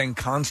different than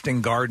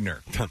Constant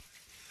Gardener.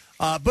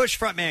 Bush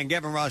frontman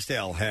Gavin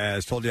Rossdale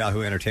has told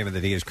Yahoo Entertainment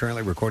that he is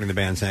currently recording the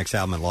band's next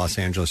album at Los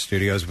Angeles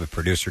studios with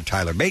producer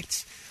Tyler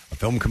Bates, a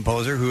film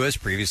composer who has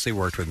previously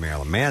worked with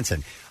Marilyn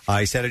Manson.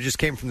 He said, I just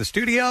came from the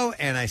studio,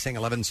 and I sang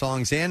 11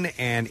 songs in,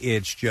 and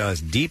it's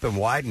just deep and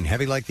wide and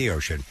heavy like the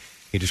ocean.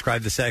 He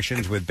described the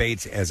sessions with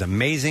Bates as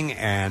amazing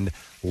and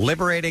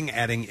liberating,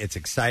 adding, it's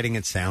exciting,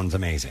 it sounds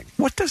amazing.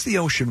 What does the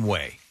ocean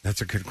weigh?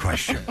 That's a good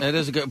question. It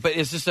is a good, but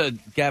is this a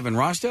Gavin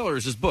Rossdale or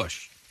is this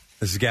Bush?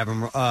 This is Gavin.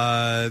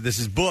 This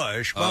is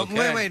Bush. Well,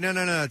 okay. Wait. No.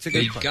 It's a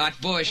good We've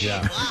got Bush.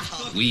 Yeah.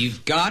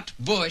 We've got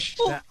Bush.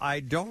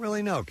 I don't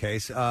really know,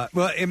 Case.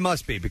 Well, it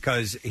must be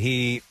because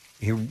he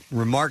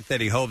remarked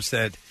that he hopes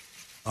that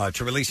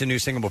to release a new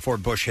single before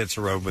Bush hits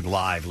the road with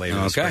Live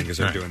later this spring because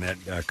they're doing that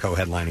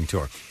co-headlining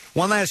tour.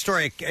 One last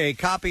story. A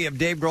copy of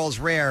Dave Grohl's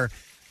rare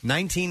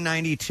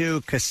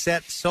 1992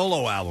 cassette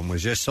solo album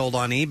was just sold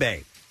on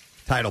eBay,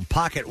 titled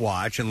Pocket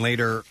Watch and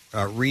later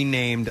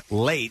renamed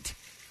Late.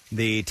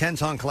 The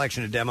 10-song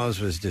collection of demos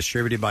was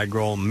distributed by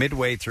Grohl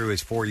midway through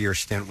his 4-year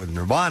stint with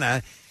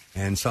Nirvana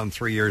and some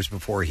 3 years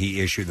before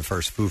he issued the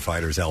first Foo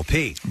Fighters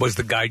LP. Was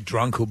the guy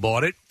drunk who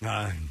bought it?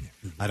 I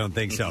don't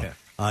think so.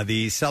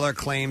 The seller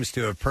claims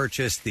to have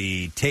purchased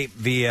the tape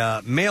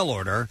via mail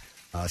order.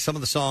 Some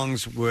of the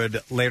songs would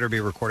later be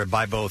recorded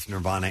by both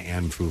Nirvana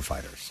and Foo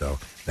Fighters. So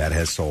that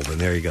has sold. And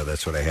there you go.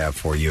 That's what I have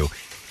for you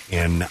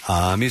in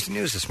Music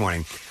News this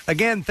morning.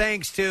 Again,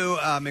 thanks to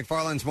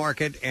McFarland's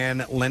Market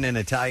and Lennon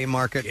Italian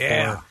Market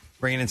for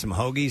bringing in some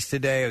hoagies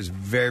today. It was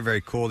very,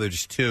 very cool. There's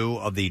just two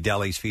of the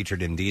delis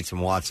featured in Dietz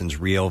and Watson's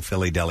Real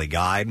Philly Deli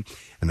Guide,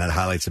 and that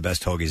highlights the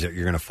best hoagies that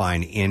you're going to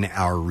find in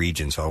our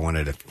region. So I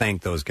wanted to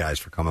thank those guys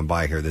for coming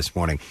by here this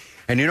morning.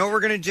 And you know what we're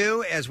going to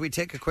do as we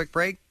take a quick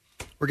break?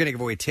 We're going to give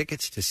away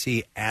tickets to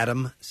see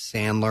Adam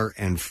Sandler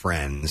and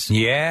Friends.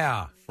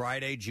 Yeah.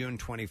 Friday, June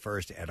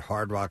 21st at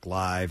Hard Rock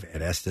Live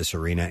at Estes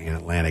Arena in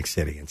Atlantic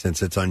City. And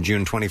since it's on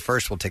June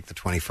 21st, we'll take the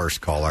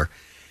 21st caller.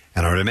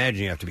 And I would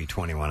imagine you have to be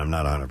 21. I'm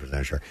not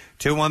 100% sure.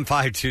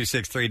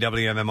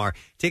 215-263-WMMR.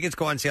 Tickets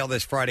go on sale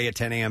this Friday at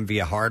 10 a.m.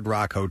 via Hard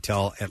Rock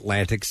Hotel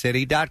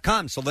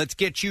AtlanticCity.com. So let's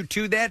get you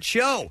to that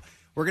show.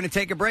 We're going to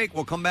take a break.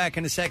 We'll come back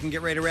in a second,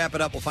 get ready to wrap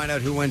it up. We'll find out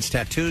who wins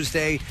Tattoos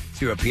Day,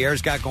 see what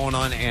Pierre's got going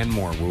on, and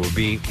more. We will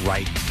be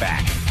right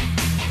back.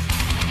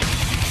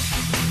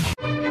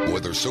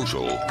 Whether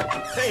social,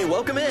 hey,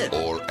 welcome in,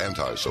 or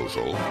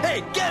antisocial,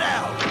 hey, get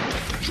out!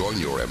 Join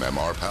your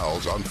MMR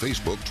pals on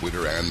Facebook,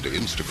 Twitter, and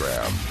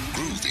Instagram.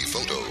 Groovy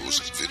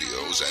photos,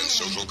 videos, and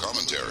social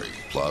commentary.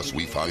 Plus,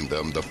 we find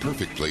them the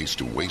perfect place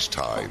to waste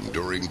time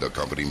during the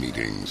company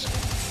meetings.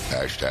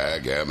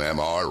 Hashtag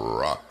MMR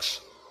rocks.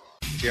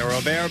 Pierre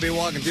Robert will be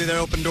walking through that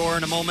open door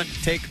in a moment,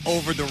 take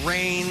over the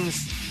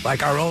reins.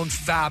 Like our own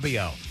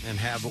Fabio. And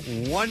have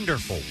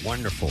wonderful,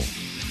 wonderful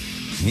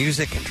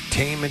music,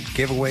 entertainment,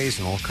 giveaways,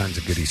 and all kinds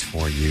of goodies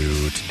for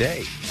you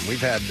today. And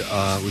we've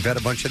had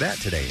a bunch of that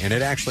today, and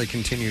it actually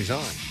continues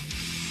on.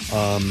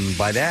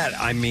 By that,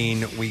 I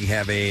mean we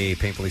have a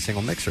Painfully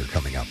Single mixer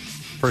coming up.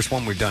 First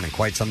one we've done in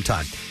quite some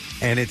time.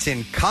 And it's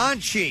in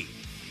Conchi.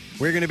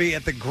 We're going to be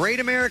at the Great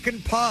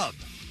American Pub.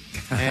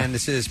 And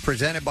this is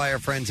presented by our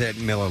friends at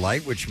Miller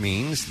Lite, which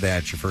means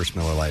that your first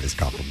Miller Lite is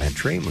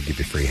complimentary. And we'll give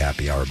you a free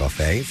happy hour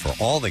buffet for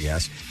all the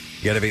guests.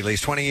 You got to be at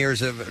least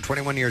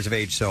 21 years of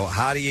age. So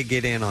how do you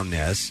get in on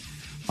this?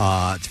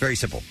 It's very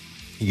simple.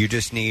 You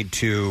just need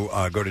to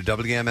go to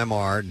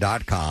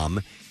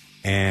WMMR.com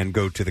and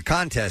go to the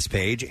contest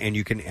page, and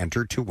you can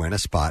enter to win a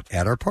spot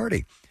at our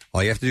party.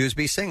 All you have to do is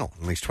be single,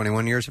 at least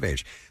 21 years of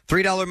age.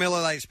 $3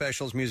 Miller Lite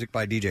specials, music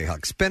by DJ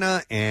Huck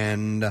Spinna,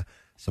 and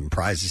some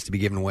prizes to be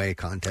given away,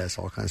 contests,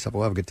 all kinds of stuff.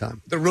 We'll have a good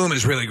time. The room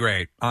is really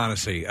great,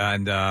 honestly,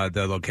 and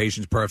the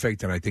location's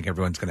perfect, and I think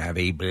everyone's going to have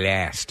a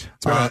blast.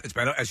 It's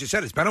been, as you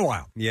said, it's been a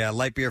while. Yeah,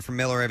 light beer from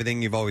Miller,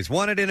 everything you've always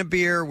wanted in a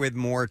beer with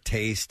more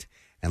taste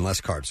and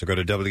less carbs. So go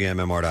to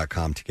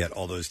WMMR.com to get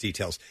all those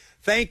details.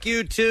 Thank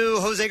you to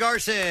Jose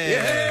Garces.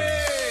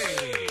 Yay!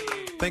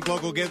 Think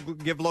local,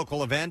 give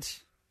local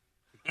event.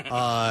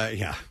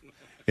 Yeah.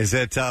 Is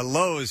at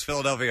Lowe's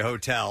Philadelphia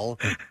Hotel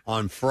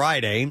on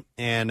Friday,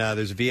 and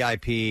there's a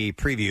VIP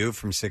preview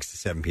from 6 to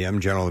 7 p.m.,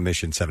 general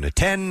admission 7 to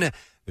 10.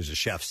 There's a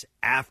chef's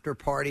after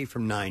party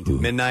from 9 to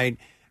midnight,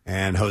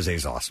 and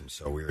Jose's awesome,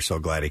 so we were so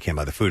glad he came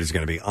by. The food is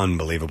going to be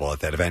unbelievable at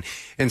that event.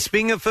 And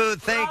speaking of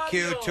food, thank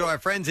you to our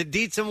friends at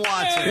Dietz &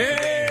 Watson.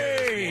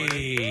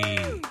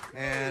 Hey!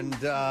 And,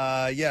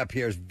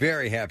 Pierre's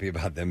very happy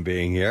about them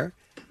being here.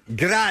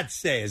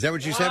 Grazie. Is that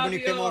what you said when you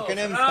came walking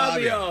in?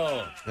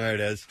 Fabio. There it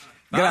is.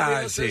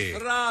 Grazie.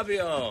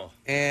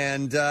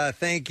 And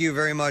thank you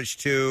very much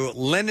to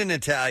Linden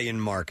Italian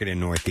Market in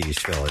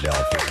Northeast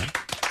Philadelphia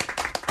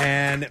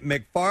and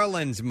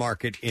McFarland's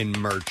Market in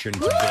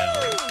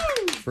Merchantville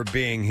for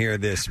being here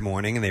this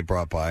morning. And they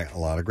brought by a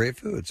lot of great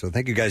food. So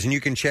thank you guys. And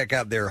you can check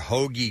out their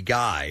hoagie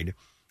guide,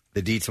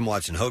 the Dietz &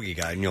 Watson hoagie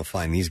guide, and you'll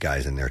find these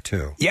guys in there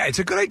too. Yeah, it's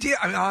a good idea.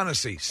 I mean,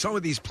 honestly, some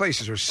of these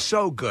places are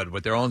so good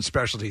with their own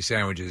specialty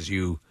sandwiches.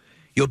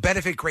 You'll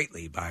benefit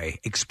greatly by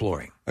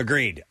exploring.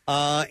 Agreed.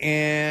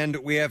 And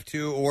we have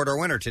to award our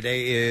winner.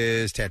 Today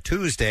is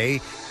Tattoos Day,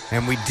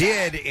 and we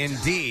did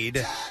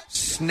indeed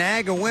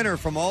snag a winner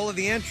from all of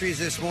the entries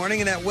this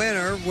morning, and that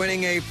winner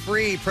winning a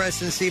free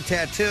Preston Steve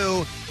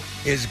tattoo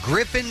is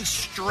Griffin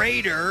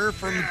Strader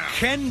from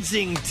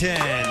Kensington.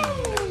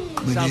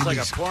 Sounds like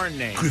a porn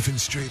name. Griffin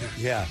Strader.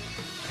 Yeah.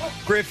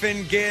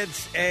 Griffin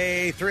gets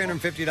a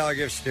 $350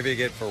 gift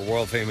certificate for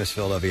world-famous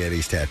Philadelphia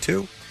Eddie's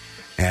Tattoo.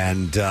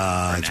 And it's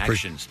an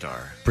action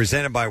star.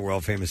 Presented by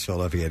world-famous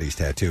Philadelphia Eddie's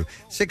Tattoo.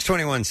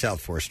 621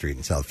 South 4th Street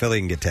in South Philly.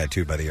 You can get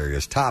tattooed by the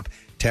area's top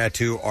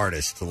tattoo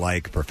artists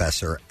like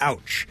Professor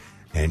Ouch.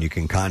 And you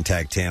can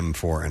contact him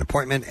for an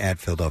appointment at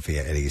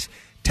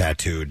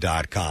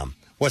PhiladelphiaEddiesTattoo.com.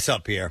 What's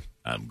up, Pierre?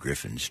 I'm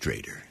Griffin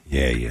Strader.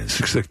 Yeah, he is.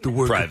 Looks like the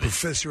work Private. of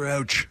Professor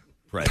Ouch.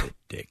 Private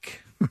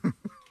Dick.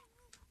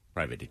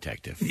 Private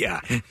detective.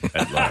 Yeah.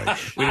 At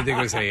large. We didn't think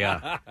it was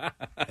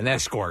an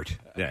escort.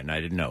 Yeah, and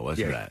I didn't know it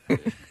wasn't that.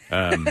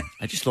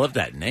 I just love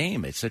that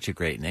name. It's such a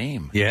great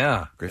name.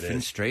 Yeah. Griffin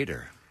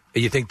Strader.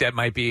 You think that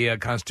might be a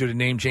constituted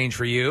name change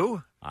for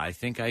you? I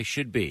think I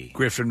should be.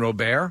 Griffin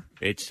Robert?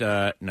 It's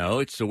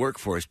it's the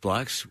workforce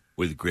blocks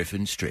with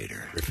Griffin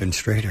Strader. Griffin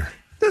Strader.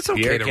 That's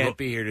okay. Pierre can't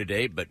be here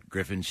today, but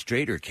Griffin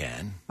Strader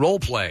can. Role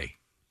play.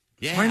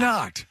 Yeah. Why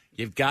not?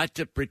 You've got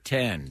to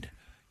pretend.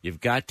 You've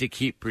got to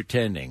keep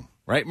pretending.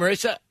 Right,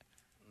 Marissa?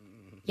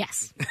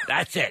 Yes.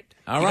 That's it.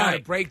 All you right. got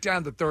to break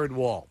down the third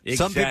wall.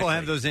 Some people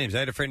have those names. I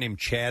had a friend named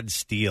Chad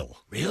Steele.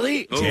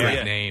 Really?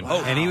 Great name.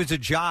 Wow. And he was a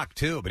jock,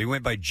 too, but he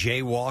went by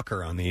Jay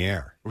Walker on the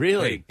air.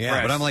 Really? Yeah,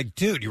 but I'm like,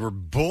 dude, you were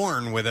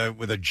born with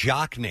a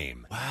jock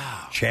name.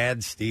 Wow.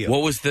 Chad Steele.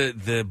 What was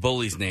the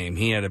bully's name?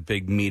 He had a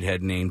big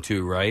meathead name,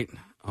 too, right?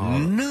 Oh,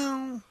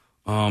 no.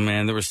 Oh,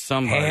 man, there was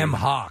somebody. Ham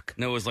Hock.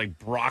 No, it was like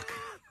Brock.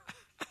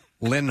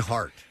 Lynn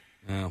Hart.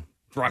 No.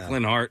 Brock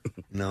Lynn Hart.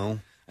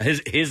 No.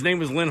 His name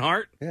was Lynn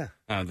Hart? Yeah.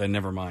 Then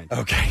never mind.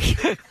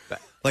 Okay.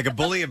 Like a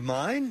bully of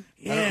mine?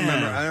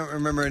 Yeah. I don't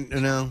remember.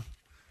 No.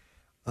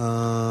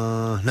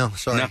 No,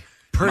 sorry. No.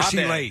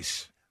 Percy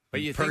Lace.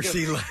 But you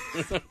Percy think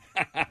Lace.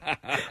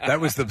 That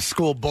was the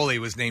school bully,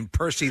 was named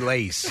Percy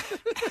Lace.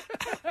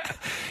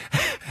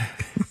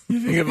 You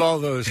think of all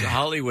those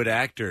Hollywood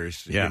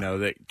actors, Yeah.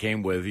 that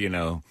came with,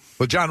 Well,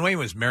 John Wayne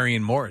was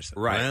Marion Morris.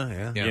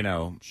 right. Yeah.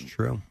 It's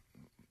True.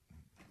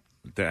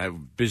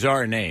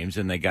 Bizarre names,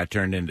 and they got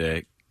turned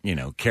into,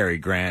 Cary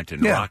Grant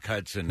and Rock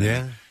Hudson.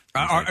 Yeah.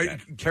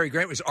 Cary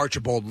Grant was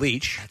Archibald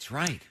Leach. That's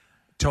right.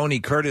 Tony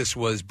Curtis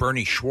was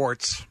Bernie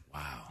Schwartz.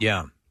 Wow.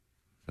 Yeah.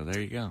 So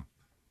there you go.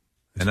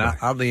 And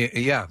that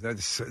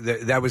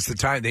was the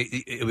time.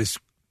 It was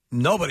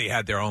nobody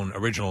had their own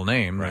original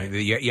name. Right.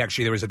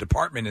 Actually, there was a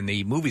department in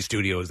the movie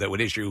studios that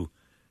would issue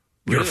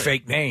your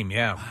fake name.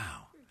 Yeah.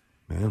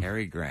 Wow.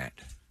 Cary Grant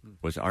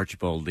was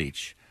Archibald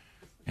Leach.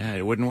 Yeah,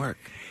 it wouldn't work.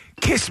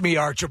 Kiss me,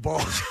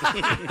 Archibald.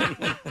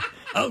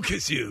 I'll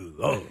kiss you.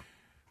 Oh.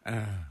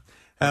 Okay.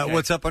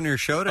 What's up on your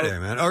show today,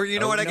 man? Or you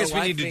know what? I guess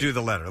we need to do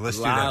the letter. Let's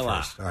do that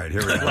first. All right,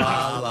 here we go.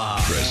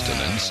 Preston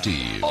and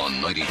Steve on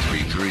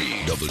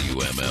 93.3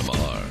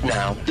 WMMR.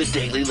 Now, the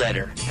Daily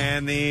Letter.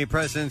 And the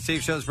President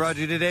Steve Show is brought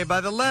to you today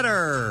by the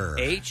letter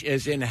H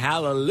is in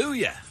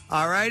hallelujah.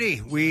 All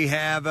righty. We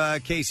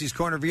have Casey's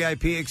Corner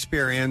VIP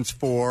experience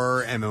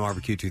for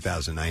MMRBQ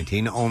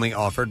 2019, only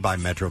offered by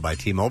Metro by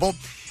T-Mobile,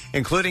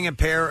 including a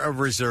pair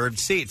of reserved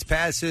seats,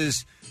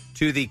 passes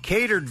to the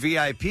catered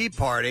VIP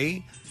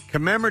party,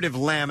 commemorative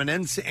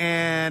laminates,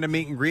 and a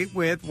meet and greet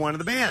with one of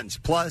the bands.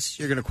 Plus,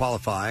 you're going to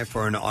qualify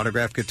for an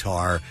autographed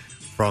guitar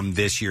from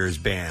this year's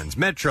bands.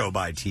 Metro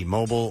by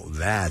T-Mobile.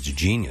 That's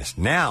genius.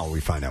 Now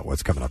we find out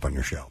what's coming up on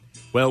your show.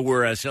 Well,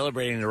 we're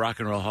celebrating the Rock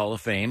and Roll Hall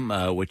of Fame,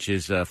 which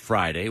is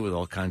Friday, with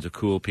all kinds of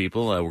cool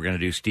people. We're going to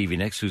do Stevie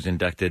Nicks, who's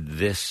inducted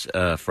this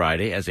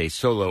Friday as a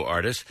solo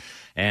artist.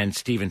 And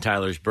Steven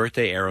Tyler's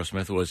birthday,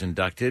 Aerosmith, was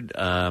inducted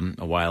a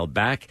while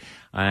back.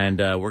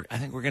 And I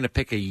think we're going to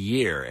pick a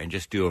year and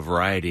just do a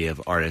variety of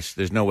artists.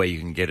 There's no way you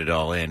can get it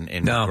all in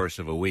the course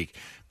of a week.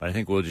 But I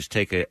think we'll just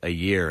take a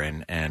year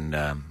and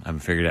I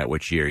haven't figured out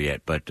which year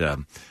yet, but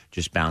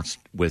just bounce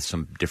with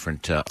some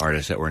different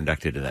artists that were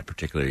inducted in that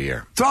particular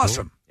year. It's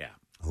awesome. Yeah.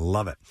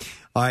 Love it.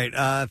 All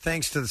right.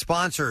 Thanks to the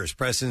sponsors.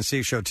 Preston and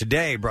Steve Show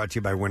today brought to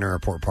you by Winter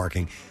Airport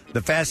Parking,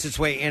 the fastest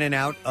way in and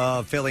out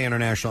of Philly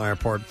International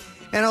Airport.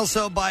 And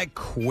also by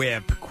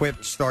Quip.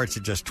 Quip starts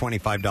at just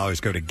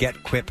 $25. Go to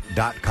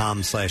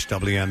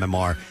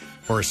getquip.com/WMMR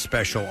for a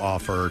special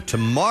offer.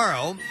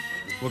 Tomorrow,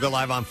 we'll go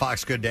live on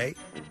Fox Good Day.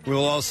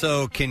 We'll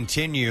also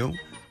continue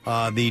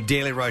the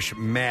Daily Rush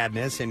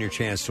Madness and your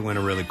chance to win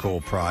a really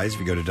cool prize. If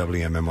you go to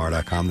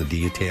WMMR.com, the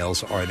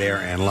details are there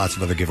and lots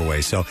of other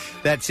giveaways. So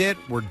that's it.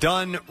 We're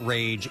done.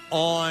 Rage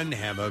on.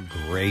 Have a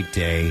great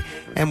day.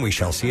 And we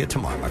shall see you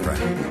tomorrow, my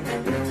friend.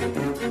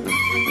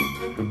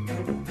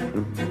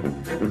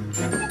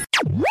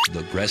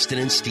 The Preston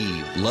and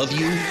Steve Love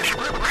You,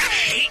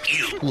 Hate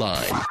You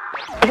line.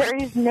 There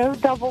is no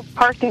double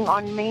parking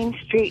on Main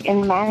Street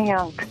in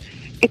Manayunk.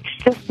 It's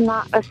just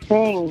not a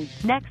thing.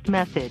 Next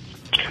message.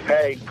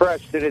 Hey,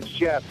 Preston, it's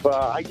Jeff.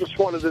 I just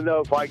wanted to know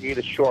if I could get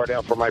a short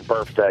out for my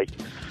birthday.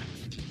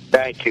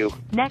 Thank you.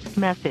 Next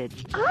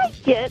message. I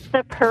get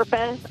the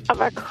purpose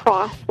of a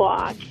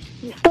crosswalk.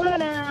 You slow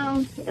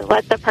down, you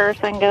let the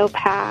person go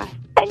past,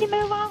 and you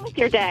move on with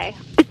your day.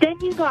 But then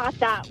you got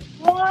that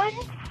one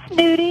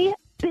snooty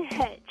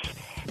bitch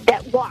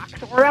that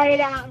walks right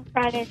out in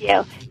front of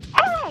you.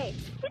 Hey,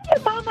 did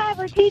your mama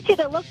ever teach you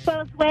to look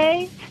both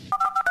ways?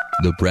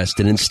 The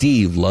Preston and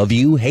Steve Love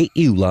You, Hate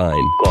You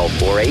line. Call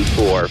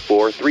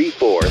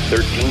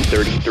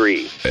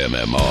 484-434-1333.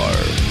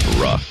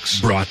 MMR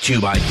rocks. Brought to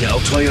you by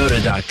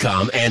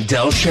DellToyota.com and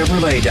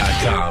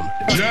DellChevrolet.com.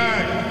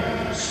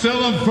 Jack,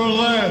 sell them for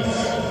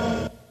less.